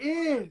 Oh, he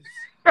is.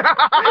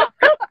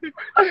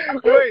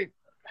 Wait.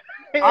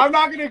 I'm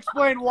not gonna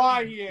explain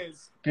why he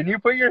is. Can you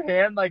put your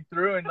hand like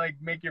through and like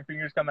make your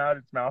fingers come out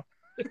its mouth?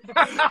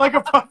 Like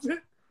a puppet?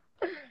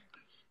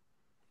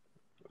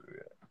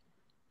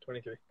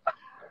 23.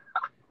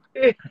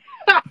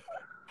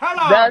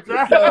 Hello, That's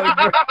Jack. so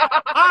gross.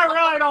 I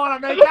really don't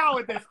want to make out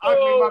with this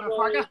ugly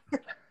motherfucker.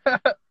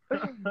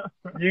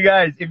 You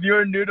guys, if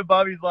you're new to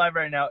Bobby's Live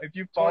right now, if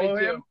you follow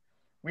 22. him,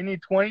 we need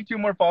 22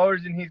 more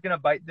followers and he's going to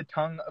bite the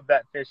tongue of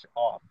that fish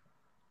off.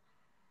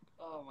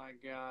 Oh my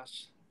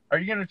gosh. Are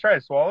you going to try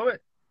to swallow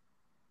it?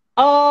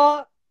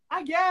 I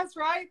guess,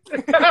 right?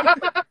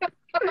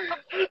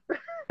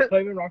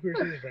 Play me rock, paper,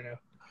 scissors right now.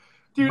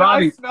 Dude,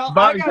 Bobby,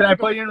 I can I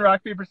play you in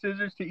rock, paper,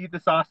 scissors to eat the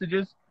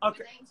sausages?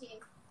 Okay.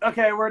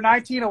 Okay, we're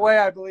 19 away,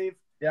 I believe.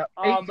 Yeah.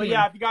 But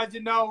yeah, if you guys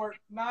didn't know, we're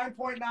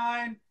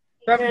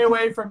 9.9K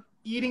away from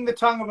eating the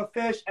tongue of a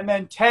fish, and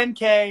then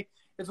 10K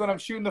is when I'm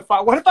shooting the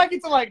fight. What if I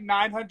get to like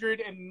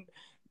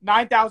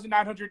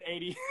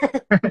 9,980?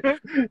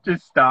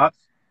 Just stops.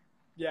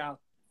 Yeah.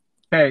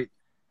 Hey,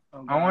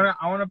 Oh,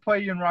 I wanna play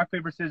you in rock,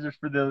 paper, scissors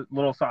for the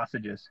little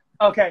sausages.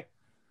 Okay.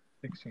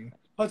 16.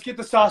 Let's get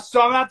the sauce. So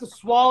I'm gonna have to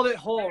swallow it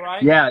whole,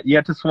 right? Yeah, you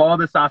have to swallow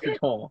the sausage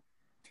whole,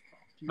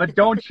 but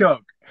don't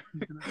choke.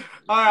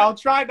 All right, I'll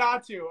try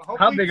not to. Hopefully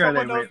How big are they?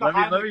 someone knows Wait, the let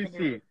me Heimlich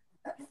maneuver. see.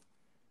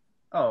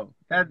 Oh,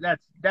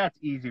 that's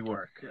easy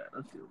work. Yeah,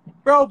 let's do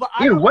it. Bro, but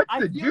Ew, what's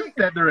I the feel juice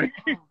that they're in?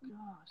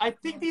 I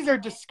think these are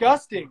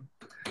disgusting.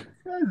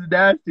 That's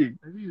nasty.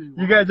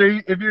 You guys,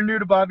 if you're new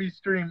to Bobby's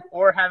stream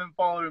or haven't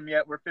followed him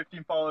yet, we're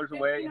 15 followers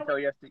away until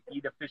he has to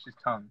eat a fish's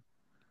tongue.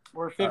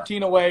 We're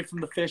 15 away from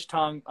the fish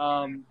tongue.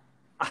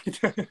 That's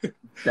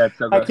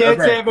so I gross. can't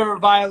Okay. say I've ever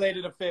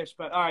violated a fish,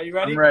 but all right, you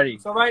ready? I'm ready.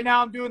 So right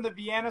now I'm doing the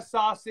Vienna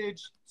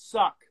sausage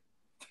suck.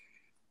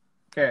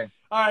 Okay.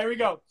 All right, here we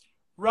go.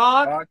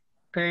 Rock,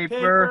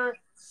 paper,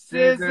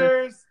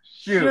 scissors,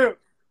 shoot. shoot.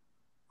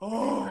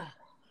 Oh,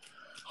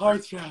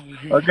 hard challenge.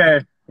 Okay.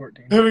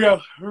 Here we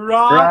go.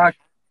 Rock,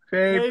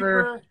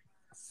 paper,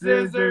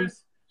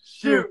 scissors,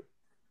 shoot.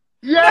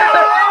 Yeah!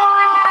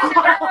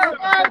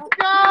 Let's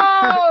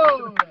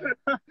go!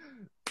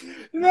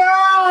 No!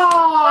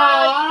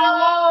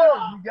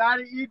 You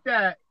gotta eat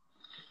that.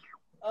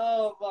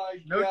 Oh my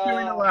god. No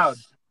chewing allowed.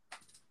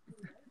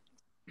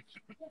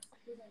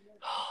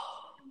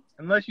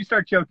 Unless you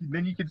start choking,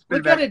 then you can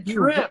spit Look it at back. it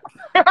drip.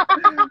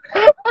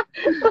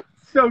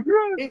 So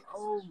gross.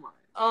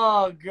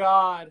 Oh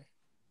god.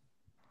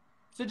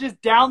 So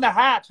just down the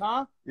hatch,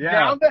 huh? Yeah.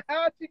 Down the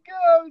hatch it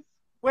goes.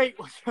 Wait,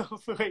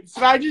 wait.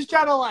 Should I just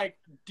try to like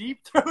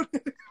deep throat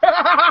it?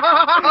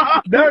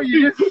 No,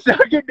 you just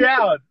suck it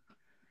down.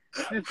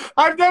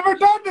 I've never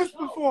done this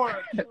before.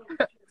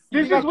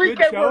 This is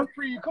weekend work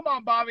for you. Come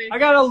on, Bobby. I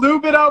gotta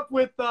lube it up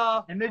with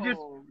and then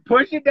just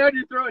push it down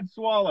your throat and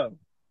swallow.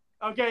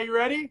 Okay, you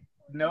ready?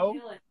 No.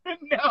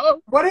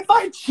 No. What if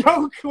I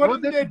choke? What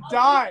Well, if they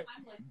die?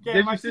 Okay,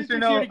 Did my your sister sister's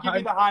know? here to give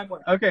me the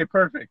Heimlich. Okay,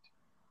 perfect.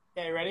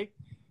 Okay, ready?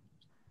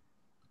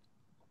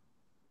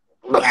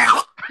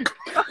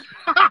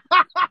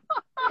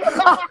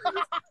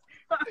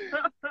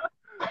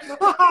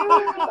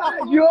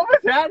 You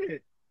almost had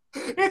it.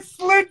 It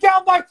slid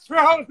down my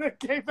throat and it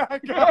came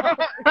back up.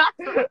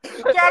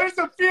 That is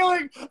a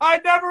feeling I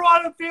never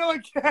want to feel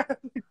again.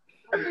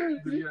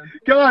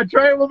 Come on,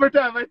 try it one more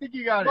time. I think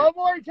you got it. One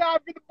more time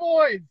for the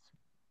boys.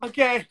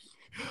 Okay.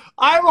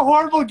 I'm a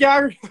horrible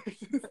gag.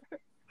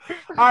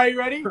 All right, you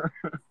ready?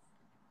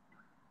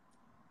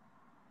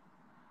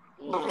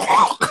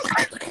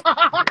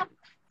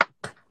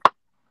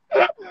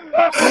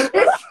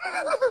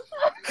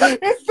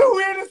 It's the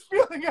weirdest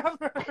feeling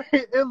ever.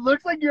 It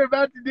looks like you're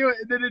about to do it,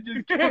 and then it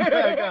just comes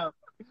back up.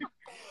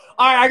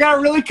 All right, I got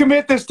to really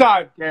commit this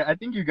time. Yeah, I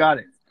think you got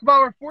it. Come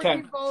on, we're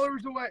 14 14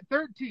 followers away.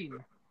 13.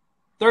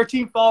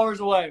 13 followers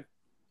away.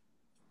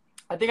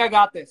 I think I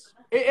got this.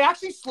 It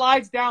actually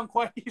slides down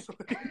quite easily.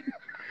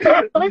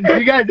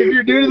 You guys, if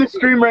you're new to the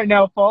stream right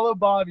now, follow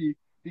Bobby,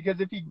 because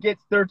if he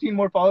gets 13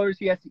 more followers,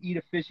 he has to eat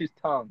a fish's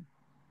tongue.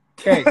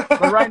 Okay,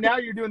 but right now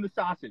you're doing the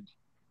sausage.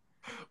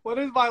 What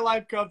does my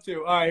life come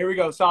to? All right, here we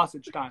go.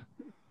 Sausage time.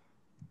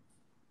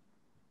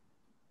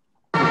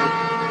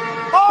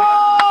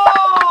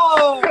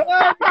 Oh!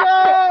 Let's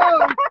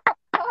go!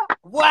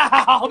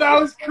 Wow, that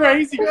was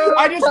crazy.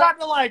 I just had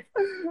to like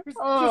just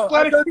let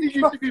I it. don't think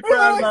you should be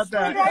proud about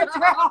that.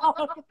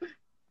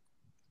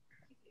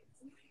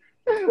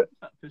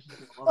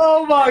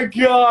 Oh my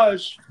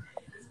gosh,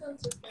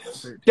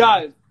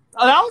 guys!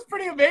 That was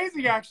pretty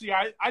amazing, actually.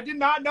 I did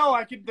not know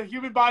the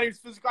human body is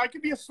physical. I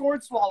could be a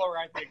sword swallower,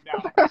 I think,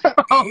 now.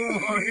 Oh,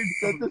 Lord,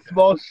 that's a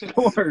small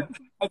sword.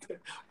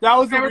 That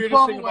was the Okay, we're weirdest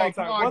 12 thing of away. all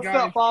time. Come on, What's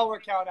guys. the follower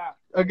count at?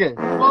 Okay.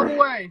 12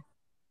 away.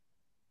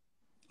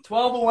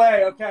 12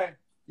 away, okay.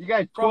 You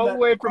guys, From 12 the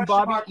away from question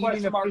Bobby mark, eating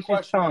question a mark, fish's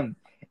question mark. tongue.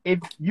 If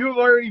you've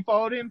already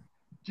followed him,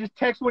 just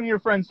text one of your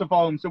friends to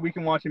follow him so we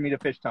can watch him eat a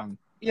fish tongue.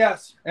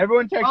 Yes.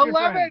 Everyone text your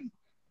 11. friends.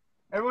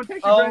 Everyone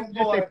text your Oh, friends and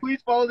just say, boy.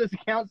 please follow this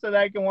account so that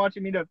I can watch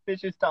him eat a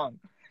fish's tongue.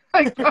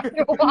 I can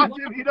watch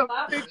him eat a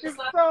fish's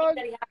tongue.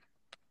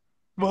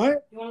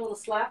 What? You want a little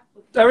slap?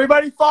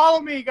 Everybody follow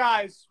me,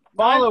 guys.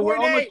 Follow, we're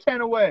 9.8. almost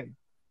 10 away.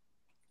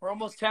 We're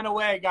almost 10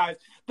 away, guys.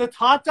 That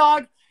hot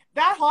dog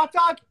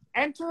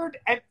entered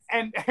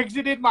and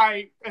exited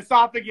my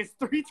esophagus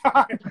 3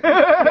 times.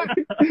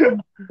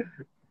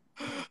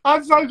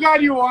 I'm so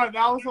glad you won.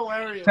 That was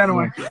hilarious. 10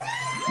 away.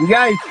 You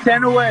guys,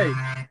 10 away.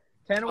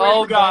 10 away.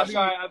 Oh, from gosh. Bobby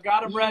All right, I've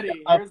got them ready.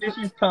 eating a Here's the-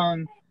 fish's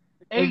tongue.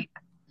 8.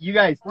 You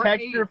guys, We're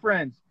text 8. your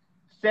friends.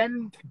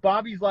 Send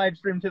Bobby's live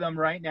stream to them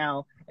right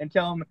now and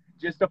tell them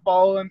just to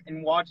follow him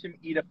and watch him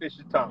eat a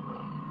fish's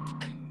tongue.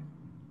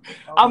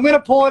 I'm going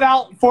to pull it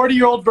out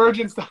 40-year-old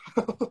virgin style.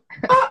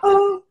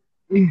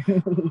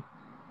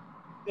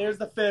 There's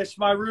the fish.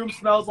 My room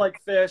smells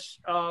like fish.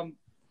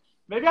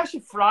 Maybe I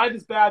should fry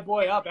this bad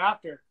boy up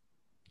after.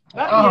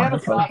 That Vienna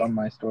Post fry. on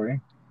my story.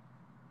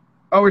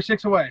 Oh, we're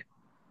 6 away.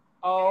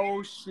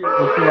 Oh, shit.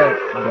 Look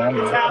at that.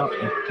 It's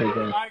happening. Take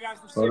All a right, guys,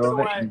 we're 6 photo of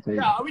it away. and take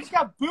Yeah, we just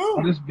got I'll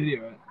booed. just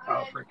video it.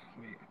 Oh, frick.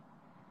 Wait.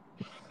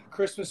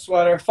 Christmas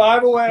sweater.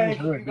 5 away. It's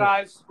really You good.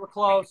 guys, we're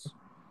close.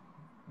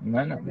 You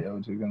might not be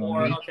able to.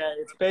 Four. Okay,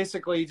 it's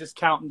basically just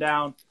counting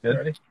down.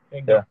 Good.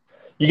 Yeah.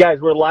 You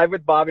guys, we're live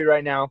with Bobby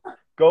right now.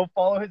 Go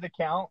follow his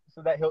account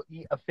so that he'll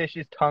eat a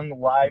fish's tongue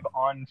live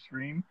on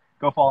stream.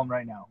 Go follow him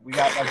right now. We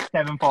got like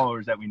 7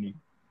 followers that we need.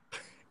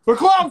 We're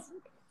close.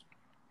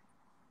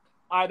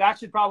 All right, that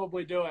should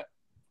probably do it.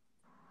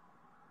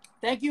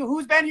 Thank you.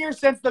 Who's been here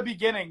since the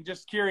beginning?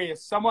 Just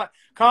curious. Someone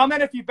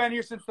comment if you've been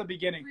here since the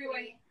beginning.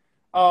 Freeway.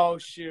 Oh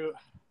shoot.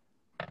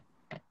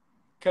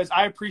 Because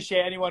I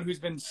appreciate anyone who's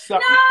been No!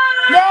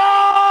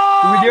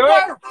 No! Did we do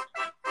it?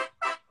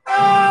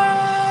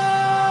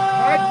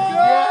 Let's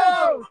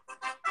go!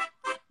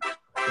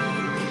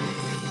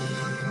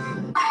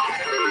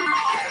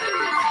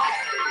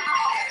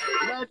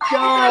 Let's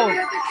go.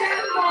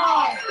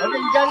 Okay,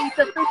 you gotta eat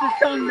the fish's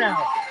tongue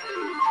now.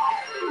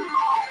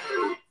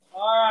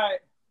 All right.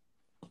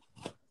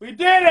 We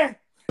did it.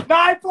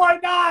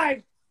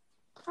 9.9.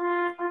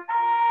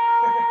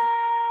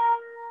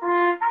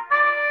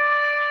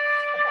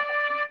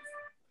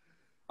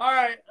 All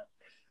right.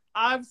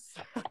 I'm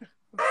so,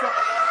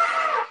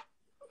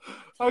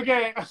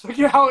 okay. Look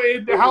at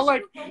how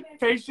like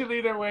patiently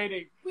they're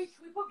waiting. Wait,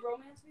 can we put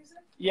romance music?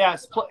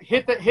 Yes.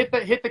 Hit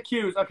the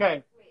cues.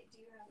 Okay.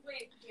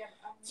 Wait, do you have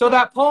So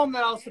that poem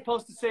that I was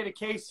supposed to say to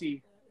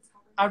Casey,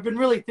 I've been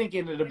really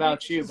thinking it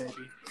about you,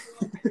 baby.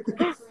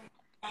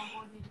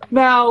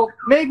 Now,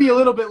 maybe a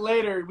little bit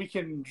later we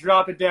can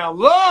drop it down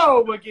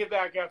low. We'll get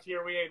back up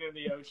here. We ain't in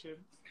the ocean.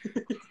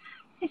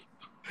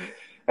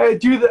 Hey,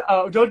 do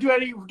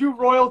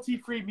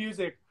royalty-free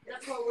music.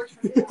 That's what works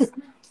for this.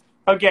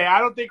 Okay, I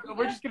don't think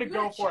we're just gonna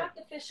go for it. Chop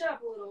the fish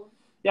up a little.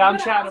 Yeah, I'm You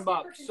gotta chatting ask them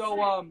up. for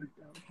So,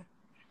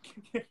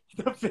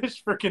 the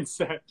fish for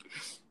consent.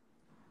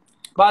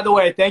 By the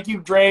way, thank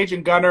you, Drage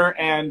and Gunner,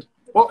 and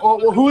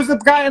who was the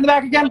guy in the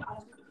back again?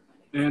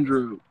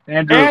 Andrew,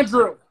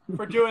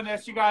 for doing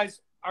this. You guys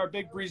are a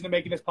big reason to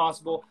making this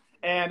possible,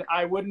 and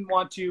I wouldn't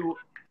want to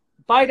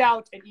bite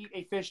out and eat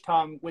a fish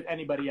tongue with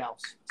anybody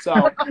else. So,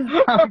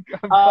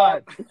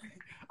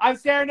 I'm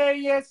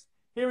Serenadius.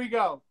 Here we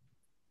go.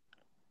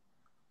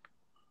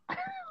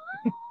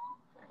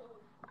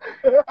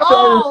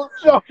 So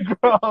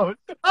gross.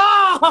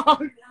 Oh!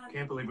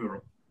 Can't believe we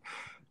were.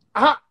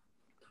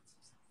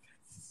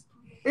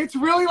 It's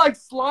really like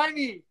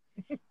slimy.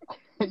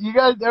 You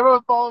guys,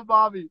 everyone follow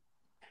Bobby.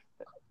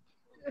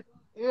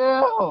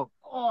 Ew.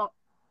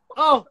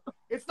 Oh,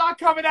 it's not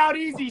coming out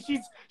easy.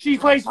 She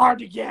plays hard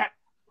to get.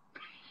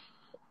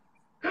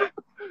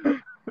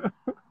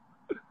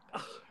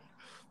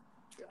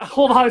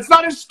 Hold on, it's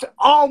not as.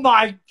 Oh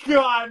my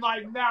god,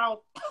 my mouth.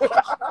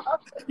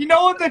 You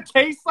know what the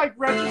taste like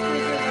registers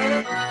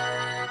in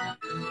there?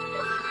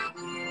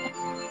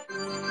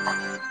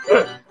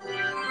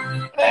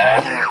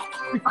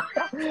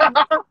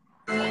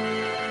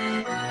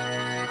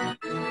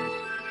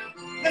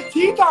 The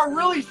teeth are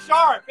really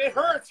sharp. It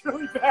hurts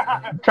really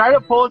bad. Try to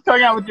pull his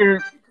tongue out with your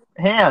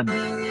hand.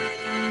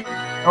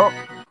 Oh,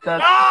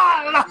 that's...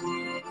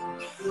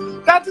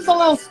 That's just a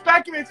little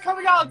speck of it. It's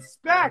coming out in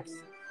specks.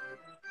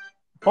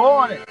 Pull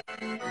on it.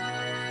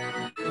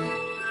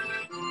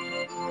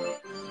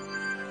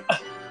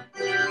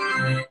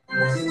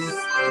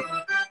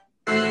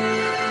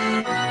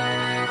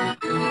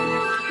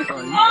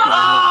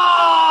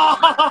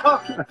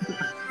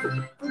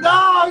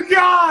 No,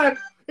 God!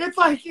 It's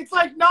like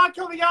not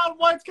coming out in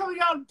one. It's coming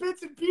out in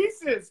bits and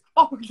pieces.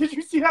 Oh, did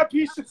you see that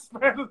piece just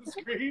spread on the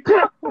screen?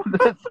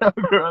 That's so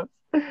gross.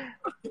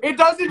 It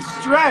doesn't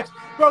stretch.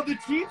 Bro, the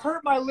teeth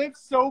hurt my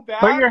lips so bad.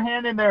 Put your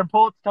hand in there and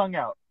pull its tongue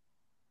out.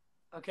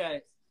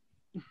 Okay.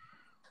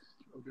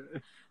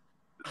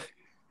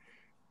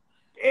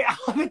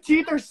 The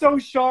teeth are so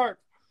sharp.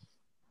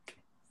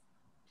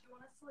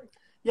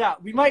 Yeah,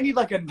 we might need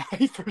like a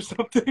knife or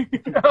something.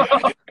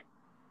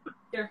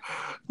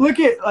 Look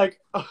at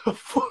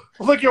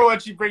look at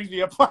what she brings me,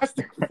 a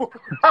plastic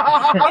fork.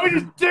 I would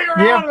just dig around.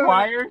 You have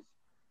pliers?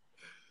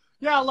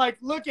 Yeah, like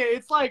look at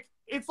it.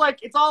 It's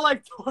all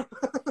like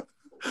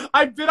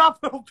I bit off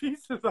little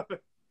pieces of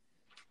it.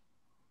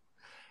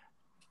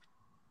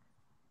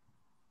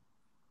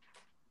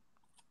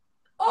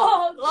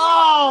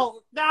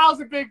 Oh, that was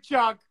a big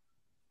chunk.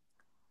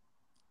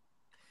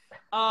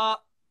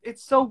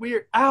 It's so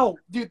weird. Ow,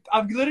 dude,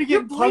 I'm literally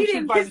getting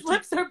punctured by His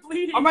lips are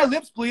bleeding. Are my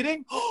lips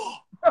bleeding?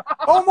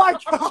 Oh my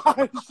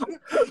gosh!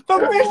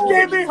 The fish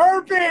gave me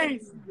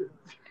herpes.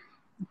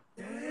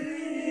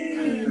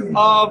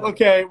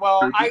 Okay,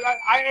 well,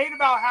 I ate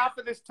about half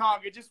of this tongue.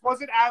 It just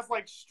wasn't as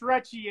like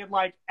stretchy and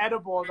like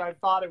edible as I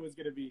thought it was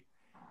gonna be.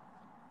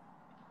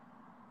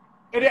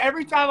 And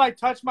every time I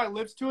touch my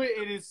lips to it,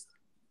 it is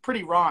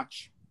pretty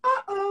raunch.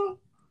 Uh-oh.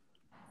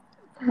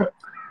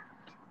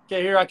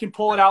 Okay, here, I can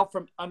pull it out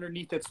from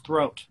underneath its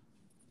throat.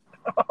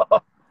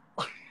 I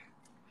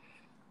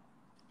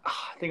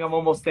think I'm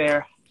almost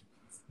there.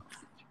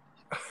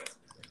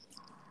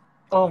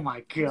 Oh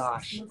my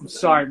gosh. I'm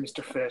sorry,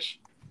 Mr. Fish.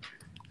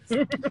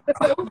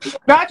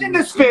 Imagine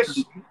this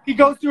fish. He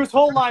goes through his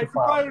whole life. He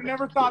probably would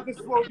never thought this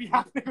is what would be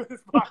happening with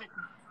his body.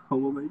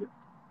 We'll make it.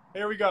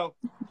 Here we go.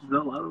 Is that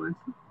a lot of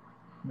instant?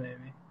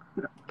 Maybe.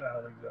 I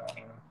don't think so.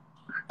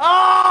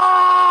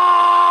 Oh!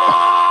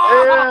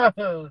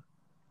 Yeah.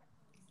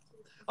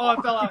 Oh,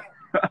 it fell out.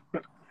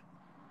 It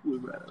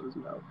was bad.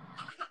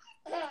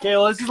 Okay,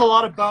 well, this is a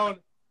lot of bone.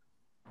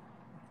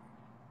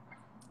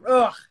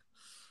 Ugh.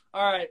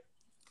 All right.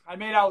 I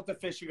made out with the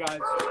fish, you guys.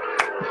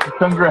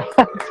 Congrats.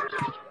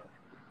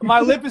 My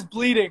lip is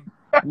bleeding.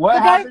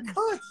 What happens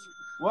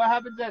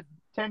at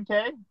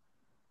 10K?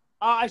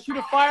 I shoot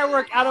a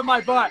firework out of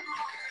my butt.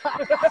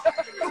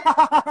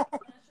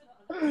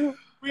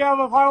 We have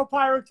a whole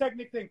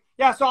pyrotechnic thing.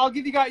 Yeah, so I'll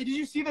give you guys. Did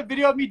you see the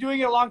video of me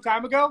doing it a long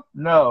time ago?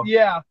 No.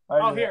 Yeah.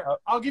 Oh, here.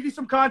 I'll give you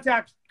some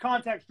context,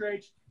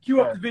 Rach.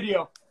 Cue up the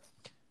video.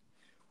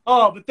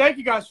 Oh, but thank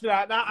you guys for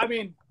that. I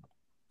mean,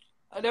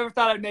 I never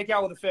thought I'd make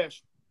out with a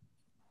fish.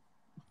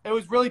 It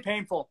was really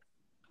painful.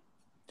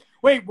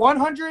 Wait,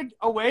 100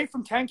 away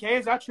from 10K?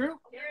 Is that true?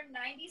 You're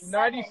 97.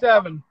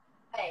 97.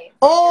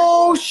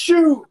 Oh,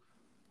 shoot.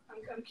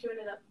 I'm queuing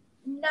it up.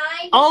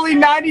 Only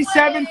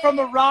 97 from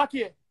the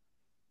rocket.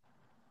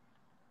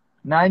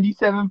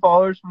 97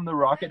 followers from the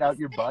rocket out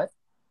your butt?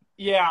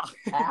 Yeah.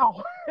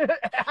 Ow.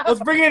 Let's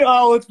bring in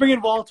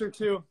Walter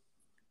too.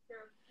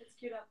 Here, it's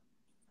queued up.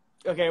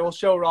 Okay, we'll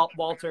show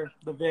Walter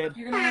the vid.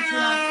 You're gonna have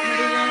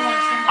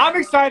to I'm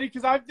excited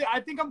because I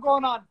think I'm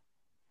going on.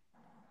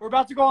 We're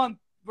about to go on.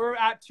 We're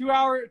at 2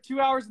 hours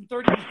and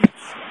 30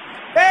 minutes.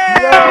 Hey!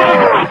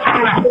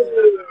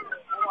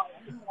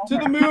 To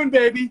the moon,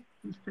 baby.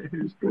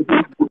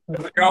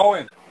 How's it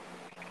going?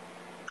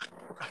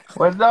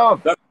 What's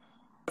up? That's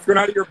going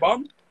out of your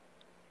bum?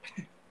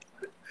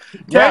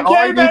 Yeah,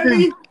 10K,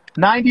 baby.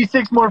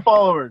 96 more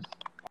followers.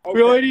 Okay.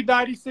 We only need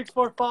 96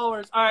 more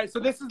followers. All right, so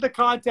this is the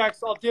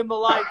context. I'll dim the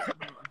lights.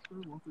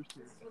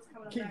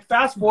 Can you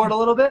fast forward a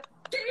little bit?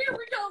 Here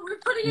we go. We're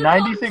putting it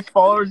 96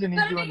 followers and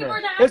he's doing this.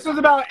 This was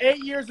about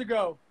 8 years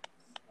ago.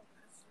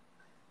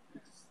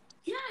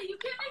 Yeah, you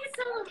can't make it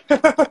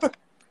so.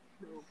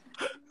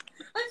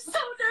 I'm so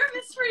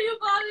nervous for you,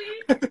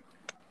 Bobby.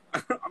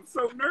 I'm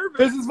so nervous.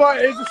 This is why.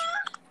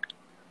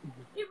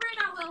 You ran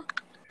out, Will.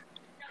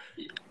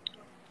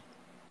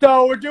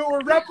 So we're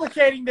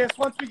replicating this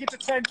once we get to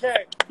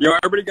 10K. Yo,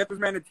 everybody get this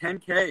man to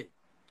 10K.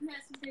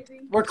 Yes,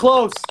 baby. We're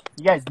close.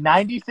 You guys,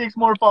 96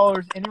 more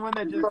followers. Anyone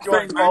that just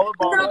joined, follow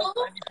Bobby.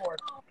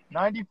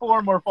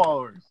 94 more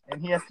followers.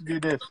 And he has to do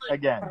this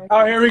again.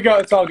 Oh, here we go.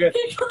 It's all good.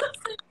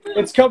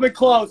 It's coming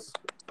close.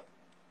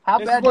 How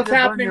This bad is what's did it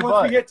burn happening your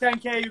once we butt?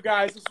 hit 10K, you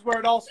guys. This is where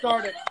it all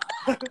started.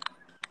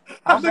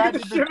 How Look bad at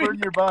did the this burn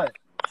your butt?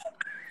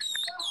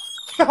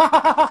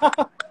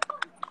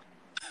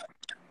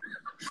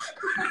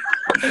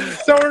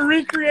 So we're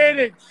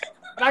recreating.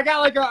 And I got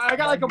like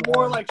a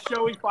more like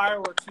showy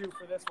firework too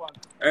for this one.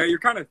 Hey, you're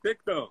kind of thick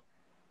though.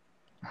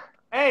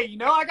 Hey, you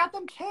know I got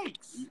them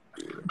cakes.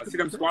 I see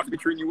them squats be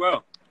treating you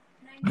well.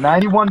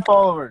 91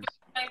 followers.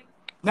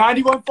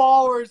 91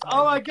 followers.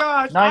 Oh my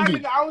gosh.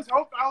 90. I was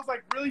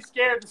like really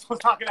scared this was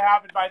not gonna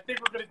happen, but I think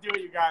we're gonna do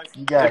it, you guys.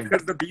 You guys.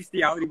 Because the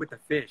bestiality with the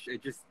fish,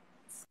 it just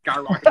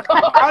skyrocketed.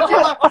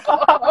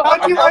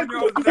 How'd you like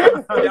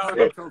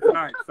bestiality until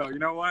tonight? So you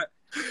know what?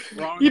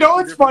 You know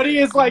what's funny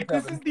is like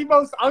this is the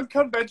most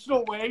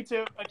unconventional way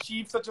to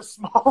achieve such a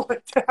small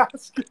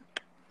task.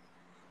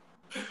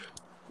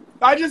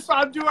 I'm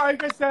doing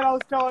like I said. I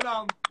was telling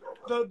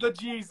the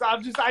G's.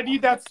 I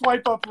need that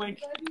swipe up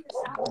link.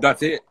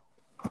 That's it.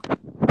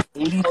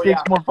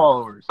 86 more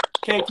followers.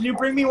 Okay, can you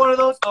bring me one of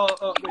those?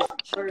 Oh, wait.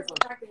 Where is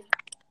one?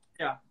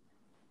 Yeah.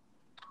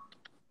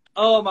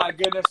 Oh my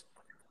goodness,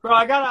 bro!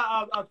 I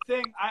got a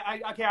thing.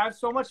 I have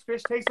so much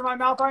fish taste in my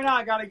mouth right now.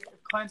 I gotta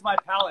cleanse my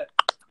palate.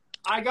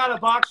 I got a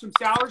box from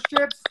Sour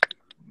Strips.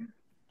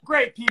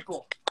 Great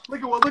people.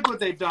 Look what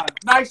they've done.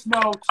 Nice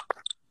note.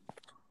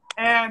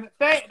 And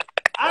they're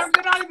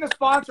not even a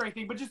sponsor or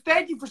anything, but just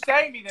thank you for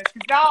sending me this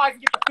because now I can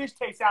get the fish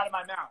taste out of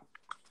my mouth.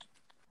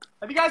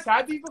 Have you guys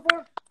had these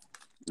before?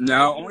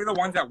 No, only the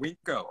ones at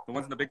Winco. The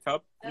ones in the big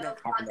tub. You know what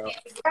I'm talking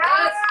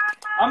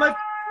about.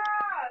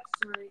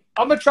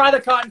 I'm gonna try the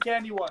cotton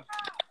candy one.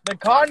 The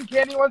cotton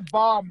candy one's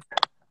bomb.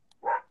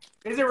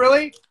 Is it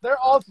really? They're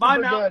all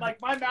super good.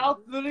 My mouth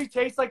literally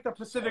tastes like the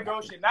Pacific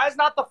Ocean. That is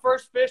not the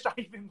first fish I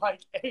even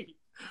ate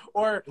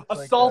or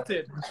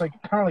assaulted. It's like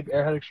kind of like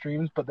Airhead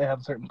Extremes, but they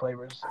have certain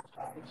flavors,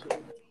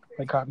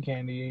 like cotton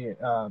candy,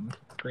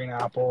 green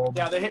apple.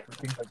 Yeah, they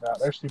things like that.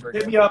 They're super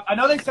hit good. me up. I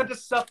know they sent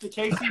this stuff to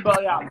Casey,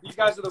 but yeah, these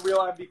guys are the real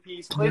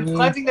MVPs.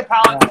 Cleansing the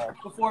palate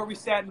before we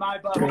send my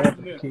butt to the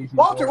moon.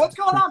 Walter, what's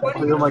going on, buddy?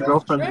 My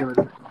girlfriend's gonna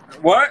do.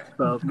 What?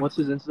 What's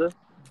his Insta?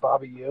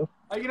 Bobby U.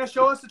 Are you gonna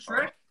show us a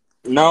trick?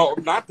 No,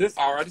 not this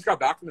hour. I just got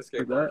back from the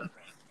skateboard.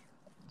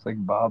 It's like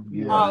Bob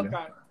U. Oh,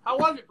 okay. How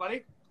was it,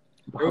 buddy?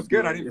 It was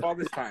good. I didn't fall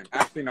this time.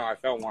 Actually, no, I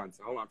fell once.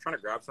 Hold on, I'm trying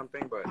to grab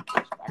something, but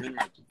I'm in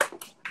my.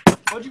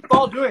 What'd you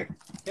fall doing?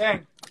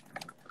 Dang.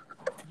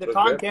 The Was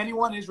cotton good. candy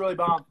one is really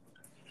bomb.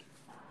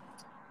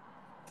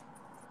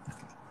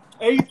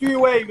 83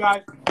 away, you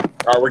guys. All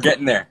right, we're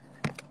getting there.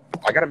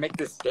 I gotta make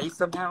this stay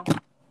somehow.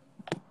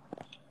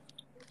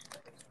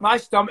 My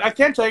stomach. I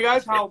can't tell you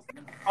guys how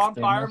on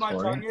fire my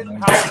tongue is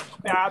and how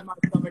bad my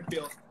stomach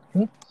feels.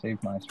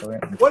 Save my story.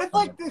 What if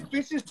like this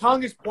fish's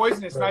tongue is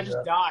poisonous and I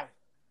just die?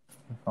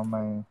 On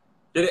my.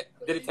 Did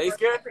it taste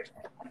good?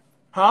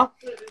 Huh?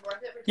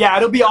 Yeah,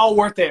 it'll be all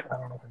worth it.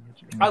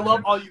 I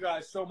love all you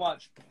guys so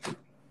much.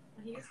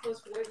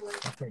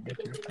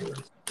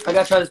 I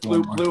gotta try this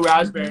blue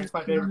raspberry. It's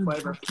my favorite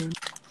flavor.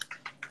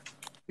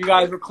 You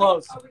guys were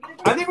close.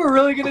 I think we're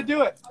really gonna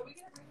do it.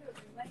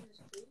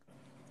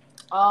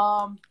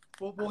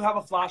 We'll have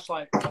a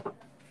flashlight.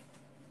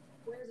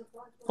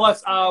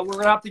 Plus, we're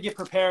gonna have to get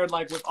prepared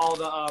like with all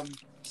the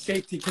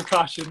safety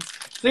precautions.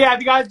 So yeah, if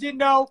you guys didn't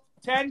know,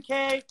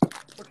 10K,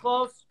 we're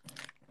close.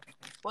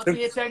 Let's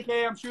see at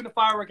 10K. I'm shooting a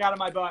firework out of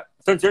my butt.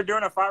 Since you're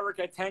doing a firework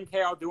at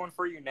 10K, I'll do one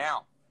for you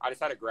now. I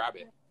just had to grab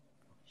it.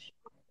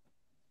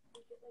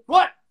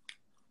 What?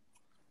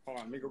 Hold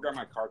on, let me go grab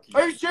my car keys.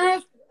 Are you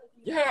serious?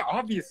 Yeah,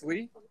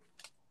 obviously.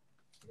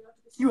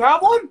 You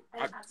have one?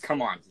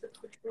 Come on.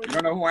 You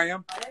don't know who I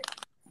am?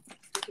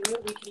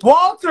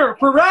 Walter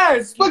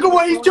Perez. Look at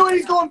what he's doing.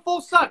 He's going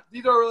full sun.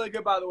 These are really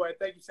good, by the way.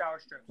 Thank you, Sour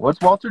Strips. What's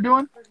Walter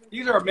doing?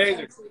 These are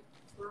amazing.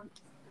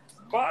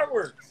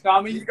 Fireworks. No,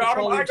 I mean, You got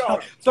 'em, I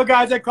got 'em. So,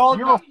 guys, I called.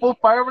 You have a full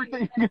firework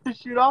that you're gonna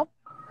shoot off?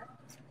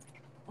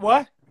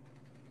 What?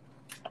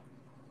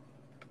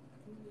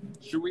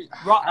 Should we?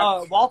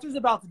 Walter's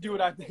about to do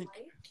it, I think.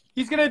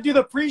 He's going to do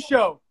the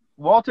pre-show.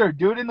 Walter,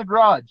 do it in the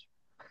garage.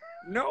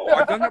 No,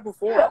 I've done that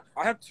before.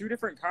 I have two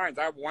different kinds.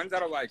 I have ones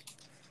that are like,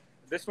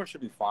 this one should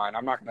be fine.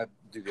 I'm not going to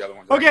do the other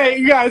ones. Okay,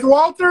 you guys,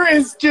 Walter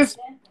is just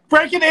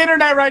breaking the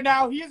internet right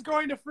now. He is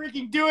going to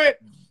freaking do it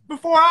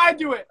before I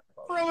do it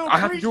for a little I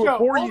have to pre-show. do it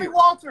for Only you.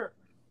 Walter.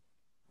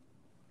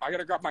 I got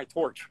to grab my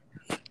torch.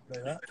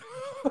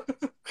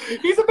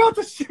 He's about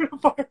to shoot a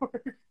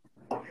firework.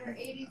 We're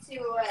 82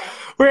 away.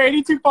 We're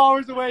 82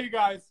 followers away, you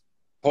guys.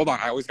 Hold on.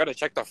 I always got to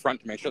check the front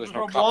to make sure there's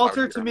no From cop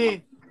Walter out to here.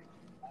 me.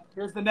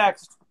 Here's the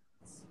next.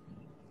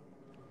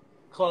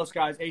 Close,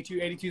 guys.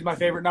 82 is my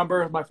favorite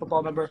number, my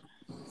football number.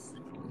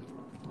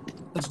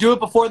 Let's do it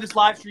before this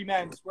live stream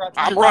ends. We're at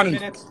 25 running.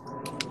 minutes.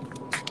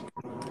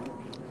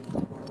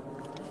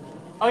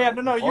 Oh, yeah,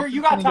 no,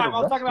 you got time.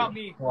 I was talking about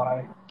me.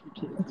 Why?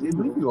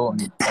 Illegal.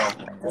 Get caught.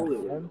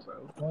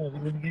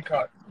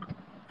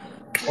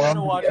 I'm going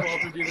to watch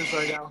Walter do this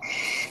right now.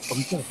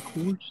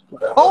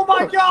 Oh,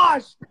 my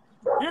gosh!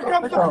 Here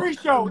comes the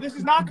pre-show. This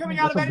is not coming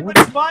out of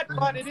anybody's butt,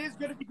 but it is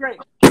going to be great.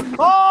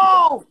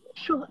 Oh!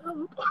 Shut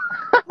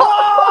up.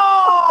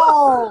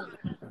 Oh!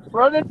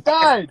 Run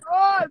inside.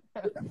 Run!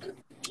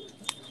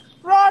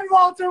 Run,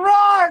 Walter,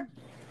 run!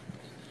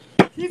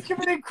 He's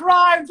committing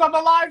crimes on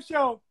the live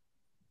show.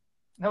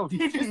 No,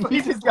 He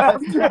just got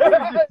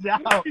left.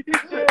 down.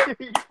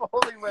 He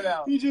fully went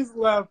out. He just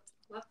left.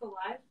 Left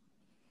alive?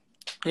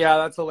 Yeah,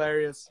 that's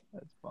hilarious.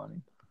 That's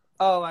funny.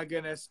 Oh my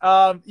goodness.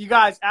 You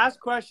guys ask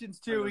questions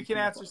too. We can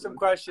answer some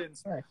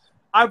questions. Nice.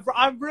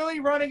 I'm really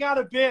running out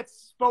of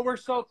bits, but we're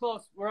so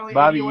close. We're only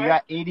Bobby, 80 you away.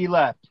 got 80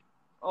 left.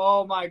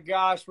 Oh my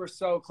gosh, we're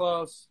so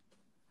close.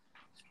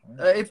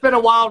 It's been a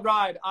wild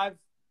ride. I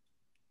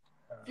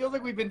feel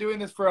like we've been doing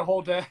this for a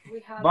whole day.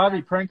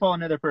 Bobby, prank call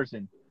another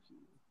person.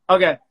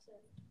 Okay.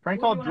 Prank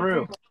call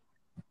Drew.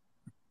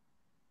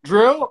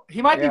 Drew?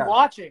 He might be Yeah.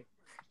 watching.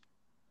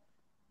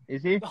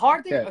 Is he? The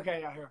hard thing. Yeah.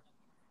 Okay, yeah, here.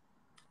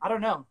 I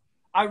don't know.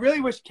 I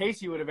really wish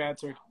Casey would have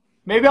answered.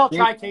 Maybe I'll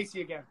try Casey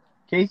again.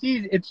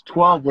 Casey, it's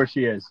 12 where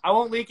she is. I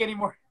won't leak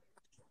anymore.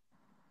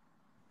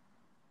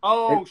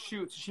 Oh,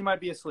 shoot. She might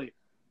be asleep.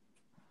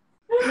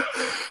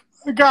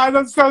 Guys,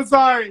 I'm so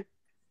sorry.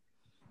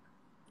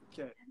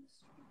 Okay.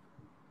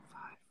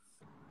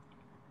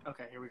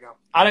 Okay, here we go.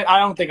 I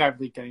don't think I've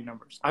leaked any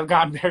numbers. I've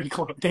gotten very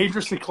close,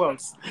 dangerously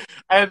close.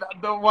 And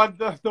the one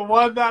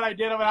that I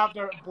did, I'm gonna have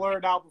to blur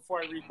it out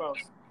before I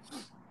repost.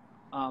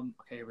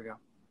 Okay, here we go.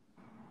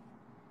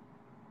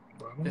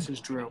 This is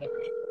Drew.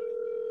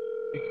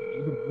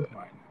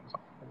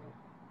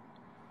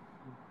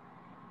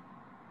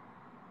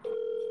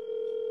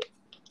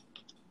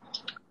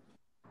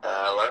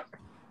 Hello?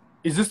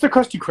 Is this the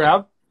Krusty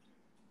Krab?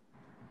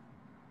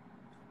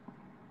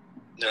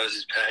 No, this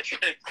is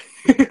Patrick.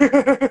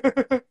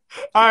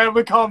 All right, I'm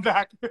gonna call him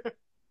back. Try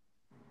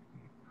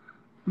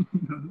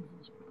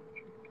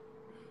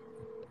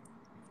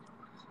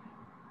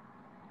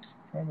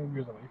to move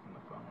yours away from the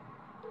phone.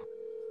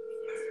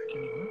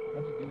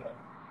 How'd you do that?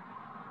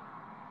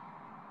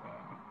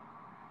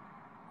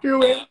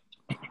 Do it.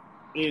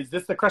 Is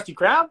this the Krusty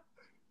Krab?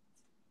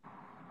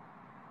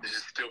 This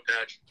is still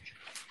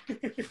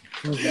Patrick.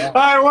 All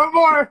right, one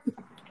more.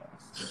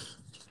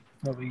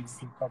 No, he's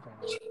fucking.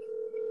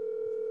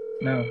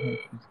 No, he's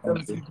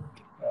fucking.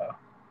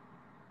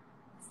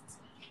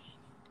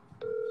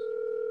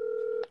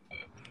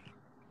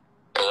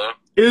 Hello?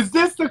 Is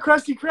this the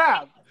Krusty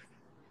Krab?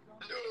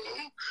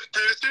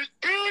 This is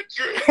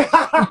Patrick.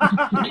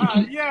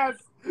 Yes.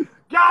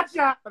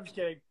 Gotcha. I'm just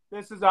kidding.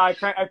 This is I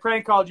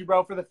prank called you,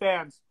 bro, for the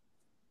fans.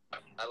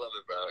 I love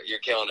it, bro. You're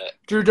killing it.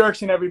 Drew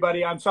Dirksen,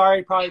 everybody. I'm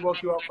sorry, probably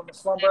woke you up from a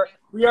slumber.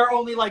 We are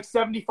only like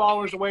 70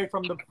 followers away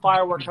from the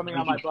firework coming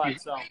on my butt.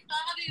 So.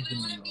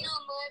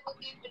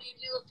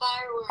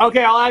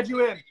 Okay, I'll add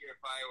you in.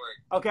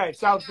 Okay,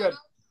 sounds good.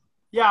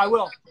 Yeah, I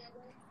will.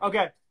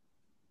 Okay.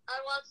 I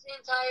watched the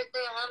entire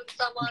thing. I haven't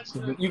stopped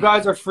watching it. You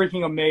guys are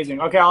freaking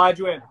amazing. Okay, I'll add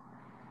you in.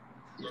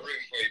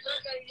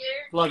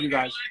 Love you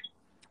guys.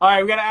 All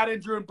right, we got to add in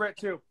Drew and Britt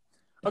too.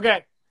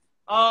 Okay.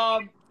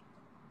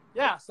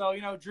 Yeah, so,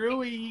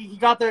 Drew, he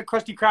got the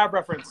Krusty Krab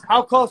reference.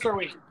 How close are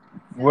we?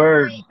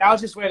 Word. I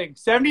was just waiting.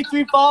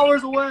 73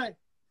 followers away.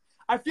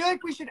 I feel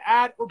like we should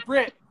add, or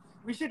Britt,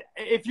 we should,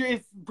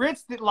 if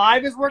Britt's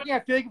live is working, I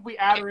feel like if we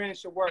add her in, it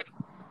should work.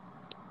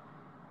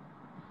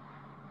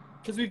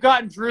 Because we've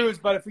gotten Drew's,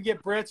 but if we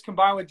get Britt's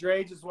combined with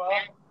Drage as well,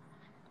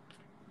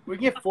 we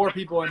can get 4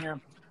 people in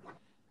here.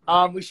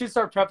 We should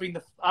start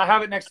prepping I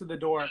have it next to the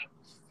door.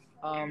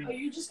 Are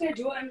you just going to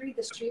do it underneath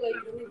the street like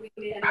you don't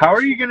need any? How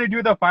are you going to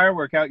do the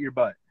firework out your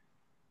butt?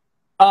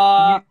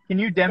 Can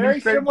you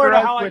demonstrate very similar for to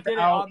us how I did it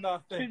on the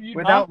thing.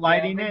 without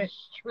lighting it?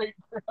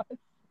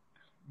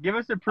 Give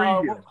us a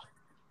preview.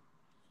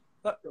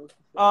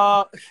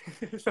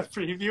 It's a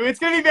preview. It's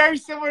going to be very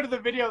similar to the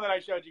video that I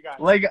showed you guys.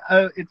 Like,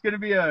 it's going to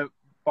be a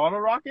bottle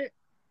rocket?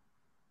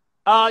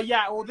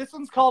 Yeah. Well, this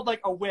one's called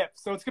like a whip,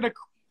 so it's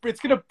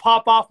gonna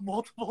pop off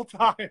multiple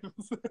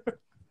times.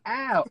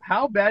 Ow!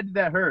 How bad did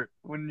that hurt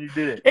when you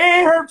did it?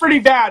 It hurt pretty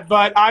bad,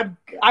 but I'm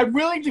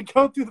willing to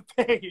go through the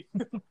pain.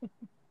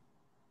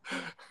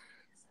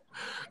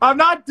 I'm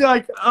not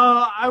like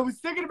I was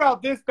thinking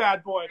about this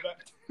bad boy, but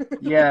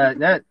yeah,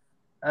 that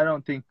I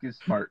don't think is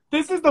smart.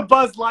 This is the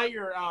Buzz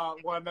Lightyear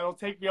one that'll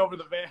take me over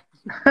the van.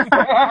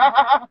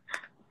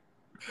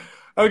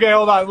 Okay,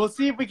 hold on. We'll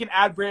see if we can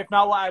add Britt. If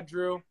not, we'll add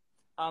Drew.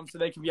 So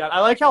they can be out. I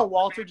like how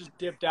Walter just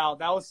dipped out.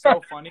 That was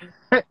so funny.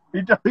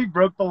 He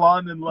broke the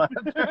lawn and left.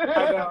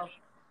 I know.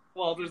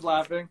 Walter's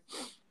laughing.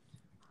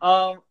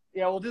 Yeah,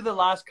 we'll do the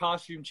last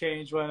costume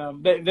change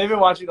when they've been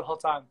watching the whole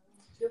time.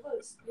 Do you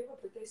have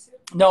a birthday suit?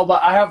 No,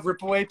 but I have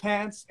rip-away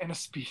pants and a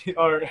speed.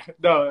 Or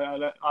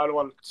no, I don't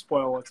want to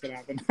spoil what's gonna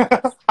happen.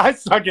 I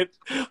suck it.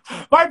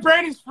 My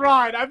brain is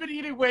fried. I've been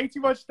eating way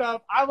too much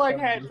stuff. I'm like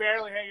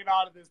barely hanging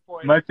on at this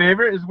point. My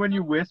favorite is when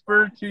you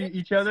whisper to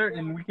each other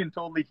and we can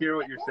totally hear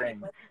what you're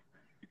saying.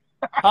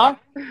 Huh?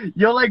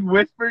 You'll like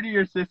whisper to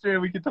your sister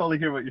and we can totally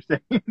hear what you're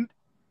saying.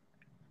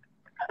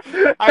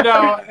 I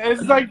know.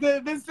 It's like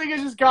this thing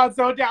has just gone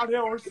so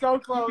downhill. We're so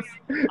close.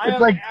 I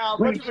have like a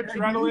bunch of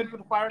adrenaline for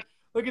the fire.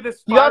 Look at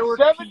this You got firework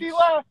 70 piece.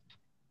 left.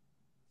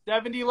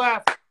 70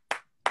 left.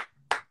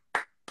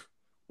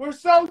 We're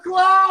so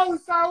close.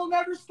 I will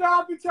never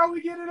stop until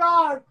we get it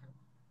on.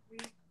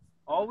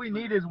 All we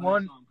need is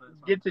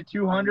get to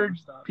 200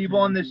 people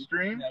on this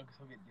stream.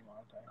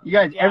 You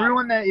guys,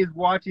 everyone that is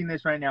watching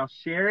this right now,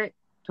 share it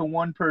to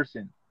one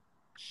person.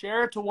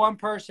 Share it to one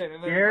person,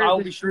 and then Share I'll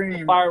the be shooting the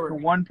stream firework.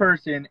 to one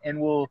person, and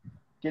we'll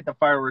get the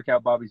firework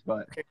out Bobby's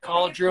butt. Okay,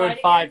 call Drew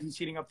at 5. He's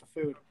heating up the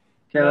food.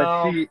 Okay,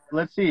 No.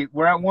 let's see.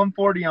 We're at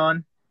 140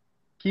 on.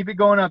 Keep it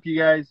going up, you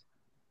guys.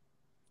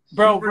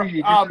 Bro, Super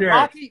easy. Just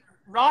share it.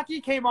 Rocky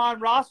came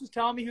on. Ross was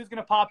telling me he was going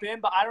to pop in,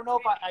 but I don't know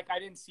if I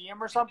didn't see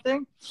him or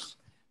something.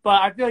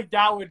 But I feel like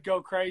that would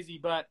go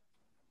crazy, but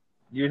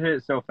You hit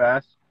it so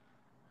fast.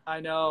 I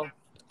know.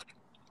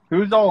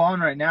 Who's all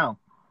on right now?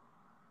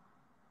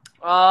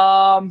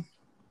 I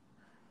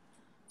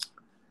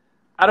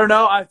don't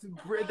know.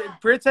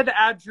 Britt said to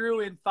add Drew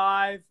in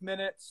 5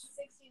 minutes.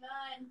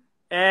 69.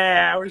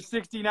 Yeah, we're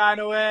 69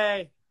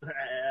 away.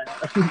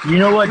 You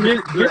know what?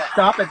 Just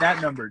stop at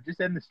that number. Just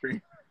end the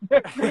stream.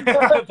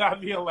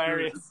 That'd be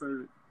hilarious.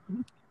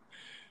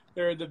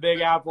 They're in the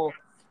Big Apple.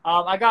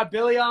 I got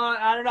Billy on.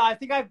 I don't know. I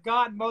think I've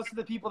gotten most of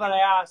the people that I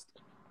asked.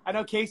 I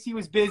know Casey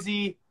was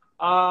busy.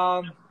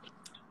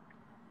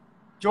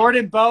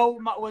 Jordan Bowe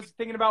was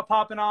thinking about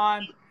popping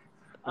on.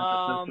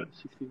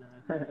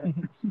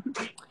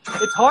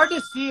 It's hard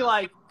to see,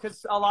 like,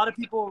 because a lot of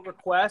people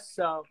request.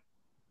 So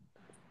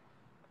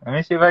Let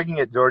me see if I can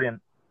get Jordan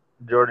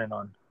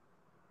on.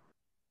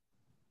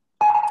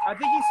 I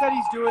think he said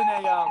he's doing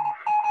a.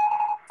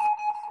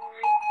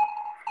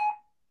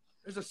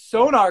 There's a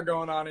sonar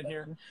going on in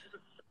here.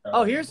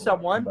 Oh, here's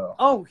someone.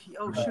 Oh,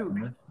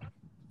 shoot.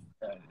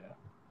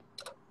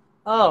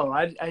 Oh,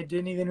 I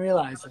didn't even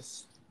realize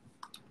this.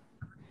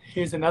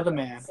 Here's another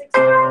man.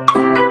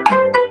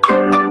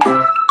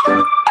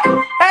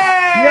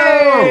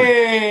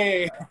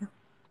 Hey!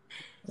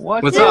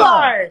 What's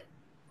Eli! up?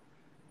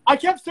 I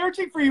kept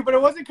searching for you, but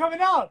it wasn't coming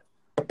up.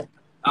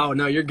 Oh,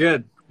 no, you're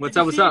good. What's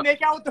Did up? you What's see me up?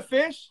 Make out with the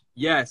fish?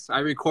 Yes, I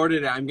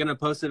recorded it. I'm going to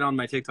post it on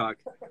my TikTok.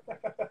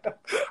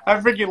 I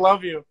freaking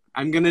love you.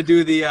 I'm going to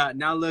do the,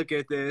 now look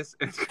at this.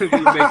 It's going to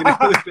be making out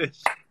with the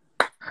fish.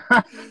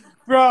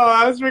 Bro,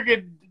 I was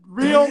freaking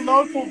real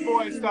local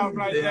boy stuff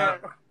right Yeah.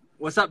 there.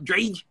 What's up,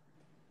 Drage?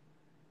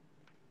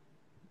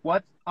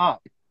 What's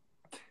up?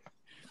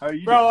 How are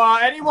you Bro,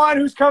 anyone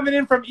who's coming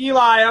in from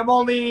Eli, I'm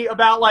only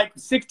about like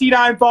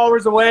 69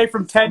 followers away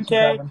from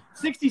 10K.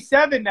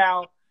 67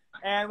 now.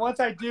 And once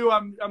I do,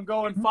 I'm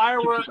going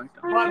firework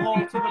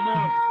butthole to the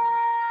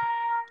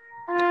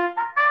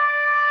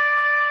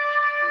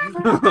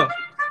moon.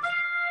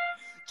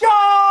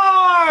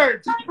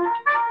 Charge!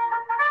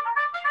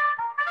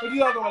 Do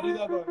the other one, do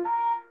the other one.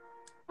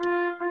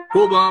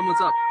 Cool Bomb,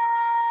 what's up?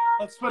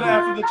 Let's put it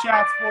after the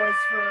chats, boys,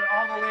 for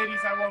all the ladies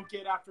I won't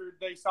get after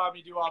they saw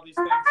me do all these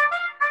things.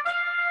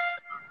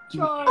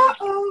 Charge!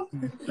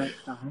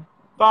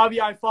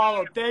 Bobby, I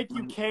followed. Thank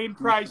you, Kane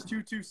Price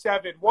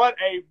 227. What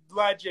a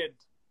legend.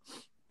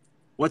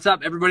 What's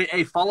up, everybody?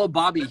 Hey, follow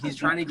Bobby. He's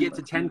trying to get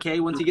to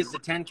 10K. Once he gets to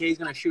 10K, he's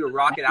going to shoot a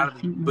rocket out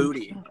of his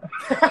booty.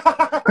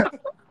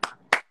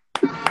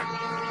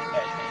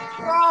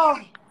 Oh.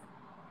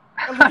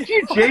 How did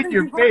you shake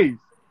your face?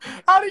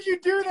 How did you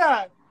do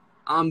that?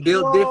 I'm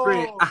built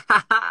Whoa.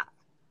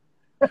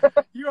 different.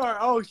 You are,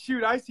 oh,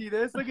 shoot, I see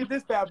this. Look at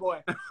this bad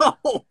boy.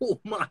 Oh,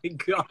 my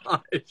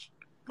gosh.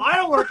 I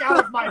don't work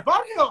out if my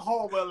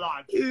butthole will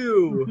launch.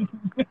 Ew.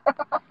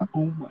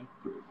 Oh, my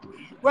God.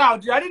 Wow,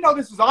 dude, I didn't know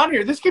this was on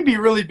here. This could be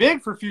really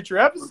big for future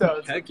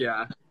episodes. Heck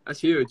yeah. That's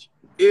huge.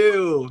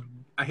 Ew.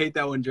 I hate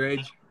that one,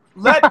 Drage.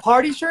 Let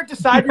Party Shirt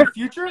decide your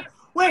future?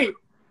 Wait,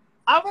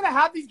 I'm going to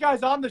have these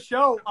guys on the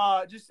show,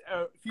 just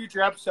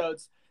future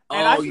episodes.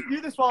 And I should do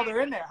this while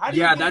they're in there. How do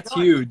you Yeah, get it that's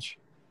done? huge.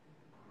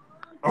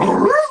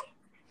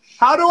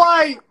 How do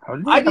I? How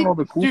do you have all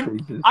the cool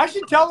faces? I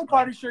should tell the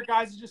Party Shirt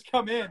guys to just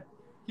come in.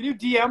 Can you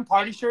DM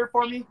Party Shirt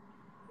for me?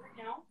 Right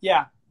now?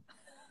 Yeah.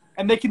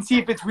 And they can see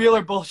if it's real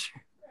or bullshit.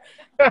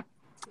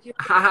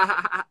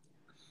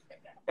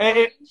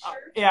 If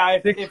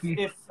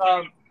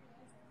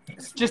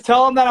just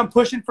tell them that I'm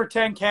pushing for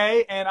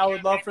 10K and I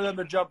would love for them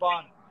to jump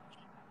on.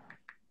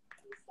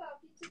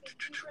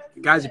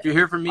 Guys, if you're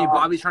here from me,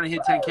 Bobby's trying to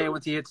hit 10K.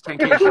 Once he hits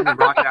 10K, he's shooting a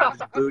rocket out of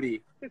his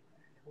booty.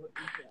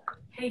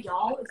 Hey,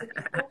 y'all. Is it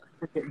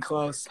We're getting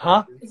close.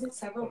 Huh? Is it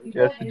several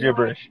people? That's Hey,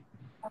 gibberish.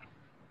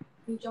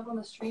 Can you jump on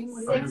the stream?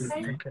 What do you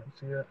say?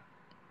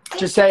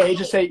 Just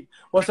say,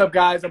 what's up,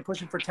 guys? I'm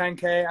pushing for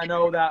 10K. I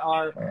know that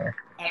our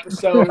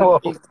episode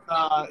is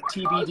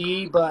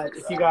TBD, but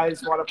if you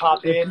guys want to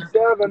pop in,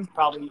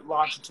 probably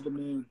launch it to the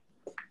moon.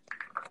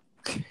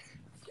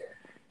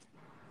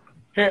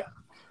 Here.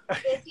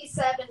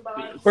 57,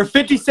 Bobby. We're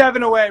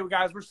 57 away,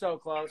 guys. We're so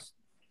close.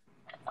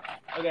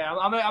 Okay,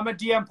 I'm a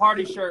DM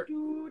Party Shirt.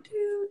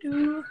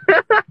 Who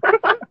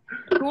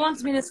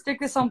wants me to stick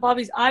this on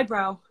Bobby's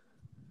eyebrow?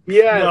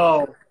 Yeah.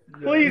 No.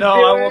 Please no,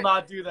 do I it. will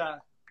not do that.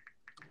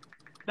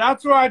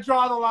 That's where I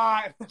draw the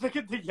line. Look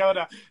at the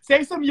Yoda.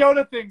 Say some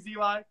Yoda things,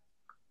 Eli.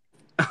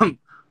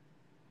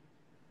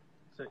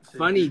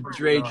 Funny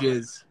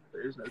Drages.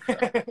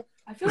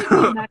 I feel like me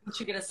and Matt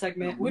should get a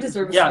segment. We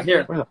deserve a segment.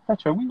 Here. Well,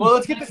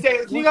 let's get the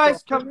stage. You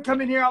guys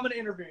come in here. I'm going to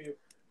interview you.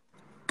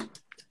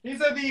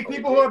 These are the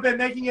people who have been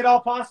making it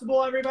all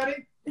possible,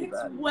 everybody. It's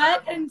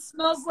wet and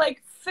smells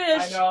like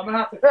fish. I know. I'm going to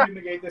have to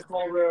fumigate this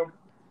whole room.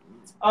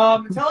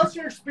 Tell us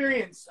your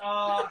experience.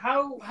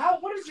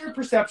 What is your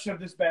perception of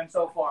this been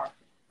so far?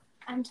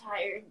 I'm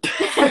tired.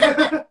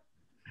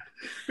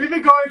 We've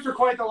been going for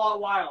quite a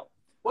long while.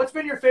 What's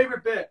been your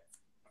favorite bit?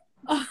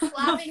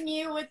 Slapping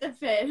you with the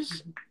fish.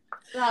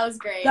 That was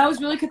great. That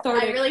was really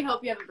cathartic. I really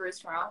hope you have a bruise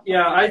tomorrow.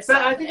 Yeah, I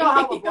think I'll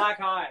have a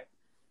black eye.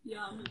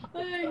 Yeah.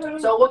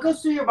 So what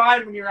goes through your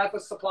mind when you're at the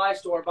supply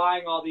store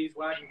buying all these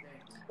wacky things?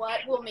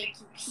 What will make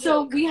you puke?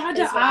 So we had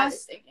to is what I was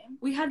ask. thinking.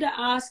 We had to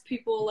ask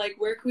people like,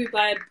 where can we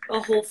buy a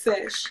whole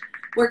fish?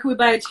 Where can we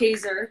buy a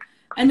taser?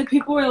 And the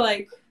people were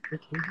like,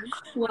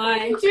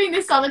 why? Doing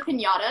this on the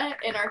pinata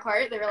in our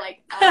cart, they were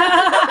like,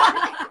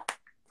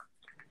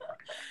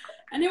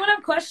 Anyone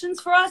have questions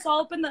for us? I'll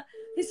open the.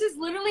 This is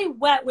literally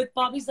wet with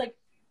Bobby's like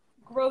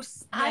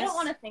gross. I don't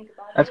want to think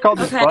about it. That's called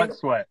his butt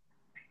sweat.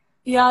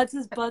 Yeah, it's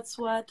his butt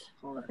sweat.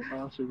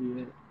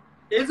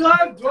 Do I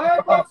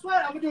have blood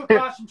sweat? I'm gonna do a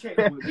caution change.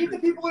 Keep the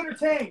people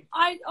entertained.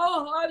 I'm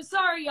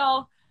sorry,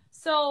 y'all.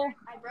 So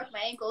I broke my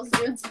ankles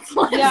doing some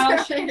flips. yeah,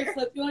 I'll show you the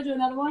flip. You want to do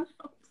another one?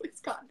 Oh,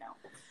 please calm down.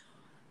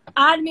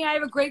 Admi, I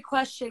have a great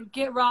question.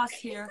 Get Ross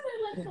here.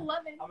 I left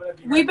 11.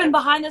 We've been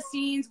behind the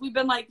scenes. We've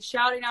been like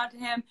shouting out to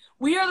him.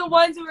 We are the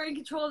ones who are in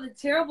control of the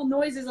terrible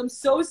noises. I'm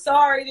so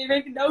sorry. They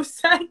make no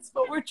sense,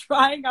 but we're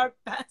trying our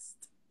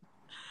best.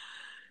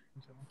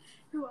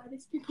 Who are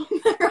these people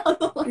that are on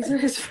the line? These are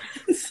his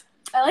friends.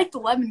 I like the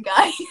lemon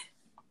guy.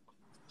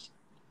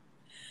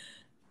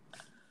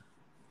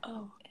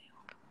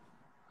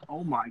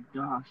 Oh my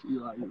gosh,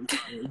 Eli, you're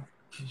tired.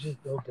 She's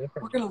just built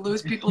different. We're gonna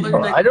lose people. They're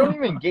Bro, gonna I don't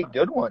even get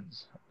good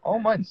ones. All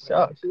mine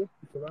suck.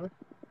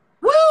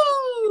 Woo!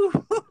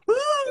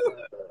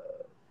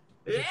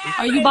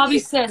 Are you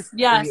Bobby's sis?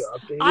 Yes. you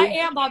updated? I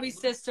am Bobby's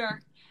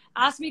sister.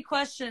 Ask me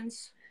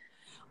questions.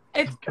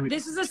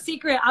 This is a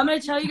secret. I'm going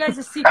to tell you guys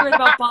a secret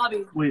about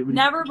Bobby.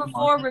 Never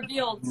before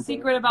revealed.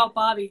 Secret about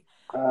Bobby.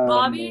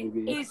 Bobby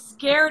is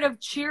scared of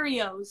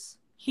Cheerios.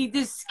 He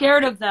is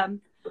scared of them.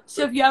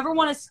 So if you ever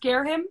want to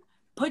scare him,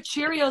 put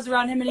Cheerios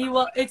around him and he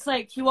will. It's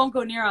like he won't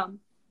go near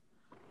them.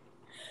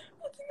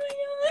 What's going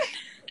on?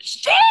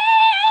 Sheesh!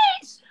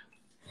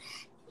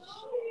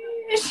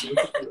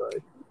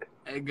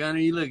 Hey, Gunner,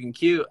 you looking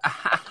cute.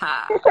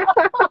 I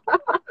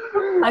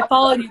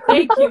followed you.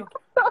 Thank you.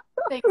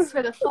 Thanks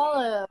for the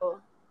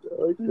follow.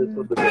 What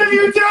have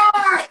you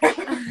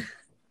done?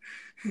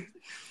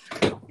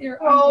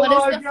 What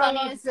is the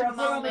funniest Put on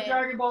the moment?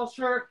 Dragon Ball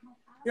shirt.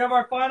 We have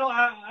our final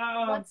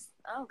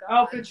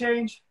outfit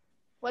change.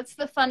 What's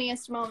the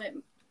funniest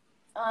moment?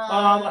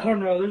 I don't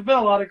know. There's been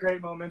a lot of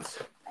great moments.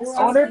 I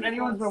wonder if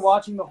anyone's been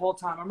watching the whole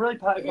time. I'm really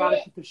glad to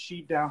put the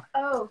sheet down.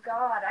 Oh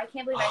God, I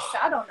can't believe I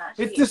sat on that.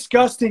 It's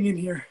disgusting in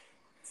here.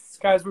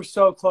 Guys, we're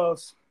so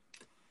close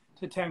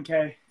to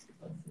 10K.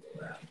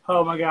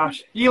 Oh my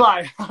gosh.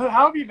 Eli,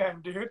 how have you been,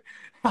 dude?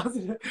 How's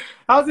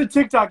the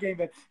TikTok game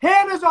been?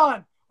 Hannah's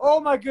on! Oh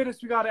my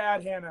goodness, we gotta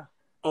add Hannah.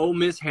 Oh,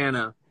 Miss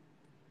Hannah.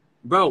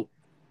 Bro,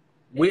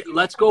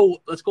 let's go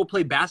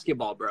play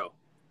basketball, bro.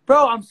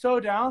 Bro, I'm so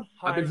down.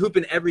 I've been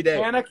hooping every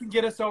day. Hannah can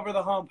get us over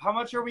the hump. How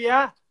much are we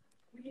at?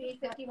 We need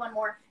 51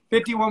 more.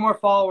 51 more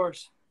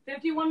followers.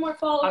 51 more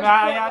followers.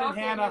 I added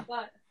Hannah.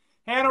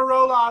 Hannah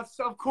Roloffs,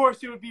 of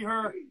course it would be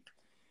her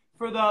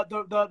for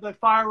the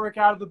firework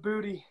out of the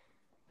booty.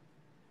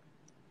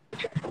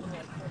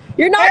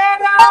 You're not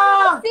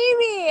Hannah! see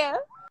me.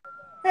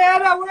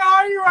 Hannah, where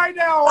are you right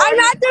now? I'm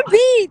at the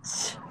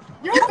beach.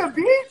 You're at the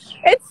beach?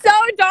 It's so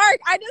dark.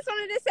 I just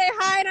wanted to say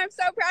hi, and I'm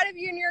so proud of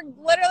you, and you're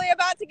literally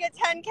about to get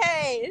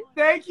 10K.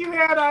 Thank you,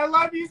 Hannah. I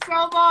love you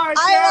so much.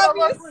 I love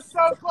you. Look, we're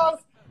so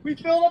close. We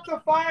filled up the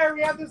fire.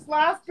 We have this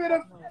last bit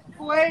of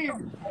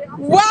flame.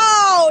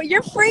 Wow,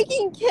 you're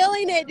freaking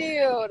killing it,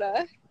 dude.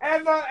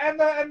 And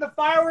the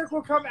firework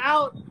will come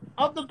out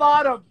of the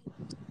bottom.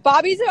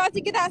 Bobby's about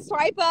to get that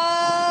swipe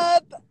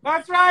up.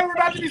 That's right. We're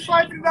about to be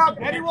swiping it up.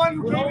 Anyone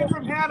who came in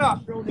from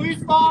Hannah,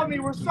 please follow me.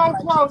 We're so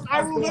close.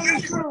 I will literally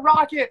shoot a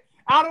rocket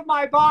out of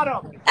my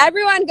bottom.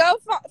 Everyone, go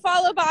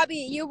follow Bobby.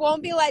 You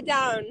won't be let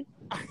down.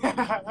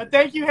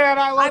 Thank you,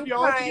 Hannah. I love you.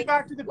 I'll let you get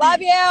back to the beach.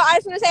 Love you. I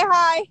just want to say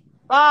hi.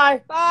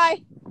 Bye.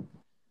 Bye.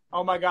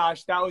 Oh my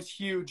gosh, that was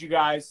huge, you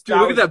guys. Dude,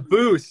 look at that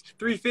boost.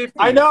 350.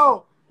 I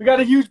know. We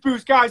got a huge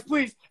boost. Guys,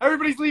 please.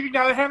 Everybody's leaving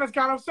now. The Hannah's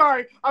gone. I'm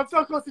sorry. I'm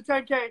so close to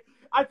 10K.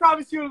 I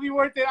promise you it'll be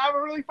worth it. I'm a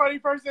really funny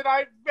person.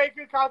 I make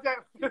good content.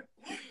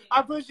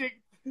 I'm pushing.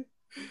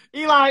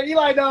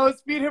 Eli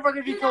knows. Me and him are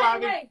going to be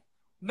collabing.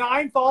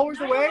 9 followers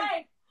away?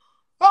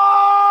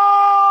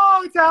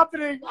 Oh, it's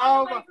happening.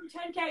 Oh, my. From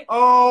 10K.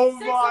 Oh,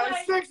 my.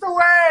 6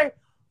 away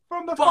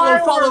from the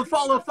fireworks.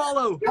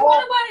 Follow. You're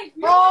 1 away.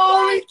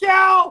 Holy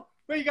cow.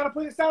 Wait, you got to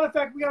play the sound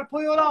effect. We got to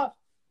pull it off.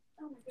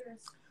 Oh, my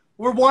goodness.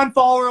 We're 1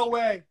 follower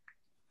away.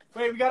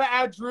 Wait, we got to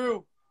add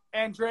Drew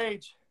and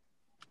Drage.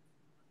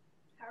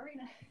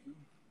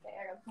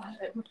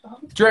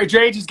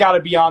 Drage has got to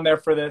be on there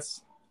for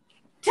this.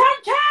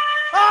 10K!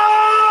 Oh!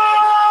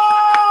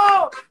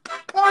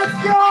 Let's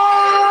go!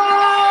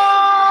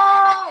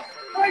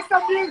 Play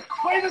some music.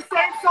 Play the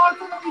same song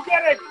from the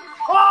beginning.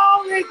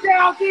 Holy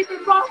cow! Keep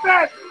it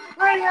bumping.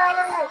 Bring it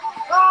in.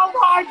 Oh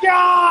my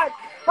God!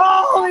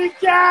 Holy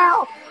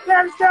cow!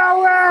 There's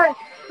no way.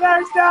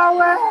 There's no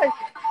way.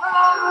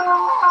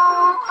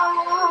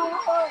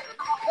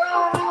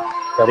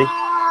 Ready?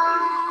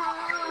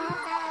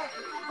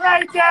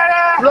 Right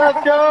there!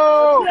 Let's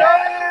go!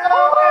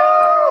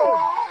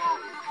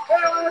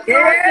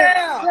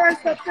 Yeah! Where's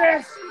the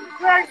fish?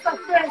 Where's the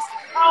fish?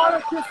 I want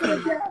to kiss it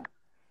again.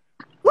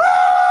 Woo!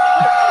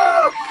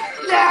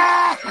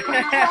 Yeah!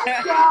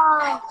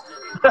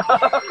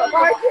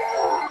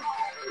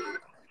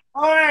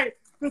 All right,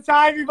 the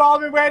time you've all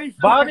been waiting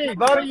for. Bobby,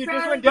 you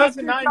just went down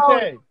to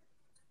 9K.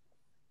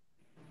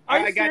 Are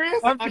you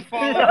serious?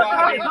 Unfollow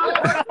Bobby.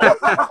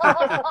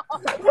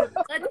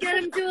 Let's get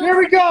him to Here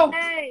we go.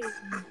 Hey.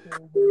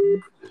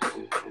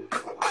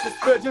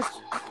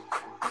 Just,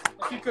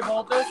 if you could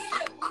hold this.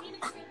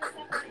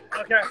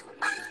 Okay.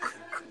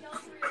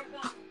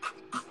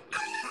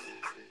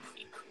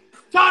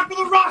 time for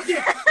the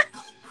rocket.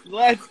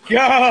 Let's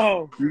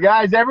go. You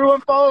guys,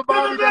 everyone follow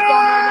Bobby. That's on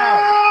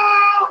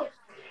right now.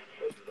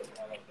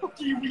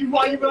 You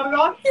want you got it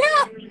on?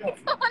 Yeah.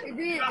 Is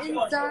it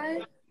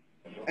inside?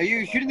 Are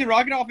you shooting the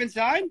rocket off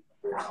inside?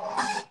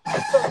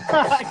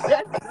 I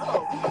guess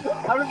so.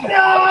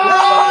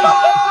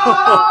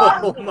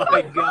 Oh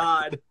my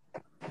god.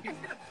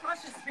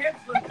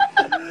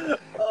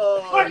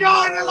 Oh my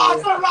god, I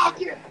lost my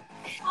rocket!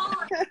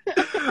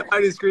 I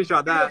need to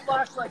screenshot that.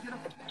 Flashlight.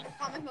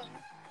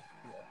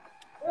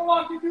 We're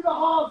walking through the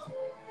halls.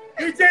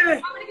 He did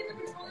it!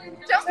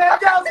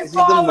 This is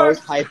the most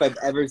hype I've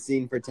ever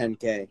seen for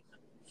 10K.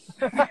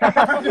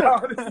 No,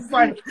 this is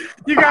like,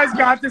 you guys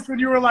got this when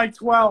you were like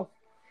 12.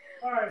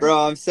 All right.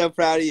 Bro, I'm so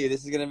proud of you.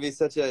 This is going to be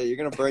you're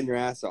going to burn your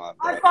ass off.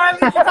 I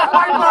finally hit the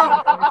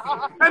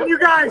point. And you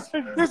guys,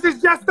 this is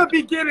just the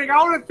beginning. I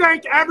want to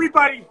thank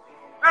everybody.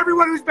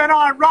 Everyone who's been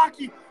on.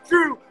 Rocky,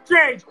 Drew,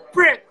 Jage,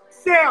 Britt,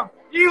 Sam,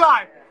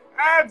 Eli,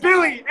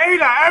 Billy,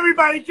 Ada.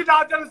 Everybody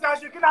cannot do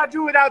this. You cannot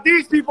do it without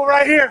these people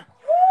right here.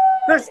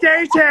 The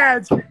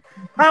stagehands.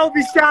 I will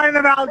be shouting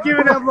them out,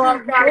 giving them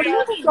love.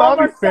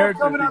 Bobby's parents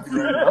coming up to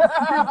you. You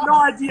have no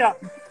idea.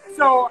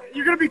 So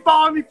you're gonna be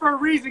following me for a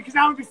reason, because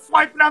I'm gonna be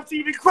swiping up to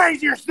even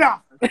crazier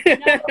stuff. Quiet,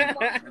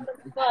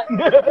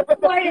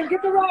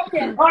 get the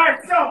rocket. All right,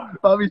 so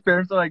Bobby's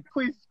parents are like,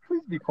 please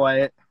be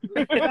quiet.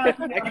 I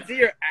can see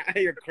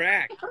your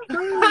crack.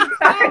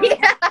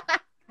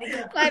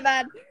 My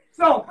bad.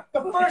 So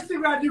the first thing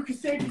we're gonna do, because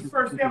Sadie's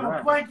first, we have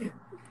a blanket,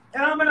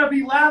 and I'm gonna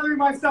be lathering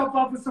myself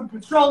up with some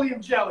petroleum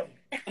jelly.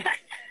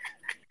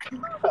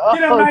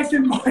 Get them nice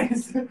and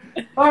moist.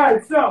 All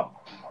right, so.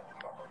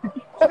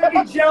 Gonna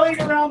be jellied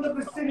around the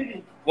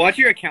vicinity. Watch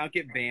your account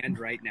get banned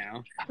right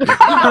now.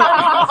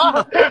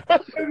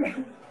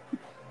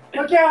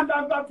 Okay, I'm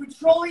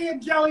petroleum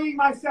jellying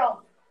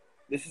myself.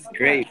 This is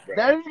great, bro.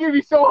 That is gonna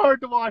be so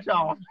hard to wash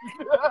off.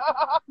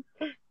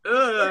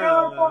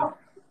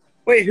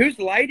 Wait, who's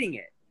lighting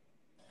it?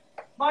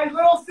 My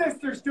little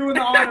sister's doing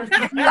the honors.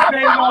 She's made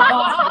it all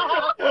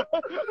possible.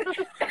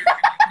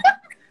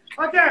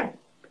 Okay.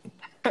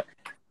 Can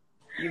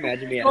you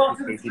imagine me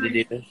asking Casey to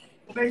do this?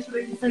 Make sure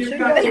they can see you.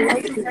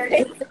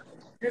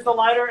 Here's the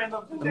lighter and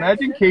the.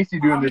 Imagine Casey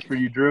doing this for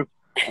you, Drew.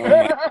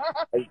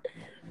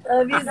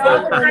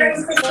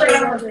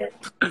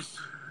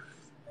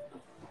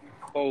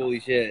 Holy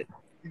shit.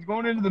 He's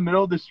going into the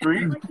middle of the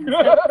street.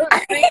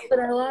 But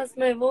I lost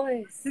my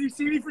voice. Can you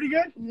see me pretty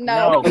good?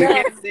 No. We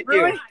can't see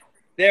you.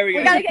 There we go.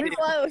 We gotta get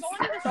close.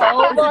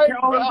 Oh my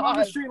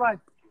God. Street light.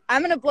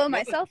 I'm gonna blow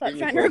myself up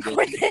trying to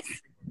record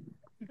this.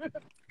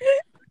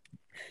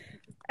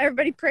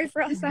 Everybody pray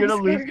for us. He's gonna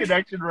lose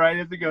connection right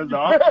as it goes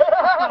off.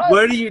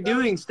 What are you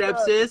doing,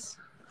 stepsis?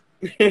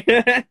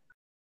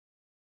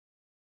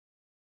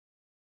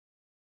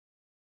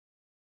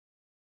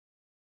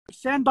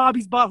 Send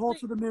Bobby's butthole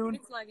to the moon.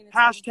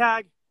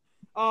 Hashtag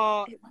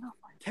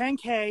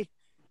 10K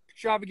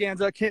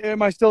extravaganza.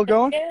 Am I still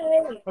going?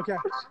 Okay.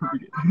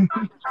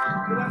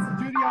 Let's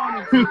do the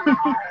honors.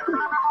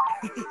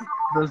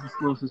 Does this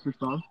little sister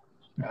song?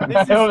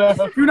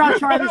 Do not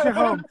try this at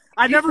home.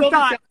 I never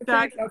thought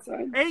that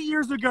 8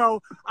 years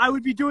ago I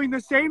would be doing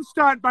the same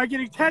stunt by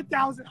getting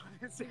 10,000 on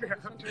Instagram.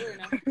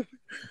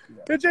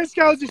 It just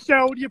goes to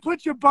show, when you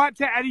put your butt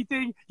to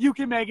anything, you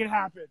can make it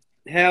happen.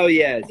 Hell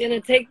yes. I'm gonna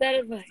take that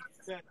advice.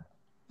 Stick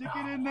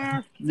it in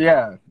there.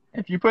 Yeah.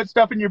 If you put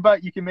stuff in your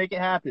butt, you can make it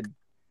happen.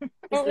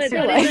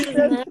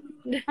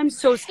 I'm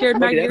so scared,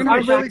 Maggie. You're gonna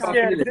I'm really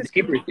scared.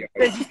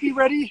 Okay, just be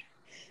ready.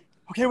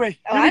 Okay, wait.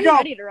 Oh, Here we I'm go.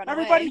 ready to run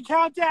Everybody away.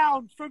 count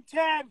down from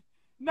 10,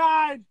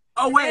 9.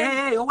 Oh, wait.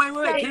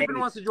 Capron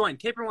wants to join.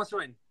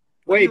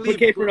 Wait, put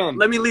Capron on.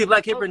 Let me leave.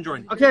 Let Capron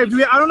join. Okay, I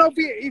don't know if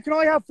you can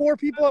only have 4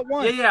 people at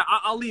once. Yeah.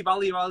 I'll leave.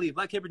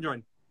 Let Capron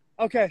join.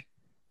 Okay.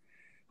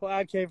 Well,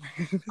 add Capron.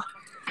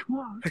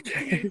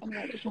 Okay.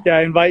 Yeah,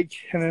 invite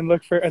and then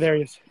look for. Oh, there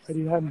he is.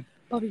 Ready to have him.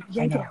 Bobby,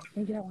 yank it out.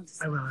 Yank it out once.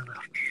 I will.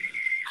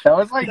 That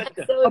was like,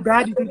 How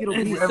bad do you think it'll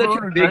be? Such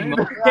a big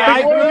moment. Yeah,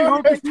 I really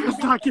hope this does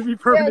not give me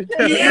permanent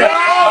damage. We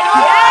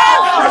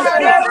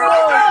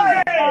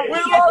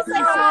love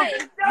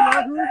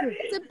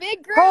It's a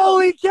big group.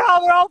 Holy cow,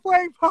 they're all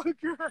playing poker.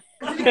 Guys,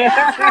 we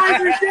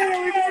did it.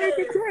 We made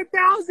it to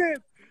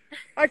 10,000.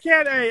 I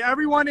can't. Hey,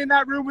 everyone in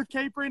that room with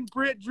Capron,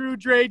 Britt, Drew,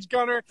 Drage,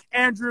 Gunner,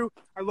 Andrew,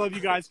 I love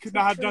you guys. Could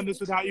not have done this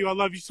without you. I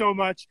love you so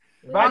much.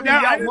 I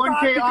got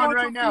 1K on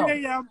right now.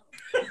 3 a.m.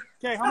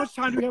 Okay, how much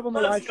time do we have on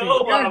the live stream?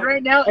 Guys,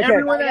 right now, Okay,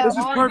 everyone this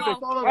is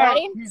perfect.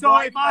 Ready? So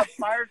if I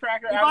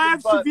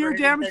have severe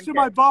damage to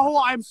my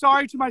butthole, I'm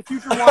sorry to my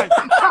future wife.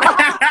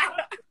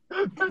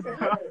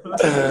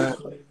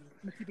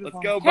 Let's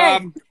go,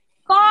 Bob.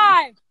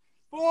 5,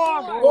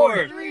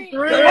 4, 3,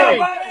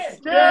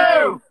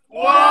 2,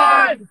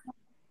 1.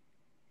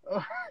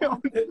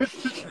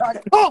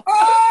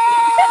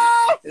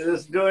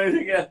 Let's do it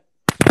again.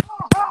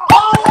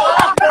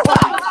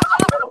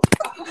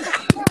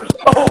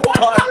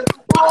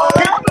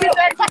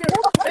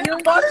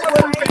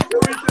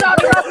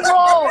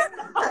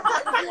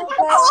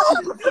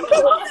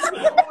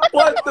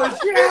 What the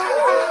shit?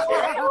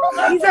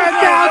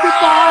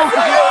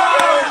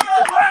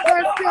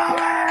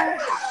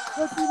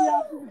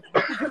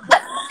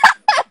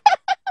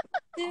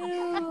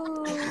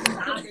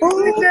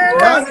 We did it.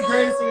 That was a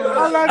great scene.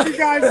 I love you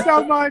guys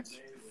so much.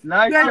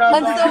 Nice Thank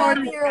job. you I'm for so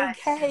joining happy you're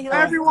okay.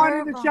 everyone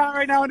in the chat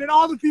right now, and then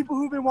all the people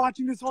who've been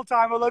watching this whole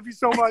time. I love you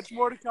so much.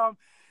 More to come.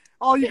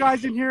 All you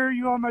guys in here,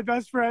 you are my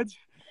best friends.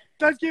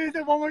 Let's give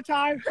it one more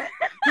time.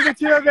 The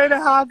team made it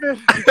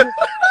happen.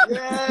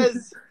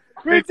 Yes.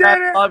 We did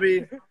it.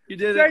 Bobby, you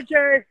did it.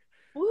 JK,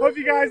 hope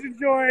you guys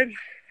enjoyed.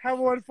 Have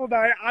a wonderful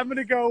night. I'm going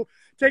to go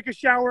take a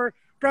shower,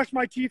 brush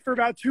my teeth for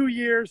about 2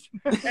 years,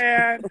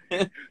 and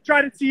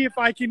try to see if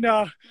I can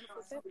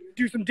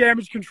do some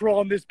damage control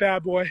on this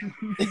bad boy.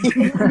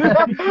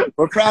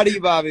 We're proud of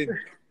you, Bobby.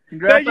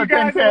 Thank you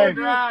guys. Congrats.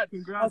 I'll see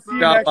you Congrats,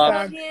 next Bob.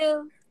 time. Thank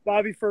you.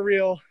 Bobby for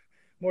real.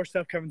 More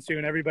stuff coming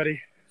soon, everybody.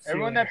 See you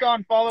Everyone later. that's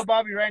on, follow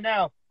Bobby right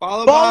now.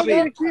 Follow Follow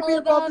Bobby. me. Keep me Follow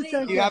above the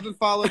Bobby. 10K. You haven't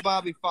followed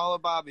Bobby. Follow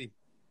Bobby.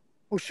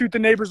 Oh shoot, the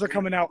neighbors are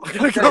coming out.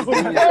 I gotta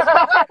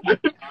go.